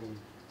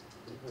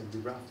 It'd be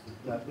rough.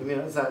 I mean,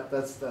 that's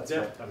Yeah.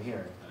 what I'm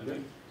hearing. I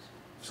mean,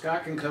 if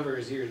Scott can cover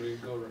his ears, we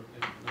can go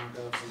knock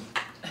off some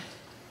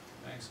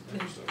banks and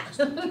better stores.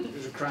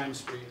 There's a crime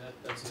spree,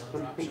 that's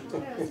another option. I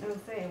was gonna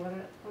say,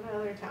 what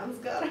other towns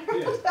got it?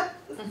 Yeah.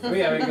 Well,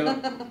 yeah,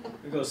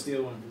 we go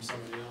steal one from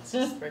somebody else.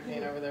 Spray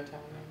paint over their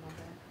town name,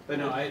 okay. But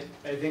no, I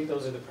think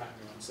those are the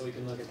primary ones, so we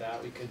can look at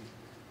that, we could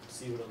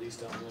see what a lease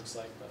to own looks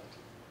like, but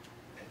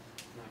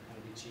not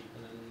gonna be cheap,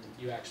 and then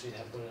you actually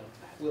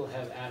will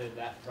have added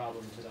that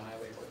problem to the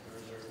highway equipment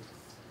reserve.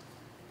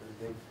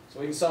 So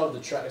we can solve the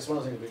truck, it's one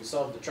of the things, we can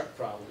solve the truck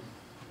problem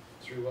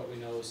through what we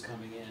know is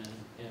coming in,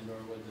 and or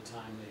with the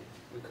time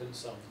we couldn't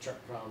solve the truck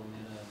problem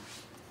in a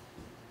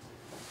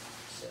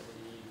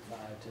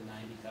 $75,000 to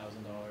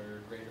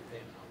 $90,000 greater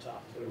payment on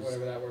top, or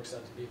whatever that works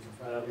out to be for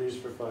 5 At years.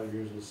 least for 5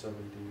 years was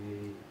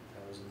 $78,000.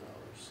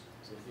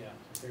 So, yeah,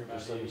 figure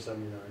about Or 80.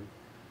 79.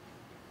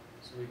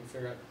 So we can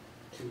figure out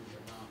 2,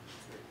 but not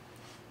 3.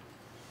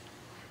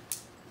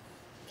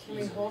 Can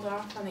we hold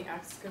off on the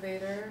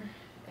excavator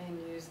and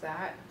use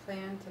that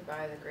plan to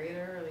buy the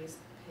grader, or at least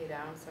pay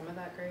down some of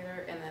that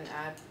grader, and then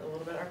add a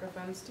little bit of ARPA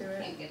funds to You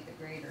it? can't get the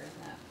grader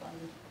in that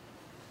fund.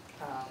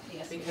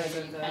 Yes, Because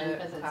of you the can,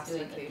 because it's doing the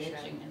classification.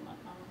 ditching and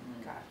whatnot.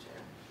 Gotcha.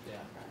 Yeah.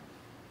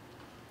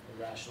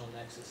 The rational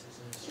nexus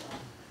isn't strong.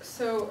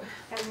 So,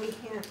 And we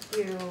can't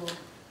do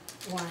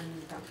one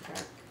dump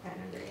truck and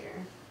a grader.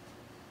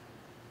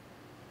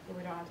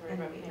 we don't have to worry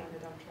And about we paying don't. the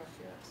dump truck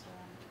yet, so.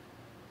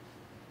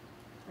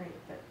 Right,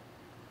 but.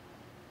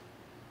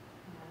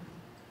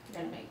 We're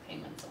gonna make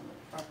payments on the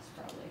trucks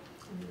probably,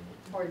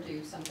 Mm-hmm. or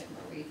do something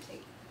where we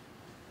take,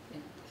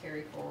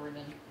 carry forward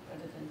and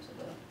put it into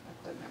the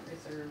equipment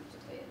reserve to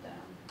pay it down.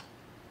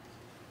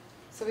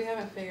 So we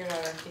haven't figured out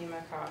our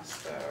FEMA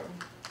costs though,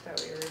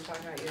 that we were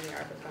talking about using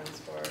ARPA funds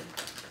for.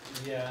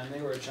 Yeah, and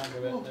they were a chunk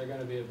of it, and they're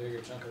gonna be a bigger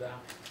chunk of that.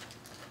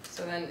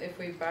 So then if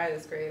we buy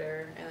this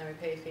grader and then we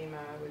pay FEMA,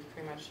 we've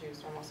pretty much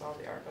used almost all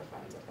the ARPA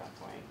funds at that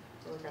point.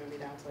 We're gonna be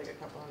down to like a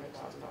couple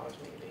 $100,000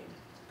 maybe.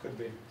 Could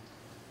be.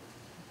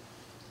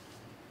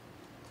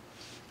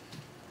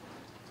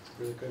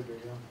 Really could be,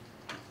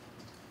 yeah.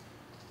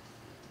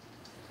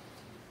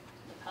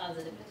 The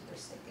positive is we're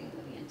sticking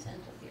with the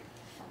intent of the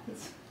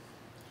funds.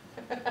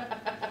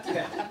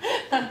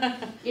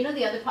 You know,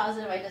 the other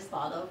positive I just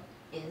thought of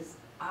is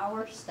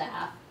our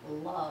staff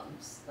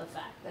loves the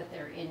fact that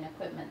they're in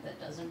equipment that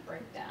doesn't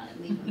break down and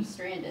leave them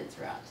stranded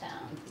throughout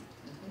town.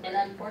 And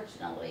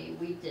unfortunately,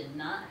 we did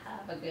not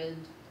have a good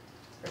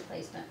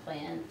replacement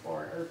plan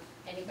for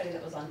anybody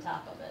that was on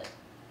top of it.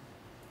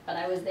 But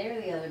I was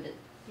there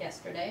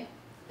yesterday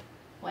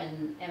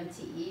when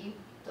MTE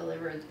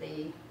delivered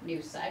the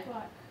new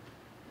sidewalk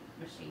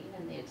machine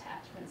and the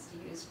attachments to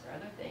use for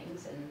other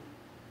things, and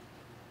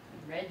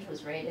Reg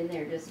was right in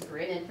there just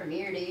grinning from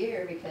ear to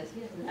ear because he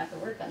doesn't have to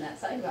work on that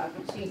sidewalk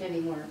machine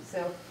anymore,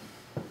 so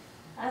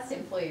that's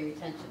employee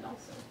retention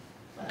also,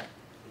 but,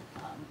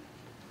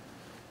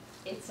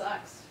 it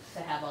sucks to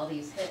have all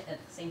these hit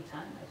at the same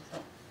time.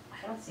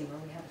 I don't see where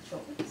we have a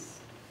choice.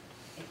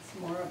 It's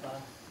more of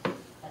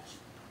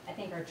I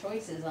think our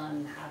choice is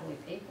on how do we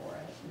pay for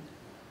it.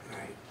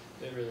 Right.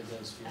 It really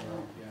does feel, I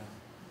know.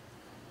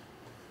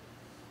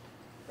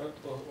 yeah.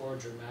 Or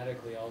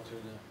dramatically alter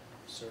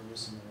the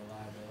service and the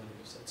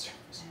reliability of said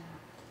service.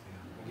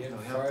 We get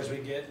as far as we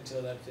get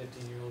until that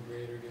 15-year-old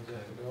grader gives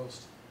up the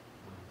ghost.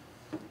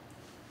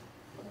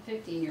 The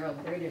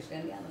 15-year-old grader's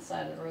gonna be on the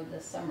side of the road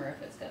this summer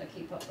if it's gotta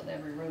keep up with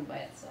every road by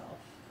itself.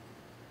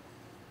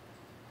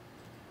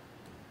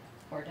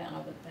 Or down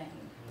over the bank.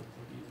 I don't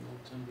think even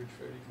old Tunbridge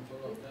Ferry can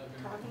pull up that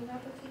very Talking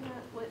about the FEMA,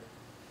 what?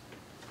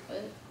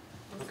 What?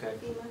 What's Okay.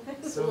 the FEMA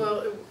thing? So-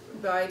 Well,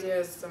 the idea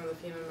is some of the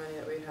FEMA money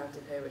that we'd have to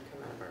pay would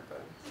come out of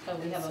ARPA. Oh,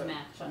 we have a So-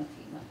 match on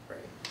FEMA.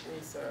 Right,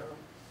 and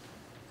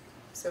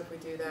so if we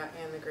do that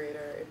and the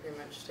grader, it pretty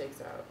much takes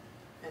out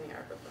any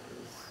ARPA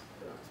funds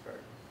for the most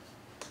part.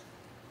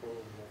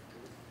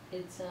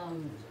 It's,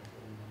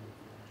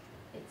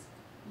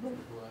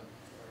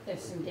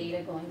 there's some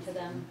data going to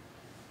them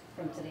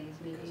from today's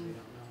meeting,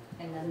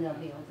 and then they'll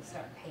be able to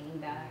start paying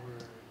back,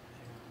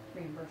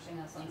 reimbursing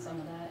us on some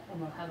of that, and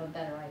we'll have a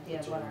better idea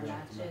of what our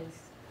match is.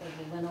 Because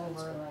we went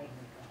over like,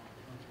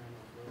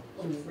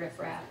 when we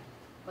riff-raff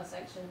a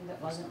section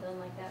that wasn't done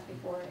like that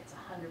before, it's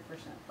 100%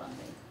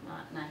 funding,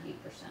 not 90%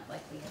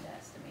 like we had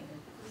estimated.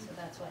 So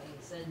that's why he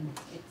said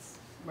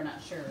we're not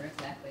sure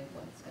exactly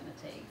what it's gonna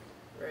take.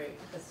 Right.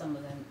 Because some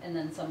of them, and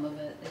then some of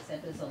it, they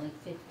said was only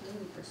 15%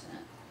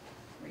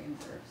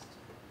 reimbursed.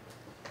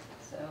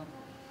 So,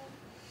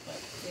 but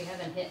we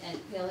haven't hit, and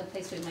the only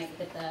place we might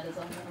hit that is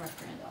on the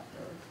North Randolph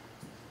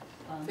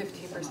Road.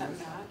 15%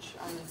 match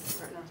on the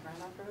North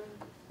Randolph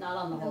Road? Not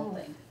on the whole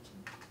thing.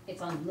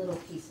 It's on little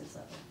pieces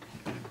of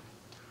it.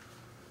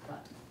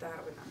 But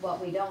That would not. what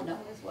we don't know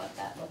is what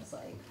that looks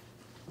like.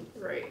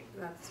 Right,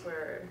 that's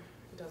where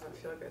it doesn't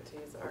feel good to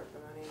use the ARPA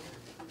money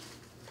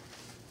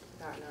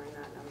without knowing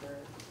that number.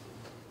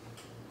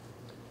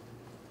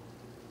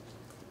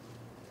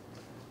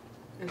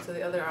 And so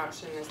the other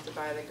option is to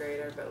buy the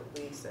grader but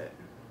lease it.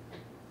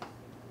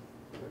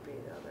 Would be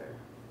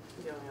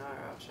the only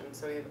other option.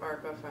 So we have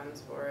ARPA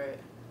funds for it,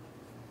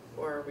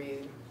 or we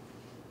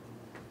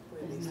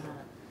lease it.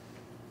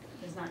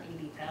 There's not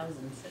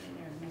 80,000 sitting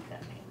there to make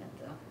that payment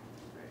though.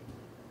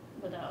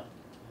 Right. Without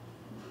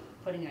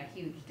putting a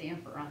huge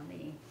damper on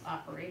the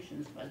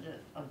operations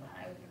budget of the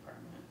highway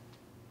department.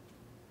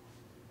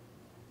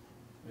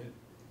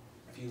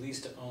 If you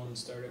lease to own and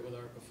start it with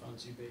ARPA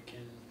funds, you bake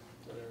in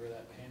whatever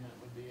that payment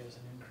would be as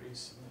an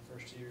increase in the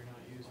first year you're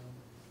not using them.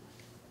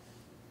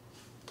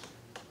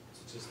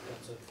 It's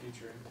that's a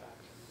future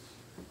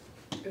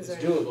impact. It's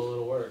doable,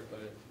 it'll work,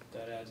 but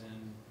that adds in,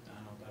 I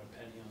don't know, about a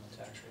penny on the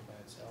tax rate by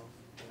itself.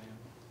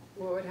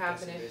 What would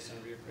happen if? Based on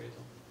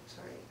reappraisal.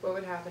 Sorry, what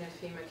would happen if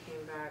FEMA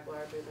came back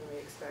larger than we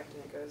expect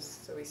and it goes,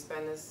 so we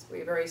spend this,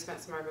 we've already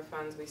spent some ARPA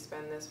funds, we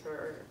spend this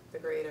for the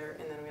grader,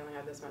 and then we only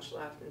have this much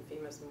left, and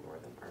FEMA's more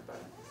than ARPA,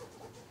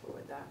 what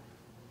would that?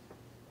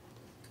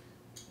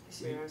 You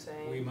see what I'm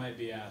saying? We might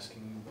be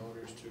asking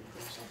voters to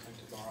approve something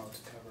to borrow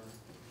to cover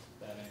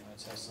that anyway.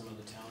 That's how some of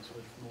the towns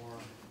with more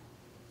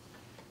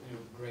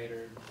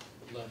greater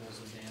levels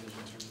of damage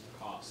in terms of the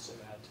costs, so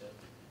they had to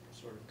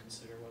sort of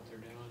consider what they're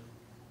doing.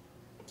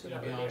 So You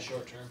know, that would beyond be-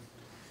 short term.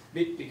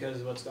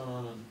 Because of what's going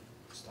on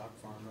Stock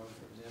Farm Road,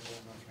 for example,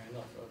 and North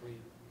Randolph Road,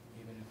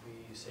 even if we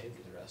saved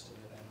the rest of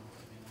it, I don't know,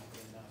 it may not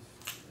be enough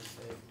if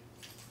they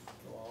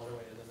go all the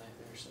way to the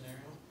nightmare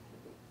scenario.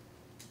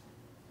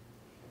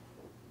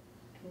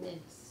 And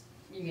it's,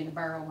 you're gonna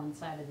borrow one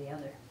side or the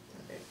other,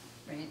 Okay.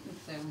 right? And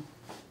so,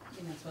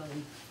 you know, so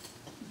we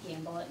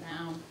gamble it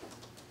now.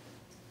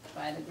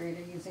 Buy the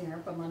grader using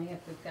ARPA money if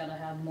we've gotta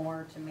have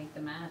more to make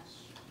the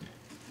match.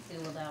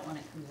 Deal with that when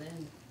it comes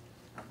in.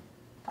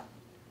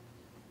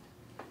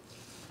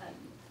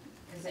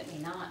 Cause it may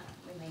not,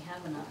 we may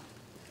have enough.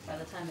 By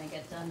the time they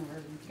get done,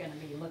 we're gonna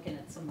be looking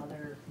at some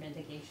other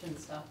mitigation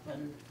stuff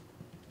and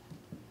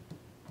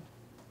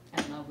I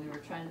don't know, we were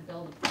trying to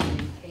build a plan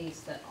in case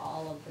that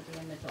all of the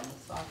damage on the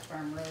Stock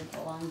Farm Road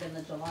belonged in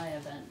the July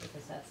event,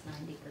 because that's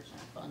 90%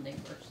 funding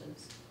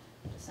versus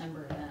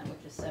December event,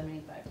 which is 75%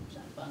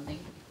 funding.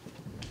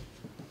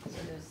 So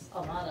there's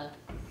a lot of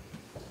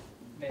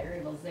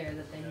variables there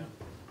that they,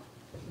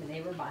 I mean,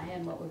 they were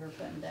buying what we were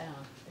putting down.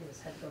 They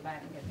just had to go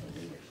back and get the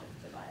leadership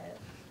to buy it,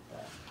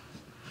 but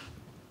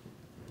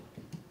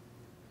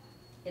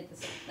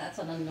that's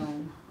an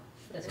unknown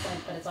at this point,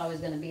 but it's always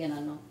gonna be an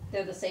unknown.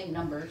 They're the same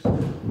numbers,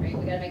 right?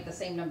 We gotta make the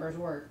same numbers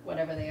work,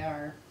 whatever they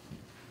are.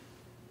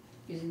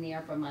 Using the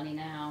ARPA money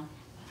now,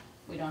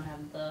 we don't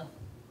have the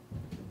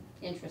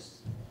interest.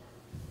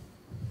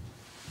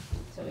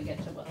 So we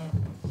get to what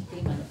the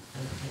FEMA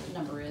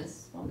number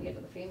is. When we get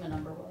to the FEMA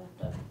number, we'll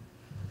have to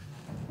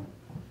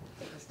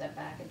take a step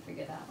back and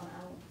figure that one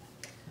out.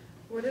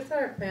 What is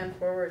our plan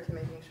forward to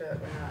making sure that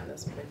we're not in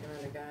this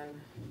predicament again?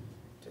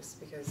 Just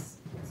because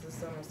this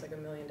is almost like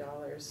 $1 million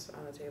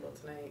on the table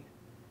tonight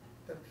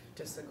of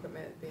just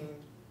equipment being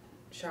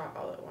shot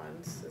all at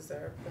once. Is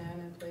there a plan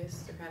in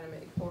place to kind of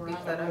make Or beef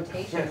on that a up?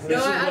 rotation.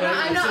 No,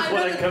 I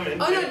know. It's not,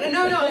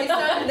 no, it's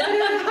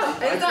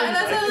not,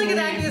 that's not like an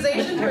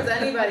accusation towards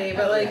anybody,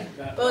 but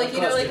like,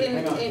 you know, like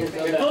in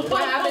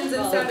what happens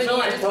in 7 years,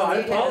 I is you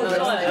hit apologize. another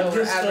cycle I'm where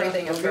just,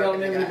 everything is I'm broken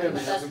getting again. there.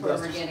 But that's where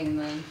we're getting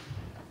the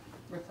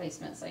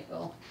replacement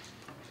cycle.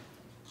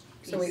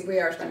 So we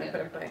are trying to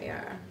put a plan,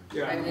 yeah.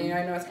 Yeah. I mean,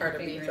 I know it's hard to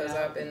Figure beef it those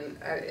out. up and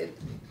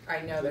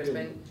I know there's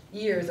been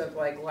years of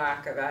like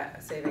lack of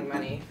saving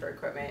money for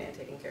equipment and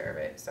taking care of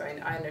it. So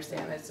I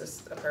understand it's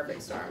just a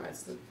perfect storm.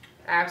 It's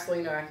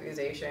absolutely no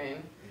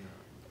accusation.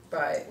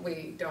 But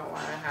we don't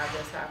wanna have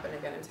this happen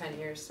again in 10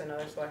 years to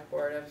another select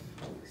board of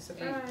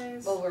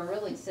surprise. Well, we're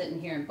really sitting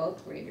here and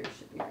both graders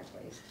should be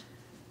replaced.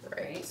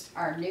 Right.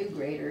 Our new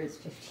grader is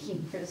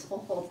 15 years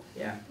old.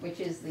 Yeah. Which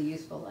is the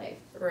useful life.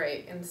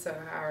 Right, and so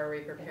how are we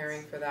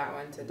preparing for that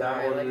one to That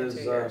die one like in is,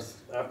 2 years?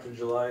 after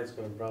July, it's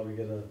gonna probably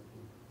get a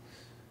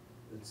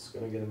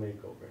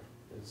makeover.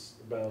 It's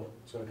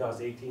gonna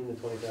cost $18,000 to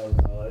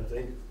 $20,000, I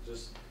think,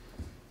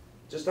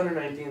 just under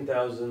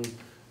 19,000.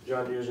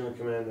 John Deere's gonna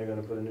come in, they're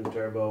gonna put a new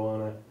turbo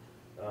on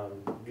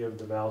it, give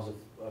the valves,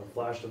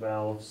 flash the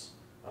valves,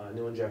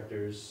 new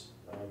injectors,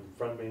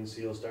 front main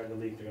seal starting to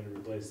leak, they're gonna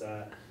replace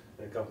that,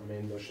 and a couple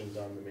main bushings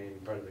on the main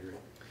part of the grid.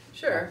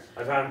 Sure.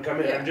 I've had them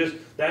come in, Yeah.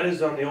 that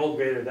is on the old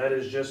grader, that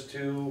is just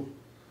to,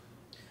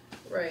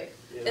 Right,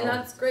 you and know.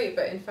 that's great,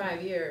 but in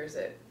 5 years,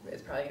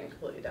 it's probably gonna be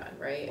completely done,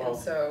 right? Well-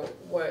 And so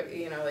what,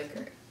 you know,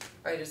 like,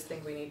 I just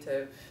think we need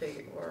to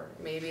figure, or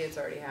maybe it's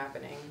already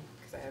happening,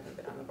 cause I haven't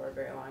been on the board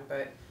very long,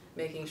 but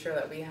making sure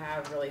that we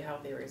have really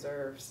healthy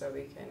reserves so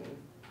we can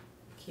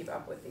keep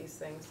up with these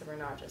things, so we're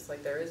not just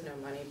like, there is no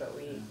money, but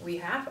we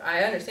have,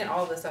 I understand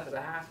all of this stuff is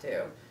a have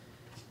to,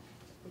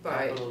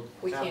 but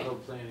we can't. Capital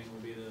planning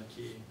would be the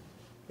key.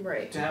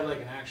 Right. To have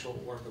like an actual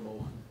workable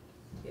one.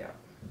 Yeah.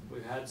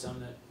 We've had some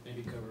that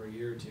maybe cover a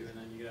year or two, and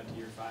then you get up to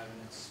year 5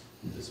 and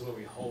this is what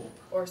we hope.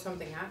 Or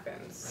something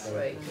happens,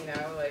 Right. like, you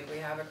know, like we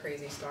have a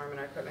crazy storm and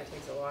our equipment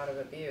takes a lot of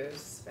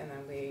abuse, and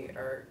then we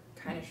are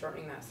kind of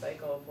shortening that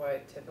cycle of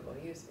what typical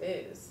use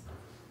is,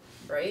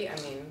 right?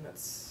 I mean,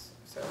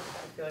 so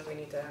I feel like we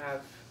need to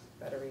have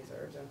better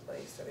reserves in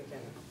place so we can.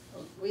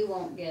 We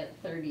won't get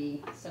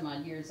 30 some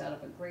odd years out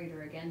of a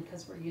grader again,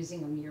 cause we're using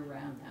them year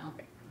round now.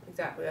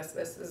 Exactly,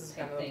 this is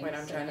kind of the Type point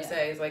thing. I'm So, trying to yeah,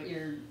 say, is like.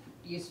 your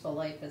useful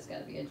life has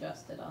gotta be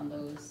adjusted on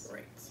those.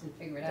 Right. And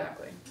figure it out.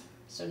 Exactly.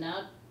 So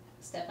now,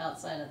 step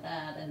outside of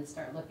that and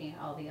start looking at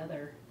all the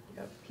other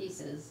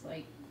pieces,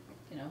 like,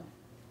 you know,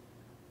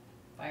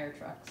 fire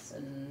trucks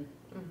and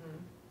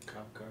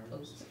cop cars.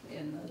 those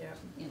in the,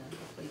 you know, the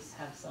police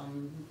have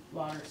some,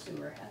 water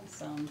sewer has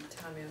some.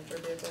 Town manager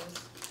vehicles.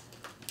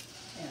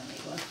 They don't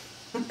need one.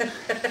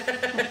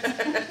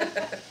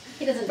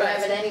 He doesn't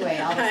drive it anyway,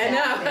 all the I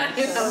staff know, there,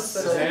 I know.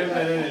 so. I haven't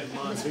been in it in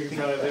months, we can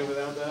probably live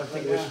without that. I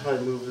think we should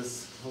probably move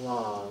this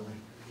along,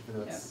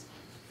 even though it's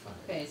fine.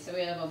 Okay, so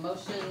we have a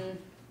motion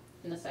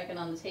and a second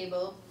on the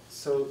table.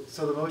 So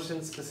the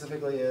motion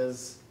specifically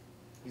is,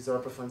 use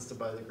ARPA funds to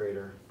buy the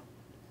grader.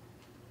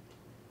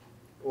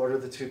 Order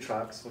the 2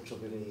 trucks, which will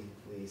be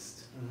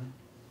leased,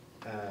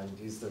 and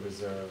use the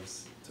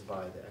reserves to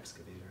buy the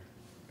excavator.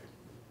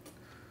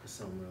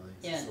 some really,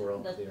 Yeah, so we're all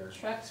the clear.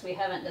 trucks, we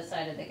haven't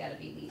decided they gotta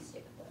be leased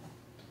yet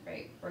though,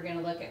 right? We're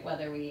gonna look at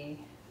whether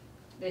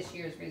this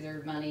year's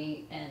reserve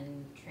money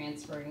and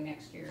transferring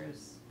next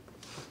year's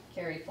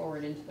carry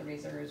forward into the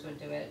reserves would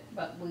do it,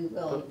 but we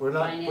will But we're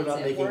not finance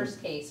it, making-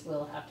 worst case,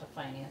 we'll have to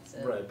finance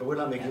it. Right, but we're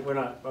not making, Yeah. we're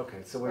not,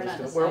 okay, so We're we're not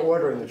just, we're deciding.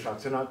 ordering the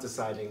trucks, we're not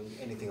deciding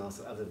anything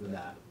else other than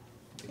that.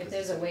 If because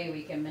there's a it's- way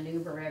we can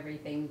maneuver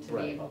everything to be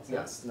Right, able to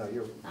yes, no,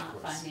 you're, of not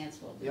course. finance,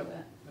 we'll do Yep.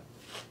 it.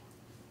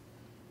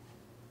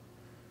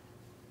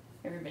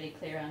 Everybody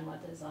clear on what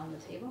is on the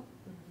table?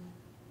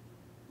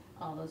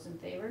 All those in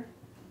favor?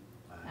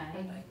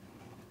 Aye.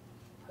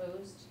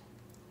 Opposed?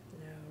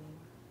 No.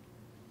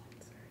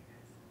 Sorry,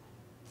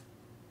 guys.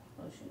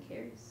 Motion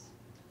carries.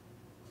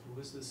 Who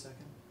was the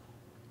second?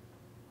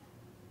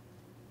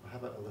 How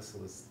about Alyssa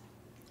was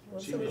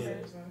She made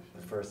it.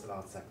 the first and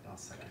I'll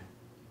second.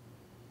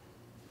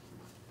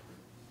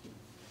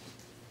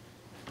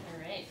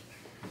 Alright,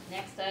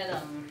 next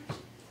item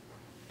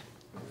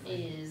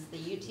is the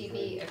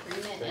UTV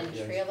agreement and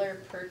trailer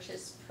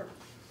purchase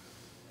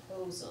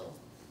proposal.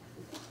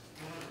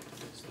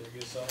 So there you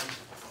go, Sal.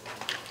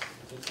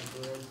 Take some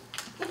for the road.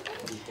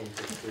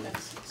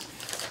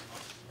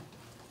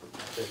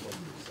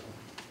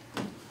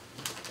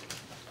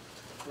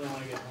 I don't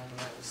wanna get home and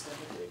have a stomach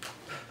ache.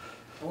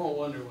 I won't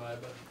wonder why,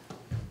 but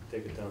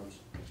Take it, Thomas.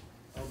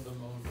 I'll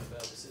bemoan my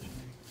bad decision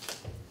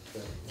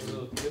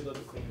making. Good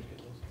little cleaners get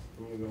those.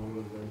 I'm gonna go home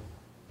and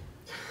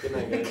good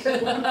night, guys.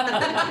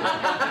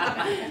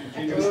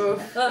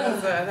 Oof,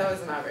 that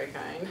was not very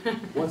kind.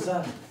 What's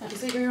that? You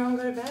said you were gonna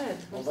go to bed.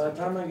 Well, by the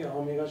time I get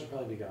home, you guys will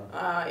probably be gone.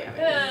 Oh,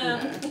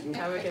 yeah, maybe.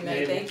 Have a good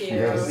night, thank you. You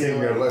haven't seen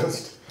their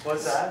list.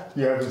 What's that?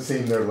 You haven't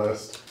seen their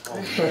list.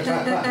 See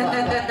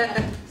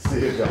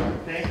you, John.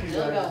 Thank you,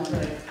 Still guys.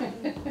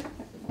 going.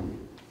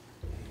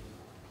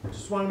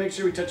 Just wanna make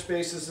sure we touch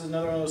base, this is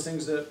another one of those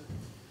things that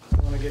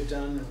I wanna get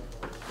done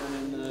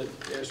in the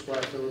air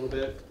supply for a little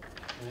bit.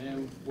 I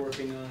am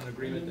working on an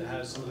agreement that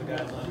has some of the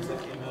guidelines that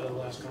came out of the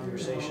last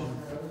conversation.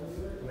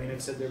 I mean,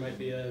 it said there might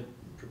be a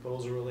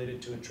proposal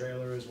related to a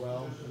trailer as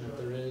well, and if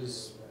there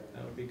is,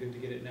 that would be good to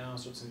get it now,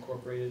 so it's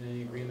incorporated in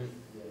any agreement.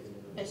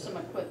 There's some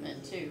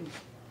equipment too,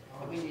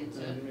 that we need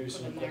to And maybe put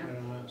some in there,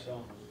 equipment on that,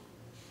 so.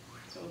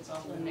 so it's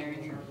all in there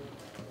in your.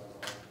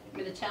 I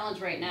mean, the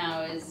challenge right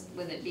now is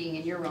with it being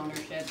in your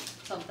ownership,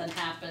 something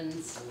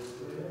happens,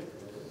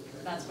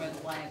 that's where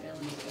the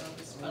liability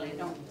goes, but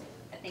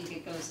I think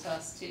it goes to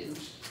us too,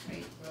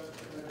 right?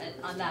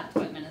 On that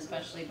equipment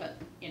especially, but,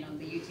 you know,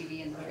 the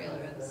UTV and the trailer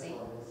are the same.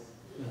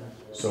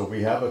 So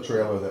we have a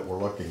trailer that we're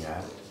looking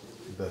at,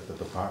 that the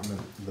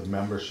department, the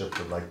membership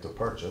would like to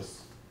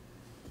purchase.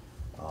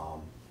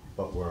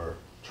 But we're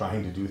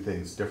trying to do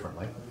things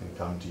differently and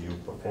come to you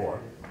before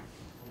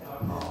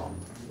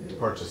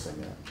purchasing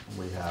it.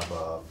 We have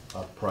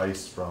a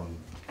price from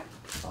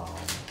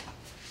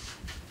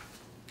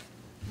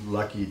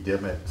Lucky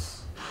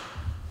Dimmick's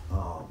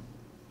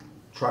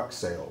truck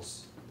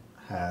sales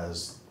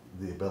has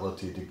the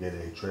ability to get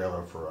a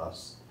trailer for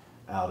us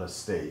out of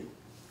state,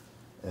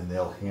 and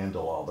they'll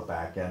handle all the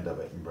back end of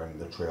it and bring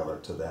the trailer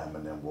to them,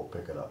 and then we'll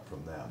pick it up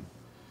from them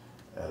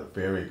at a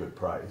very good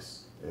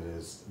price. It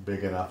is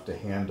big enough to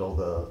handle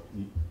the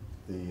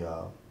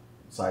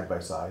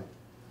side-by-side,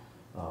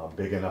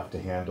 big enough to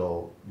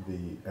handle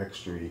the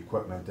extra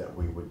equipment that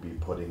we would be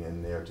putting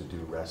in there to do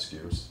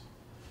rescues.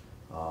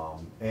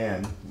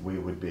 And we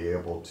would be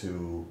able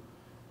to,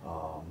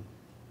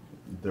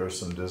 there's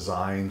some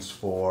designs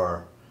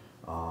for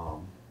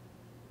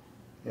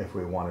if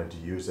we wanted to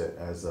use it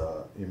as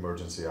a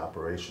emergency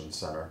operations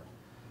center.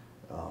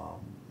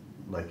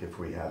 Like if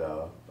we had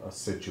a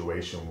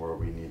situation where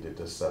we needed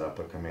to set up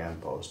a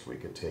command post, we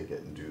could take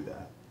it and do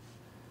that.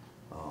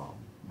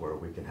 Where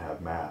we can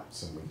have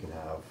maps and we can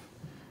have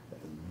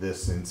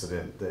this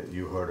incident that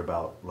you heard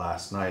about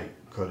last night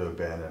could have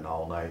been an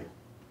all-night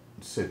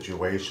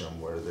situation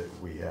where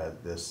we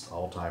had this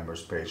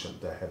Alzheimer's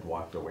patient that had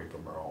walked away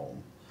from her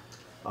home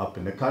up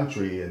in the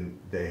country and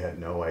they had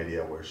no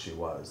idea where she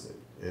was.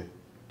 It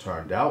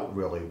turned out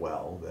really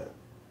well that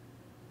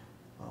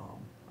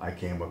I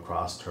came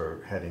across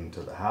her heading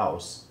to the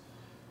house,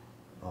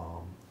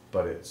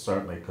 but it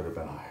certainly could have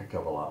been a heck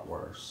of a lot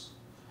worse,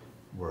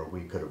 where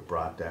we could have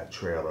brought that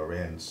trailer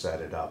in, set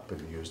it up,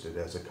 and used it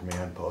as a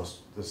command post.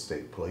 The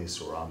state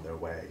police were on their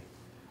way.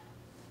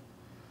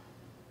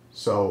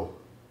 So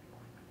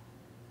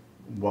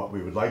what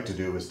we would like to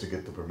do is to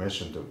get the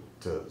permission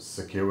to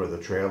secure the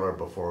trailer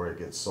before it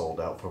gets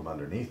sold out from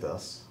underneath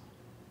us.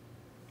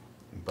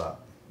 But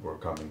we're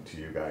coming to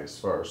you guys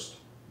first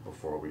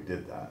before we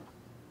did that.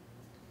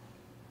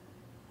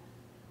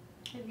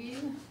 Have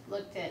you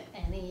looked at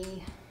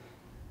any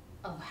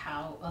of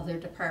how other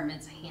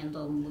departments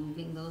handle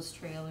moving those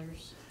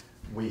trailers?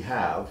 We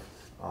have,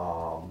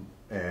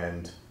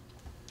 and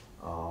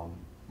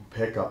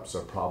pickups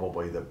are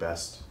probably the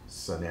best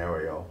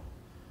scenario.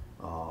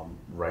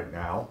 Right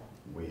now,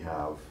 we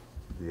have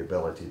the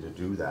ability to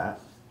do that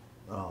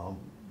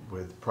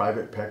with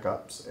private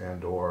pickups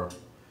and or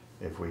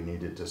if we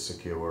needed to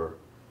secure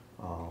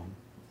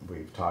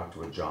we've talked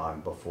with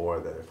John before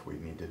that if we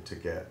needed to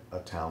get a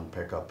town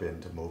pickup in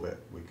to move it,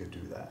 we could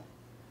do that.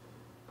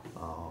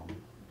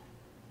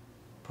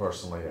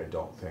 Personally, I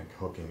don't think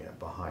hooking it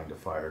behind a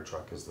fire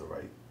truck is the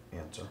right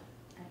answer.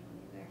 I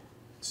don't either.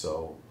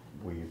 So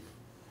we've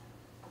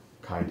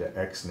kind of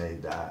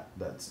ex-nayed that,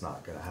 that's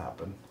not gonna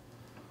happen.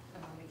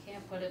 We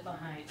can't put it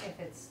behind, if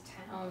it's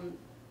town,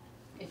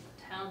 if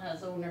town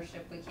has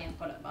ownership, we can't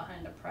put it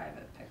behind a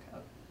private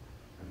pickup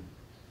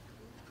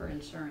for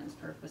insurance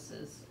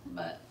purposes,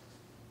 but,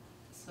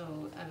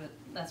 so,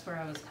 that's where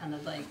I was kind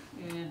of like,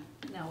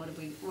 now what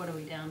are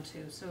we down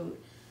to? So,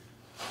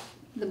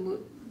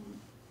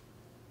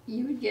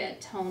 you would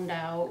get toned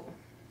out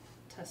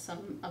to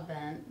some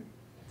event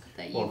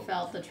that you Well-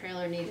 felt the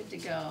trailer needed to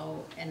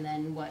go, and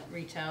then what,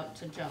 reach out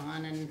to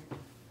John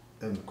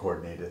And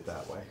coordinate it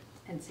that way.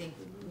 and see.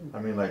 I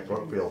mean, like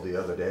Brookfield the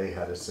other day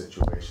had a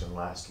situation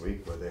last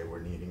week where they were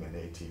needing an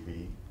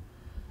ATV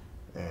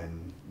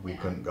and we Yeah.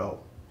 couldn't go.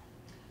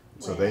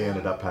 So they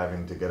ended up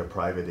having to get a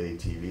private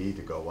ATV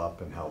to go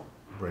up and help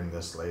bring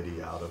this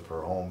lady out of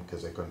her home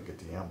because they couldn't get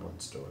the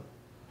ambulance to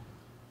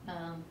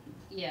her.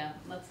 Yeah,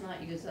 let's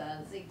not use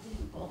that as the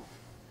example.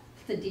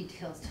 The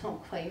details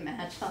don't quite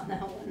match on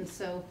that one,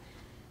 so,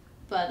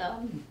 but,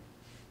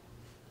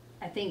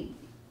 I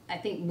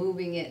think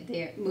moving it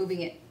there,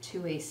 moving it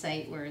to a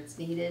site where it's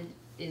needed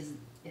is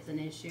an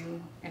issue,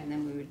 and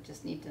then we would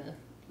just need to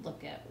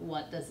look at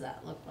what does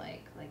that look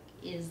like? Like,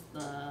 is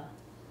the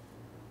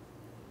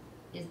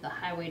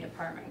highway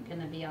department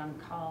gonna be on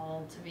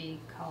call to be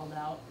called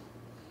out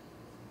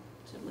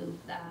to move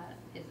that?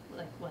 Is,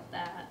 like, what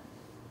that?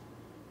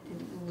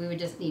 We would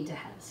just need to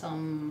have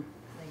some,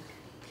 like,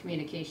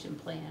 communication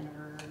plan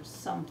or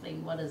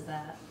something, what is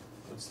that?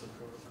 What's the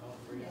protocol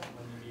for you,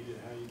 when you need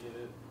it, how you get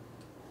it?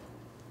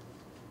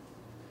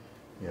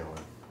 You know,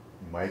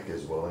 Mike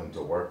is willing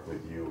to work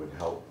with you and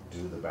help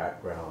do the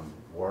background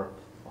work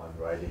on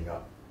writing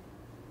up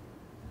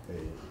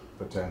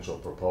a potential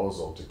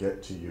proposal to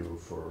get to you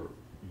for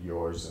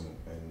yours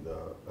and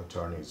the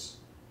attorney's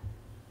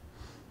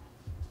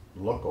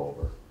look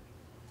over.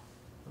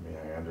 I mean,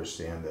 I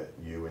understand that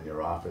you and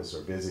your office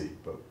are busy,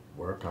 but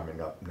we're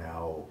coming up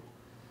now.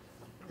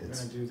 We're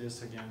gonna do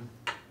this again,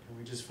 can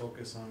we just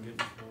focus on getting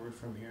forward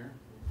from here?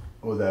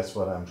 Well, that's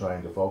what I'm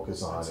trying to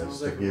focus on, Sounds is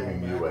to like we're giving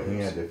going you a backwards.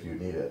 hand if you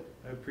need it.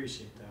 I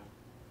appreciate that.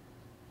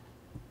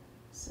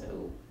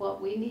 So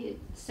what we need,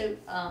 so,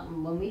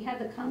 when we had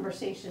the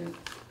conversation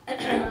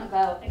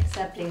about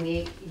accepting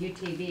the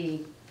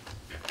UTV,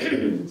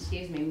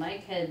 excuse me,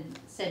 Mike had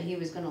said he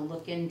was gonna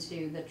look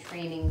into the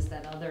trainings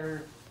that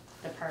other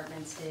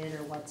departments did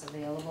or what's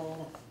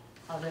available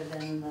other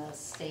than the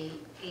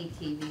state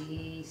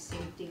ATV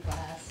safety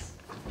class.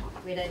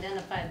 We'd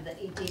identified the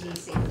ATV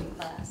safety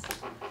class,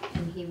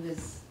 and he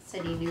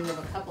said he knew of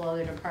a couple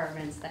other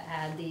departments that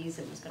had these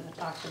and was gonna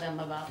talk to them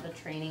about the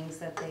trainings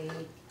that they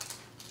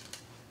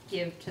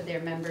give to their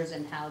members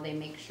and how they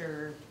make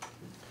sure,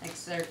 like,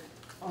 they're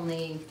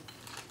only,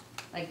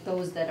 like,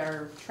 those that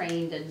are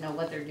trained and know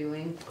what they're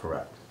doing.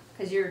 Correct,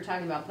 Cause you're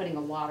talking about putting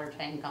a water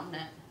tank on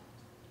it,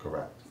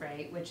 correct,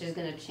 right, which is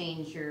gonna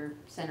change your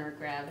center of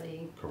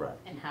gravity correct.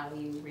 and how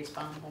you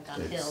respond, like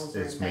on hills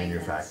or It's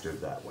embankments. manufactured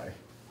that way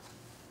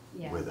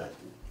Yeah, with it.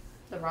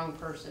 the wrong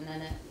person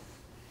in it,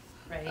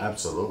 right?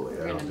 Absolutely,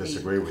 We're I don't gonna be-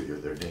 disagree with you,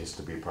 there needs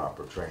to be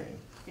proper training.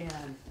 Yeah,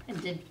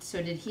 and did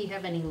he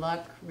have any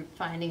luck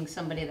finding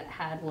somebody that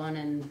had one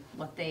and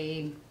what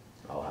they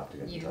I'll have to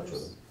get in touch with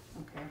use?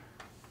 him.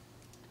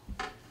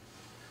 Okay.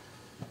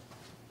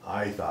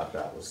 I thought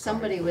that was.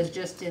 Somebody coming was from-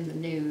 just in the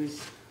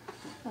news,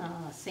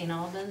 St.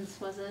 Albans,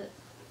 was it?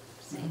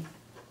 St.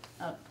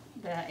 Up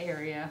that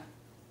area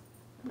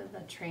with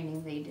the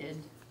training they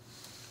did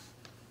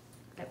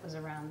that was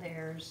around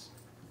theirs.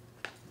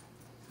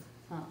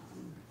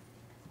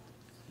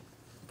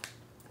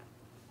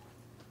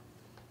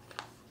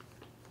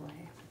 Boy,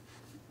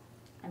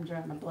 I'm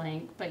drawing a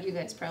blank, but you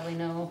guys probably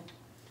know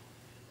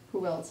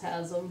who else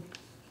has them.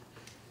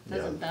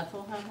 Doesn't Yeah.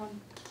 Bethel have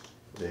one?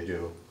 They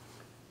do.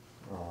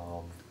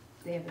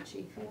 They have a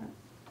chief yet?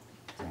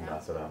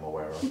 Not that I'm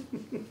aware of.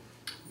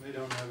 They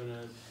don't have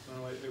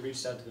they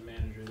reached out to the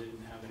manager, they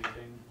didn't have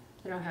anything.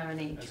 They don't have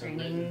any as of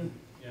training written.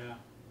 Yeah,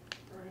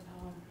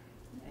 protocol,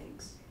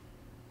 yikes.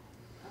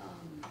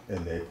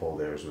 And they pull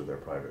theirs with their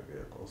private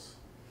vehicles.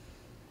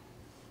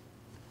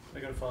 I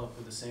gotta follow up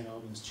with the St.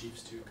 Albans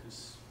chiefs too,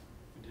 cause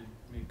we did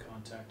make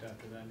contact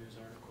after that news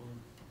article.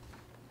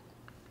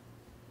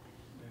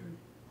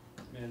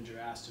 Their manager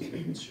asked if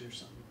we could share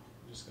something,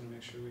 I'm just gonna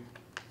make sure we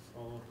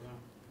follow up with that.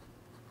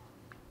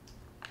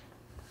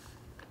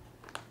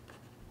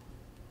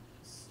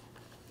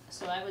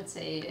 So I would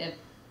say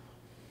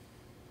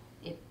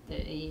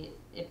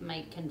if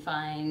Mike can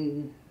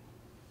find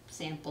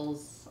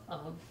samples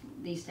of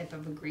these type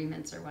of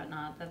agreements or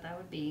whatnot, that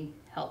would be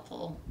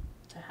helpful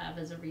to have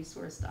as a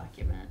resource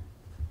document.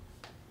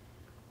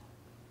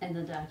 And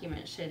the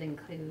document should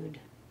include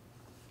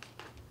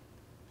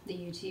the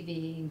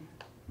UTV,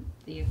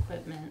 the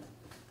equipment,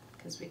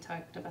 cause we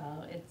talked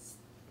about its,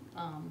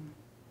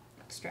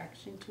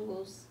 extraction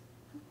tools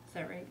Is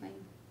that right, Wayne?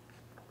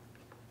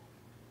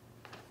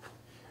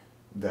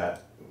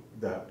 That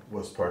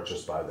was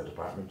purchased by the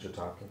department you're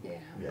talking? Yeah.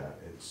 Yeah,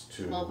 it's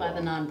two. Well, by the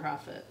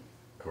nonprofit.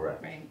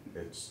 Correct. Right.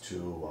 It's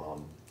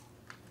two,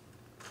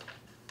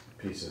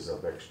 pieces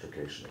of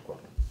extrication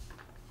equipment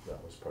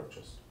that was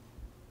purchased.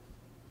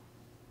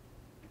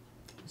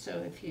 So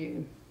if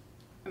you,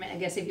 I mean, I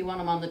guess if you want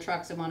them on the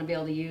trucks and wanna be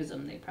able to use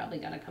them, they probably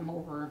gotta come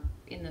over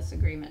in this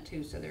agreement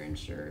too, so they're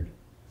insured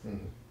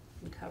Mhm.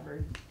 and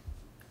covered.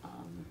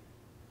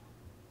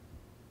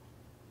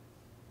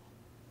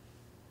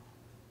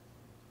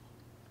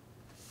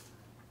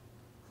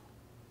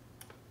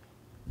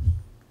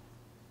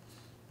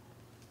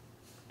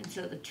 And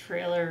so the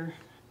trailer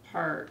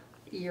part,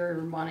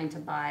 you're wanting to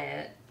buy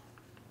it,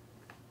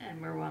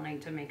 and we're wanting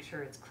to make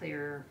sure it's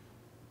clear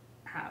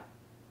how,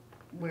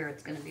 where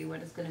it's gonna be,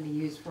 what it's gonna be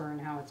used for,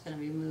 and how it's gonna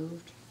be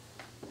moved.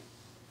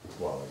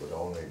 Well, it would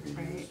only be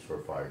Right. used for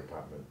fire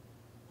department,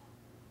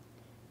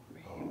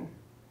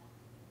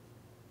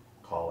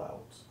 call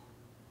outs.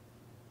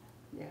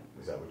 Yeah.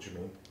 Is that what you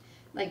mean?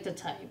 Like the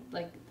type,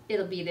 like,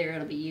 it'll be there,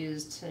 it'll be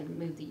used to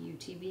move the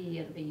UTV,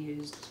 it'll be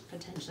used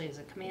potentially as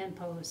a command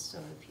post,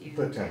 so if you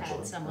Potentially.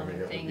 had some I mean, other it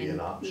would thing be an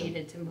and option.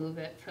 needed to move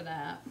it for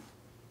that.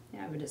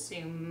 Yeah, I would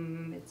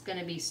assume it's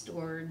gonna be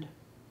stored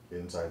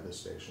Inside the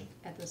station?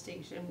 at the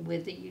station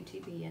with the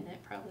UTV in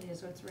it, probably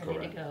is what's ready to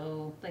Correct.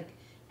 go, like,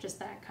 just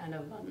that kind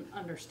of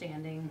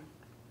understanding.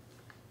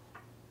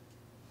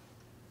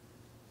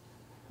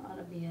 Ought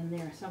to be in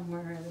there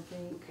somewhere, I would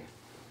think.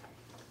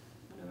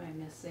 What am I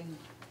missing?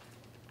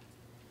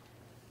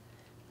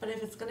 But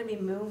if it's gonna be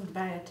moved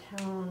by a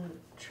town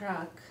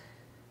truck,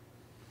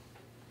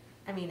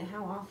 I mean,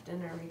 how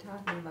often are we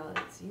talking about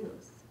its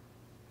use?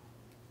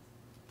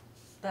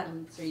 That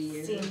Once a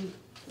year, seemed,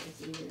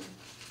 twice a year.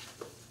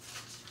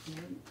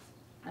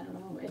 Yeah, I don't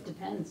know, it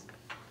depends.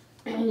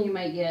 You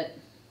might get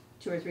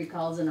 2 or 3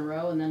 calls in a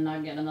row and then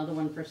not get another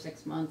one for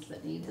 6 months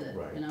that needs it,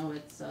 Right. you know,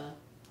 it's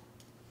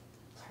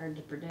hard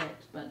to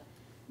predict, but,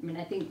 I mean,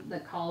 I think the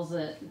calls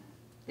that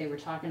they were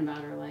talking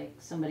about are like,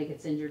 somebody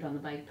gets injured on the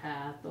bike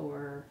path,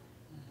 or,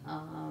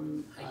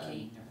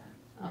 Hiking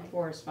a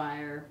forest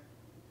fire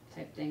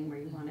type thing where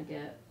you wanna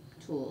get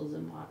tools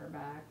and water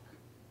back.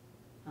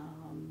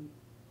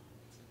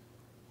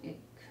 It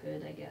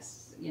could, I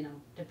guess, you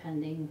know,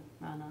 depending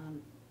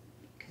on,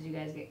 cause you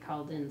guys get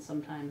called in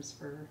sometimes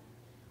for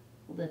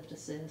lift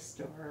assist,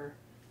 or,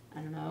 I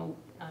don't know,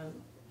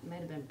 it might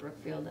have been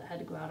Brookfield that had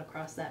to go out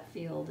across that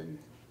field and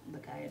the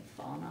guy had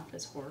fallen off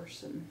his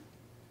horse and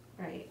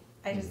right,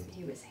 I just,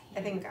 he was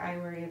I think I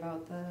worry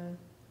about the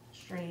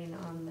strain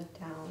on the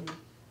town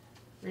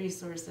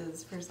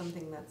resources for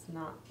something that's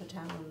not the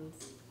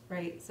town's,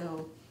 right?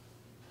 So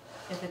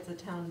if it's a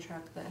town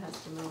truck that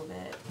has to move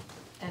it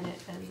and it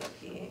ends up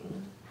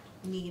being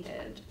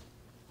needed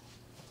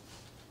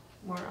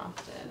more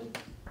often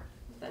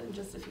than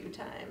just a few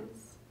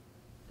times,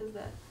 is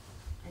that?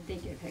 I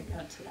think if it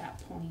got to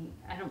that point,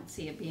 I don't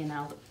see it being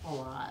out a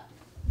lot.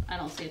 I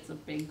don't see it's a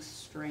big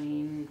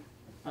strain,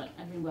 but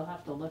I mean, we'll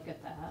have to look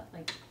at that.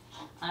 Like,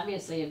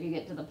 obviously, if you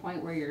get to the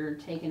point where you're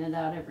taking it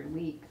out every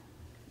week,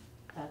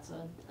 that's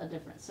a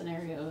different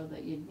scenario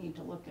that you'd need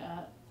to look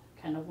at.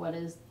 Kind of what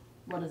does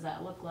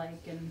that look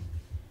like? And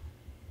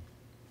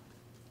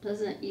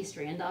doesn't East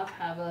Randolph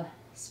have a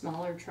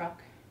smaller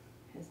truck?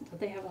 Don't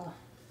they have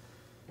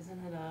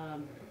isn't it a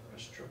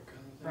Brush truck kind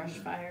of thing. brush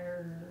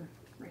fire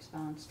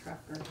response truck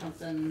or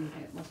something?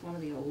 It was one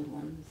of the old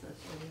ones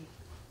that's really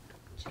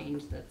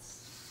changed,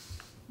 that's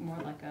more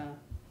like a,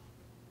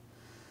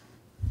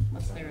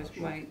 what's there is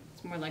white,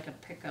 it's more like a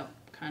pickup,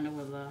 kind of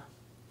with a,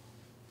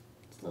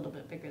 it's a little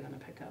bit bigger than a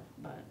pickup,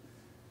 but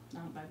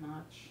not by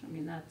much. I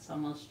mean, that's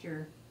almost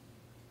your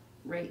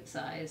right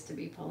size to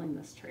be pulling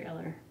this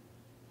trailer.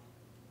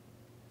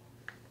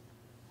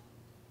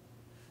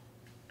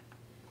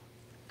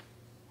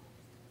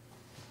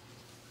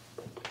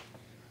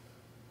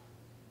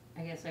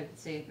 I guess I would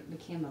say if it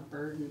became a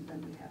burden,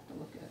 then we have to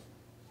look at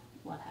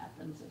what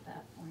happens at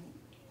that point,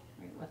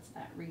 right? What's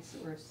that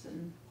resource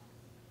and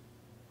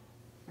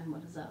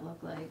what does that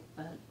look like?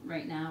 But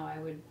right now,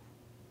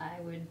 I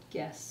would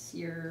guess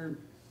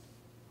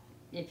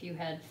if you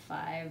had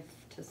 5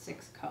 to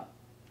 6 calls,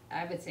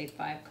 I would say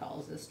 5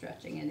 calls is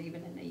stretching it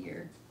even in a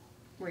year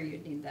where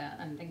you'd need that.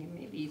 I'm thinking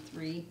maybe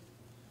 3,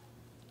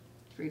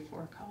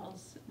 4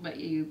 calls, but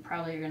you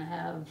probably are gonna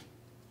have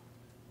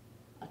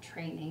a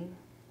training,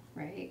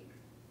 right?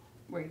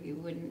 Where you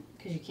wouldn't,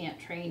 cause you can't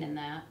train in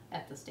that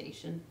at the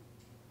station.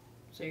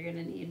 So you're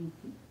gonna need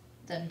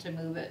them to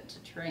move it to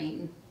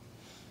train.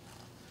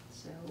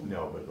 So.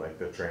 No, but like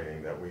the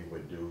training that we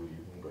would do, you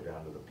can go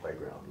down to the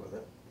playground with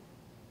it.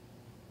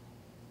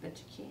 But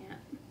you can't,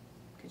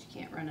 cause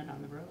you can't run it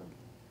on the road.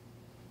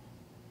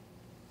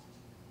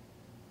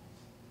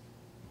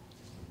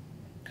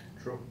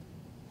 True.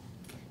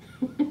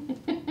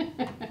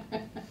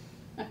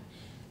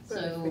 But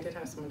if So we did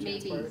have someone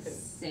maybe transport, we could-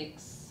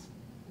 6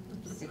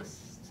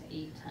 to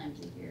 8 times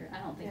a year. I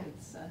don't think Yeah.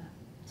 it's a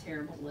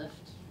terrible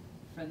lift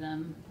for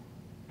them.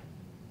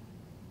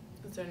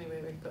 Is there any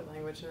way we could put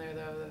language in there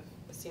though that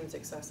it seems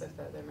excessive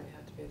that there might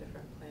have to be a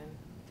different plan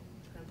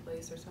in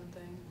place or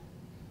something?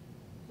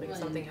 Like if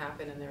something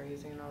happened and they were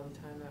using it all the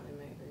time, that we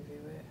might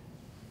review it.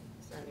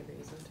 Is there any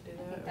reason to do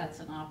that? I think that's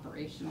an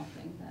operational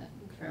thing that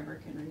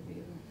Trevor can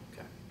review.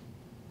 Okay.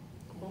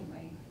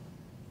 Anyway,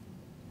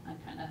 on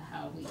kind of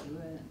how we do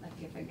it, like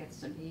if it gets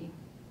to be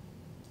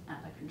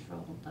out of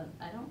control, but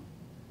I don't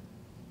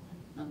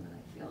know that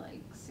I feel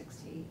like 6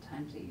 to 8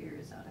 times a year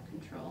is out of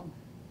control.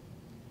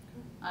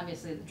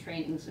 Obviously, the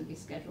trainings would be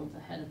scheduled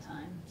ahead of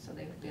time, so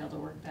they would be able to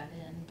work that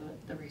in,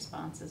 but the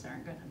responses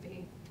aren't gonna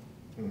be.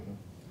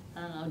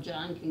 I don't know,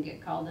 John can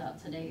get called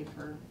out today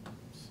for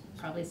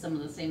probably some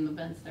of the same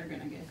events they're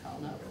gonna get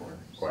called out for.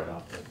 Quite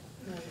often.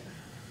 Oh, yeah.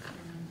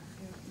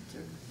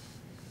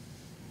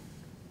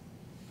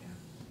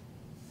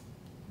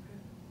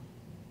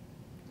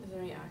 Is there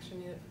any action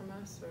needed from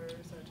us, or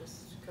is that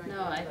just going No,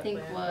 into I that think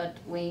plan? what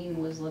Wayne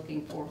was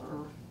looking for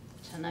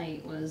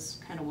tonight was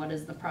kind of what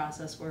is the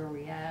process, where are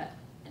we at,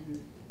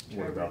 and What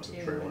Trevor about the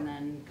too, trailer? and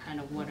then kind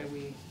of what are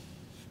we,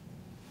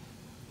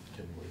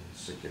 Can we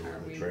secure are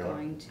the we trailer?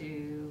 going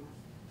to?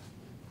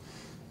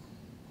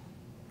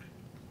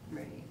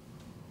 Right.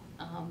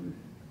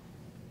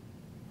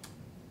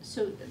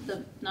 So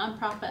the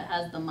nonprofit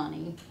has the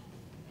money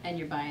and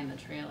you're buying the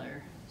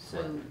trailer.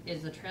 So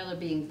is the trailer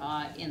being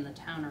bought in the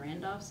town of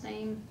Randolph's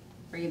name?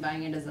 Or are you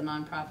buying it as a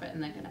nonprofit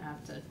and they're gonna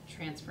have to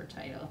transfer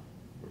title?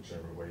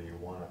 Whichever way you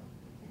want it.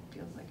 It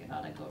feels like it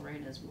ought to go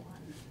right as one.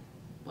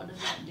 What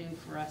does that do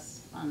for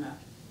us on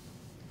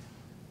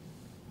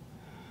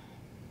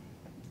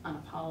a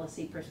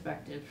policy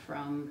perspective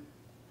from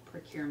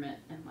procurement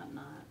and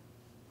whatnot?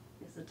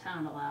 Is the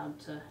town allowed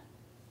to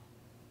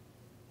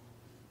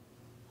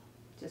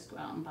just go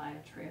out and buy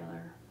a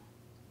trailer?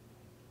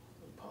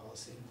 The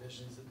policy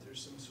envisions that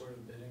there's some sort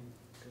of bidding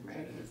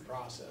competitive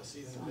process,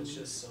 even if it's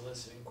just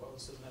soliciting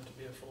quotes, doesn't have to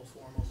be a full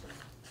formal thing.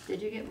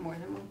 Did you get more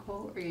than one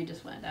quote, or you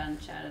just went down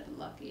and chatted with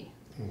Lucky?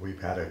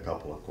 We've had a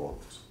couple of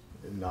quotes.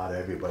 Not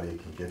everybody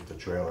can get the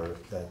trailer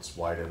that's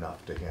wide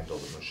enough to handle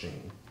the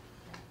machine.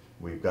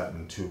 We've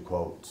gotten 2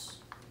 quotes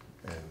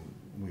and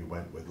we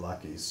went with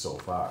Lucky's so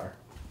far.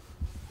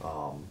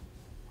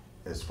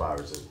 As far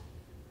as an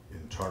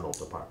internal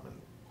department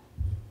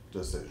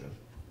decision.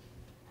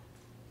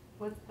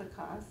 What's the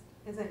cost?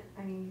 Is it,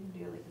 I mean, you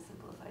can do like a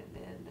simplified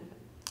bid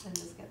and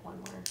just get one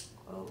more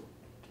quote,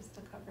 just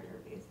to cover your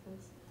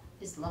bases.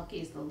 Is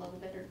Lucky's the low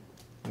bidder?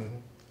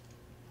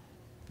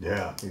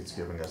 Yeah, he's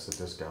giving us a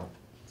discount.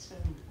 So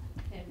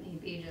it may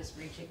be just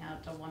reaching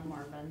out to one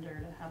more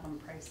vendor to have them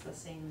price the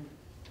same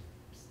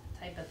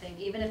type of thing,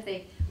 even if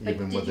they, but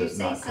Even did with you it say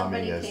not coming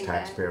somebody as came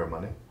back? taxpayer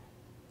money?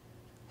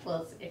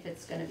 Well, if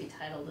it's gonna be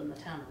titled in the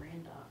town of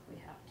Randolph, we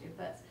have to,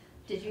 but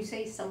did you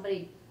say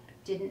somebody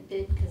didn't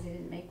bid because they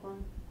didn't make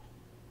one?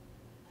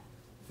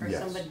 Or Yes.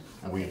 somebody,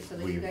 okay, We've- so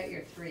then you got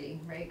your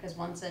 3, right? Cause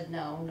one said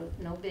no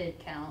bid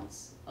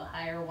counts, a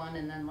higher one,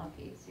 and then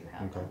Lucky's, you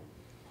have Okay. them.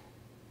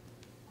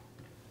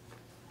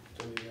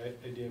 So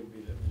the idea would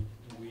be that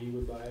we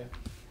would buy it.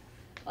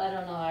 Well, I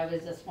don't know, I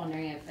was just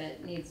wondering if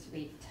it needs to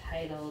be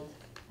titled,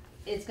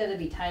 it's gonna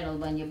be titled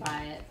when you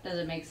buy it, does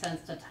it make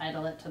sense to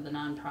title it to the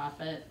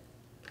nonprofit?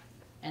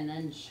 And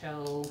then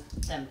show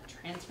them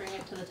transferring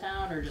it to the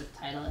town, or just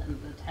title it in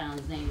the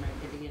town's name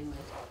right to begin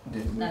with?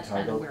 Didn't we That's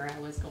kinda title- where I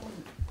was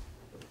going.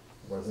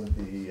 Wasn't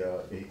the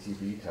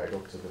ATV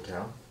titled to the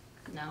town?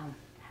 No,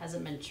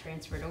 hasn't been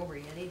transferred over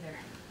yet either,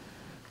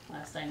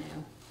 last I knew.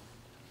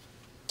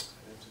 I'd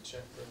have to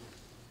check the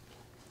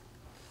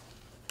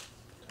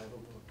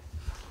title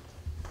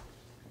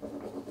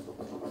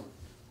book.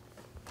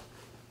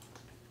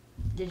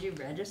 Did you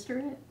register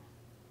it?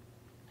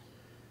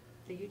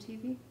 The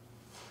UTV?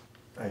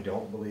 I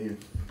don't believe,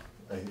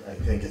 I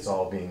think it's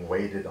all being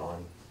waited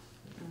on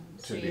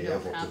So to you be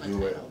don't able have to a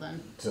do it title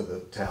then? to the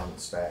town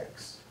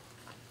specs.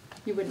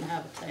 You wouldn't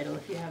have a title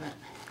if you haven't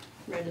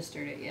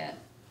registered it yet.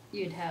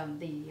 You'd have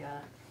the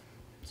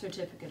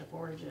certificate of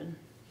origin.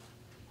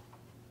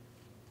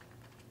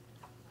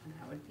 And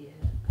that would be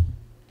it.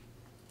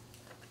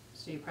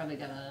 So you probably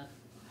got a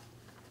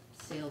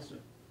sales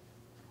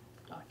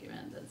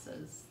document that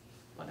says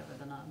whatever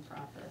the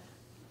nonprofit.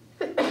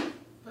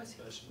 Bless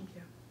you. Thank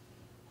you.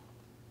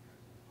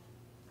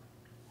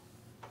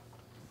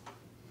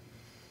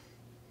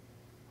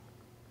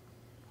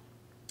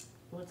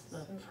 What's the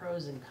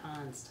pros and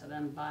cons to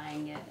them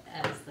buying it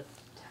as the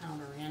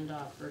town of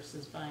Randolph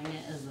versus buying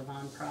it as the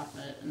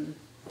nonprofit? And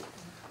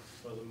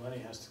Well, the money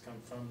has to come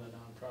from the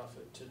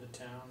nonprofit to the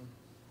town,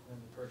 and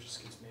the purchase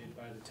gets made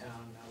by the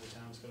town. Now the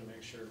town's gonna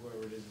make sure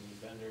whoever it is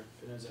the vendor.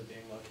 If it ends up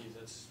being Lucky's,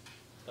 that's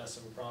less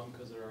of a problem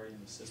because they're already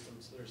in the system,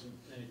 so there isn't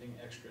anything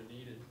extra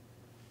needed.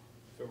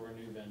 If it were a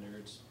new vendor,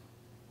 it's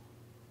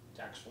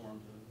tax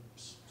forms and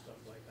stuff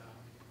like that.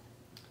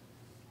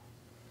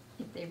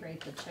 if they write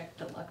the check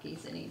to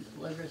Lucky's and he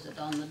delivers it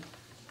on the,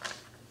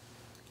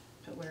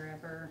 to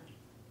wherever,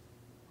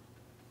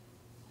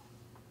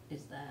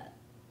 is that,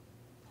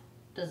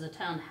 does the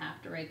town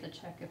have to write the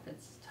check if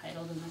it's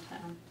titled in the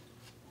town?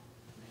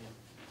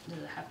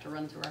 Does it have to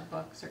run through our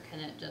books, or can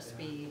it just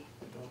be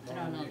don't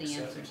I don't know normally the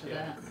accept, answer to yeah,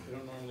 that. we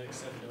don't normally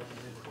accept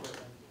donated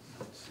equipment.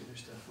 It's either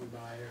stuff we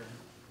buy or,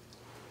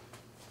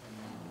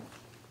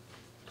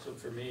 so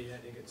for me, I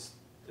think it's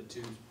the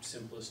two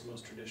simplest,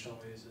 most traditional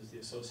ways is the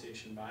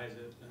association buys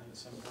it and then at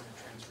some point it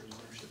transfers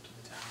ownership to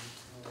the town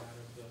out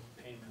of the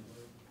payment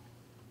loop.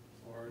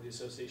 Or the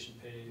association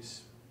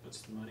pays,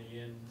 puts the money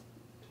in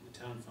to the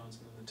town funds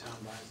and then the town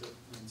buys it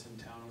and it's in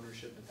town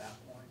ownership at that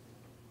point.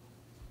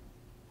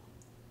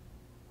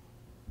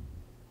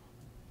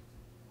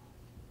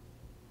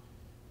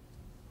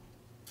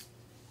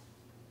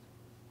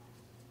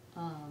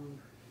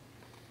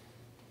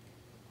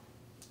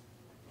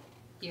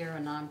 You're a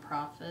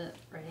nonprofit,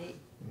 right?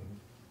 Mhm.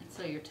 And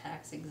so you're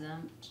tax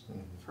exempt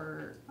Mhm.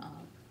 for,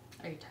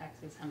 are you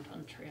tax exempt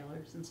on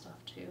trailers and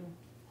stuff too?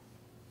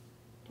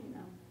 Do you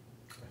know?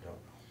 I don't know.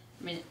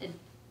 I mean,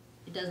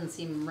 it doesn't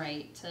seem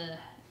right to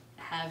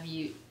have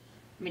you,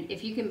 I mean,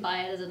 if you can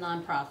buy it as a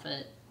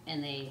nonprofit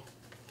and they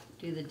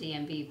do the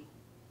DMV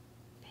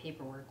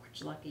paperwork,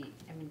 which lucky,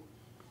 I mean,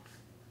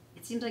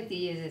 it seems like the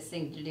easiest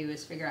thing to do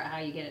is figure out how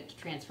you get it to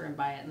transfer and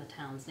buy it in the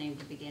town's name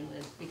to begin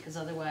with, because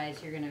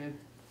otherwise you're gonna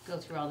go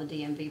through all the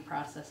DMV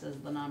process as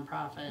the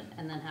nonprofit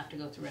and then have to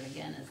go through it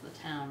again as the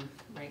town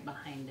right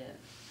behind it.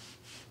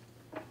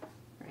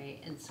 Right,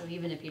 and so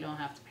even if you don't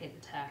have to pay the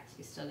tax,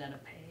 you still gotta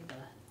pay the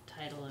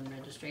title and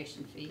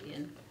registration fee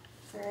and.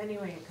 Is there any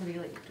way it could be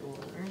like dual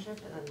ownership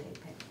and then they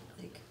pay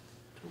like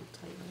dual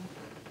title?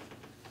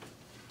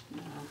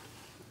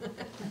 No.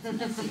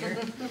 That's messier.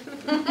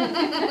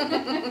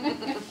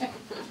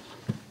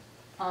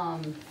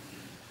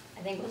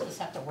 I think we'll just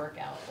have to work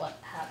out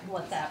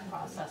what that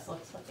process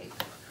looks like,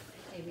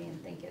 maybe,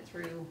 and think it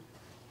through.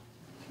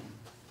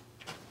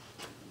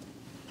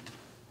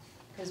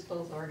 Cause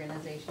both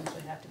organizations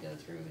would have to go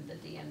through the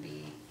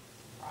DMV,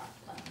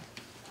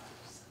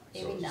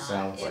 maybe So it not.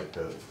 sounds like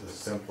the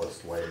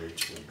simplest way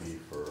would be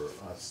for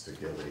us to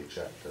give a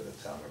check to the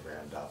town of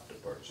Randolph to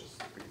purchase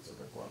the piece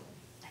of equipment.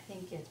 I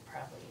think it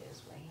probably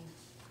is, Wayne.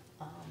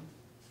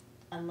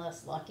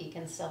 Unless Lucky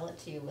can sell it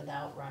to you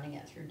without running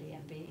it through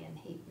DMV, and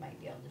he might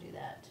be able to do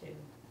that too.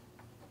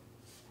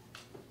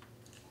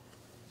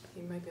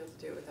 You might be able to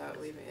do it without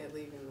leaving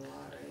the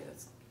law, right?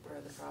 That's where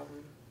the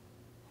problem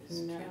is.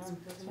 No, transferring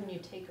that's it. when you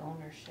take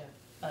ownership,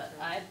 but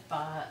I've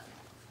bought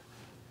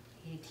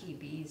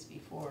ATVs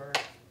before.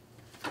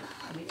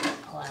 We didn't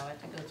allow it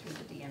to go through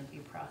the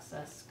DMV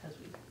process, cause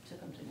we took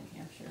them to New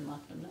Hampshire and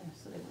left them there,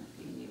 so they weren't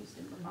being used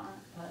in Vermont,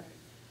 but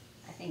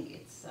I think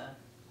it's,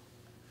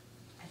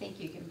 I think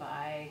you can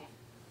buy,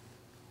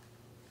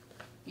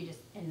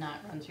 and not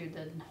run through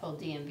the whole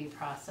DMV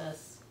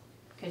process,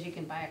 cause you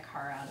can buy a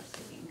car out of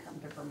city and come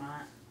to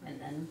Vermont, and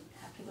then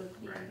have to go to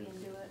the DMV and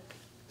do it.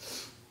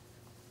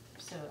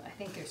 So I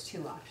think there's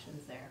two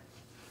options there.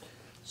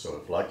 So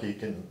if Lucky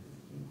can,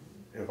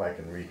 if I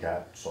can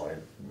recap, so I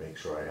make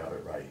sure I have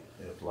it right.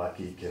 If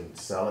Lucky can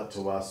sell it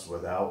to us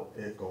without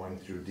it going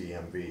through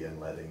DMV and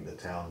letting the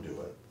town do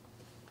it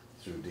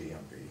through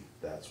DMV,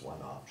 that's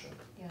one option.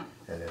 Yeah.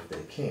 And if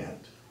they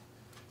can't,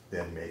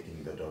 then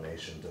making the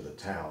donation to the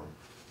town,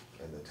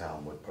 and the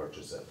town would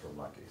purchase it from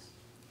Lucky's.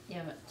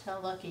 Yeah, but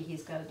tell Lucky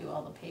he's gotta do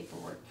all the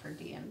paperwork for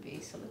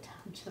DMV, so the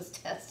town just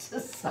has to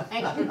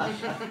sign.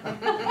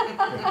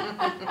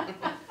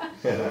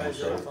 Otherwise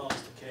that falls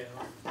to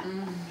KO.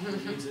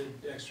 He needs an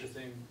extra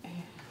thing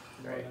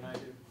more than I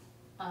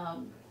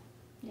do.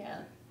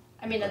 Yeah,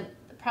 I mean,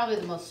 probably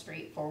the most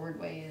straightforward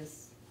way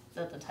is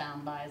that the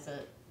town buys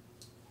it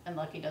and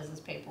Lucky does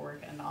his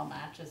paperwork and all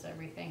matches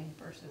everything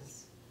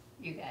versus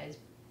you guys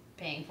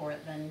paying for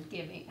it, then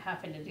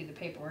having to do the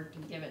paperwork to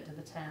give it to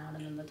the town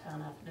and then the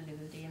town having to do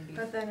the DMV.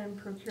 But then in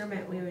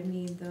procurement, we would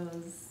need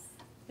those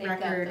They've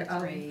got record the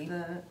of three.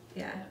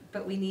 yeah,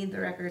 but we need the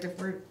record if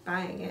we're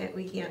buying it,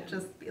 we can't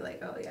just be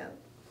like, oh yeah,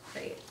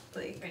 right,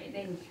 like. Right,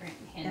 they can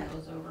hand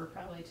those over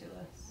probably to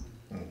us.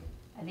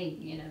 I think,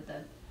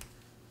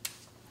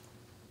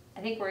 I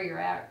think where you're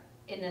at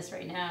in this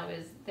right now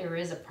is there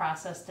is a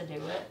process to do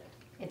it.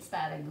 It's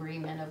that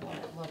agreement of what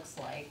it looks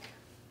like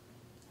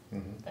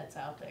that's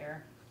out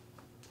there.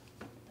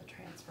 The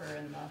transfer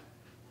and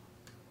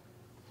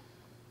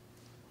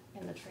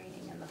the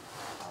training and the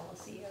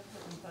policy of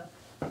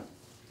the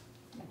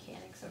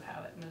mechanics of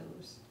how it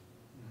moves,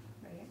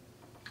 right?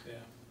 Yeah,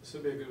 this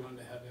would be a good one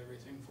to have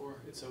everything for.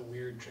 It's a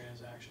weird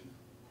transaction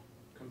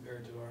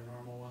compared to our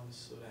normal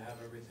ones, so to have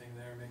everything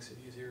there makes it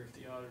easier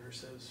if the auditor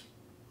says,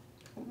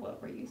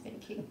 What were you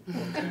thinking?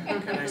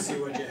 can I see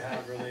what you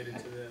have related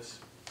to this?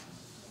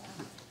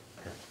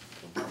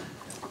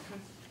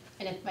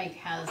 And if Mike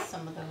has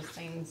some of those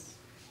things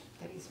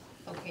that he's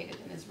located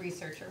in his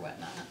research or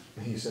whatnot,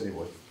 He said he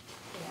would.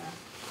 yeah.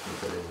 He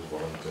said he was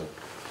willing to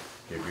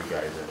give you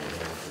guys any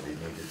hands that he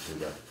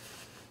needed to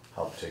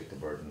help take the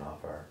burden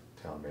off our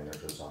town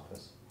manager's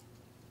office.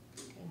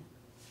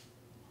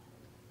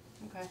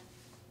 Okay.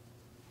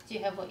 Do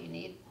you have what you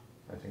need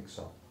I think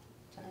so.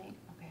 tonight?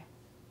 Okay.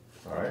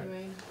 All right. Thank you,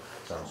 Wayne.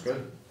 Sounds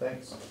good.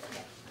 Thanks.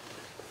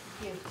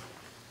 Thank you.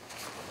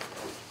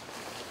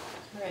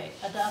 All right,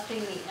 adopting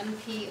the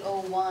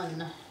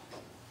MPO1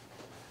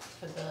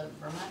 for the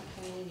Vermont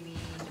Community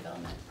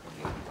Development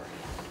Review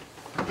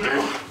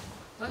Grant.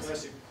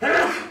 Bless you.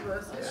 Bless you.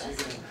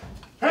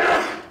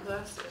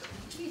 Bless you.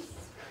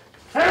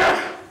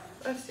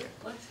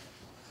 Bless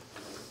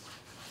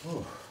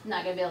you.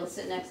 Not gonna be able to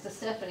sit next to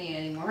Stephanie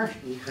anymore.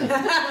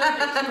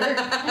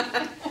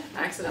 I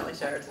accidentally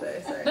showered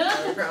today, sorry,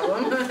 no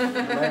problem.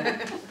 I'm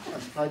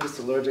probably just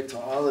allergic to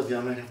all of you,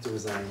 I might have to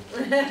resign.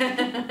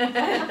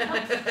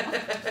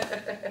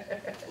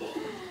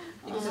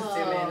 You can just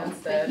zoom in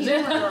instead.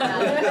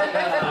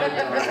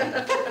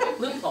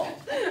 Loophole.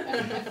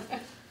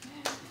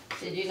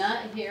 Did you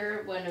not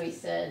hear when we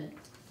said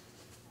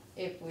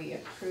if we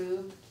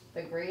approved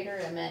the grader,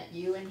 it meant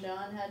you and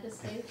John had to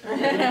stay? I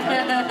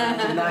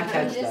did not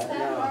catch Just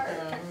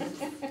that,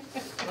 no.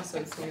 Must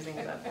have been sneezing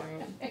at that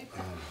point.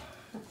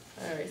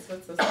 Alright, so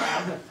what's this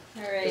one?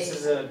 Alright. This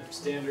is a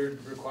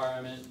standard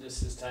requirement.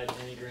 This is tied to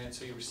any grants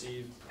we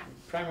receive,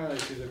 primarily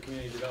through the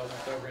community development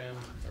program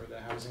or the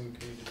housing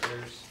community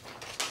affairs.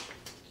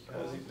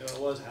 Housing, no, it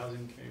was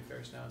housing community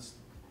affairs, now it's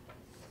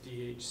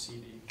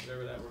DHCD,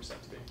 whatever that works out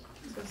to be.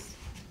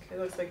 It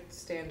looks like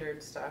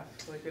standard stuff,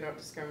 like we don't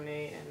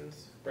discriminate and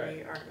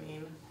we aren't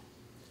mean.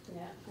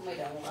 Yeah, we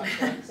don't allow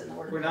drugs in the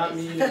workplace. We're not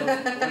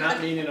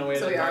mean in a way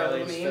So that we are a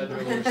little violates mean.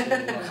 federal or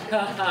state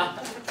law.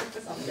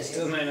 Some It days.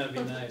 still might not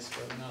be nice,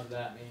 but we're not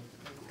that mean.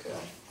 Cool.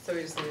 So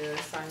we just need to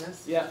sign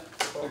this? Yeah,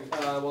 Cool.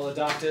 we'll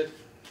adopt it.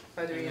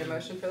 Oh, do we need a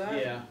motion for that?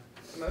 Yeah.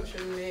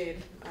 Motion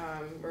made,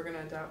 we're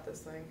gonna adopt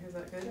this thing, is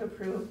that good? To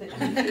approve the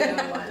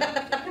NPO one.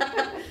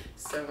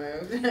 So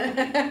moved.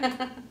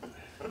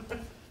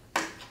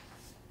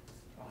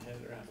 I'll hand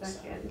it around to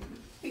Sam. Second.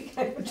 We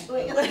kind of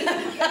doing it. A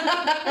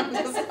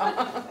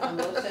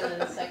motion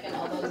and a second,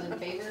 all those in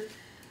favor?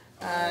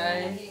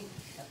 Aye.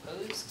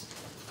 Opposed?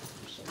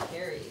 Motion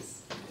carries.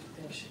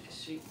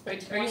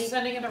 Wait, are you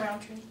sending it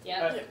around, Trina?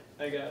 Yep.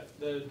 I got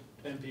the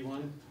MP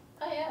one.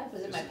 Oh yeah, it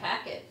was in my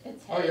packet.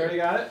 It's Oh, you already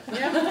got it?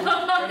 Yeah,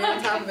 already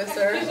on top of it,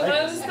 sir. Just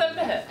one step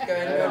ahead. Go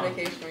ahead and go on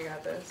vacation, we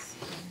got this.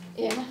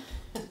 Yeah.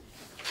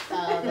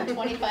 The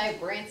 25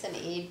 grants and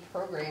aid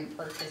program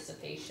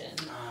participation.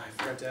 I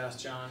forgot to ask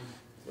John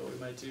what we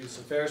might do.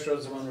 So Ferris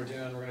Road's the one we're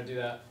doing. We're gonna do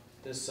that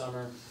this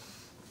summer.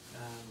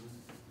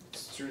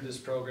 It's through this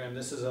program.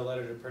 This is a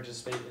letter to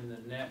participate in the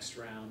next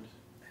round.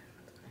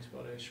 That's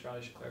what I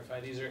probably should clarify.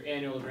 These are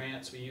annual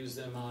grants. We use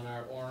them on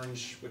our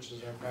orange, which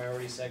is our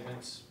priority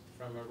segments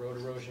from a road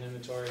erosion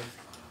inventory.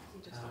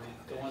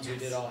 The ones we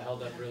did all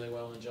held up really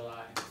well in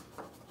July.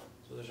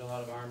 So there's a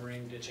lot of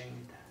armoring,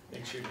 ditching,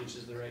 make sure ditch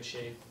is the right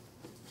shape,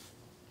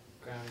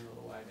 grounding, a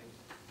little widening.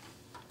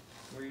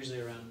 We're usually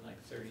around like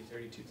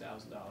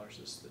 $32,000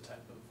 is the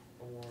type of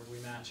award. We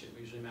match it.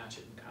 We usually match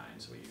it in kind,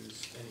 so we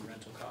use any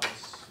rental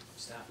costs,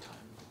 staff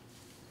time.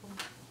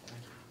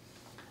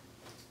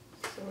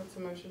 So what's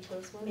the motion for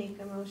this one? Make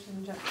a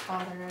motion to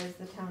authorize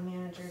the town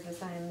manager to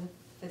sign the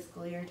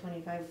fiscal year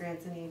 25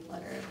 grants and aid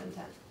letter of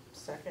intent.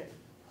 Second.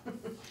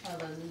 All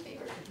those in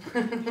favor?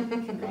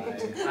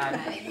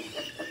 Aye.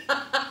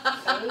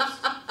 Opposed?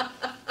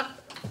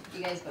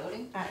 You guys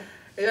voting? Aye.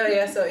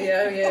 Yeah, so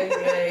yay.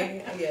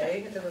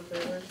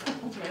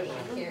 Motion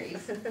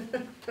carries.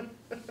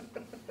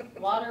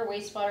 Water,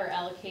 wastewater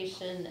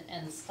allocation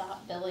and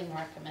stop billing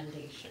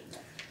recommendation.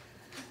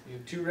 We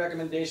have two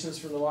recommendations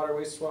from the Water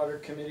Wastewater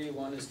Committee.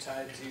 One is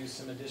tied to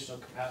some additional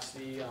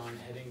capacity on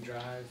Heading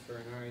Drive for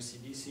an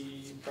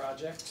RACDC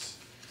project.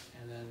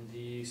 And then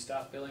the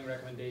stop billing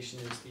recommendation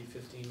is the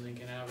 15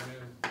 Lincoln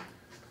Avenue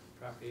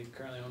property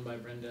currently owned by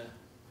Brenda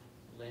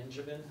Langevin.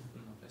 I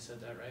don't know if I said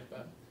that right,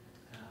 but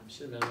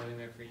she's been living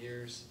there for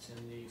years. It's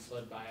in the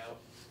flood buyout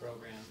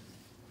program.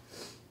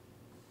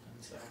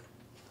 And so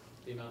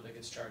the amount that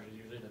gets charged is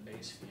usually the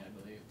base fee, I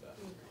believe, but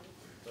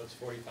so it's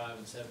 45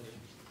 and 70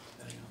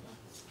 depending on the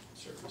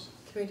service.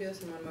 Can we do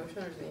this in one motion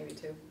or maybe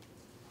two?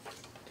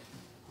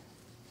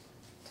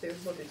 Two,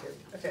 we'll do two,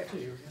 okay.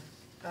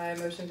 I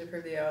motion to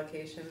approve the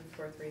allocation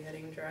for 3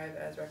 Heading Drive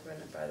as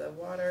recommended by the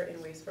Water and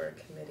Wastewater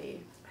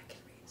Committee. I can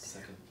read.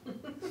 Second.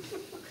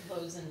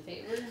 Those in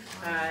favor?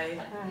 Aye.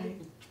 Aye.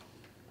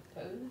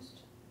 Opposed?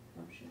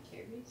 Motion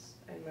carries.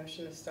 I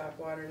motion to stop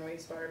water and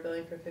wastewater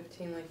billing for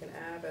 15 Lincoln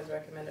Ave as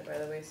recommended by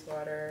the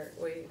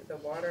the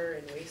Water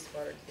and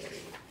Wastewater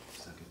Committee.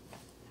 Second.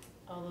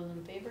 All those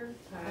in favor?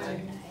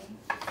 Aye.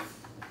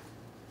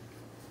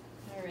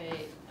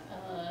 Alright,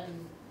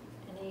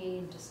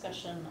 any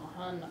discussion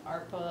on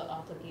ARPA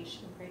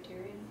obligation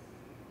criteria?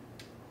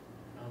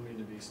 I don't mean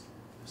to be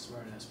a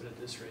smart ass, but at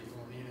this rate you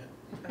won't need it.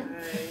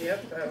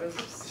 Yep, that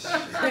was,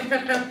 I'm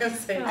gonna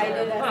say I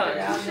did that.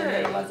 ask around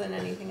and there wasn't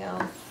anything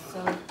else,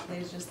 so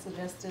they just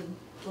suggested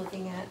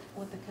looking at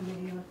what the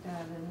committee looked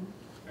at and.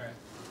 Alright.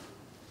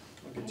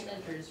 We'll get you.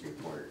 Managers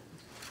report.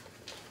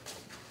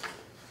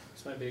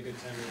 This might be a good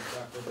time to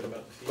talk a little bit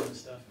about the FEMA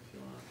stuff if you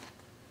want.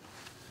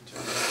 In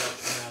terms of what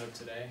came out of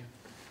today.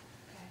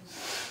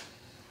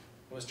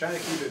 I was trying to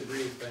keep it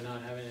brief by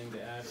not having anything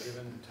to add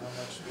given how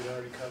much we'd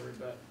already covered,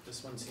 but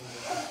this one seems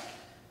like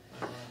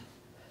I want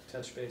to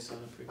touch base on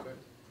it pretty quick.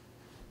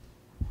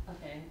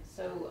 Okay,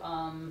 so,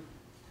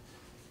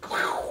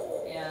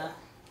 yeah,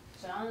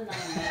 John and I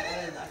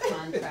met with a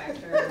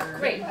contractor.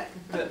 Great.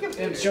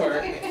 In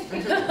short.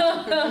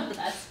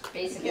 That's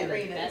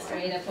basically the best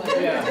way to put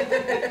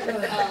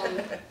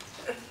it.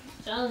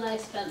 John and I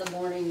spent the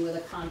morning with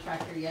a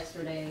contractor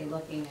yesterday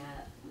looking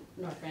at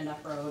North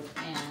Randolph Road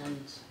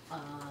and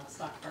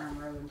Stock Farm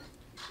Road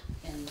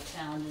and the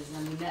challenges,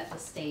 and then we met the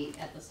state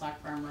at the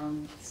Stock Farm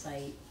Road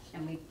site,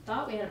 and we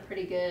thought we had a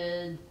pretty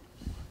good,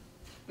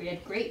 we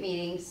had great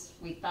meetings.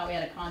 We thought we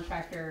had a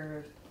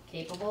contractor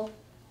capable,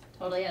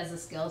 totally has the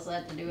skill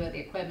set to do it, the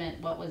equipment,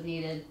 what was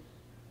needed.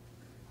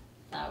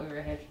 Thought we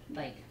were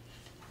like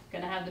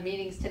gonna have the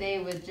meetings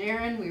today with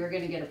Jaren. We were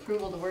gonna get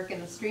approval to work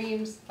in the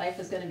streams. Life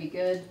is gonna be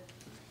good.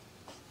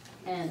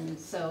 And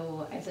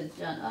so I said,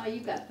 John, oh, you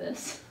got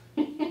this.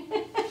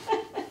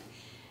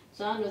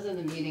 John was in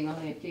the meeting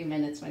only a few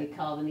minutes when he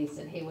called and he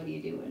said, hey, what are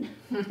you doing?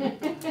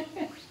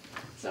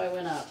 So I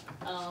went up.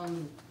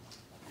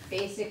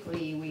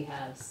 Basically, we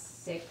have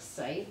 6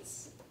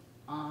 sites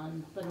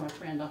on the North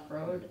Randolph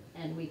Road,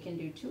 and we can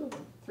do 2 of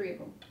them, 3 of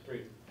them.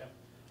 3, yeah.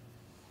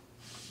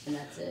 And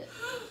that's it.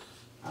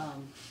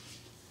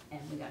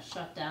 And we got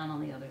shut down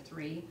on the other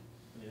 3.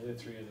 The other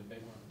 3 are the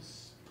big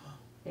ones.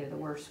 They're the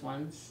worst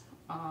ones.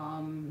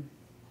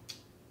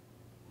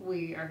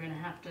 We are gonna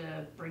have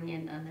to bring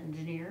in an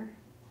engineer.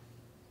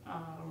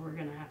 We're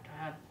gonna have to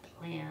have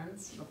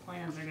plans. The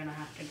plans are gonna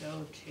have to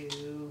go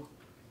to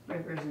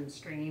Rivers and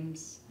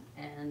Streams,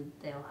 and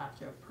they'll have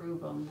to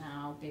approve them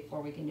now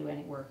before we can do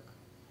any work.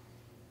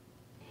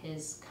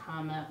 His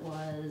comment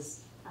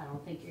was, I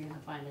don't think you're gonna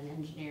find an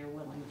engineer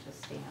willing to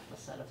stamp a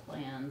set of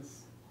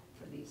plans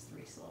for these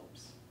 3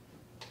 slopes.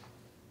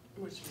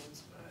 Which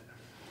means what?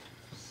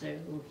 So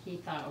he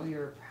thought we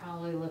were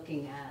probably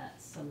looking at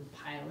some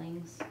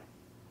pilings,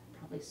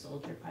 probably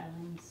soldier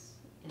pilings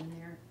in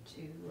there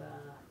to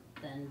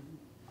then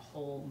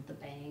hold the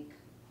bank,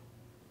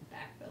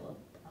 backfill up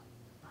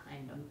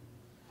behind them.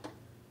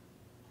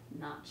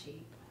 Not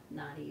cheap,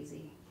 not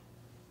easy.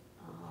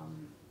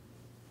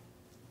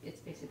 It's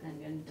basically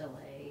gonna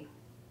delay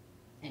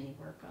any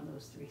work on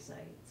those 3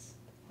 sites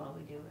while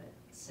we do it.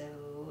 So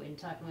in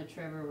talking with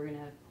Trevor, we're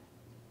gonna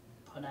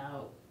put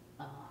out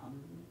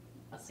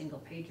a single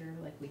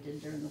pager like we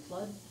did during the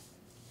flood.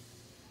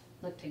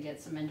 Look to get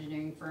some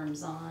engineering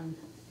firms on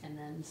and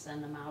then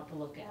send them out to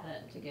look at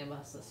it, to give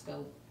us a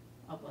scope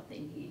of what they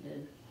need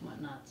and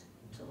whatnot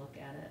to look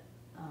at it.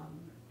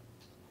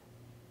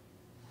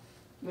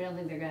 We don't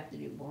think they're gonna have to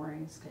do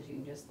borings, cause you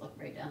can just look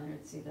right down there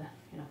and see the,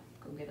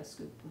 go get a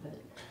scoop of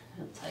it.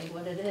 It'll tell you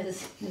what it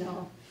is,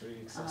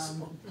 Pretty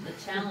accessible. The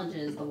challenge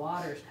is the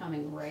water's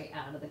coming right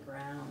out of the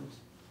ground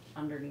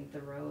underneath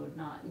the road,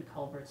 not in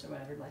culverts or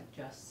whatever, like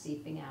just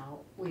seeping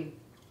out. We've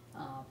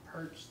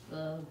perched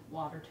the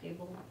water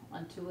table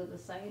on 2 of the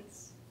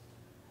sites.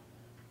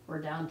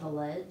 We're down to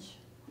ledge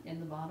in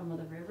the bottom of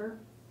the river,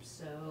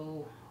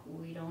 so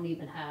we don't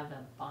even have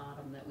a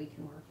bottom that we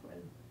can work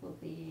with. We'll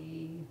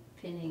be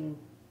pinning,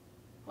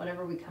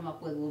 whatever we come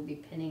up with, we'll be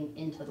pinning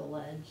into the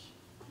ledge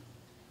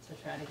to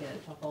try to get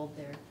it to hold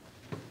there.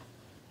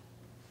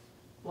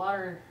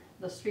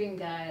 The stream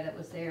guy that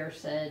was there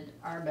said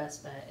our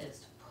best bet is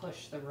to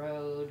push the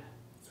road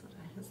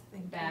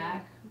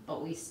back,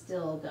 but we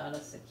still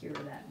gotta secure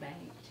that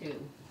bank too.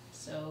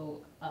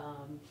 So,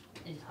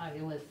 in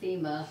talking with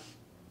FEMA,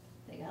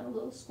 they got a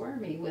little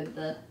squirmy with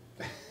the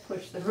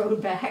push the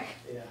road back.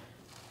 Yeah.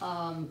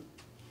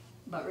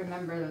 But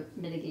remember,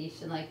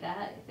 mitigation like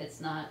that, if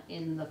it's not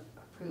in the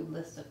approved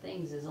list of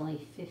things, is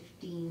only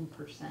 15%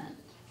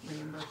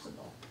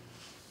 reimbursable.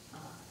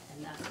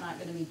 And that's not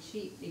gonna be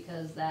cheap,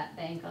 because that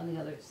bank on the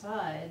other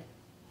side,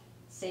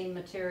 same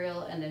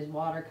material, and there's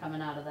water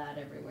coming out of that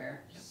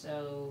everywhere.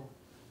 So,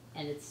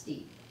 and it's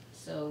steep.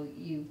 So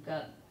you've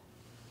got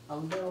a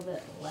little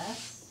bit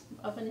less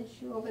of an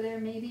issue over there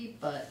maybe,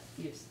 but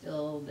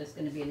there's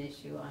gonna be an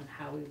issue on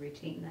how we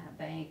retain that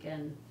bank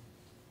and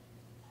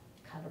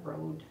cut a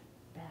road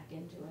back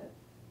into it.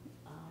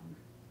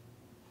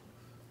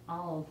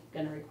 All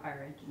gonna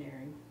require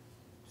engineering.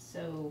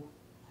 So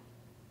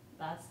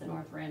that's the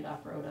North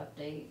Randolph Road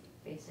update.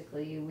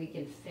 Basically, we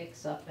can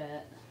fix up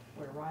at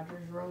where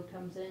Rogers Road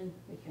comes in.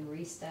 We can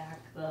restack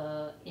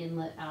the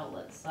inlet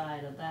outlet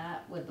side of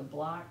that with the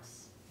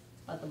blocks,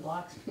 but the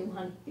blocks we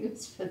want to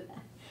use for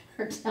that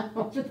are down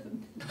over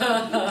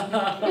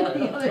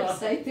the other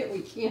site that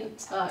we can't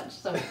touch.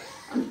 So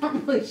I'm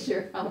not really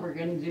sure how we're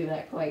gonna do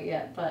that quite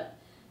yet, but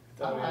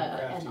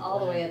and all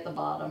the way at the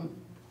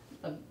bottom,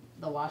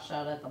 the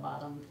washout at the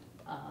bottom.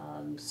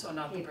 So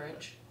not the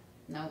bridge?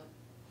 Nope.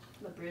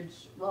 The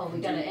bridge, well, we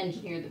gotta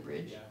engineer the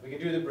bridge. Yeah, we can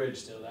do the bridge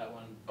still. That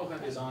one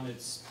Okay. is on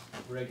its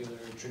regular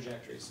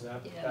trajectory, so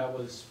that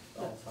was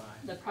all fine.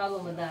 The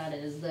problem with that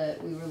is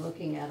that we were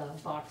looking at a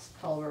box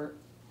culvert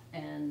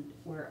and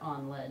we're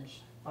on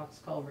ledge. Box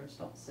culverts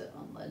don't sit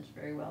on ledge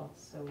very well,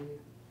 so we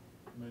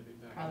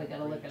probably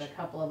gotta look at a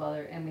couple of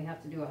other, and we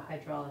have to do a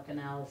hydraulic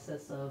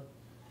analysis of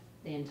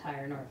the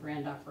entire North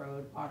Randolph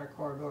Road water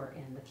corridor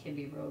and the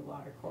Kibbe Road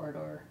water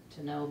corridor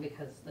to know,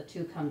 because the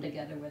 2 come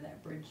together where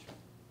that bridge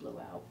blew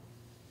out.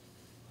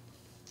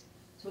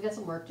 So we got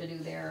some work to do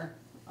there.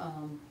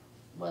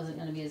 wasn't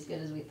gonna be as good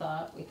as we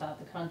thought. We thought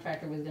the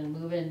contractor was gonna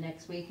move in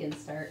next week and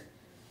start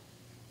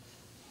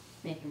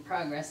making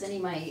progress, and he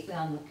might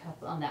on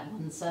that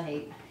one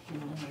site, you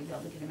know, maybe be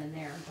able to get him in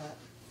there,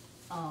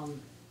 but,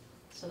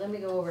 so then we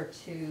go over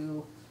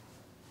to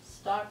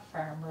Stock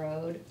Farm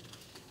Road,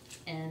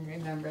 and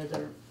remember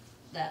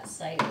that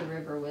site, the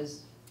river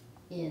was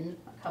in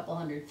a couple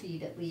 100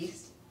 feet at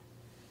least.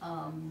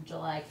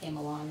 July came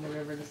along, the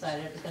river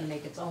decided it was gonna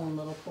make its own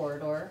little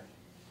corridor.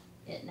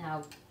 It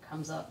now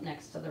comes up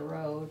next to the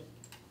road.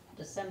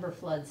 December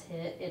floods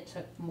hit, it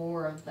took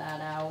more of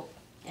that out,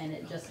 and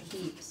it just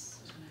keeps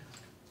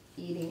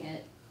eating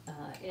it.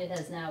 It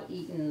has now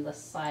eaten the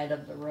side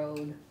of the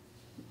road.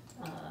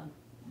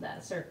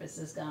 That surface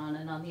is gone,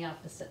 and on the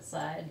opposite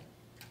side,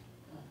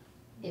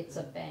 it's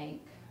a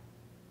bank.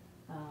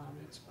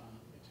 Good spot,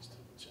 let me just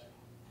double check.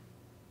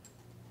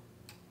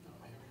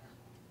 Oh, here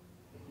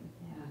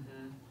we are.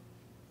 Yeah.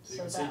 So you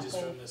can see just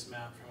from this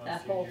map from a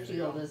that few whole years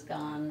field ago. is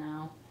gone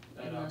now.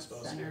 That in the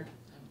oxbow's center. here,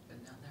 I've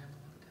been down there in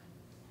a long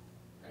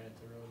time. right at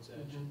the road's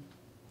edge.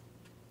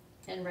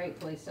 And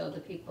rightfully so, the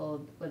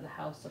people with the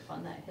house up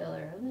on that hill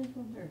are a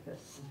little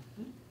nervous.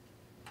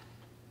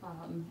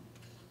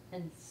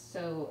 And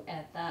so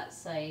at that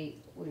site,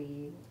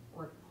 we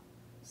were,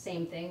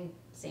 same thing,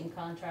 same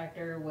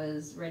contractor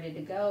was ready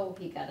to go.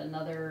 He got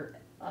another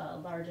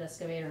large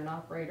excavator and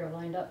operator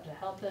lined up to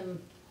help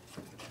him.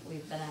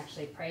 We've been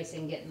actually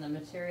pricing getting the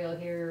material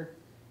here,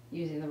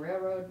 using the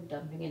railroad,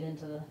 dumping it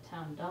into the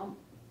town dump,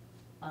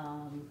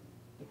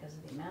 because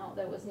of the amount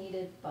that was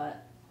needed,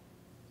 but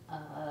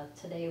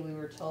today we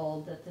were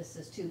told that this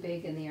is too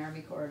big and the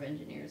Army Corps of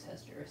Engineers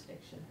has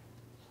jurisdiction.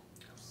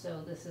 So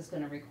this is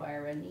gonna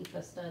require a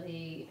NEPA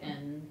study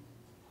and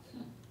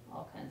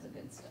all kinds of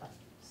good stuff.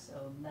 So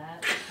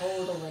that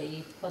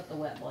totally put the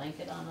wet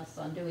blanket on us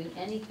on doing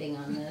anything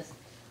on this.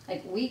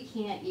 Like, we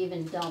can't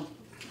even dump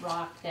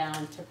rock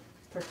down to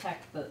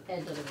protect the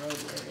edge of the road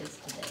where it is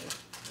today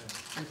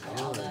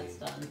until all that's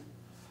done.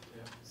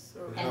 So,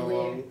 And And how we're-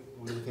 long,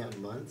 we're looking at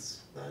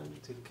months then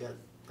to get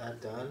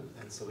that done,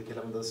 and so we get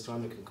under the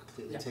storm, we can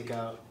completely take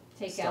out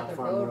Take Stock out the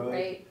Farm road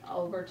right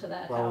over to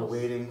that while house. we're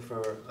waiting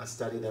for a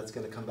study that's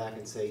gonna come back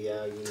and say,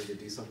 yeah, you need to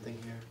do something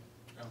here.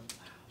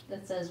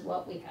 That says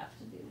what we have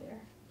to do there.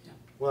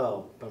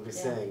 Well, but I'm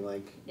just Yeah. saying,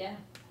 like, Yeah,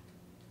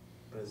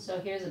 but it's- so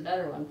here's a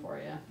better one for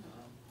you.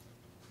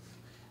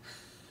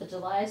 The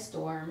July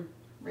storm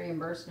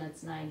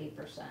reimbursement's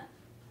 90%.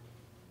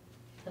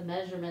 The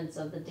measurements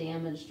of the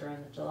damage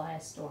during the July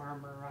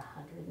storm are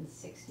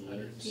 168 feet,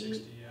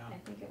 160, yeah. I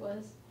think it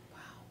was. Wow.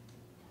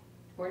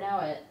 We're now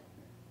at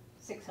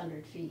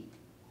 600 feet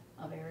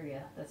of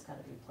area that's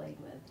gotta be played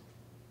with.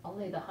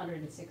 Only the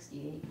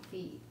 168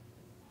 feet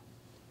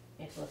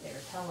is what they were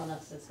telling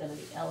us is gonna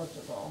be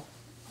eligible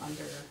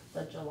under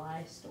the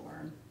July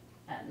storm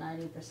at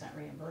 90%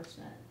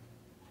 reimbursement.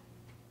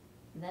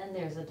 Then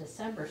there's a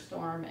December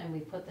storm, and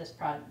we put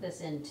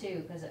this in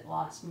too, cause it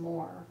lost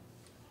more.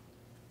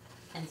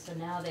 And so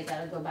now they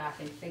gotta go back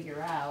and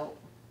figure out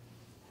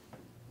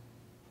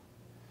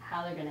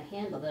how they're gonna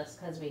handle this,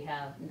 cause we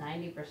have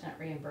 90%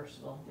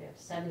 reimbursable, we have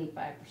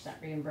 75%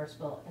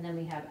 reimbursable, and then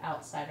we have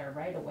outside our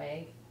right of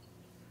way.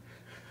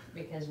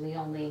 Because we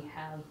only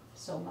have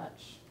so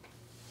much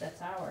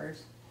that's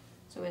ours.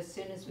 So as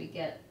soon as we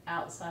get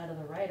outside of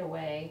the right of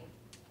way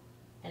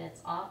and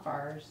it's off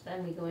ours,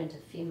 then we go into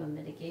FEMA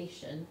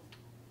mitigation.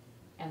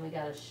 And we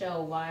gotta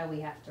show why we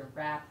have to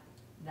wrap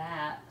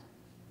that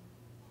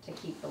to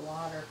keep the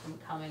water from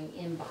coming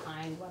in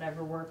behind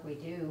whatever work we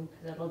do.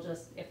 Cause it'll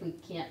just, if we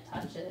can't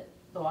touch it,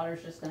 the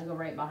water's just gonna go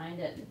right behind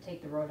it and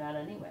take the road out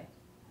anyway.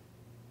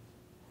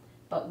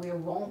 But we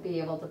won't be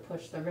able to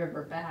push the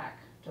river back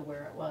to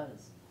where it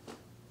was.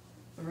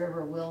 The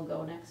river will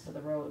go next to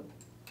the road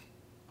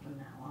from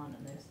now on,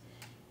 and there's,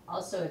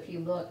 also if you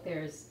look,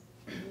 there's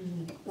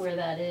where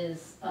that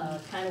is,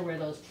 kinda where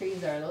those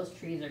trees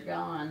are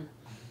gone.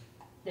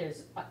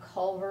 There's a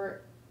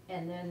culvert,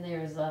 and then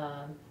there's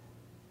a,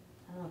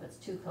 I don't know if it's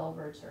two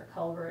culverts or a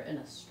culvert and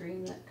a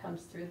stream that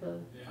comes through the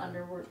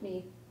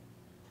underneath.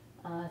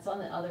 It's on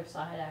the other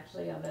side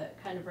actually of it,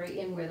 kind of right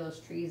in where those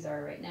trees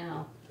are right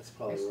now. That's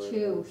probably There's where it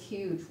two is.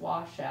 huge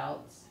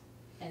washouts,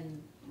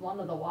 and one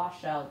of the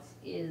washouts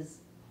is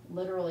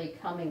literally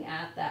coming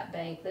at that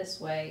bank this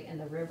way, and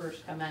the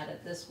rivers come at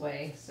it this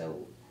way,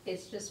 so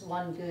it's just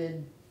one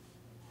good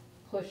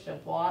push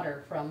of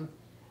water from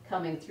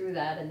coming through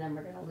that, and then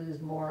we're gonna lose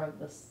more of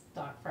the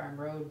Stock Farm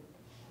Road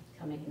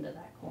coming into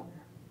that corner.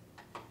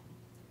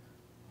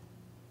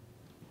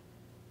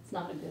 It's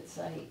not a good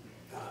site.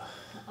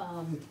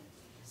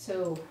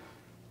 So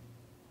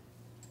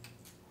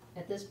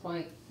at this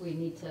point, we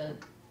need to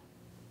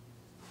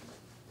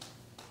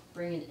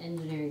bring an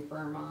engineering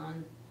firm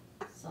on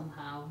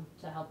somehow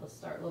to help us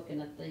start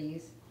looking at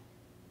these.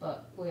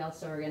 But we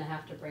also are gonna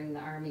have to bring the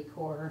Army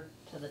Corps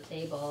to the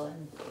table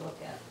and look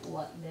at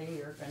what they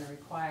are gonna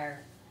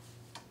require.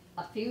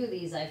 A few of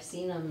these, I've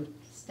seen them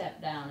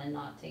step down and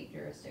not take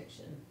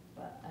jurisdiction,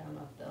 but I don't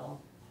know if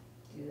they'll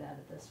do that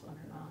at this one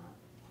or not.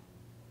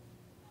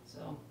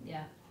 So,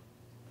 yeah.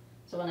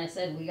 So when I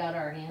said we got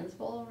our hands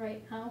full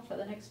right now for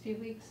the next few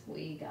weeks,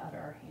 we got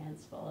our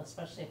hands full,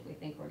 especially if we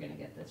think we're gonna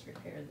get this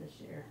repaired this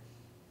year.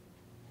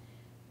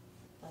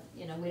 But,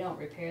 you know, we don't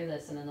repair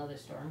this and another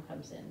storm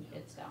comes in,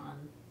 it's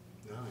gone.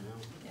 No, I know.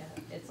 Yeah,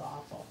 it's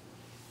awful.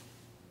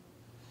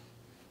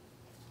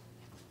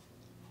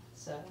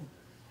 So,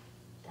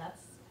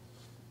 that's,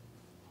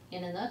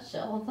 in a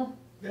nutshell,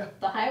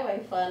 the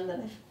highway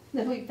fund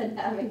that we've been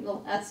having the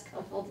last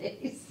couple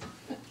days.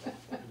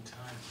 Good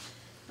time.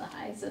 The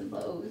highs and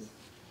lows.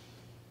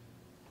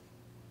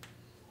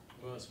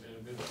 Well, it's been a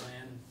good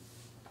plan.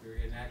 We were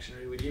getting action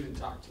ready. We'd even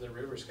talked to the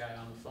Rivers guy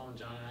on the phone,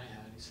 John and I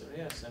had. He said,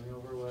 yeah, send me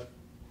over what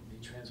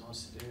V-Trans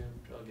wants to do.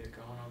 I'll get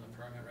going on the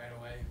permit right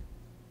away.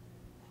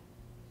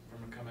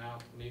 I'm gonna come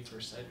out, meet for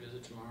a site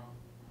visit tomorrow.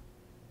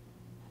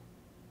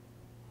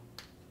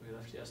 We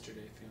left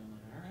yesterday feeling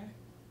like, all right.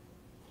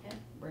 Yeah,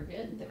 we're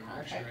good. The We're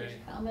contractor's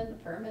ready. coming, the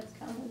permit's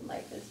coming,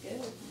 life is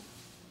good.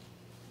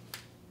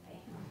 Bam.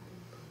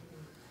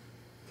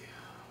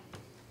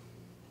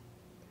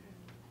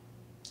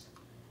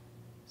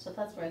 So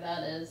that's where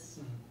that is.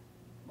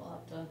 We'll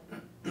have to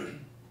go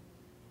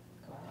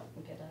out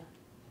and get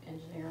a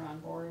engineer on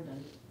board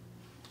and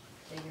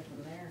take it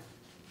from there.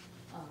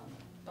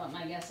 But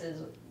my guess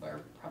is we're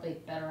probably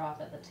better off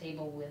at the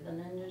table with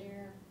an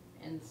engineer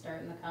and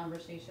starting the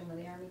conversation with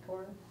the Army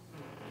Corps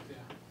Yeah.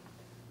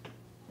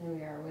 than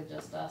we are with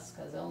just us,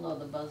 cause they'll know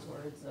the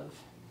buzzwords of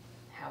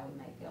how we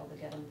might be able to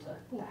get them to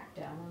back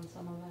down on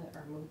some of it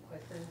or move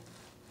quicker,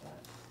 but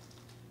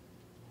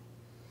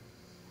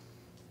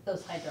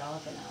those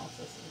hydraulic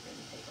analysis is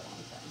gonna take a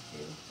long time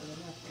too, for the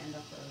North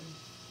Randolph Road and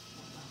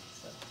whatnot,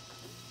 so.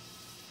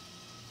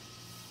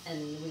 And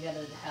we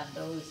gotta have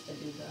those to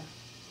do the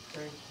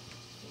bridge.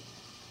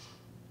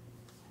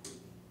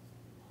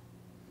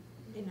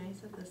 It'd be nice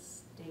if the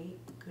state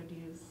could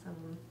use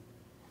some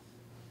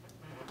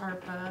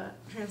ARPA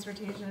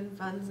transportation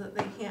funds that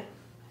they can't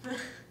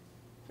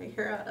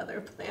figure out other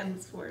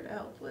plans for to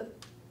help with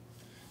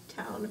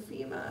town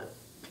FEMA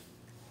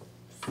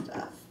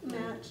stuff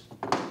match.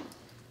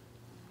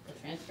 The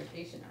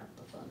transportation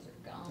ARPA funds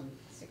are gone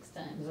 6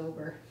 times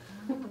over.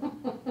 I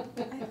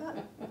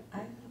thought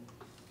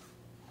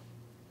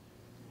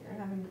you're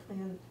having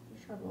plan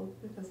trouble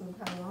because of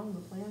how long the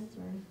plans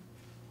were.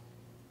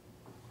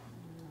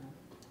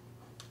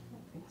 I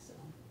don't think so.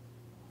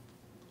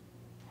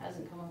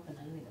 Hasn't come up in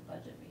any of the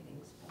budget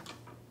meetings, but.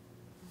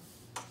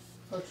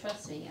 Well,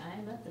 trust me, I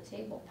am at the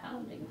table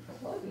pounding for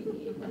what we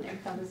need when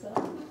it comes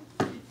up.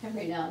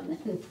 Every now and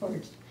then, poor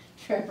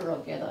Trevor will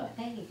get a,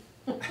 hey.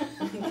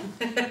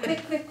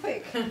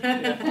 Quick.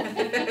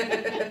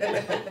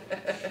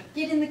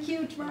 Get in the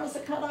queue, tomorrow's the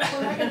cutoff,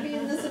 we're not gonna be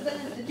in this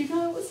event. Did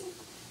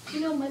you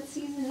know mud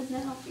season is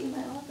now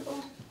FEMA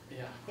eligible?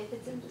 Yeah. If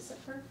it's in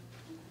December.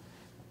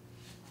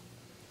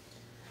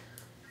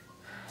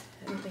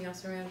 Anything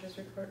else for manager's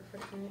report for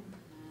tonight?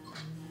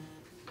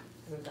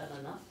 Isn't that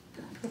enough?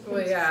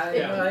 Well,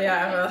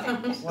 yeah.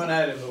 One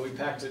item, but we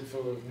packed it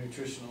full of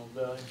nutritional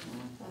value.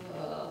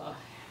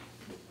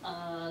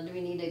 Do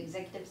we need an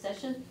executive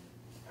session?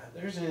 If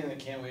there's anything that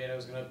can't wait, I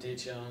was gonna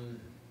update you on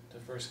the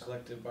first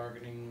collective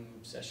bargaining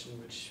session,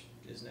 which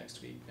is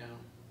next week now,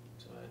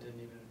 so that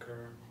didn't even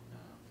occur.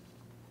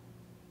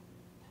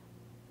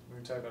 We're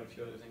gonna talk about a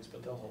few other things,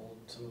 but they'll hold.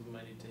 Some of them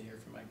I need to hear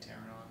from Mike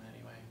Tarrant on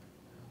anyway.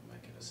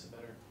 Might give us a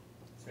better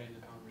frame of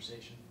the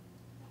conversation.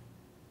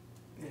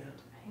 Yeah.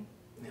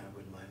 Yeah, I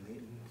wouldn't mind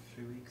waiting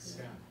 3 weeks.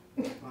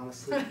 Yeah.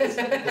 Honestly, at this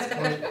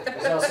point.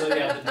 There's also,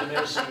 the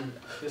diminishing,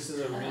 this is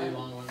a really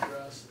long one for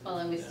us. Well,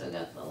 then we still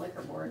got the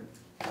liquor board.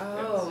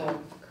 Oh, So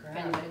if crap.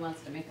 anybody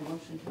wants to make a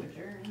motion to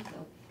adjourn,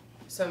 so.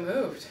 So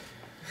moved.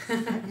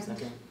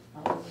 Second.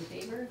 All those in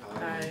favor?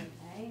 Aye.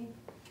 Aye.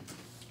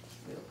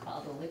 We'll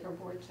call the liquor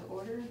board to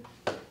order.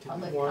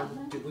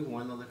 Did we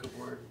warn the liquor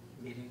board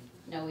meeting?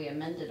 No, we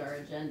amended our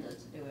agenda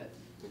to do it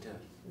We did.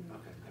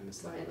 Okay, I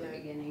missed that. at the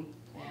beginning,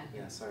 yeah.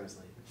 Yeah, sorry I was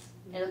late.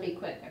 It'll be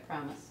quick, I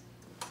promise.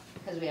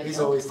 Cause we have These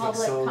no always take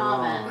public so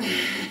comment.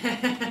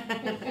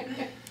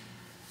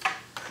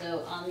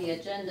 So on the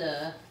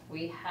agenda,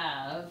 we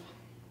have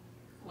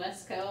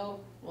Wesco,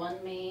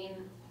 One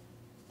Main,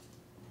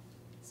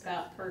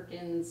 Scott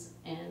Perkins,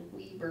 and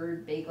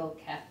Weebird Bagel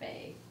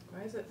Cafe.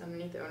 Why is it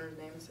underneath the owner's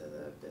name instead of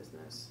the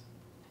business?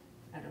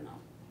 I don't know.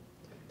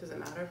 Does it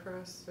matter for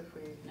us if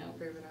we No.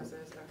 approve it as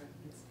is? Okay.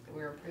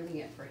 We're approving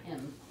it for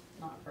him,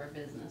 not for a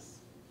business.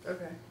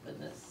 Okay. For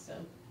this, so.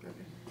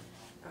 Okay.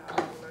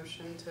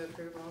 Motion to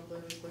approve all the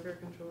liquor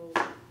control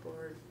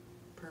board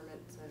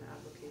permits and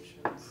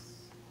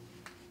applications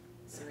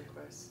and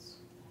requests.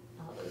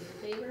 All those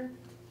in favor?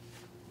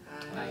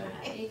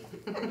 Aye.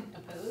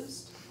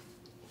 Opposed?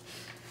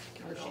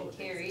 Motion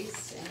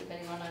carries.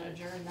 Anybody wanna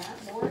adjourn that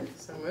board?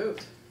 So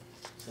moved.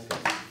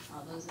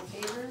 All those in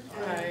favor?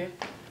 Aye.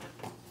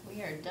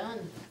 We are done.